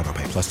line without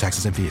autopay, plus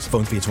taxes and fees.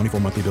 Phone fee at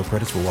 24 monthly bill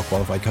credits for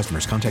well-qualified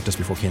customers. Contact us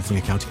before canceling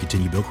account to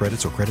continue bill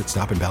credits or credit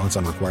stop and balance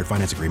on required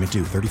finance agreement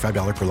due.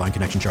 $35 per line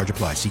connection charge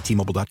applies. See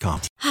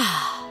T-Mobile.com.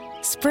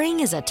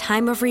 Spring is a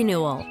time of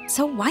renewal,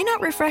 so why not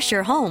refresh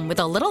your home with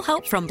a little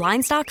help from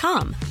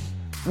Blinds.com?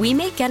 We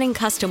make getting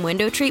custom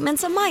window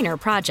treatments a minor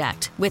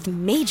project with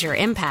major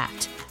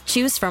impact.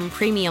 Choose from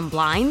premium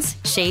blinds,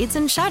 shades,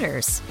 and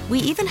shutters. We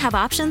even have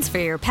options for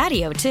your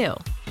patio, too.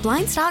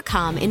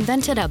 Blinds.com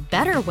invented a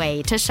better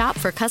way to shop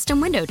for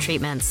custom window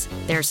treatments.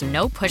 There's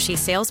no pushy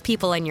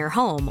salespeople in your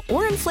home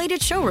or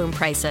inflated showroom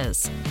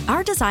prices.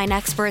 Our design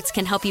experts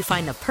can help you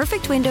find the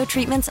perfect window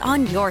treatments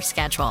on your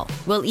schedule.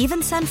 We'll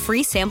even send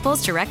free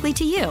samples directly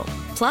to you.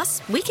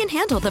 Plus, we can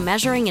handle the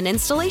measuring and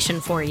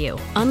installation for you.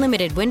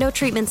 Unlimited window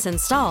treatments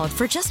installed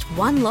for just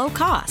one low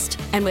cost.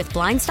 And with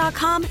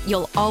Blinds.com,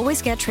 you'll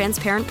always get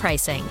transparent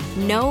pricing.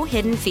 No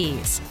hidden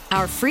fees.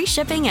 Our free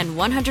shipping and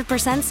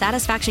 100%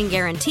 satisfaction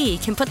guarantee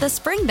can put the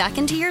spring back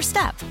into your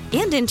step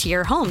and into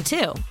your home,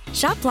 too.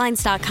 Shop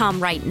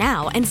Blinds.com right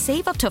now and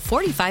save up to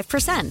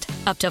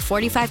 45%. Up to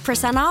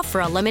 45% off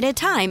for a limited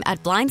time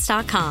at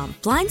Blinds.com.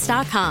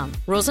 Blinds.com.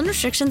 Rules and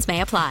restrictions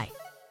may apply.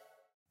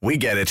 We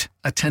get it.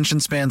 Attention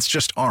spans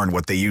just aren't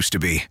what they used to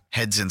be.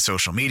 Heads in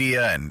social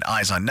media and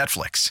eyes on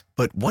Netflix.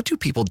 But what do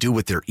people do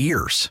with their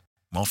ears?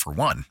 Well, for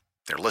one,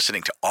 they're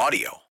listening to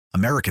audio.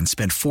 Americans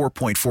spend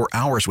 4.4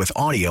 hours with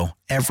audio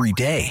every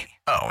day.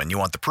 Oh, and you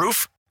want the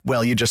proof?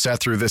 Well, you just sat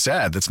through this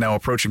ad that's now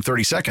approaching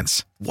 30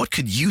 seconds. What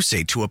could you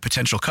say to a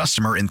potential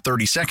customer in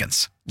 30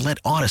 seconds? Let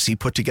Odyssey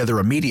put together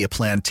a media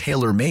plan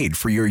tailor-made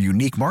for your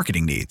unique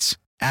marketing needs.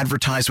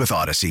 Advertise with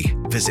Odyssey.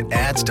 Visit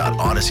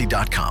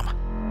ads.odyssey.com.